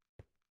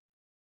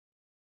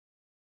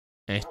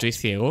 ¿Estoy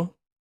ciego?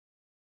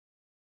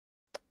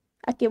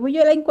 ¿A qué voy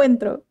yo la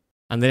encuentro?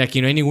 Andrea,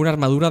 aquí no hay ninguna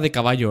armadura de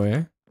caballo,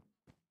 ¿eh?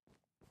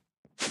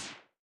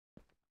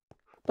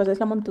 Pues es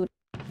la montura.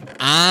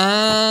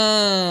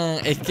 Ah,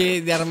 es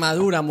que de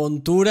armadura,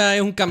 montura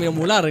es un cambio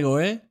muy largo,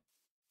 ¿eh?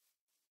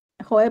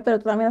 Joder, pero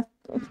tú también.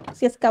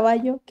 Si es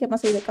caballo, ¿qué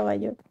más hay de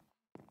caballo?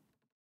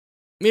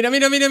 Mira,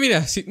 mira, mira,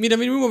 mira. Sí, mira,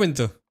 mira un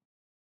momento.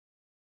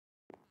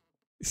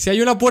 Si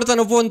hay una puerta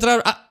no puedo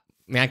entrar. Ah,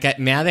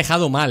 me ha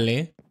dejado mal,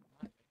 ¿eh?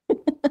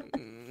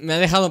 Me ha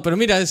dejado, pero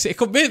mira, es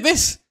como,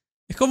 ¿ves?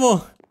 Es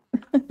como...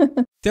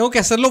 Tengo que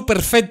hacerlo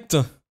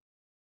perfecto.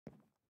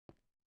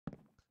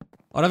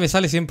 Ahora me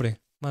sale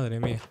siempre. Madre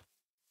mía.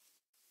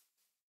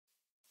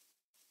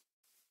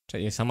 O sea,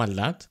 ¿y esa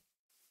maldad?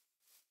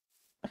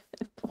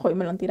 Joder,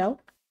 me lo han tirado.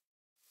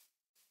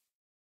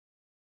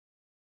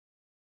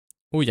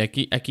 Uy,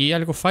 aquí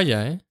algo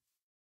falla, ¿eh?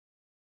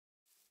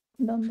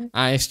 ¿Dónde?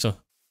 Ah,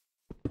 esto.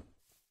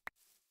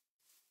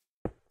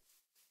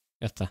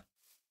 Ya está.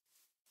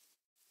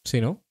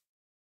 ¿Sí, no?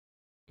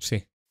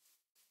 Sí.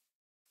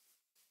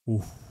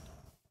 Uf.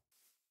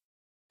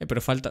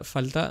 Pero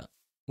falta...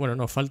 Bueno,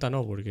 no, falta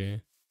no,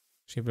 porque...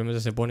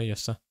 Simplemente se pone y ya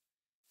está.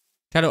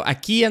 Claro,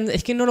 aquí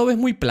es que no lo ves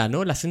muy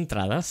plano, las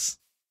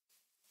entradas.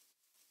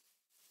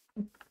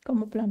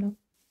 Como plano.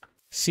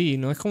 Sí,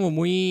 no es como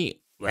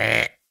muy...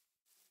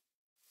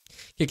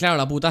 Que claro,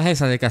 la puta es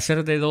esa de que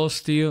hacer de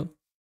dos, tío.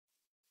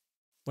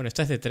 Bueno,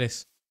 esta es de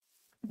tres.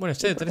 Bueno,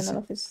 esta ¿Y es de por qué no tres. lo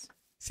haces?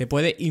 Se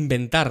puede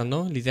inventar,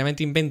 ¿no?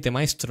 Literalmente invente,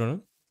 maestro,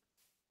 ¿no?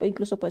 O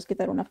incluso puedes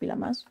quitar una fila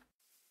más.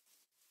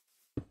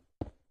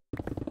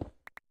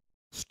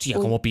 Hostia,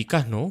 Uy, cómo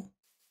picas, ¿no?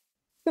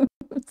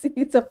 sí,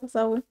 se ha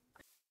pasado.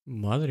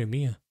 Madre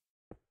mía.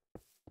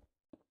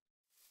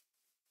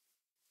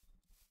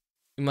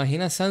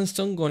 Imagina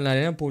Sandstone con la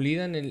arena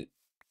pulida en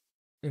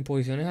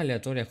posiciones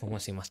aleatorias. ¿Cómo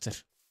así, Master?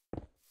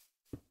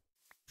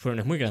 Pero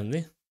no es muy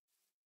grande.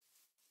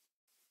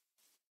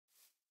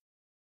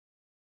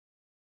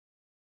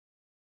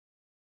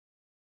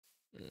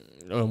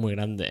 No es muy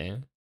grande,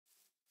 ¿eh?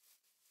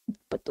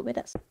 Pues tú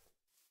verás.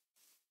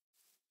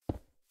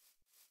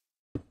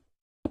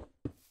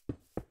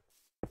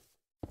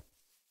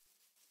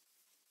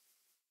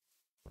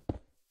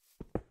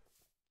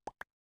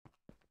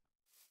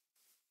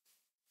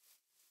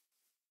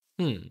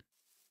 Hmm.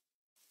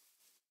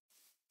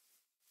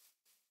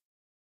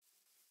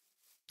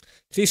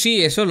 Sí,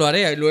 sí, eso lo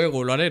haré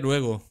luego, lo haré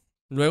luego.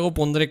 Luego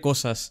pondré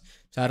cosas.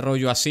 O sea,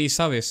 rollo así,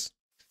 ¿sabes?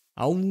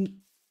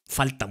 Aún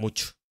falta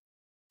mucho.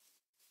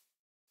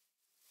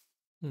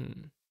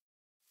 Hmm.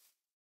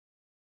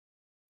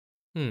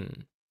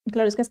 Hmm.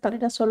 Claro, es que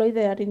escalera solo hay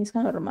de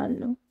arenisca normal,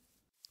 ¿no?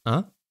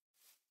 ¿Ah?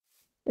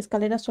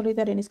 Escalera solo hay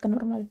de arenisca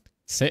normal.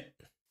 Sí.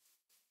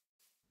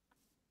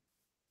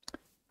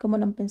 ¿Cómo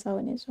no han pensado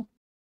en eso?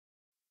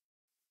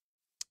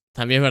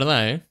 También es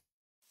verdad, ¿eh?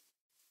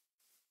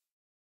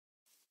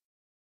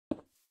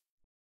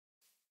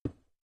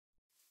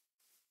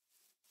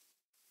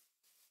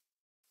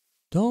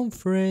 Don't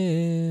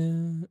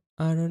fret,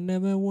 I don't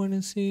never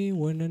wanna see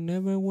when I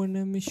never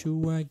wanna miss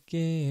you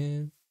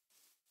again.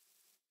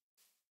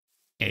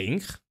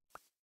 ¿Eng?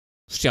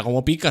 Hostia,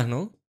 cómo picas,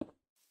 ¿no?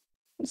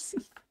 Sí.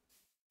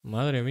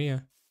 Madre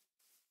mía.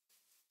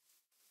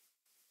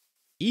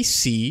 ¿Y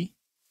si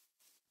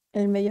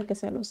El medio que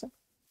se lo usa.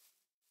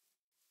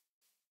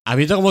 ¿Has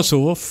visto cómo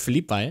subo?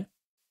 Flipa, ¿eh?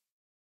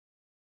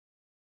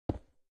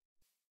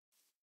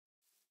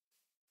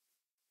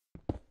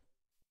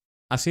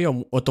 ¿Así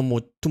o too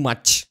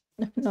much?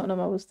 No, no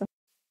me gusta.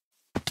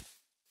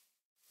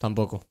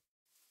 Tampoco.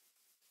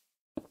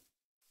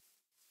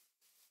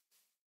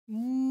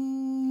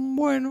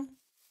 Bueno.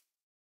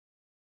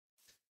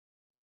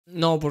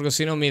 No, porque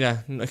si no,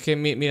 mira. Es que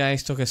mira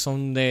estos que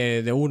son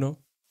de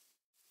uno.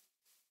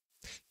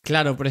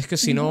 Claro, pero es que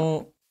si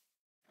no...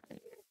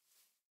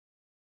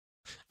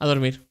 A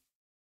dormir.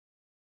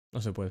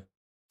 No se puede.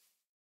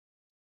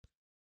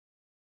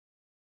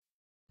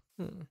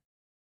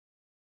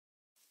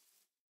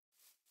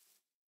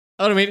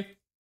 A dormir.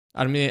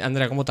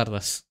 Andrea, ¿cómo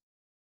tardas?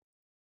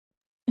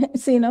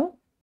 Sí, ¿no?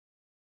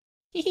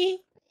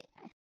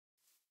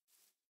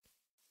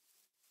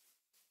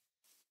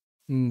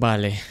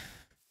 Vale.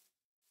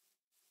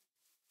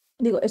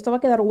 Digo, esto va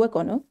a quedar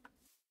hueco, ¿no?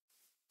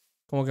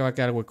 ¿Cómo que va a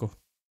quedar hueco?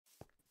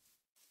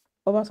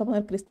 ¿O vas a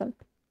poner cristal?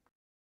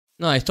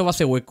 No, esto va a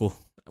ser hueco.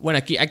 Bueno,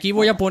 aquí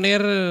voy a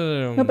poner...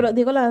 No, pero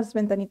digo las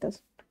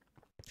ventanitas.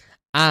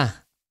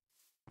 Ah.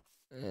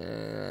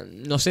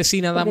 No sé si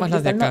nada Porque más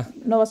las de cristal acá.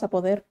 no vas a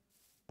poder.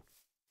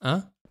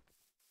 ¿Ah?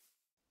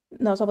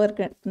 No vas a poder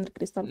tener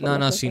cristal por No, los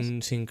no,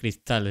 huecos. sin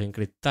cristal. Sin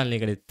cristal, ni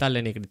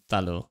cristal, ni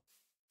cristalo.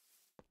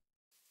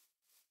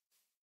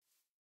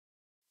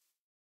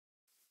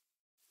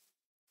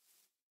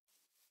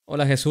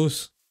 Hola,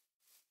 Jesús.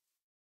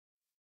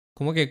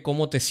 ¿Cómo que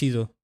cómo te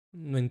sido?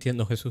 No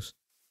entiendo, Jesús.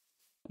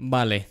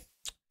 Vale.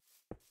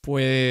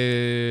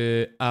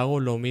 Pues hago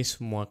lo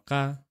mismo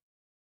acá.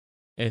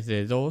 Es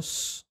de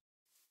 2.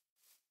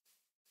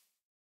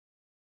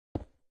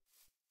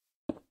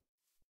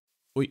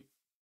 Uy.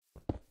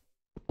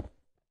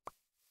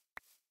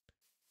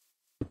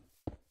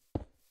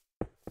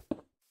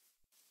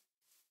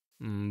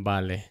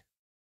 Vale.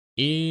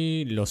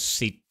 Y los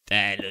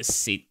cita.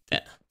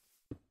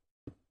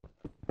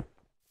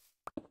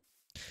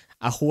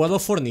 ¿Ha jugado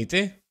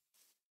Fornite?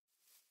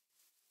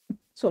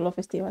 Solo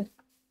festival.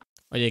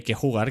 Oye, hay que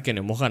jugar, que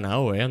no hemos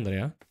ganado,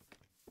 Andrea.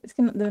 Es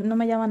que no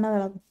me llama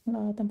nada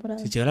la temporada.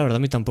 Sí, tío, la verdad a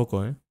mí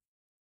tampoco,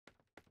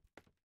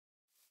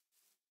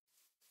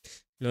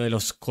 Lo de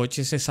los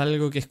coches es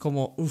algo que es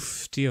como...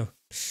 Uff, tío.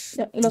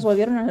 Y los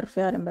volvieron a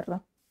nerfear, en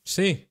verdad.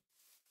 Sí.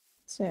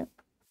 Sí.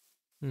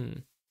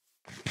 Mm.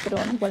 Pero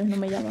bueno, igual no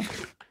me llama.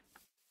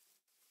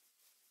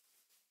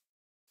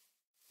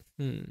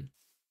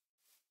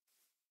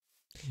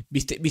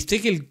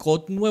 ¿Viste que el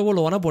COD nuevo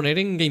lo van a poner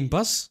en Game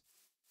Pass?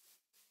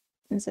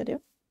 ¿En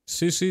serio?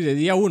 Sí, sí, de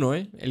día 1,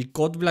 El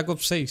COD Black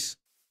Ops 6.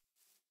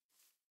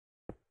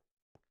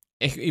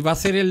 Y va a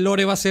ser el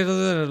lore, va a ser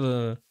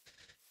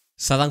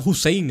Saddam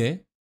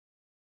Hussein,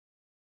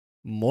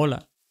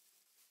 Mola.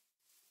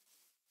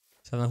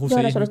 Saddam Yo Hussein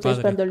ahora es solo mi estoy padre.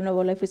 esperando el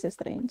nuevo Life is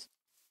Strange.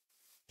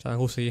 Saddam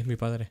Hussein es mi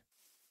padre.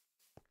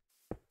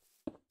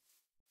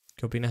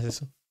 ¿Qué opinas de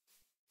eso?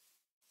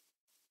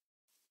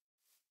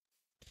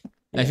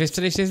 Life is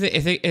Strange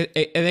es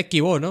de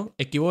Equivo, ¿no?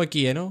 Equivo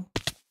XE, ¿no?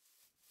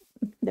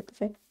 De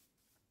PC.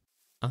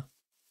 Ah.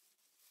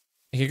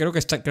 Es que creo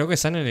que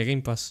están en el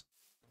Game Pass.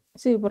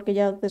 Sí, porque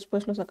ya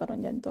después lo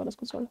sacaron ya en todas las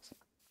consolas.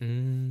 Pues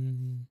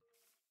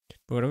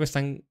creo que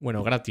están,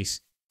 bueno,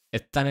 gratis.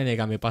 Están en el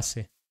Game Pass.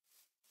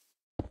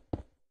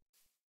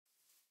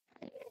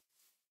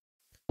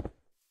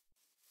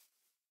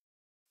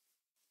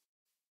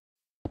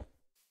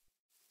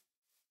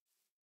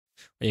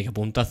 Oye, qué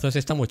puntazo es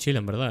esta mochila,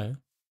 en verdad,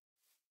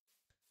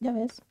 Ya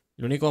ves.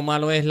 Lo único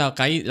malo es la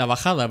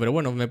bajada, pero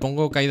bueno, me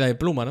pongo caída de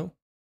pluma, ¿no?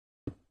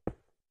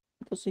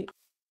 Pues sí.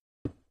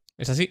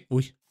 ¿Es así?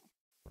 Uy.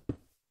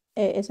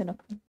 Ese no.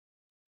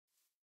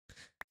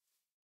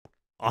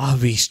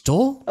 ¿Has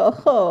visto?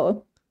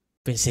 ¡Ojo!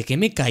 Pensé que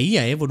me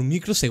caía, por un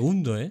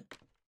microsegundo, Ahí.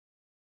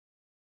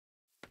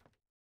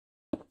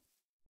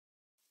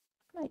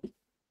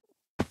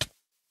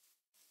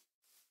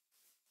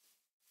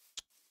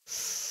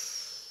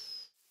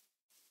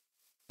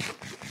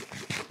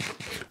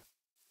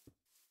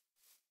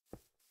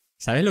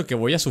 ¿Sabes lo que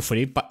voy a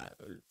sufrir para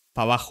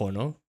abajo,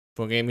 no?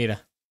 Porque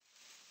mira.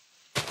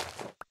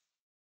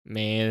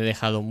 Me he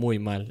dejado muy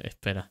mal,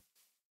 espera.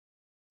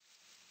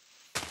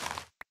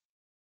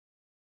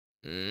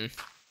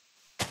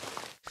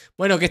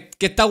 Bueno, que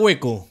está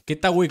hueco, que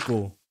está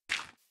hueco.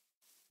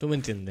 ¿Tú me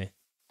entiendes?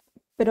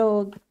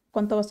 Pero,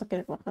 ¿cuánto vas a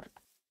querer bajar?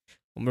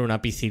 Hombre, una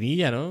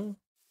piscinilla, ¿no?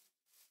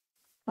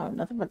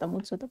 No hace falta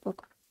mucho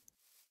tampoco.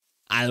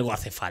 Algo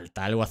hace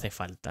falta, algo hace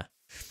falta.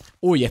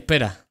 Uy,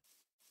 espera.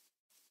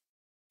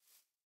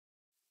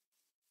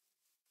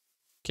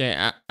 Que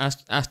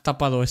has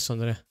tapado eso,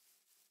 Andrea.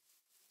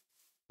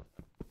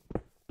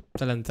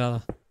 Esta es la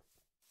entrada.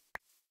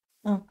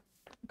 Ah,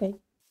 ok.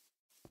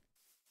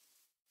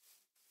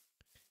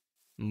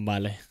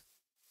 Vale.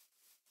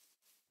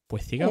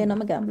 Pues sigamos. No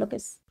me quedan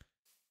bloques.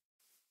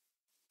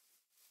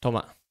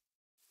 Toma.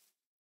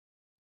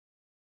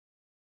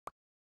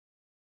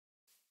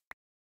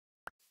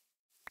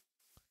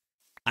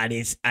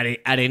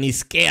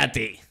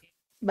 Arenisquéate.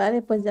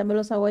 Vale, pues ya me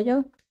los hago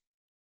yo.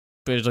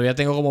 Pero todavía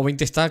tengo como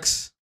 20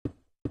 stacks.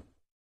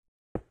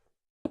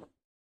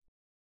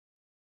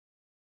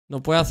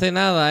 No puede hacer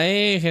nada,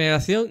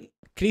 Generación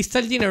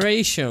Crystal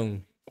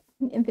Generation.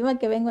 Encima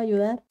que vengo a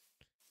ayudar.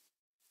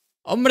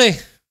 ¡Hombre!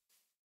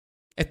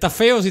 Está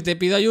feo si te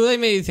pido ayuda y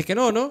me dices que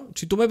no, ¿no?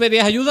 Si tú me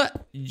pedías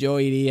ayuda, yo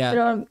iría...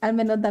 Pero al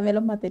menos dame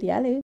los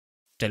materiales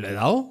 ¿Te lo he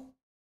dado?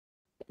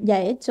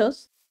 ya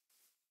hechos.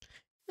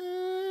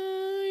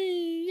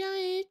 Ay, ya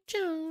he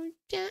hecho,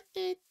 ya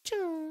he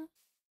hecho.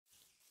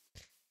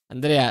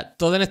 Andrea,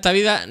 todo en esta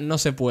vida no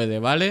se puede,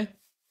 ¿vale?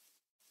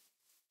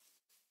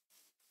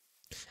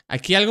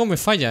 Aquí algo me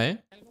falla,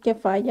 ¿eh? ¿Qué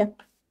falla?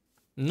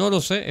 No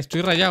lo sé,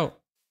 estoy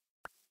rayado.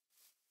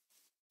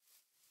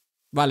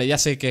 Vale, ya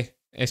sé qué.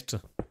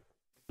 Esto.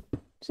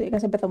 Sí, que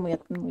has empezado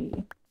muy...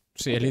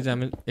 Sí, es Qué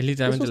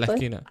literalmente la susto, ¿eh?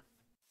 esquina.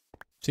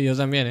 Sí, yo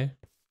también, ¿eh?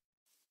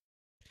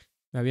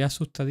 Me había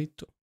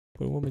asustadito.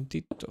 Por un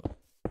momentito.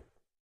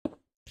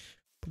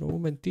 Por un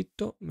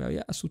momentito me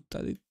había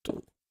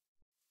asustadito.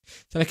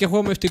 ¿Sabes qué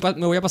juego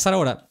me voy a pasar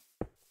ahora?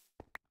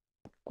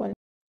 ¿Cuál?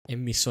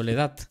 En mi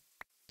soledad.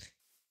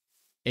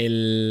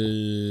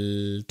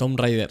 El Tomb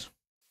Raider.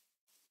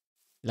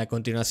 La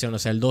continuación, o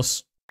sea, el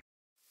 2.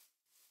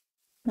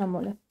 No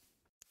mola.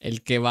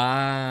 El que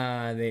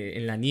va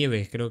en la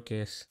nieve, creo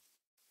que es.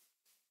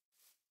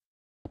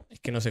 Es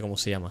que no sé cómo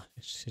se llama,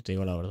 si te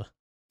digo la verdad.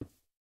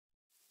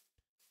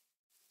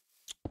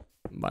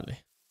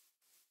 Vale.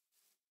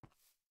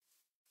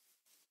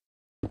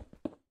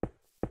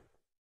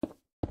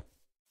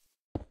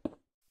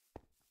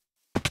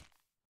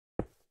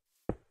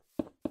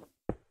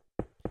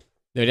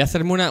 Debería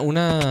hacerme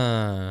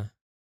unas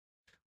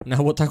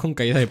botas con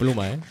caída de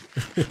pluma, ¿eh?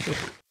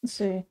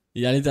 Sí.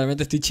 Y ya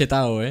literalmente estoy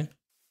chetado, ¿eh?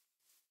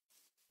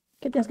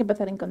 ¿Qué tienes que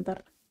empezar a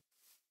encantar?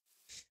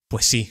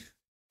 Pues sí.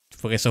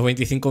 Porque esos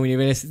 25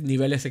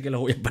 niveles sé que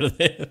los voy a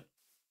perder.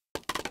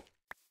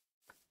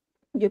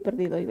 Yo he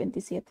perdido hoy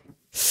 27.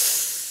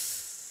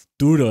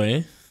 Duro,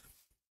 ¿eh?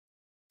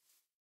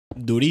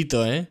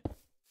 Durito, ¿eh?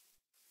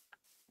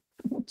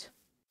 Mucho.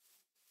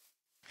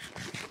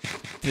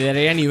 Te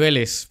daría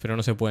niveles, pero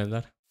no se pueden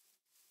dar.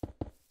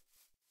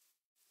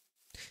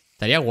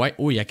 Estaría guay.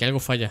 Uy, aquí algo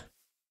falla.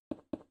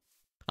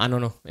 Ah, no,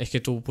 no. Es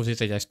que tú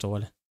pusiste ya esto,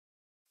 vale.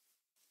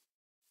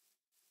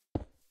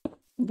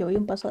 Yo voy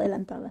un paso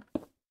adelantada.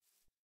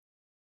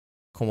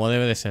 Como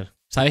debe de ser.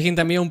 ¿Sabes quién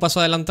también un paso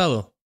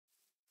adelantado?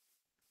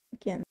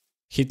 ¿Quién?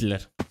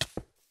 Hitler.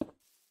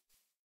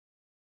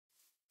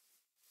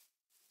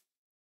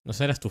 No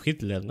serás tú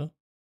Hitler, ¿no?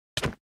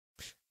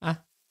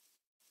 Ah.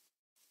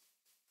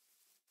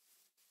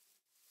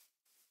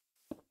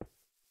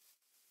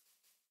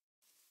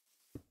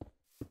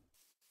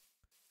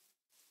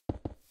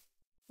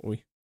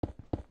 Uy.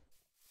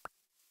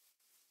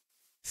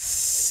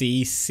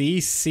 Sí,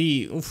 sí,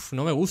 sí. Uf,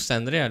 no me gusta,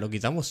 Andrea. Lo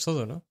quitamos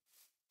todo, ¿no?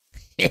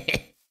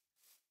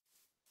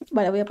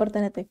 Vale, voy a por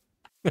TNT.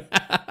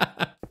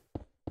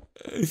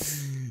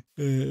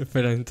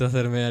 Espera, intento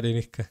hacerme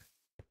arenisca.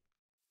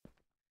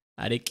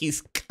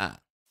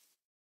 Arequisca.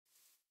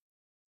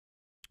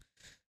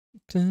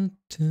 Tu,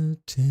 tu,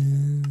 tu.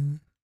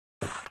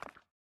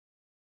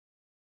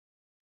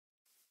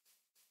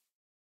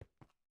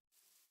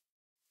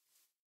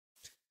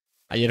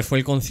 Ayer fue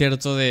el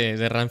concierto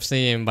de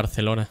Rammstein en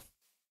Barcelona.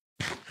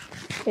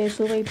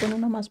 Sube y pon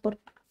uno más por...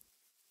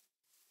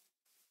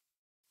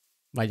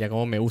 Vaya,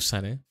 cómo me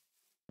usan, ¿eh?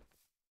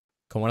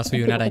 Como ahora soy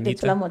Es una que como te he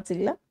hecho la arañita.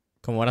 mochila.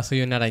 Como ahora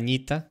soy una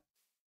arañita.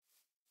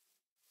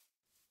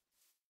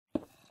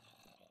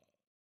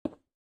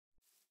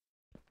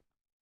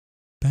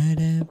 O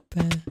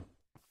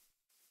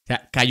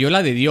sea, cayó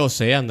la de Dios,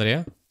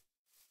 Andrea.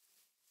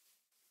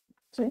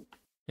 Sí.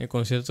 El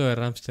concierto de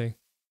Rammstein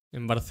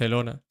en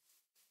Barcelona.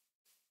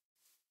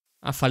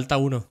 Ah, falta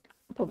uno.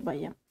 Pues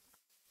vaya.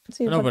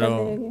 Sí, Bueno, falta el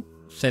pero de...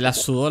 se la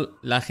sudó.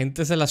 La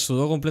gente se la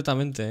sudó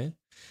completamente, ¿eh?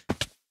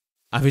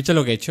 ¿Has visto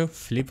lo que he hecho?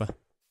 Flipa.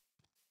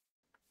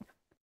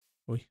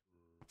 Uy.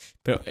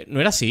 Pero, ¿no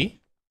era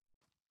así?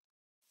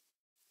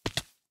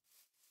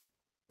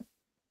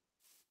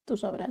 Tú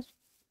sabrás.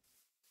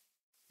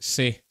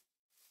 Sí.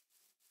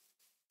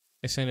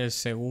 Es en el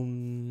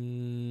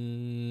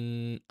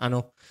segundo... Ah,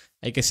 no.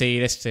 Hay que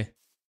seguir este.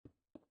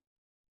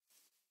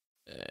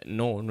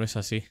 No, no es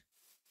así.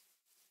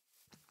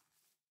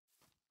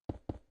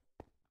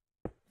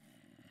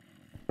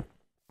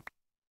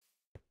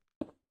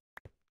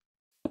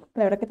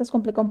 La verdad que te has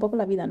complicado un poco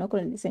la vida, ¿no? Con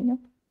el diseño.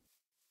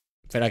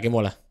 Espera, que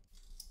mola.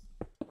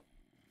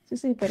 Sí,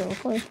 sí, pero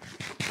joder.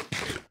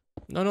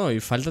 No, no, y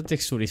falta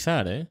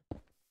texturizar, ¿eh?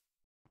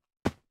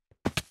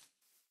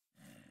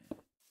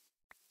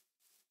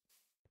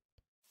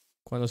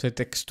 Cuando se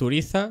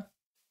texturiza...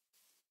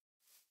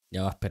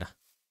 Ya va, espera.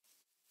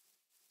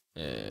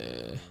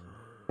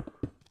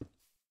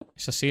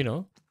 Es así,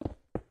 ¿no?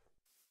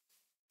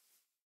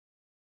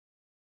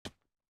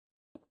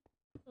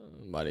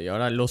 Vale, y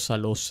ahora losa,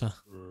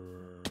 losa.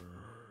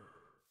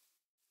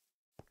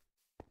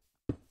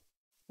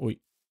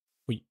 Uy,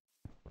 uy.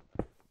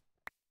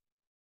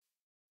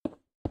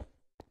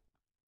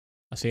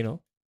 Así,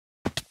 ¿no?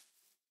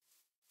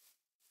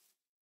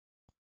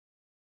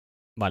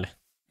 Vale.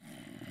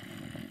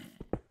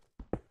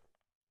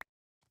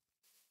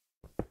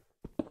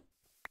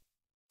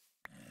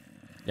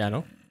 Ya,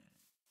 ¿no?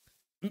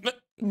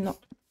 No.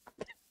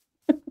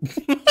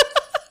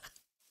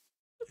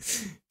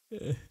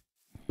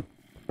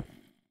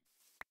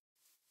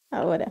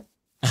 Ahora.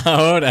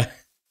 Ahora.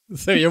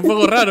 Se veía un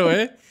poco raro,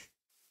 ¿eh?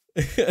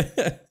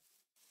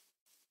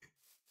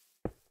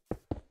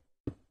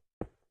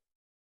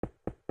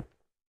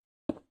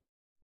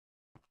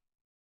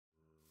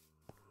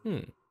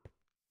 Hmm.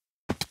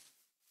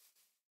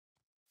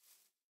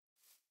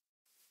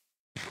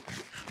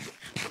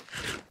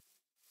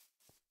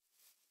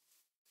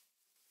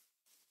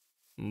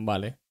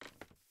 Vale.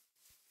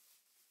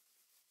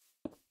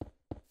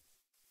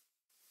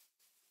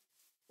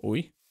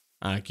 Uy.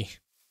 Aquí.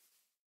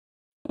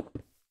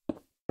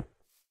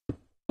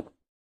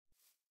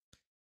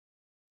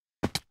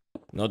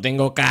 No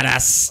tengo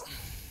caras.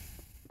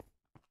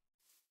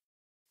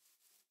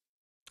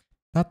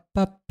 No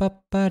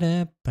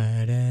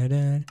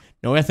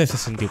voy a hacer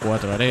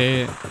 64,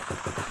 haré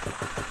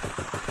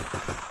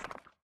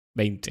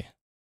 20.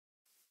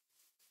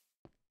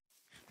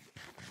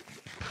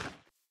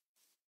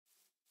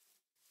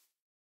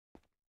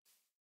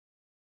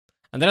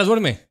 Andrea,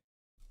 duerme.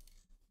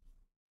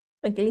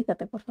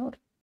 Tranquilízate, por favor.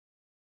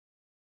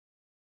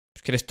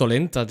 Es que eres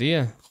tolenta,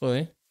 tía.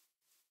 Joder.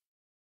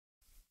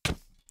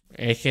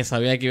 Es que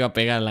sabía que iba a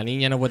pegar. La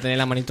niña no puede tener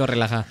la manito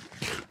relajada.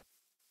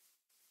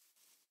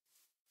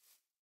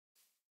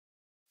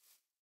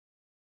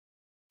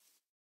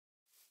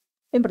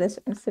 Siempre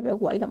se ve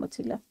guay la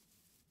mochila.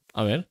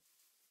 A ver.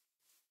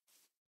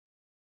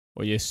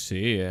 Oye,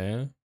 sí,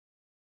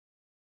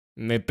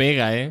 Me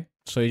pega,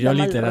 Soy yo Da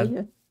mal literal.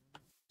 rollo.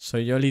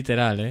 Soy yo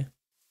literal,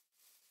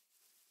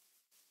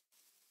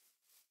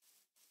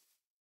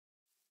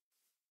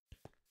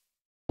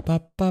 Pa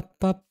pa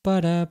pa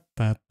para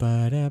pa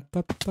para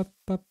pa pa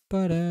pa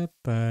para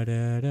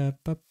parara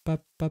pa pa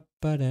pa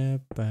para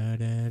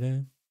parara.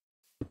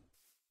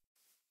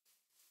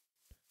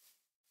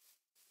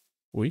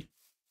 Uy.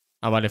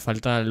 Ah, vale,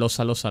 falta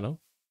losa, ¿no?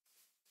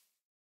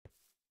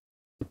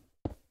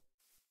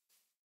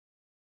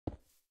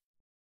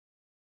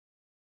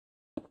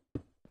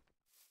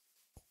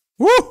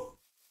 ¡Uh!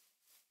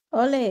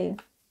 ¡Ole!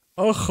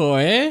 Ojo,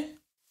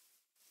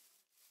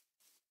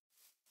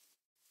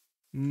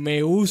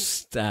 Me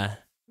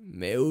gusta.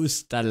 Me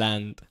gusta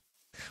Land.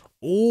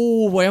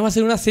 Voy a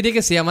hacer una serie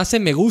que se llamase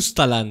Me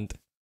Gusta Land.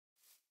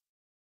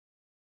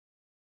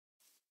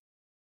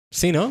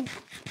 Sí, ¿no?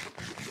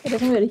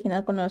 Eres muy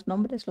original con los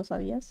nombres, ¿lo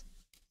sabías?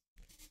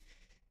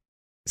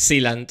 Sí,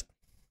 Land.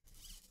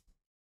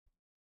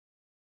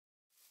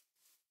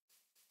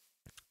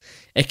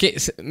 Es que,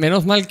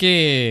 menos mal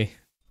que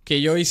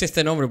yo hice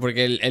este nombre,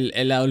 porque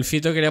el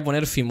Adolfito quería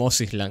poner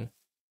Fimosisland.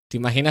 ¿Te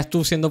imaginas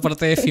tú siendo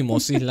parte de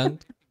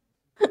Fimosisland?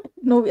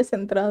 No hubiese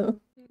entrado.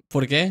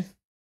 ¿Por qué?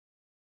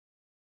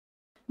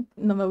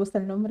 No me gusta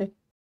el nombre.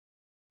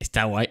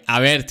 Está guay. A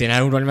ver, ¿tienes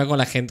algún problema con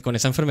la gente, con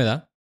esa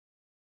enfermedad?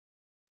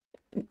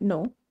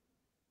 No,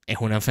 Es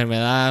una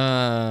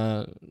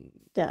enfermedad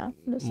ya,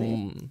 lo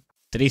sé.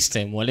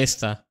 triste,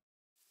 molesta.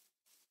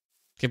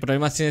 ¿Qué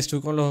problemas tienes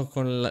tú con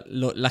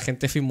la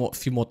gente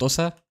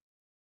fimotosa?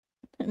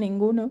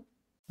 Ninguno.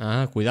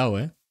 Ah, cuidado,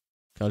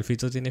 Que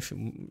Adolfito tiene...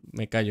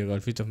 Me callo, que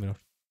Adolfito es menor.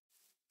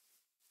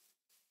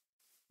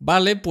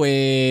 Vale, pues...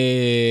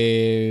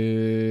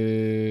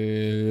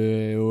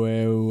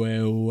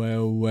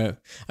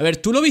 A ver,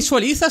 ¿tú lo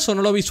visualizas o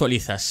no lo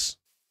visualizas?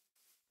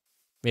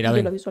 Mira, Yo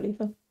ven. lo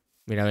visualizo.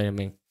 Mira,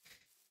 ven.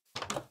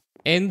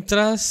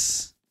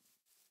 Entras...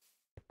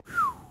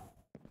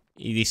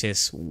 Y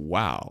dices,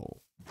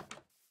 wow.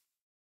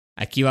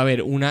 Aquí va a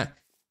haber una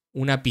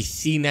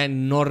piscina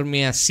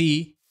enorme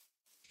así.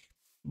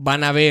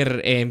 Van a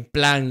ver en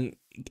plan...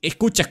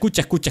 Escucha.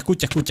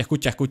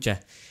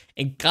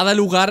 En cada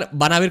lugar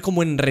van a haber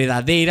como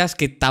enredaderas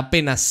que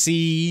tapen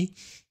así.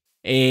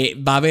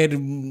 Va a haber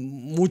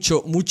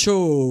mucho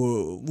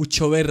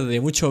verde,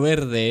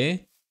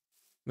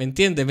 ¿Me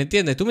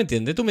entiendes? ¿Tú me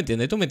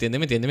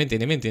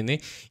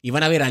entiendes? Y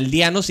van a haber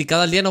aldeanos y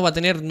cada aldeano va a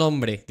tener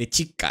nombre de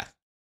chica.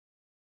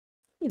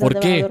 ¿Y ¿Por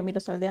dónde van a qué? dormir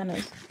los aldeanos?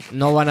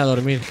 No van a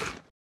dormir.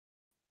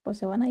 Pues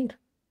se van a ir.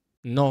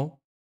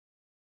 No,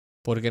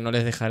 porque no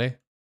les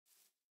dejaré.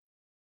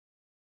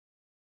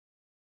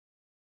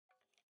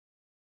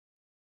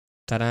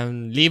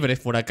 Estarán libres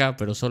por acá,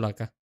 pero solo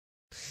acá.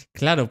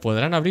 Claro,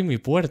 podrán abrir mi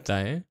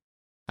puerta,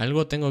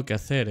 Algo tengo que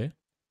hacer,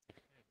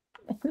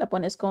 La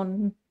pones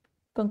con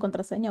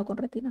contraseña o con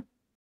retina.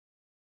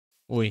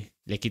 Uy,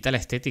 le quita la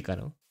estética,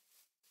 ¿no?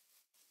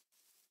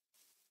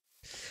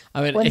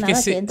 A ver, Pues es que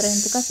nada, que entren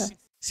en tu casa.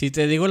 si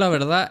te digo la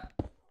verdad,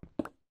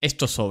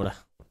 esto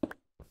sobra.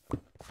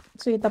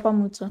 Sí, tapa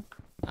mucho.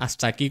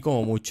 Hasta aquí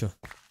como mucho.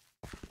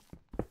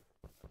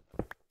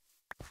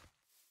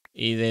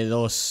 Y de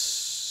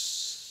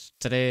 2,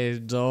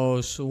 3,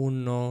 2,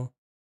 1.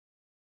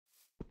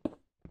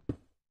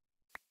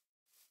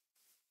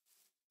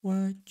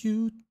 What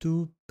you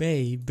do,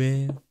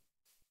 baby?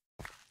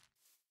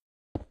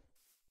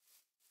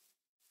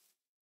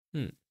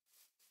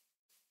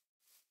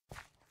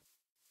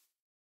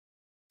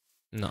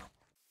 No.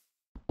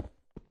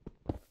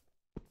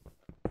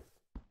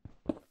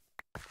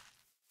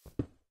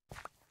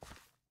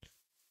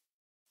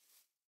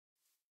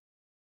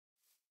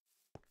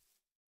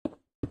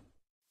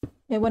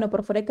 Bueno,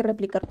 por fuera hay que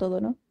replicar todo,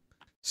 ¿no?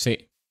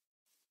 Sí.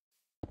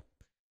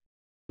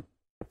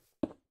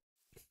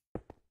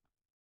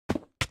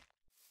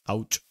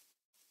 Ouch.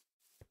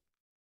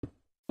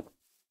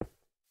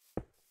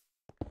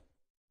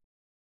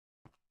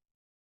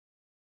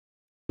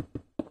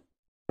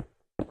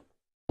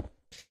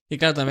 Y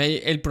claro, también hay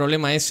el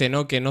problema ese,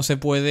 ¿no? Que no se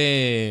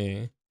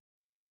puede...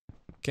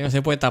 Que no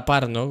se puede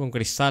tapar, ¿no? Con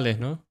cristales,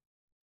 ¿no?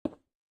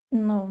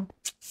 No,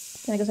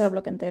 tiene que ser el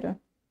bloque entero.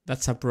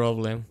 That's a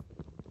problem.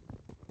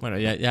 Bueno,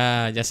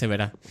 ya se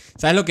verá.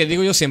 ¿Sabes lo que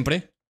digo yo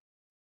siempre?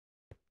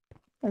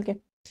 ¿El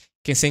qué?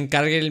 Que se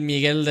encargue el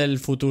Miguel del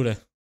futuro.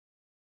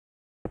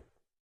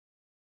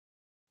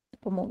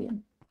 Pues muy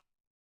bien.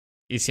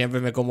 Y siempre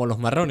me como los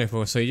marrones,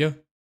 porque soy yo.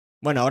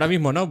 Bueno, ahora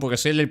mismo no, porque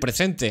soy el del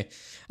presente.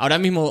 Ahora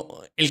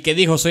mismo, el que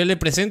dijo soy el del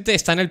presente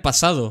está en el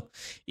pasado.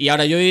 Y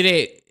ahora yo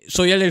diré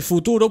soy el del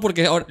futuro,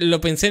 porque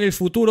lo pensé en el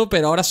futuro,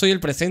 pero ahora soy el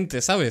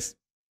presente, ¿sabes?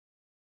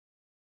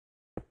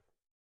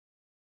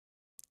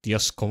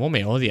 Dios, cómo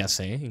me odias,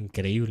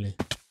 increíble.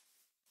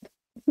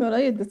 No,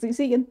 yo te estoy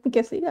siguiendo,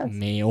 que sigas.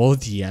 Me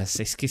odias,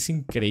 es que es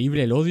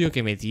increíble el odio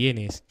que me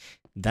tienes.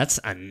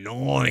 That's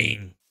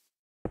annoying.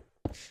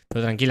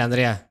 Pero tranquila,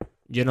 Andrea,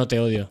 yo no te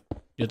odio,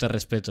 yo te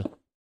respeto.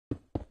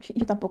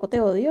 Yo tampoco te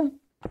odio.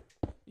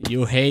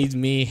 You hate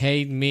me,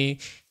 hate me.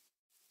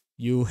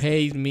 You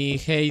hate me,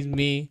 hate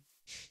me.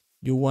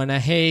 You wanna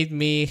hate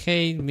me,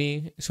 hate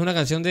me. Es una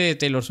canción de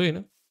Taylor Swift,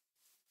 ¿no?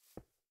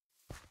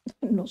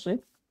 No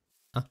sé.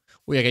 Ah,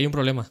 uy, aquí hay un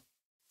problema.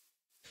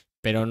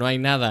 Pero no hay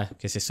nada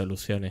que se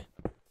solucione.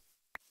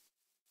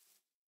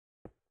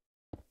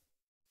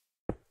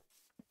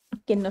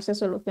 Que no se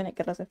solucione,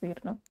 querrás decir,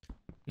 ¿no?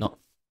 No,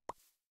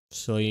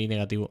 soy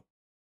negativo.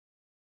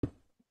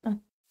 Ah.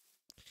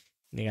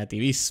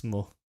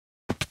 Negativismo.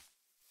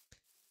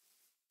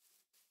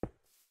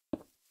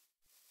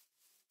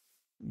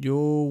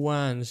 You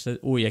want...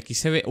 Uy, aquí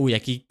se ve... Uy,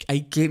 aquí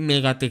hay que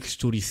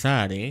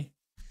megatexturizar, ¿eh?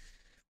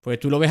 Porque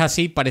tú lo ves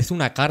así, parece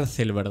una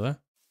cárcel,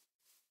 ¿verdad?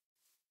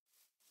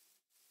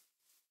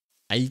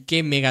 Hay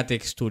que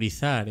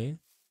megatexturizar, ¿eh?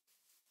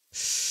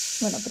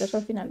 Bueno, pero eso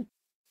al final.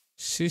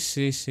 Sí,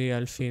 sí, sí,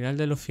 al final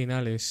de los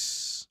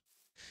finales.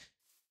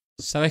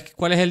 ¿Sabes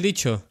cuál es el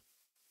dicho?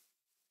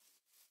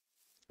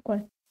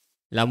 ¿Cuál?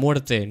 La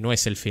muerte no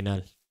es el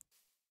final.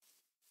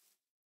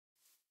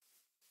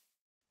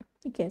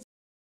 ¿Y qué es?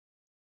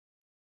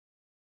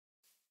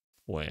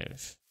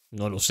 Pues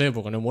no lo sé,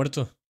 porque no he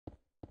muerto.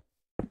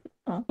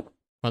 Ah,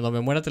 Cuando me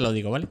muera te lo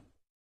digo, ¿vale?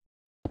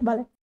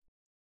 vale.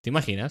 ¿Te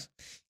imaginas?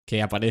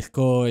 Que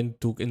aparezco en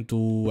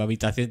tu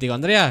habitación y te digo,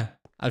 Andrea,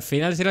 al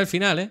final será el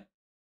final, ¿eh?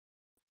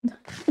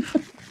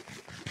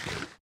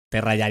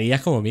 Te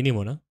rayarías como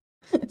mínimo, ¿no?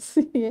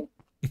 Sí.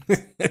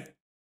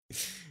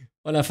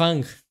 Hola,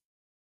 Fang.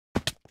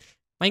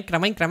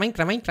 Minecraft, Minecraft,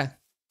 Minecraft,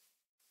 Minecraft.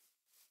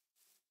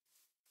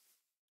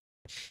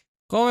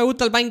 ¿Cómo me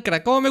gusta el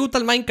Minecraft? ¿Cómo me gusta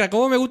el Minecraft?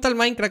 ¿Cómo me gusta el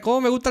Minecraft?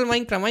 ¿Cómo me gusta el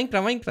Minecraft?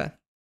 Minecraft,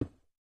 Minecraft.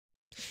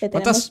 Tenemos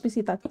 ¿Cuántas?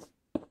 visita.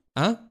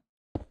 ¿Ah?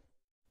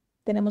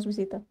 Tenemos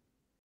visita.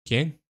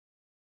 ¿Quién?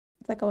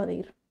 Se acaba de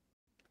ir.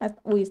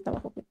 Uy, está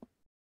abajo.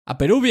 ¿A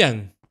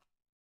Peruvian?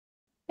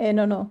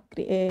 No, no.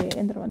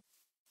 Enderman.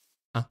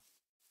 Ah.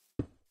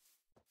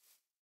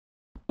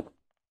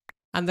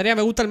 Andrea,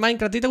 me gusta el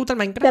Minecraft. ¿A ti te gusta el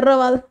Te he Minecraft?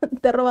 robado,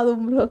 te he robado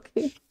un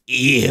bloque.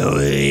 Hijo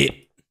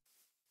de...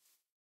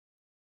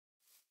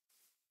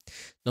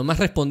 No me has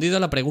respondido a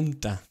la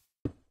pregunta.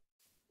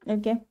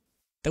 ¿El qué?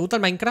 ¿Te gusta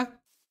el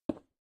Minecraft?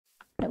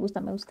 Me gusta,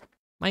 me gusta.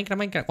 Minecraft,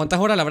 Minecraft. ¿Cuántas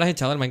horas le habrás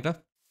echado al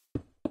Minecraft?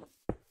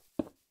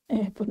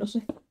 Pues no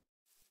sé.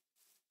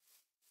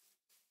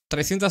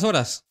 ¿300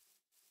 horas?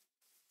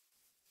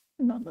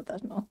 No,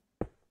 notas, no.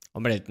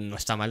 Hombre, no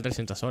está mal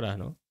 300 horas,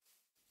 ¿no?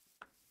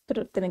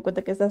 Pero ten en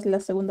cuenta que esta es la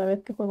segunda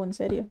vez que juego en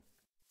serio.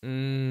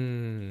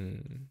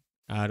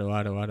 Aro,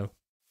 aro, aro.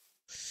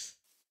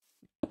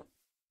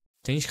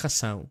 Change has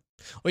sound.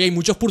 Oye, hay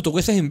muchos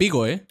portugueses en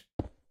Vigo, ¿eh?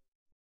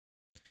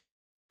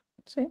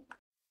 Sí.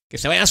 Que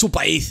se vayan a su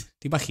país.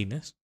 ¿Te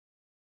imaginas?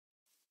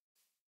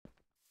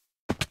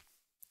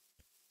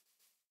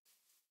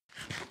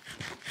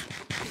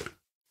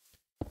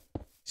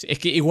 Sí, es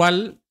que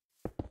igual,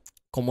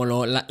 como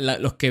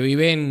los que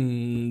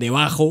viven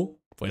debajo,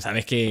 pues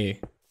sabes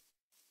que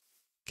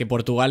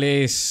Portugal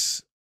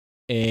es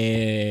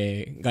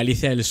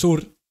Galicia del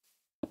Sur.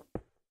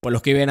 Pues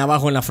los que viven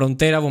abajo en la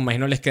frontera, pues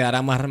imagino les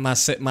quedará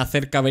más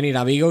cerca venir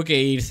a Vigo que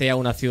irse a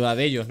una ciudad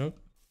de ellos, ¿no?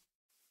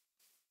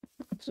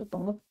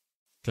 Supongo.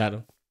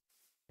 Claro.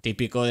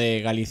 Típico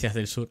de Galicias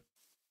del Sur.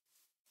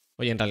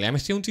 Oye, en realidad me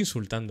estoy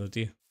insultando,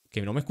 tío.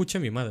 Que no me escuche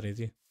mi madre,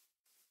 tío.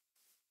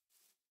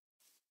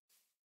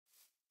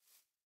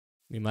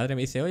 Mi madre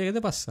me dice, oye, ¿qué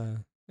te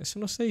pasa? Eso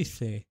no se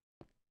dice.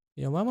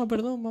 Y yo, mamá,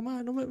 perdón,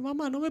 mamá,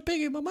 no me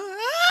pegue, mamá.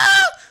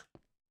 ¡Ah!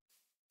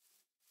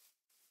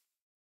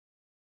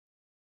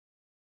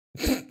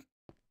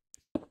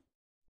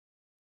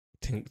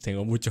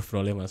 Tengo muchos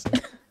problemas, ¿eh?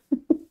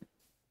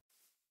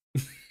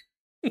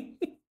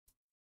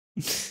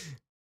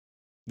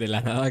 De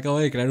la nada acabo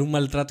de crear un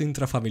maltrato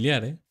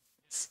intrafamiliar, ¿eh?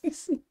 Sí,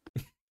 sí.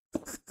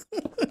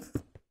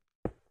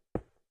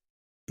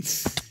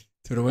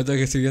 prometo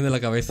que estoy bien de la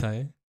cabeza,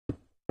 ¿eh?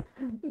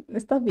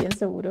 Estás bien,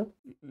 seguro.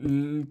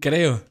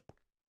 Creo.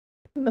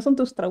 No son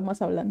tus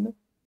traumas hablando.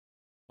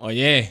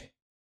 Oye.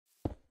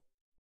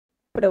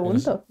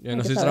 Pregunto. Yo Hay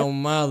no que soy saber.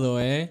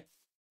 traumado, ¿eh?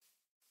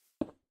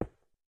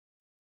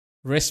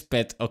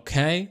 Respect, ¿ok?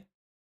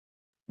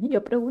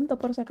 Yo pregunto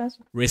por si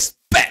acaso.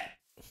 Respect.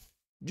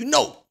 You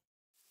know.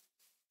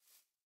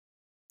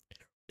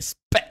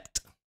 Respect.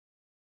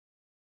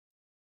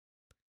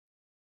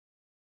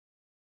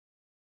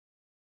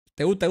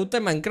 ¿Te gusta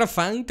el Minecraft,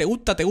 fan? ¿Te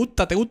gusta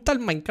el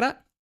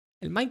Minecraft?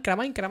 El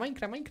Minecraft.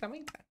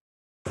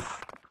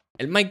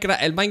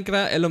 El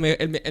Minecraft es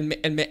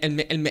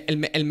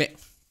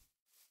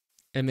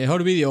el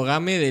mejor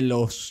videogame de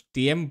los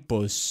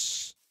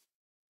tiempos.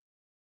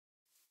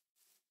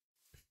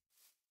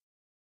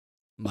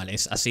 Vale,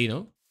 es así,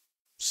 ¿no?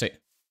 Sí.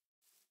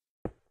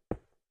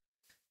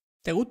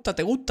 ¿Te gusta?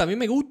 A mí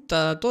me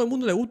gusta. A todo el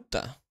mundo le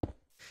gusta.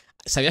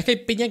 ¿Sabías que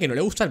hay peña que no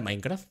le gusta el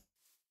Minecraft?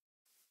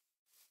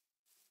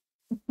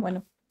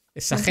 Bueno.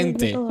 Esa no sé, yo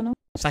gente. todo, ¿no?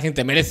 Esa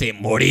gente merece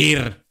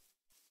morir.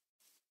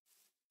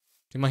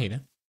 ¿Te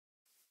imaginas?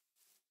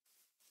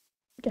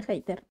 Qué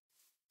hater.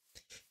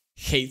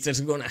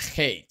 Haters gonna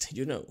hate,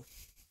 you know.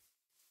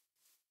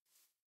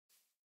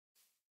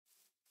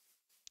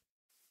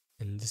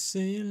 And they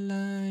say it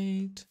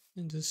light,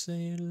 and they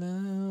say it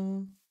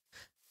loud.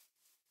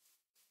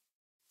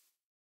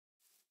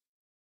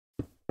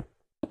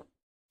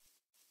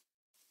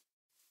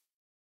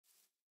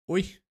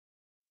 Uy,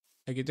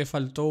 aquí te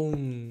faltó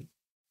un...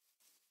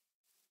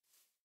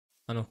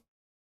 Ah, no.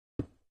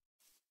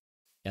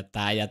 Ya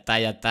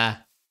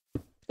está.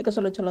 Es que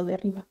solo he hecho lo de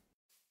arriba.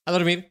 A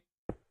dormir.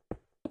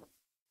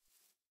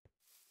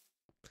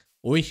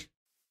 Uy.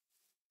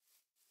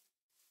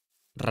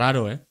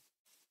 Raro, ¿eh?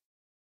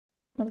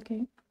 Ok.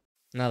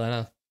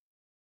 Nada.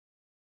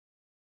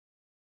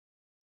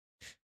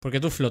 ¿Por qué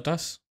tú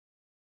flotas?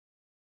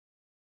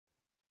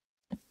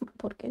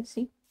 Porque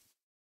sí.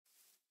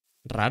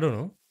 Raro,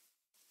 ¿no?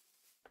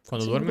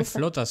 Cuando Soy duermes bruja.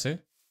 flotas,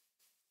 ¿eh?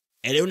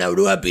 ¿Eres una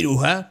bruja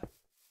piruja?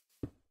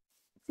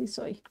 Sí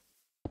soy.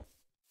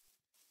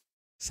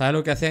 ¿Sabes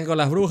lo que hacían con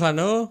las brujas,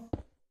 no?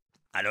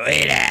 ¡Aloe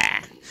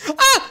vera!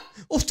 ¡Ah!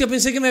 Hostia,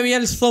 pensé que me veía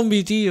el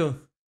zombie,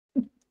 tío.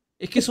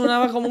 Es que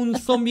sonaba como un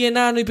zombie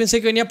enano y pensé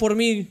que venía por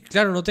mí.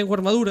 Claro, no tengo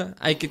armadura.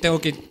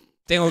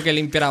 Tengo que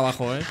limpiar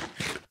abajo, ¿eh?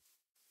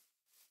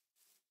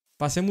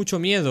 Pasé mucho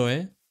miedo,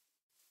 ¿eh?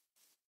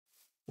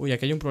 Uy,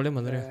 aquí hay un problema,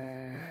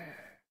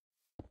 Andrea.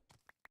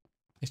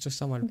 Esto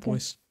está mal Ok.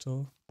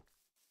 puesto.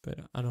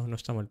 Pero, ah, no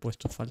está mal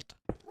puesto, falta.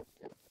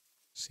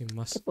 Sin Qué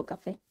más. poca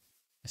fe.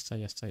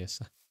 Ya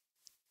está.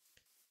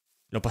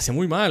 Lo pasé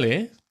muy mal,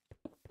 ¿eh?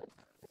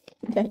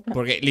 Ya.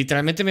 Porque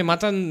literalmente me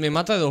mata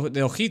de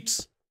dos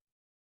hits.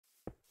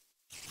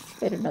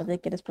 Pero no te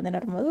quieres poner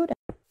armadura.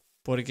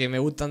 Porque me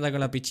gusta andar con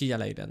la pichilla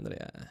al aire,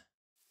 Andrea.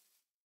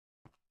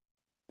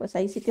 Pues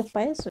hay sitios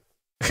para eso.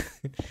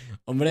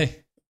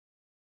 Hombre,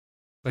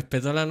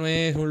 RespetoLand no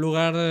es un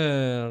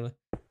lugar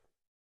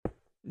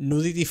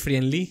nudity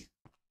friendly.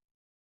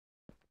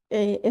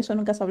 Eso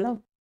nunca has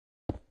hablado.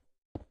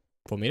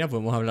 Pues mira,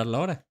 podemos hablarlo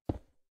ahora.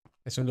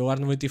 Es un lugar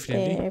nudity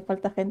friendly.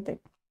 Falta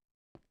gente.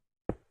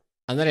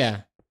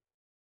 Andrea,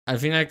 al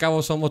fin y al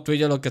cabo somos tú y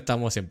yo los que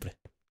estamos siempre.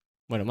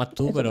 Bueno, más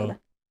tú, Eso es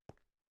verdad.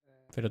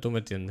 pero tú me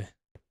entiendes.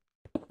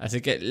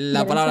 Así que Mi la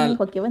Arancha me palabra...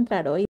 dijo que iba a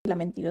entrar hoy, la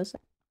mentirosa.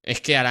 Es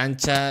que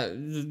Arancha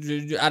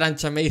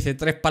me dice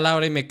 3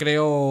 palabras y me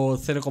creo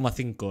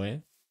 0,5,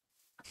 ¿eh?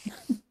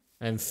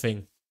 En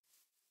fin.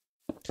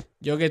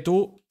 Yo que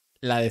tú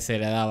la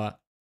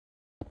desheredaba.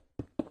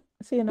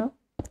 ¿Sí o no?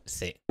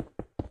 Sí.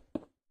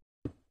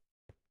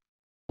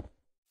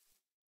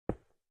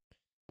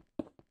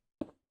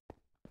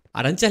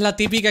 Arancha es la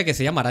típica que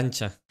se llama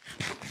Arancha.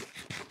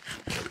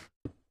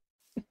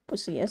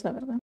 Pues sí, es la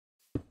verdad.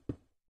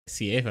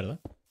 Sí es, ¿verdad?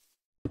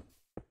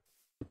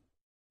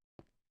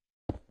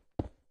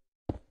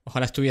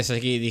 Ojalá estuviese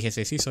aquí y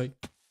dijese sí soy.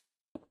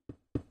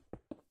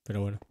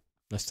 Pero bueno,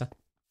 no está.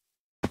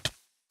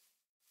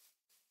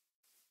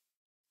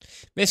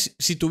 ¿Ves?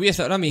 Si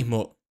tuviese ahora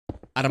mismo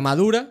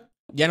armadura,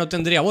 ya no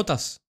tendría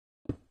botas.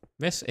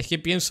 ¿Ves? Es que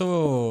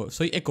pienso...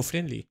 Soy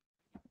eco-friendly.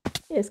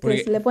 Es que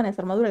Porque si le pones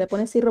armadura, le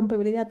pones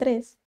irrompibilidad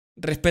 3.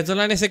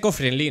 RespetoLand es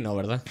eco-friendly, ¿no?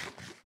 ¿Verdad?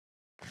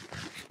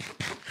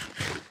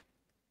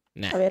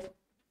 Nah. A ver,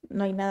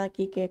 no hay nada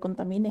aquí que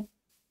contamine.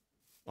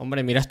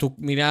 Hombre,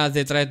 mira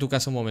detrás de tu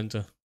casa un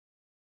momento.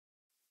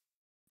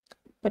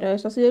 Pero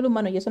eso ha sido el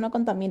humano y eso no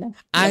contamina. Lo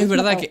Ah, es habéis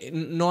verdad matado. que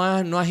no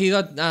has ido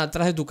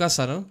atrás de tu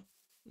casa, ¿no?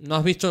 No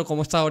has visto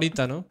cómo está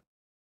ahorita, ¿no?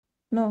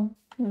 No.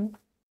 ¿Qué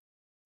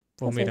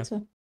Pues has mira.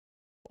 hecho?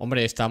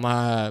 Hombre, está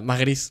más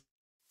gris.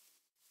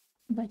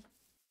 Vaya.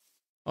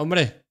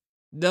 Hombre,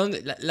 ¿de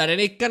dónde? La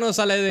arenisca no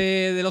sale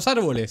de los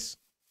árboles.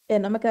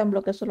 No me quedan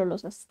bloques, solo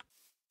losas.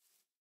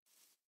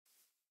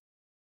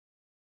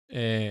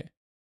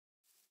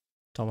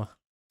 Toma.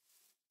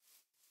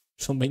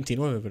 Son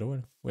 29, pero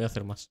bueno, voy a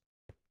hacer más.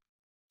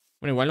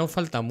 Bueno, igual nos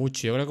falta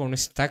mucho. Yo creo que con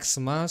stacks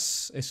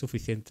más es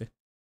suficiente.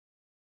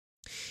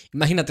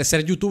 Imagínate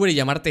ser youtuber y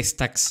llamarte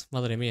Stacks.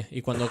 Madre mía.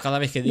 Y cuando cada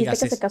vez que digas...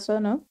 Dice que se casó,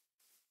 ¿no?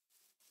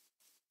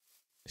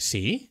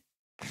 ¿Sí?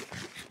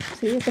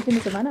 Sí, este fin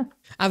de semana.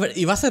 A ver,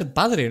 iba a ser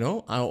padre,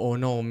 ¿no? Ah, o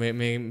no,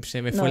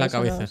 se me fue la eso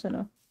cabeza. No, eso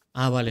no.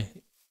 Ah, vale.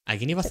 ¿A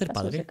quién iba a Se ser casó,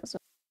 padre? se casó.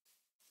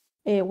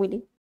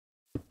 Willy.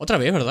 Otra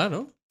vez, ¿verdad?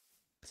 ¿No?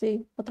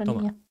 Sí, otra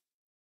Toma. niña.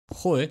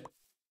 Joder.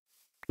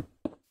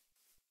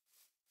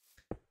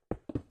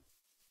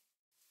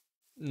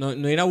 No,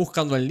 no irá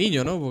buscando al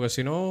niño, ¿no? Porque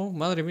si no,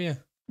 madre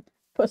mía.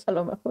 Pues a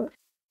lo mejor.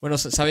 Bueno,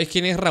 ¿sabéis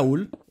quién es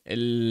Raúl?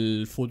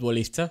 El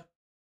futbolista.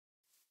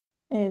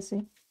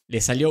 Sí.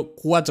 Le salió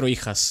 4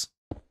 hijas.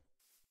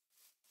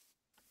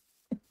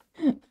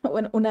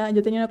 Bueno,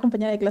 yo tenía una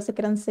compañera de clase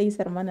que eran 6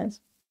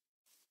 hermanas.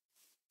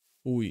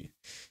 Uy.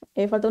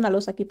 Falta una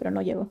losa aquí, pero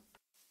no llego.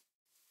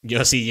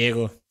 Yo sí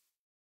llego.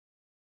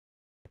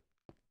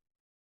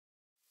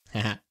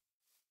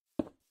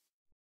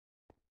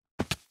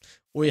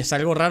 Uy, es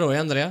algo raro,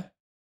 Andrea?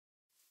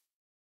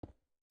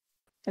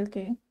 ¿El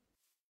qué?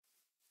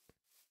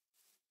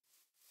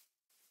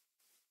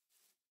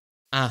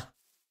 Ah.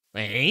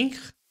 ¿Eh?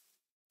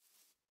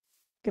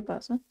 ¿Qué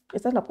pasa?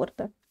 Esta es la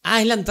puerta.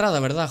 Ah, es la entrada,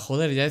 ¿verdad?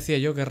 Joder, ya decía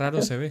yo, qué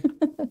raro se ve.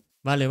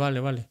 Vale, vale,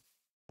 vale.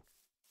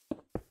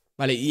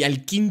 Vale, y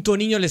al quinto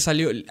niño le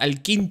salió...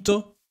 Al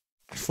quinto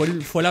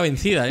fue la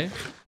vencida, ¿eh?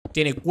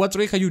 Tiene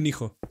 4 hijas y un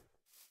hijo.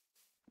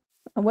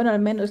 Bueno, al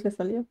menos le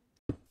salió.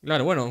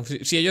 Claro, bueno,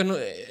 si ellos no...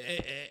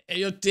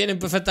 ellos tienen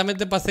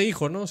perfectamente para hacer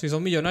hijos, ¿no? Si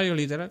son millonarios,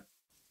 literal.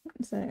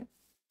 Sí.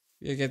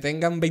 Y que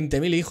tengan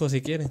 20.000 hijos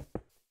si quieren.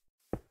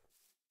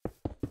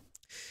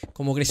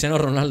 Como Cristiano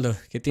Ronaldo,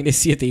 que tiene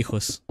 7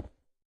 hijos.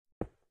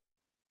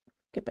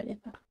 Qué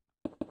pereza.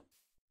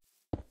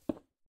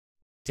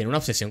 Tiene una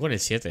obsesión con el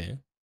 7, ¿eh?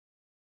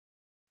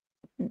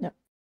 No.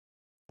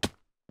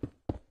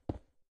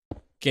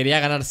 Quería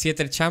ganar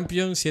 7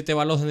 Champions, 7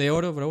 balones de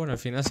oro, pero bueno, al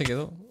final se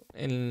quedó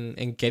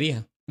en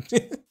quería.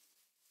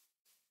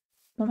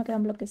 No me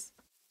quedan bloques.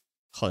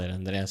 Joder,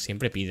 Andrea,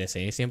 siempre pides,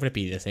 ¿eh? Siempre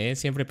pides, ¿eh?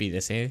 Siempre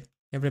pides, ¿eh?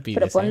 Siempre pides,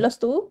 Pero ponlos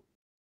tú.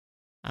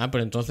 Ah,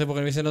 pero entonces, ¿por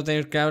qué me dices no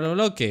tener que abrir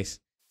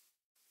bloques?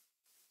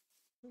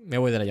 Me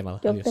voy de la llamada.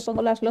 Yo te Adiós.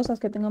 pongo las losas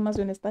que tengo más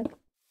de un stack.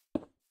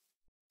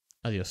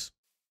 Adiós.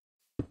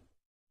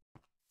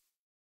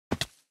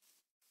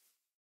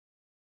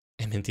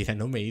 Es mentira,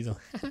 no me he ido.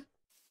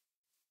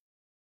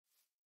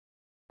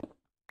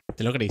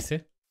 ¿Te lo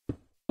creíste?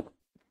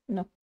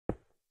 No.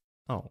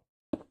 Oh.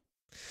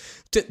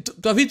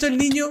 ¿Tú has visto el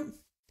niño?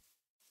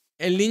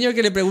 El niño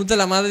que le pregunta a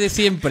la madre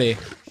siempre,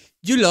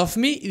 ¿You love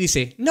me? Y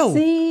dice, no.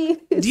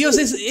 Sí. Dios,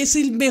 sí. es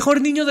el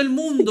mejor niño del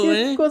mundo,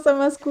 Qué ¿eh? cosa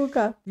más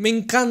cuca. Me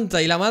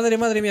encanta. Y la madre,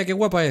 madre mía, qué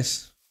guapa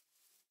es.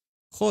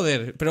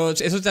 Joder, pero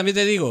eso también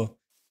te digo.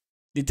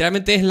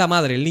 Literalmente es la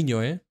madre, el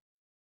niño, ¿eh?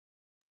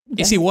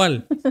 Ya. Es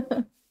igual.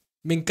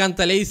 Me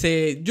encanta, le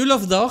dice, ¿You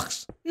love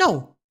dogs?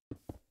 No.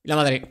 Y la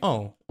madre,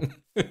 oh.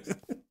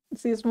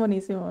 Sí, es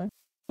buenísimo,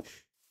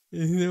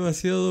 Es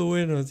demasiado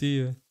bueno,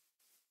 tío.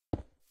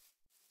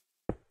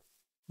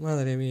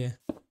 Madre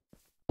mía.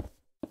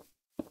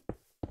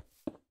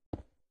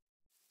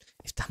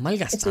 ¿Estás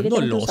malgastando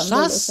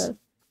losas?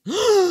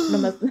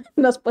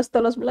 No has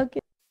puesto los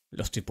bloques.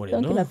 Lo estoy Tengo que ir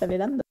poniendo.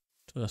 acelerando.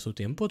 Todo a su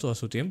tiempo, todo a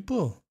su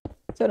tiempo.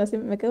 Si ahora sí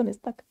me quedo un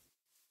stack.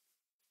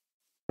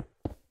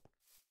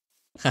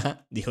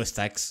 Jaja, dijo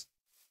Stacks.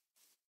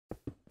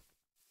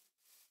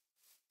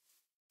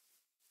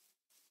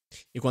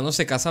 ¿Y cuándo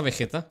se casa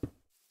Vegeta?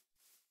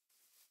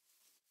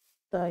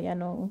 Todavía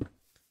no.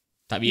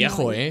 Está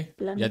viejo, No hay ¿eh? Ya,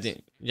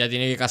 planes. ya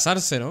tiene que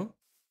casarse, ¿no?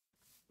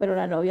 Pero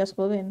la novia es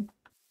joven.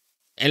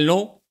 Él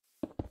no.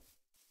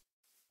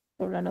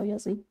 Pero la novia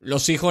sí.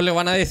 Los hijos le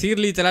van a decir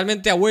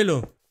literalmente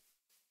abuelo.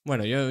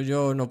 Bueno,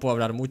 yo no puedo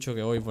hablar mucho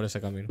que voy por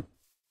ese camino.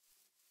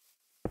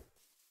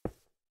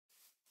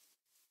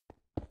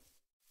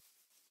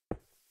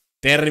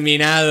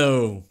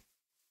 Terminado.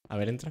 A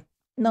ver, entra.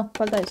 No,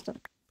 falta esto.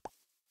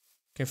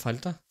 ¿Qué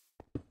falta?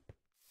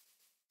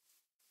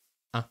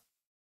 Ah.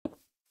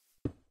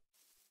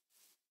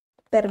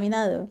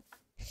 Terminado.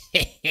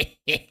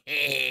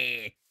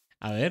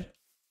 A ver.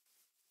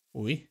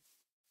 Uy.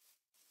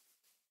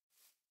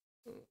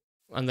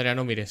 Andrea,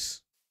 no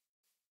mires.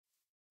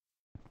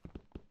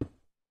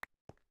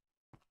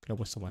 Que lo he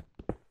puesto mal.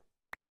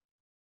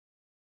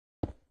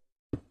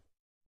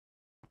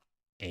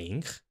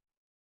 ¿Eng?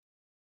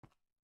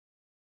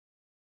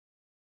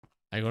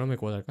 Algo no me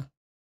cuadra acá.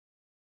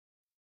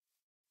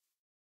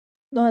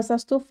 ¿Dónde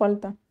estás tú?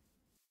 Falta.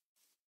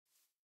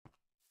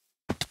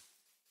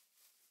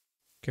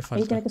 ¿Qué Ahí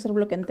tiene falta? que ser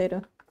bloque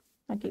entero.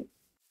 Aquí.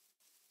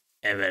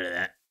 Es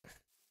verdad.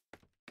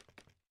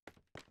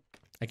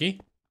 ¿Aquí?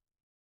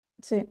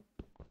 Sí.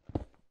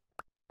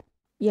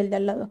 Y el de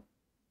al lado.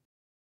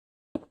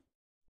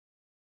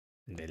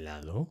 ¿De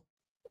lado?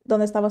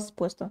 ¿Dónde estabas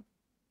puesto?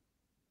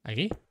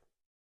 ¿Aquí?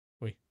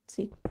 Uy.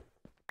 Sí.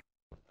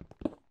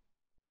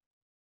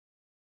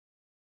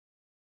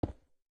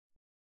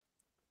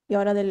 Y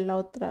ahora de la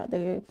otra,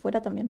 de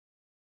fuera también.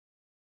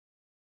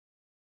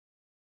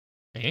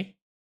 ¿Eh?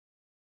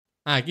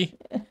 Ah, aquí.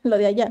 Lo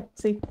de allá,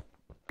 sí.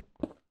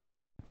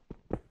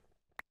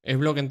 Es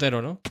bloque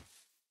entero, ¿no?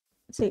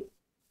 Sí,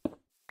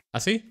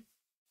 ¿Así?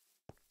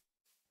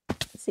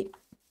 sí.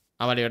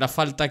 Ah, vale, ahora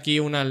falta aquí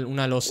una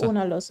losa.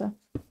 Una losa.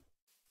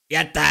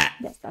 ¡Ya está!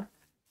 Ya está.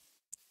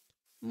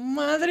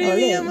 Madre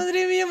mía, Ole.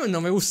 madre mía. No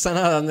me gusta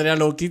nada, Andrea,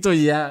 lo quito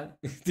ya.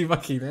 ¿Te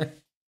imaginas?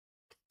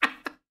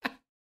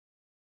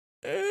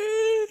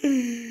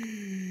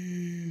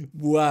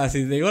 Buah, si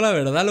te digo la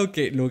verdad, lo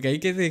que hay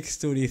que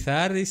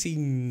texturizar es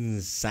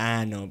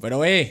insano.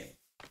 Pero,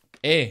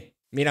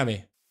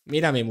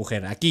 mírame,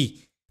 mujer,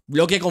 aquí.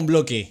 Bloque con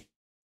bloque.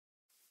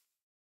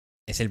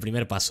 Es el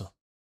primer paso.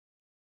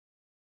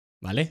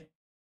 ¿Vale?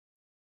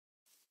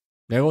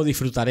 Luego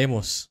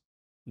disfrutaremos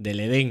del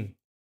Edén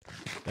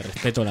de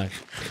RespetoLand.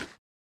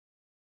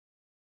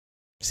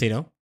 ¿Sí,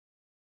 no?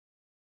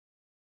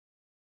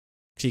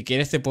 Si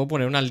quieres te puedo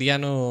poner un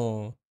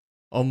aldeano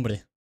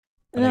hombre.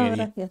 Para No, que,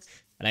 gracias.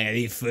 para que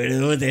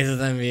disfrutes eso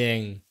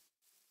también.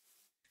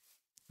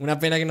 Una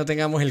pena que no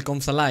tengamos el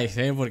Coms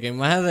Alive, ¿eh? Porque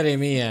madre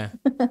mía.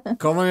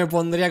 ¿Cómo me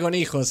pondría con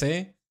hijos,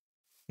 eh?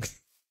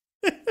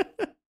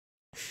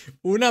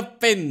 Una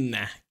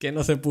pena que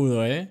no se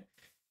pudo, ¿eh?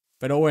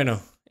 Pero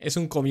bueno, es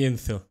un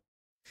comienzo.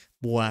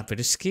 Buah,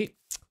 pero es que...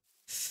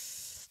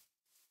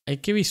 Hay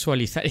que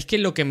visualizar. Es que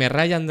lo que me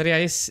raya, Andrea,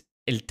 es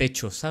el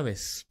techo,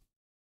 ¿sabes?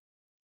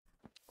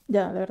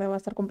 Ya, la verdad va a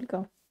estar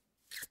complicado.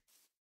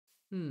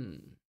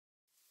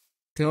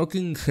 Tengo que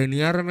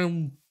ingeniarme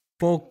un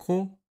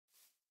poco.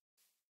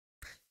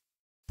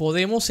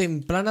 Podemos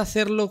en plan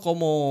hacerlo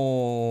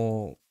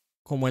como...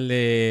 Como el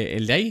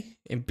de ahí.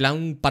 En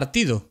plan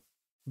partido.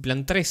 En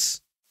plan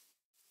 3.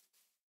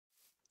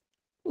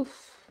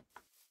 Uf,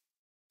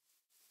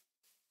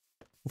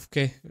 Uf,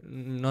 ¿qué?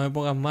 No me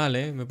pongas mal,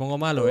 ¿eh? Me pongo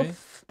malo, ¿eh?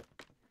 uf.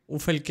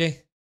 Uf, ¿el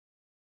qué?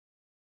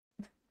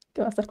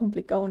 Que va a estar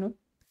complicado, ¿no?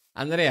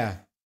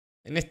 Andrea,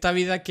 en esta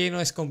vida, ¿qué no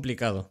es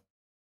complicado?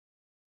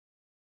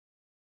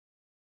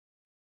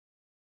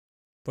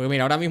 Porque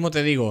mira, ahora mismo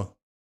te digo...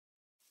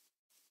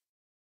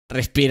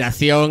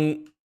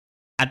 Respiración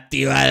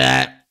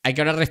activada. Hay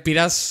que ahora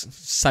respiras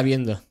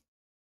sabiendo.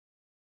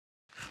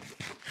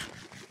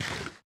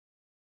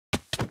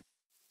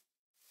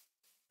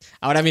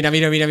 Ahora mira.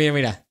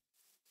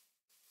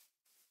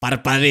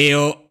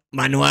 Parpadeo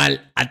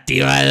manual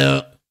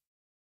activado.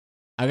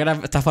 Ahora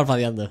estás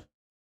parpadeando.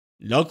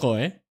 Loco,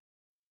 ¿eh?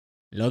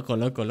 Loco.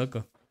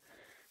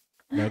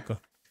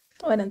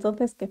 Bueno,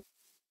 entonces, ¿qué?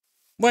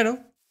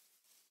 Bueno,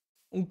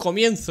 un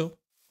comienzo.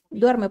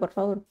 Duerme, por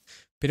favor.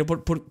 Pero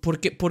 ¿por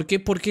qué?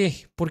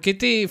 ¿Por qué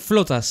te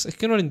flotas? Es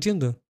que no lo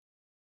entiendo.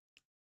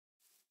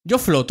 Yo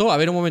floto. A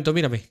ver, un momento,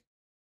 mírame.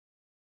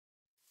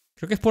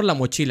 Creo que es por la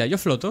mochila. ¿Yo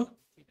floto?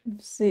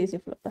 Sí, sí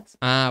flotas.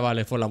 Ah,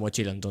 vale, es por la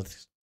mochila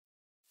entonces.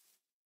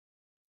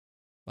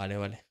 Vale.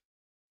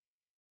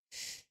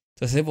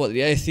 Entonces se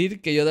podría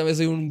decir que yo también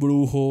soy un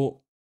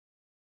brujo.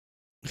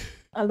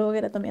 A la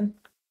hoguera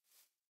también.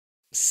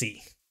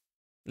 Sí.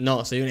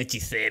 No, soy un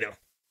hechicero.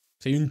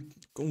 Soy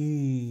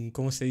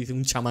 ¿cómo se dice?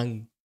 Un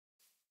chamán.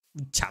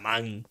 Un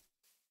chamán.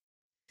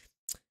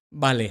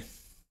 Vale.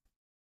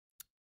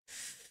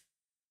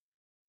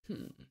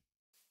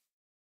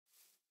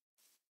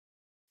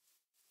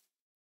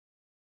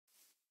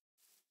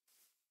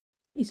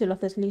 Y si lo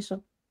haces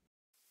liso,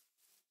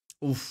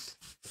 Uf,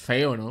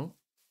 feo, ¿no?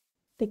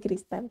 de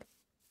cristal.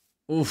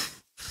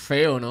 Uf,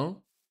 feo,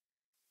 ¿no?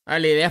 Ah,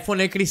 la idea es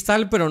poner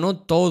cristal, pero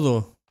no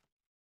todo.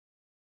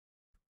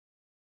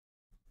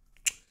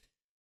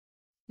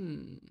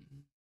 Hmm.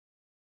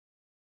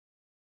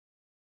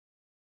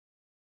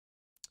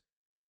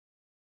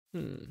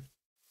 Hmm.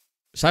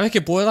 ¿Sabes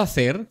qué puedo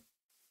hacer?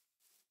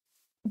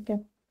 ¿Qué?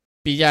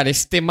 Pillar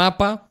este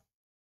mapa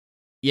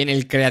y en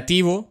el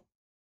creativo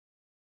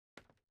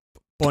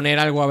poner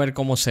algo a ver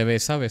cómo se ve,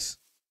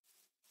 ¿sabes?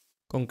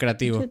 Con Sí,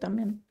 creativo.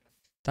 también.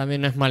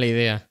 También no es mala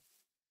idea.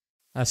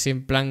 Así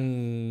en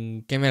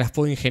plan que me las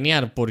puedo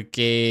ingeniar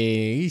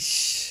porque...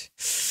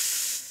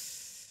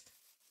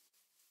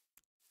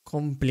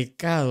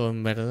 complicado,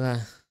 en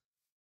verdad.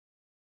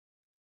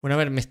 Bueno, a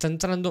ver, me está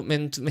entrando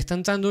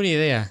una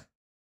idea.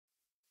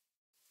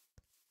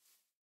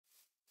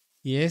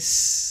 Y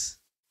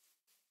es...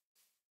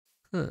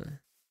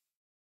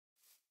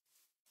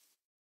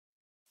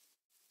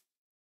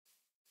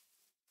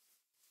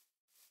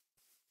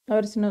 A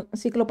ver si no,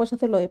 sí que lo puedes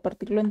hacer lo de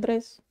partirlo en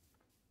tres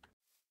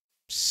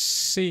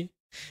Sí.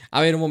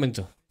 A ver, un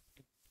momento.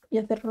 y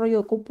hacer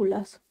rollo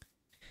cúpulas.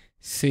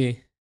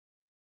 Sí.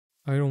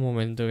 A ver, un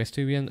momento, que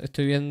estoy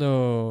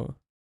viendo...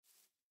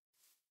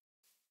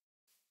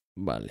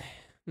 Vale.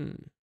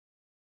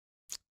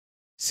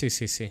 Sí.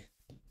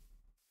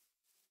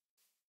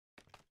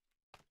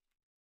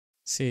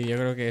 Sí, yo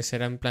creo que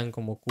será en plan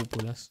como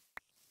cúpulas.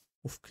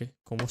 Uf, qué...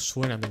 cómo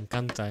suena, me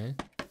encanta, ¿eh?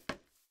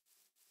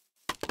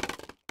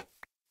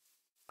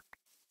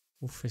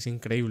 Uf, es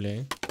increíble,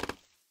 ¿eh?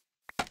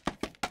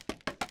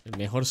 El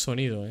mejor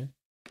sonido, ¿eh?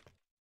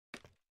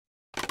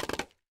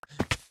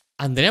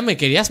 Andrea, ¿me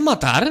querías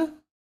matar?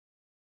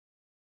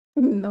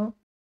 No.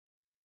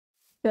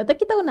 Pero no te he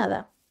quitado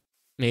nada.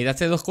 Me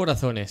quitaste 2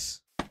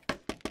 corazones.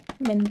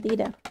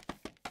 Mentira.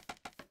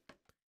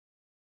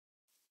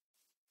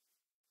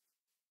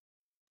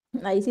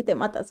 Ahí sí te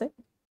matas, ¿eh?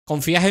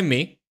 ¿Confías en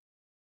mí?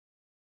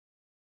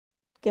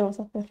 ¿Qué vas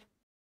a hacer?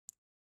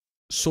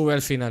 Sube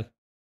al final.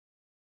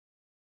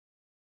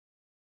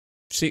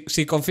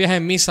 Si confías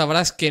en mí,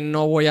 sabrás que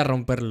no voy a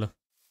romperlo.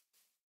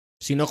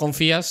 Si no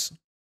confías,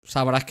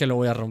 sabrás que lo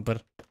voy a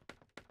romper.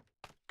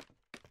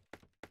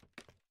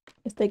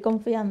 Estoy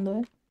confiando,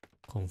 ¿eh?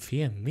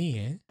 Confía en mí,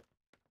 ¿eh?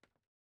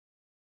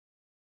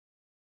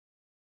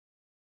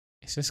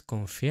 Eso es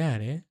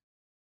confiar, ¿eh?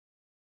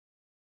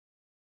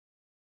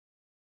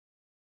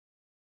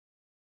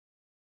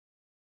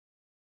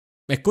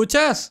 ¿Me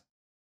escuchas?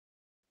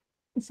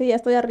 Sí, ya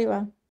estoy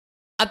arriba.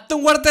 ¡Hazte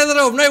un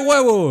drop! ¡No hay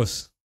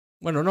huevos!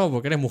 Bueno, no,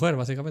 porque eres mujer,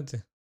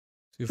 básicamente.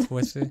 Si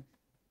fuese...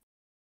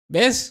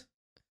 ¿Ves?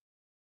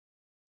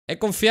 He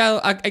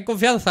confiado... Hay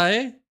confianza,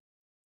 ¿eh?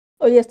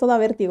 Oye, esto da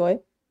vértigo,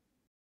 ¿eh?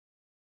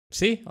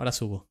 Sí, ahora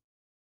subo.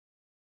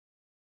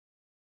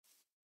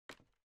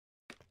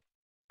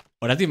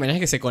 Ahora te imaginas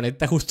que se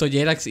conecta justo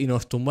Jerax y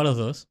nos tumba a los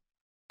dos.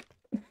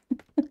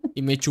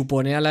 Y me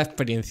chuponea la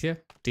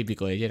experiencia.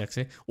 Típico de Jerax,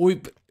 ¿eh?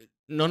 Uy,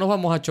 no nos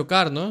vamos a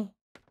chocar, ¿no?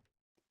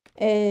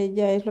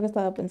 Ya es lo que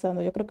estaba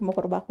pensando. Yo creo que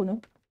mejor bajo, ¿no?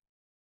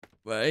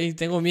 Ay,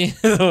 tengo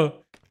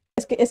miedo.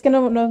 Es que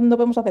no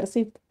podemos hacer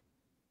shift.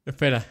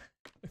 Espera,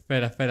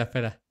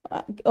 espera.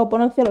 O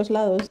poner hacia los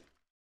lados.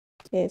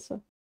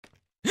 Eso.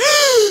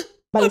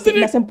 Vale, sí, me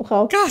 ¡André! has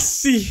empujado.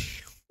 ¡Casi!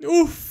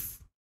 ¡Uf!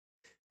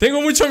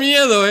 Tengo mucho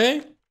miedo,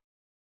 ¿eh?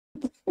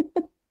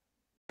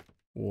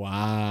 ¡Wow!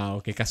 ¡Qué Me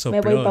voy para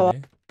casoplón, abajo.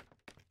 eh!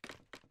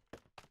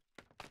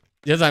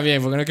 Yo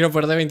también, porque no quiero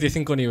perder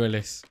 25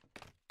 niveles.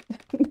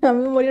 A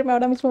mí morirme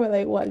ahora mismo me da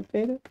igual,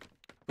 pero...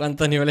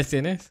 ¿Cuántos niveles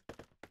tienes?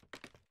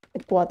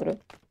 4.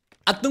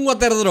 ¡Hazte un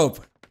waterdrop!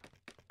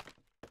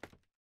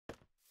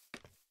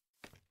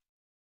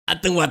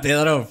 ¡Hazte un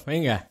waterdrop!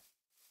 Venga.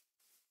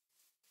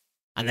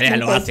 Andrea,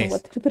 lo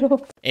haces.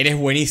 Eres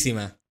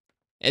buenísima.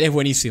 Eres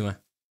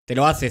buenísima. Te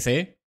lo haces,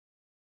 ¿eh?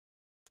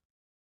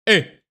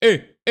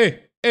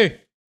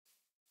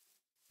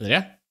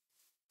 ¿Andrea?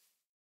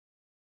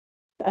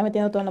 Estaba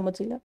metiendo todo en la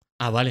mochila.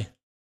 Ah, vale.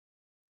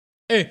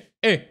 Eh.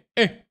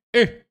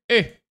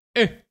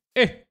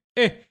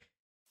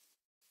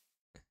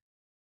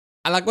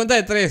 A la cuenta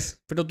de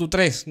 3, pero tu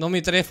 3, no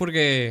mi 3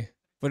 porque...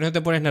 Pues no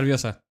te pones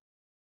nerviosa.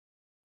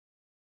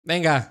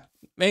 Venga,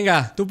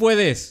 venga, tú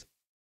puedes.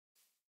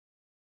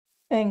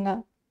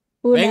 Venga.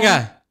 1,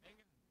 Venga,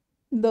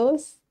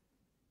 2.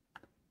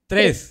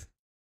 3.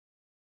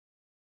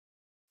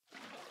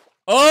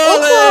 ¡Ojo!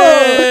 ¡Ole!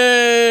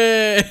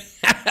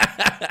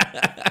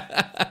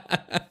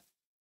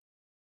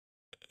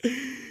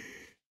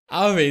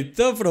 Ah,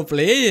 visto pro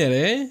player,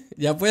 ¿eh?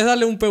 Ya puedes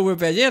darle un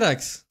PvP a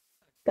Jerax.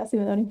 Casi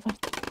me da un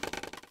infarto.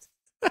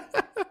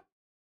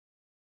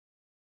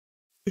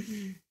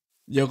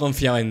 Yo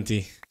confiaba en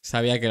ti.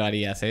 Sabía que lo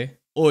harías,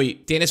 ¿eh? Uy,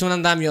 tienes un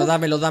andamio,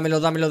 dámelo. No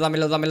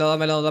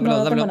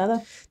tengo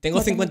nada. Tengo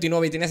No tengo.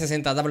 59 y tienes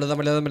 60. Dámelo. Que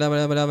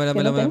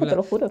no tengo, te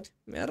lo juro.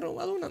 Me ha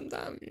robado un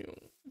andamio.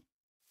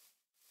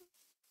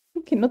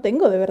 Que no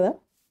tengo, de verdad.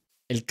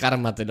 El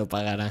karma te lo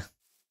pagará.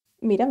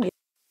 Mira.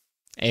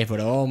 Es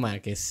broma,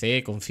 que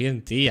sé, confío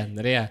en ti,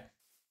 Andrea.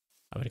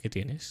 A ver qué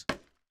tienes.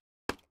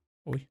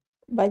 Uy.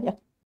 Vaya.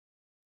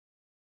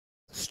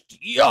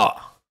 ¡Hostia!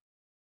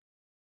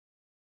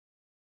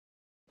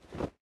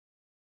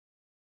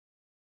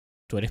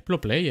 Tú eres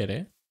pro player,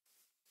 ¿eh?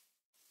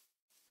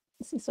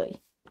 Sí soy.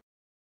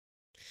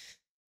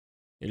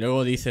 Y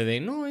luego dice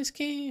de, no, es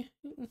que...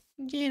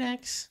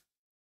 Jerax.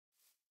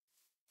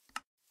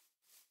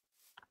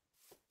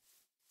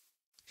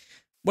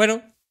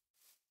 Bueno.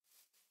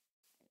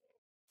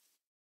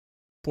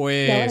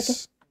 ¿Y ahora qué?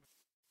 Pues...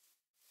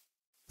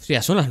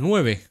 Hostia, son las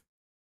 9.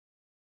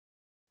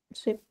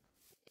 Sí.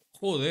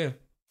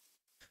 Joder.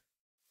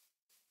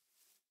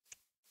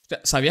 Hostia,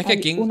 ¿sabías que Hay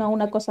aquí...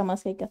 una cosa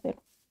más que hay que hacer.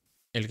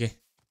 ¿El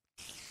qué?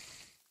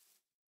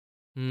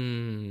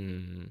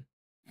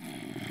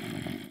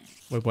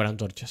 Voy por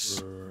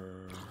antorchas.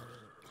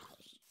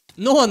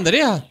 ¡No,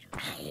 Andrea!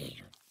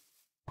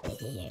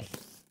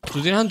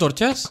 ¿Tú tienes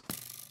antorchas?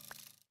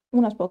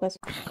 Unas pocas.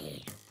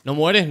 No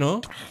mueres,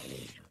 ¿no?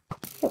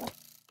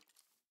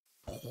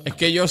 Es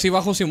que yo si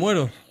bajo si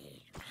muero.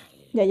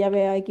 Ya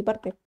ve a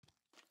equiparte.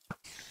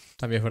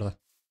 También es verdad.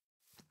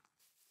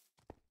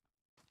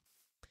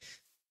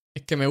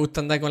 Es que me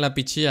gusta andar con la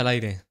pichilla al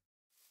aire.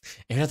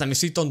 Es verdad, también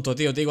soy tonto,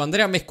 tío. Te digo,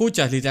 Andrea, ¿me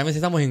escuchas? Literalmente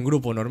estamos en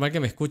grupo. Normal que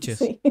me escuches.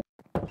 Sí.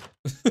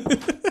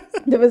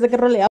 Yo pensé que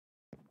roleaba.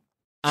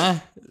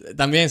 Ah,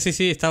 también,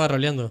 sí, estaba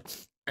roleando.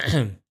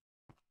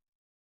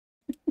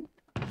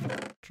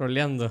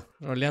 Roleando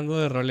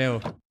de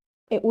roleo.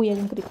 Uy, hay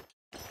un crit.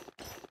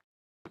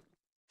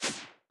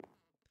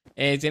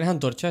 ¿Tienes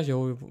antorchas?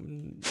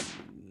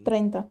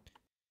 30.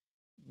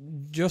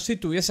 Yo si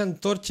tuviese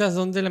antorchas,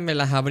 ¿dónde me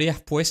las habrías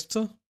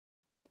puesto?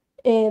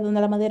 ¿Dónde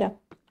la madera?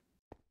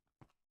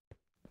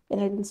 En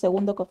el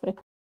segundo cofre.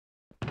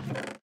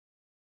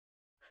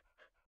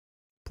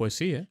 Pues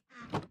sí, ¿eh?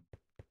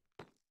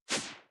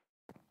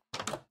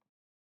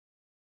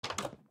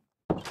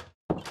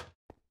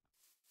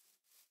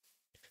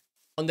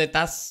 ¿Dónde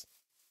estás?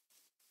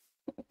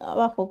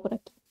 Abajo, por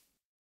aquí.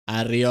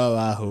 Arriba,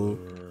 abajo.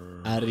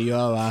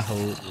 Arriba, abajo.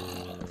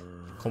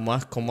 ¿Cómo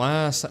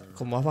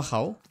has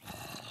bajado?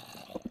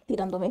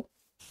 Tirándome.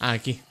 Ah,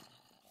 aquí.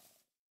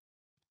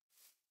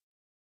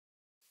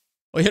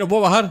 Oye, no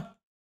puedo bajar.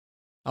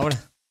 Ahora.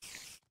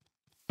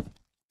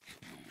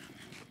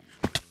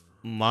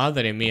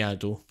 Madre mía,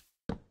 tú.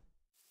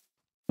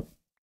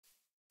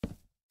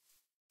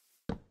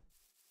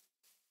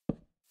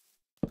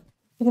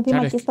 Es que encima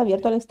Claro, aquí está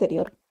abierto al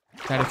exterior.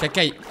 Claro, es que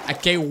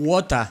aquí hay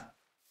water.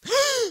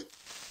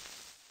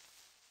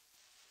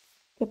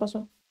 ¿Qué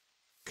pasó?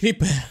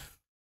 Creeper.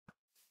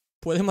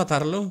 ¿Puedes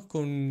matarlo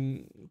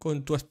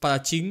con tu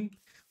espadachín?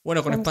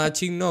 Bueno, con ¿Dónde está?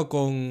 espadachín no,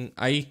 con...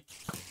 Ahí.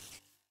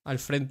 Al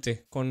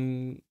frente.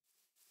 Con...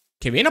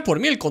 Que viene a por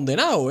mí el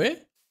condenado,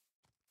 ¿eh?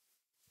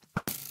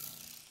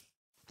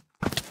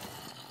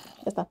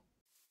 Ya está.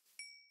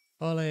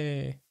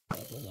 Ole.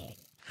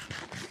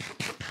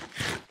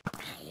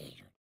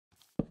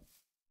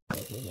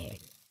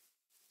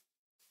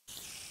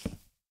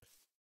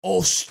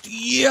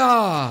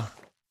 ¡Hostia!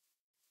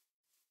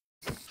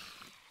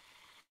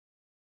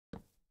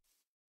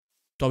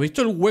 ¿Tú has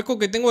visto el hueco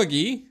que tengo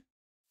aquí?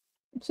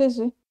 Sí,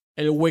 sí.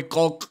 El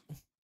hueco.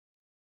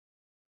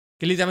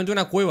 Que es literalmente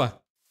una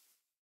cueva.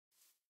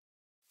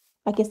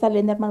 Aquí está el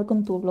Enderman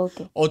con tu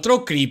bloque.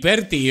 Otro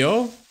creeper,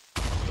 tío.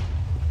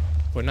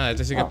 Pues nada,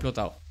 este sí que ha Oh,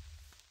 explotado.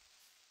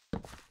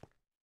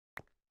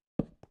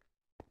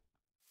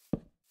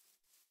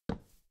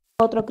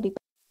 otro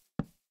creeper.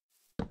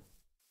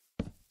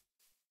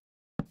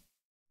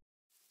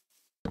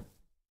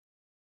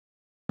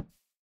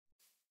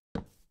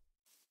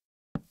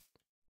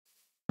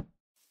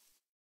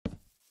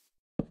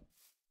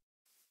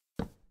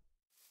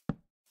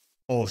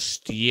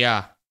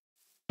 ¡Hostia!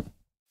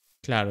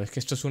 Claro, es que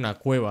esto es una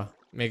cueva.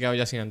 Me he quedado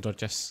ya sin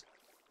antorchas.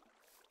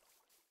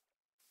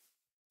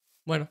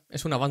 Bueno,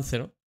 es un avance,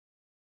 ¿no?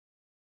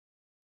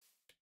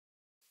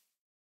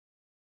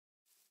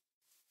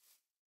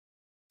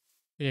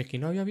 Y aquí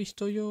no había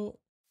visto yo...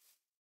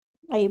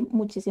 Hay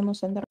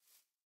muchísimos Enderman.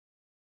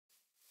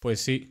 Pues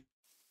sí.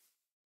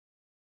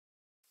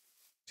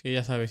 Sí,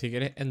 ya sabes, si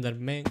quieres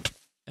Enderman,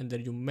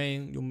 Ender your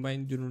man,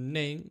 your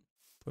name.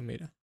 Pues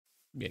mira,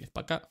 vienes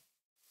para acá.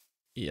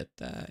 Y ya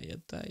está, ya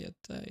está, ya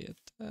está, ya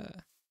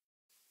está.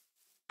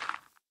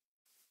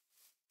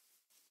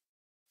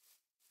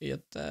 Y ya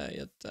está,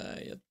 ya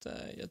está, ya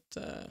está, ya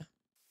está.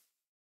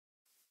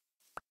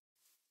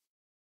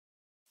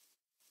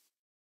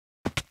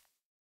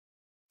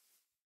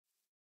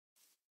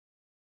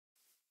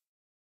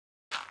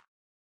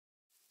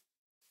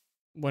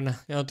 Bueno,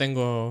 ya no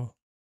tengo...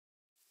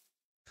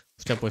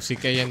 Hostia, pues sí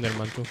que hay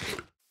Enderman, tú.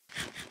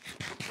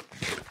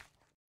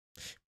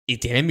 Y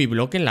tiene mi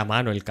bloque en la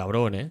mano, el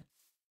cabrón, ¿eh?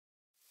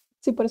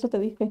 Sí, por eso te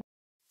dije.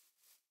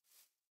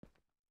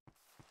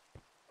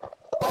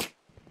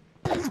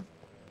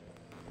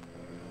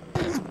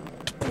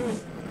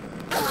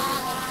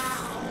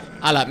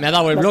 ¡Hala! Me ha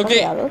dado el ¿Lo has bloque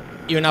correado?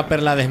 y una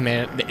perla de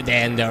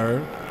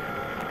Ender.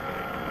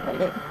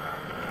 Vale.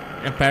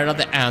 Una perla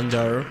de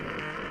Ender.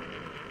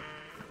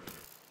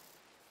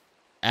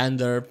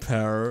 Ender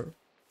Pearl.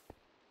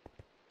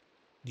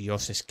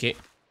 Dios, es que...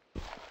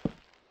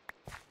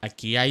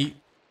 Aquí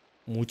hay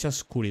mucha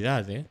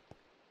oscuridad, ¿eh?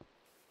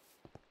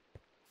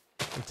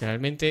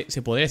 Literalmente,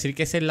 se podría decir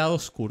que es el lado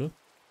oscuro.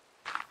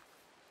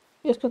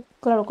 Y es que,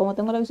 claro, como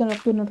tengo la visión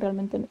nocturna,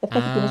 realmente. Es que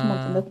aquí tienes un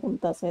montón de Ah...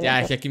 juntas, de Ya,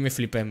 es que cosas. aquí me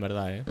flipé, en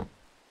verdad, ¿eh?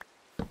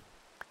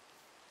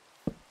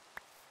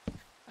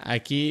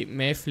 Aquí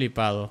me he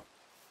flipado.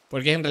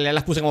 Porque en realidad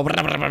las puse como...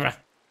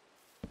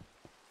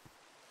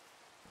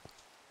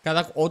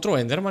 Cada otro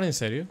Enderman, ¿en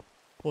serio?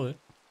 Joder.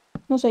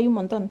 No sé, hay un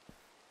montón.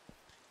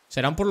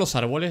 ¿Serán por los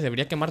árboles?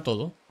 Debería quemar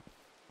todo.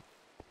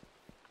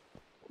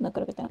 No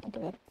creo que tenga que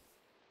ver.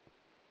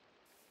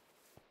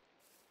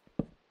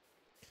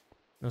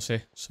 No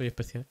sé, soy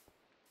especial.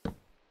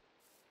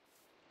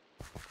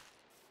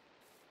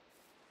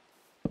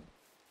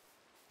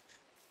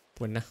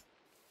 Pues nada.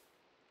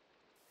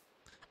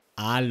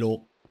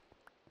 Aló.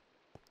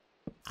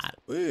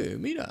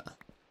 Mira.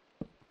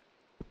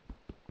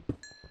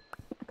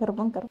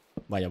 Carbón, carbón.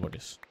 Vaya por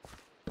eso.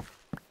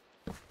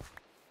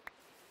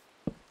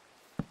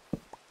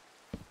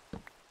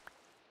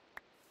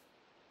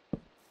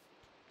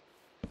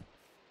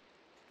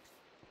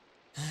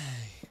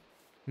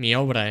 Mi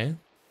obra, ¿eh?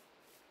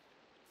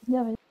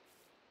 Ya ves.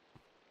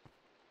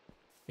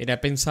 Mira, he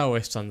pensado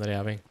esto,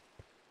 Andrea, ven.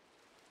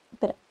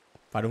 Espera.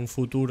 Para un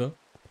futuro.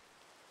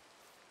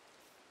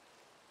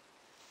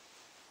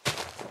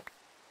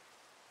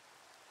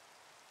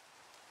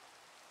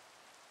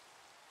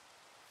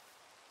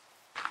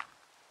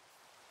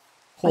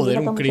 Aquí Joder,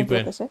 un faltan muchos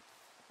creeper. bloques, ¿eh?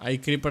 Hay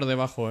creeper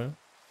debajo, ¿eh?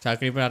 O sea,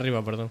 creeper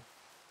arriba, perdón.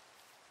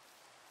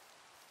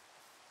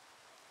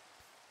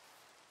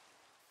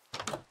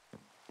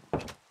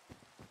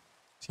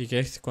 Si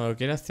quieres, cuando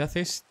quieras te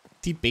haces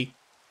tipi.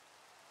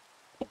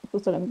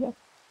 Justo lo envío.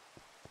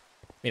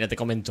 Mira, te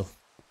comento.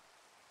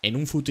 En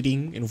un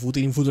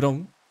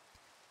futurón,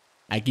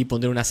 aquí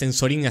pondré un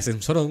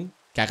ascensorón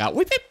que haga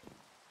whip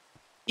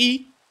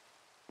y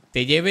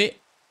te lleve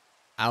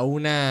a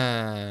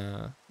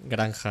una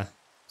granja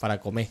para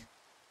comer.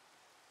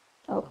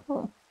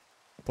 Ojo.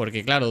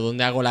 Porque claro,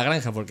 ¿dónde hago la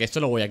granja? Porque esto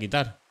lo voy a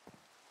quitar.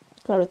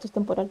 Claro, esto es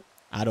temporal.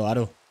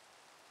 Aro.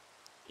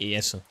 Y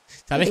eso. ¿Por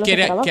qué ¿Sabes lo qué,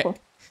 haces para abajo?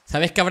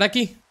 ¿Sabes qué habrá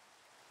aquí?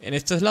 En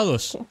estos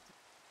lados. ¿Qué?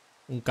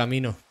 Un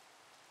camino.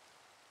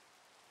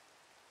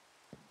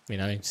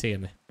 Mira, ven,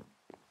 sígueme.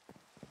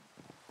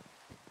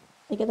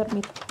 Hay que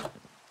dormir.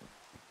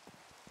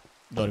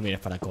 Dormir es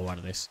para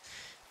cobardes.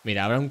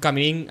 Mira, habrá un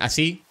caminín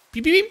así.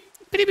 Pipipim,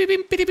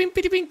 piripipim, piripim,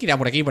 piripim, que irá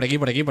por aquí, por aquí,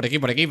 por aquí, por aquí,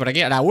 por aquí, por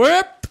aquí. Ahora,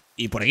 ¡wuep!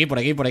 Y por aquí, por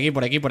aquí, por aquí,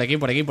 por aquí, por aquí,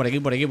 por aquí, por aquí,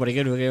 por aquí, por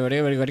aquí, por aquí, por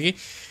aquí, por aquí.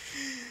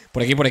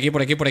 Por aquí, por aquí,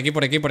 por aquí, por aquí,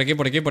 por aquí, por aquí,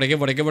 por aquí, por aquí,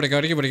 por aquí, por aquí,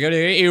 por aquí, por aquí,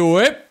 y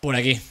 ¡wuep! Por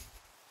aquí.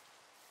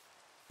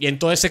 Y en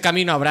todo ese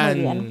camino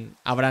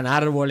habrán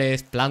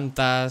árboles,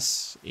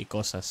 plantas y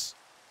cosas.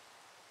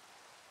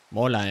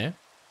 Mola, ¿eh?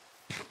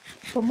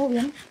 Pues muy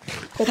bien.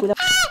 Ten cuidado.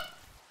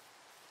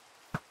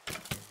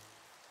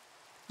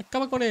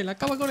 Acaba con él,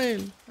 acaba con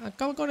él,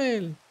 acaba con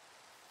él.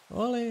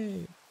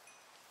 Ole.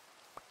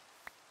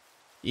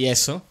 Y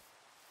eso.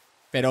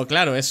 Pero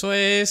claro, eso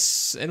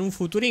es en un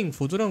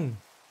futurón.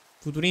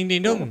 Futurín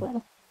dindón.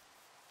 Claro.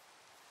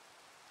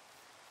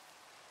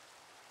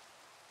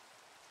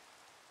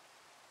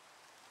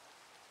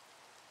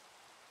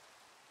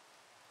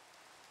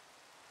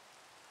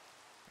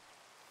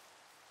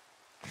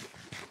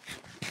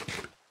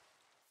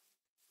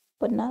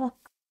 Pues nada.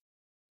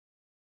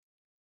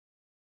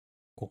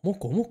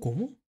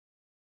 ¿Cómo?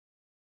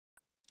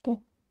 ¿Qué?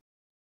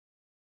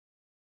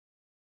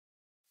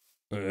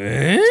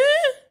 ¿Eh?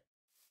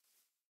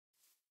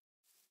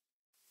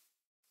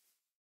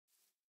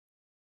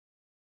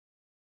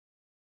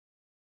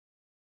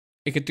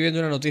 Es que estoy viendo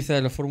una noticia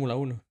de la Fórmula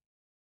 1.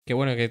 Que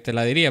bueno, que te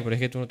la diría, pero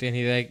es que tú no tienes ni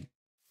idea de...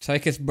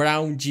 ¿Sabes qué es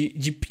Brown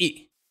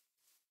GP?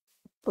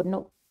 Pues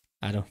no.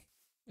 Claro,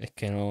 es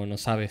que no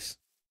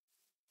sabes.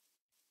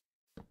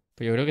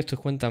 Pero yo creo que esto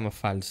es cuenta más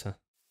falsa.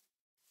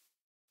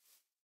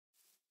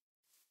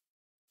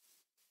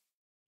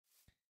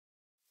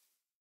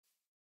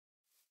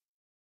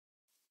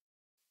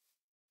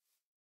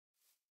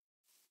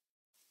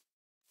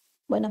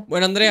 Bueno,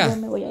 Bueno, yo Andrea,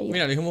 me voy a ir.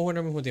 mira, lo dijimos bueno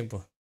al mismo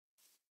tiempo.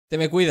 Te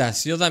me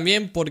cuidas, yo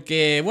también,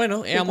 porque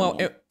bueno, Tú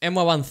también.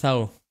 hemos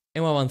avanzado.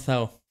 Hemos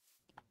avanzado.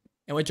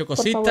 Hemos hecho Por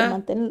favor, cositas.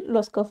 mantén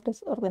los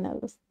cofres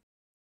ordenados.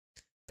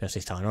 Pero si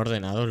estaban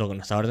ordenados, lo que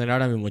no estaba ordenado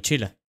era mi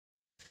mochila.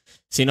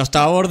 Si no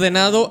estaba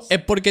ordenado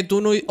es porque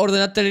tú no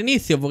ordenaste al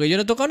inicio, porque yo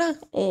no he tocado nada.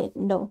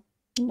 No.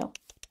 No.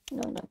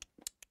 No, no.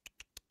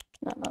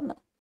 No, no,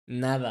 no.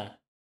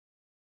 Nada.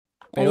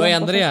 Pero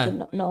Habían cosas que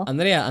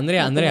Andrea,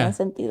 no tenían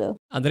sentido.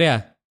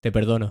 Andrea, te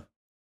perdono.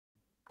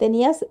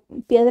 Tenías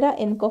piedra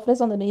en cofres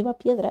donde no iba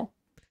piedra.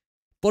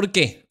 ¿Por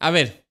qué? A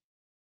ver.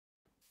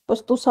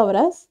 Pues tú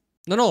sabrás.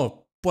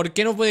 No, ¿por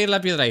qué no puede ir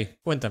la piedra ahí?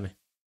 Cuéntame.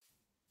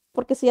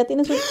 Porque si ya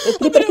tienes un...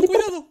 Andrea,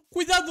 Creeper.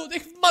 cuidado,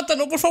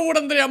 mátalo, por favor,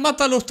 Andrea,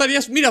 mátalo.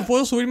 Estarías... Mira,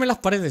 puedo subirme en las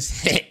paredes.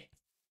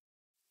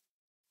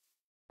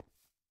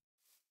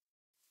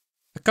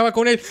 Acaba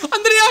con él.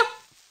 ¡Andrea!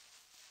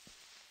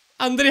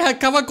 Andrea,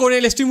 acaba con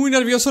él. Estoy muy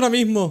nervioso ahora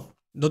mismo.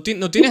 ¿No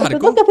tienes ¿Por qué tengo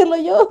arco? que hacerlo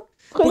yo?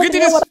 Con ¿Por la qué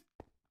que me voy a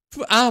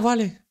tienes...? Ah,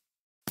 vale.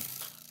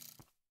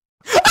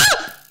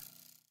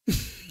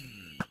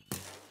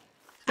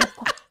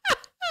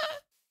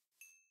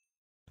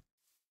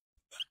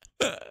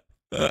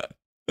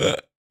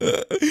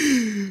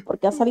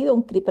 Porque ha salido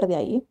un creeper de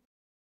ahí.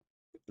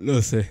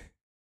 Lo sé.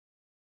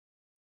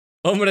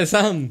 Hombre,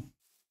 Sam.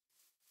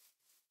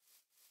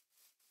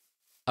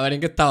 A ver, ¿en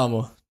qué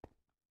estábamos?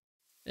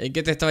 ¿En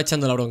qué te estaba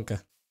echando la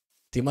bronca?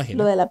 ¿Te Lo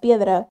imaginas? de la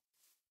piedra.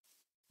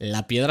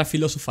 La piedra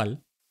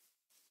filosofal.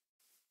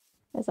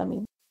 Esa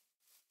misma.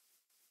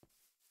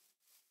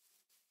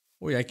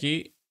 Uy,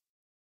 aquí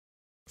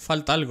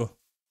falta algo.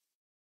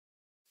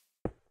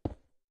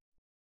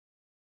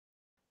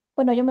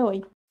 Bueno, yo me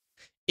voy.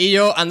 Y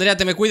yo, Andrea,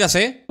 te me cuidas,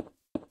 ¿eh?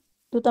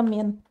 Tú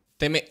también.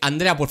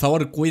 Andrea, por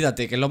favor,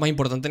 cuídate, que es lo más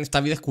importante en esta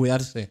vida es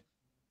cuidarse.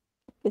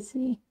 Que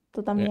sí,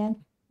 tú Eh,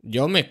 también.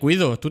 Yo me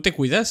cuido, ¿tú te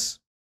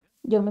cuidas?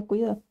 Yo me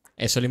cuido.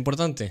 Eso es lo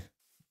importante.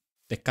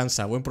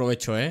 Descansa, buen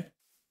provecho, ¿eh?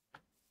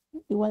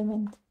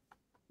 Igualmente.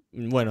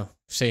 Bueno,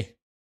 sí.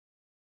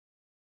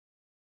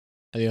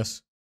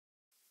 Adiós.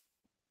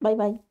 Bye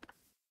bye.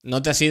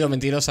 No te has ido,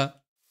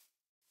 mentirosa.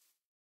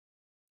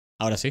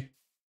 Ahora sí.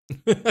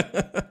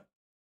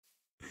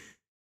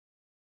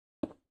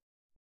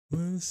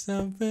 Was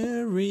a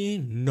very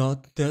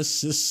not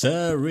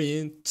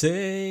necessary,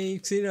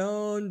 takes it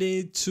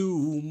only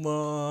too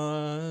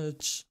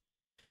much.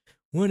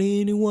 What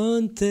did you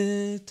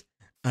wanted?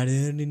 I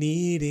didn't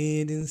need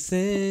it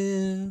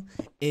instead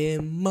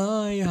in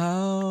my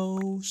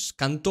house.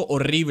 Canto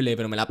horrible,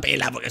 pero me la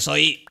pela porque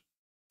soy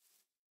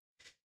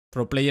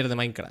pro player de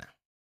Minecraft.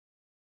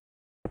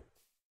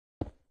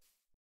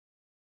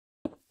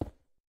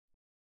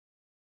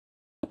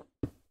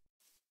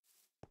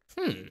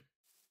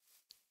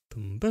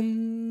 Pum,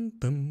 pum,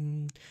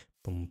 pum,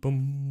 pum, pum,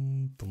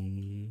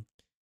 pum.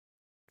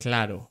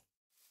 Claro.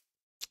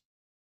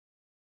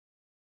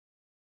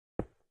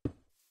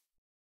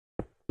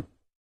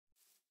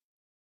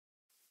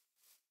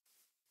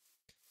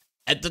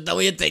 Esto está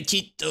muy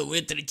estrechito,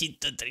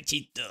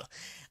 estrechito.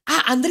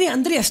 Ah, Andrea,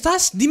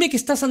 ¿estás? Dime que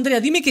estás, Andrea,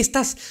 dime que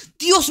estás.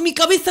 Dios, mi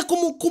cabeza,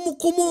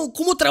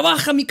 ¿cómo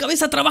trabaja? Mi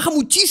cabeza trabaja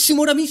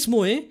muchísimo ahora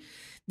mismo, ¿eh?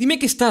 Dime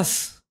que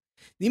estás.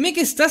 Dime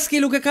que estás,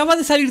 que lo que acaba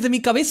de salir de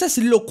mi cabeza es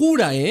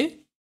locura,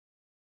 ¿eh?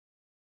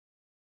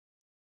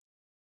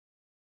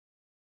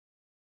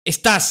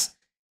 Estás.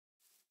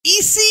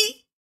 ¿Y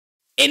si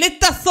en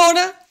esta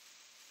zona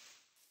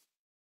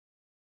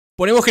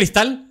ponemos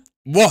cristal?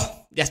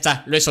 ¡Buah! Ya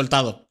está, lo he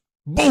soltado.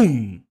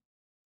 ¡Boom!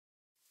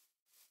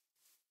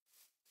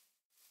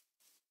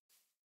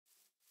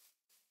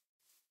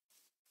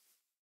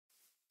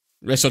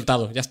 Lo he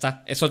soltado, ya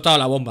está. He soltado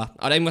la bomba.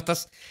 Ahora mismo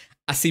estás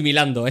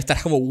asimilando.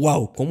 Estás como,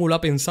 wow, ¿cómo lo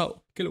ha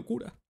pensado? ¡Qué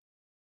locura!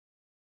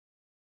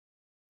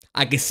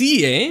 ¿A que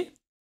sí, eh?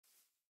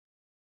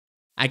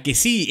 ¿A que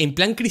sí? En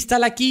plan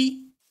cristal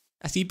aquí.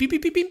 Así, pim,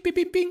 pim, pim, pim, pim,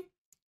 pim, pim.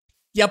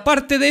 Y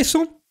aparte de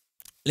eso,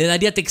 le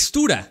daría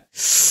textura.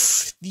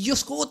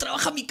 Dios, cómo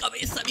trabaja mi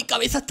cabeza. Mi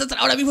cabeza está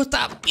ahora mismo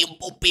está pim,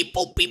 pum, pim,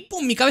 pum, pim,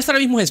 pum. Mi cabeza ahora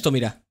mismo es esto,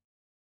 mira.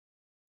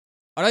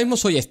 Ahora mismo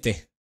soy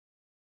este.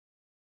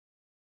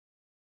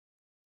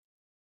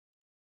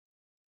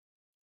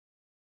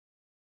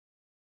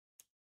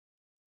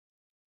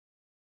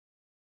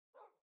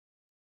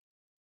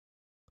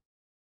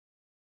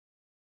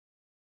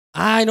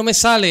 ¡Ay, no me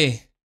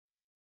sale!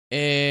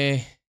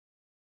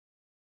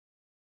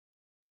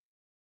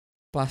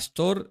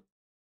 Pastor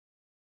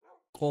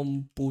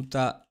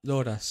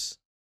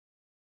computadoras.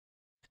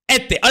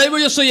 Ahora mismo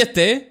yo soy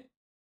este, ¿eh?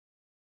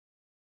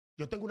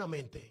 Yo tengo una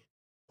mente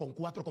con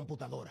 4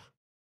 computadoras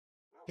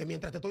que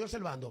mientras te estoy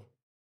observando,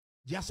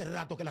 ya hace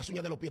rato que las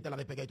uñas de los pies te las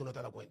despegué y tú no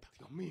te das cuenta.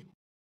 Dios mío.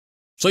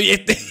 Soy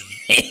este.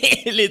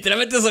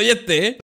 Literalmente soy este, ¿eh?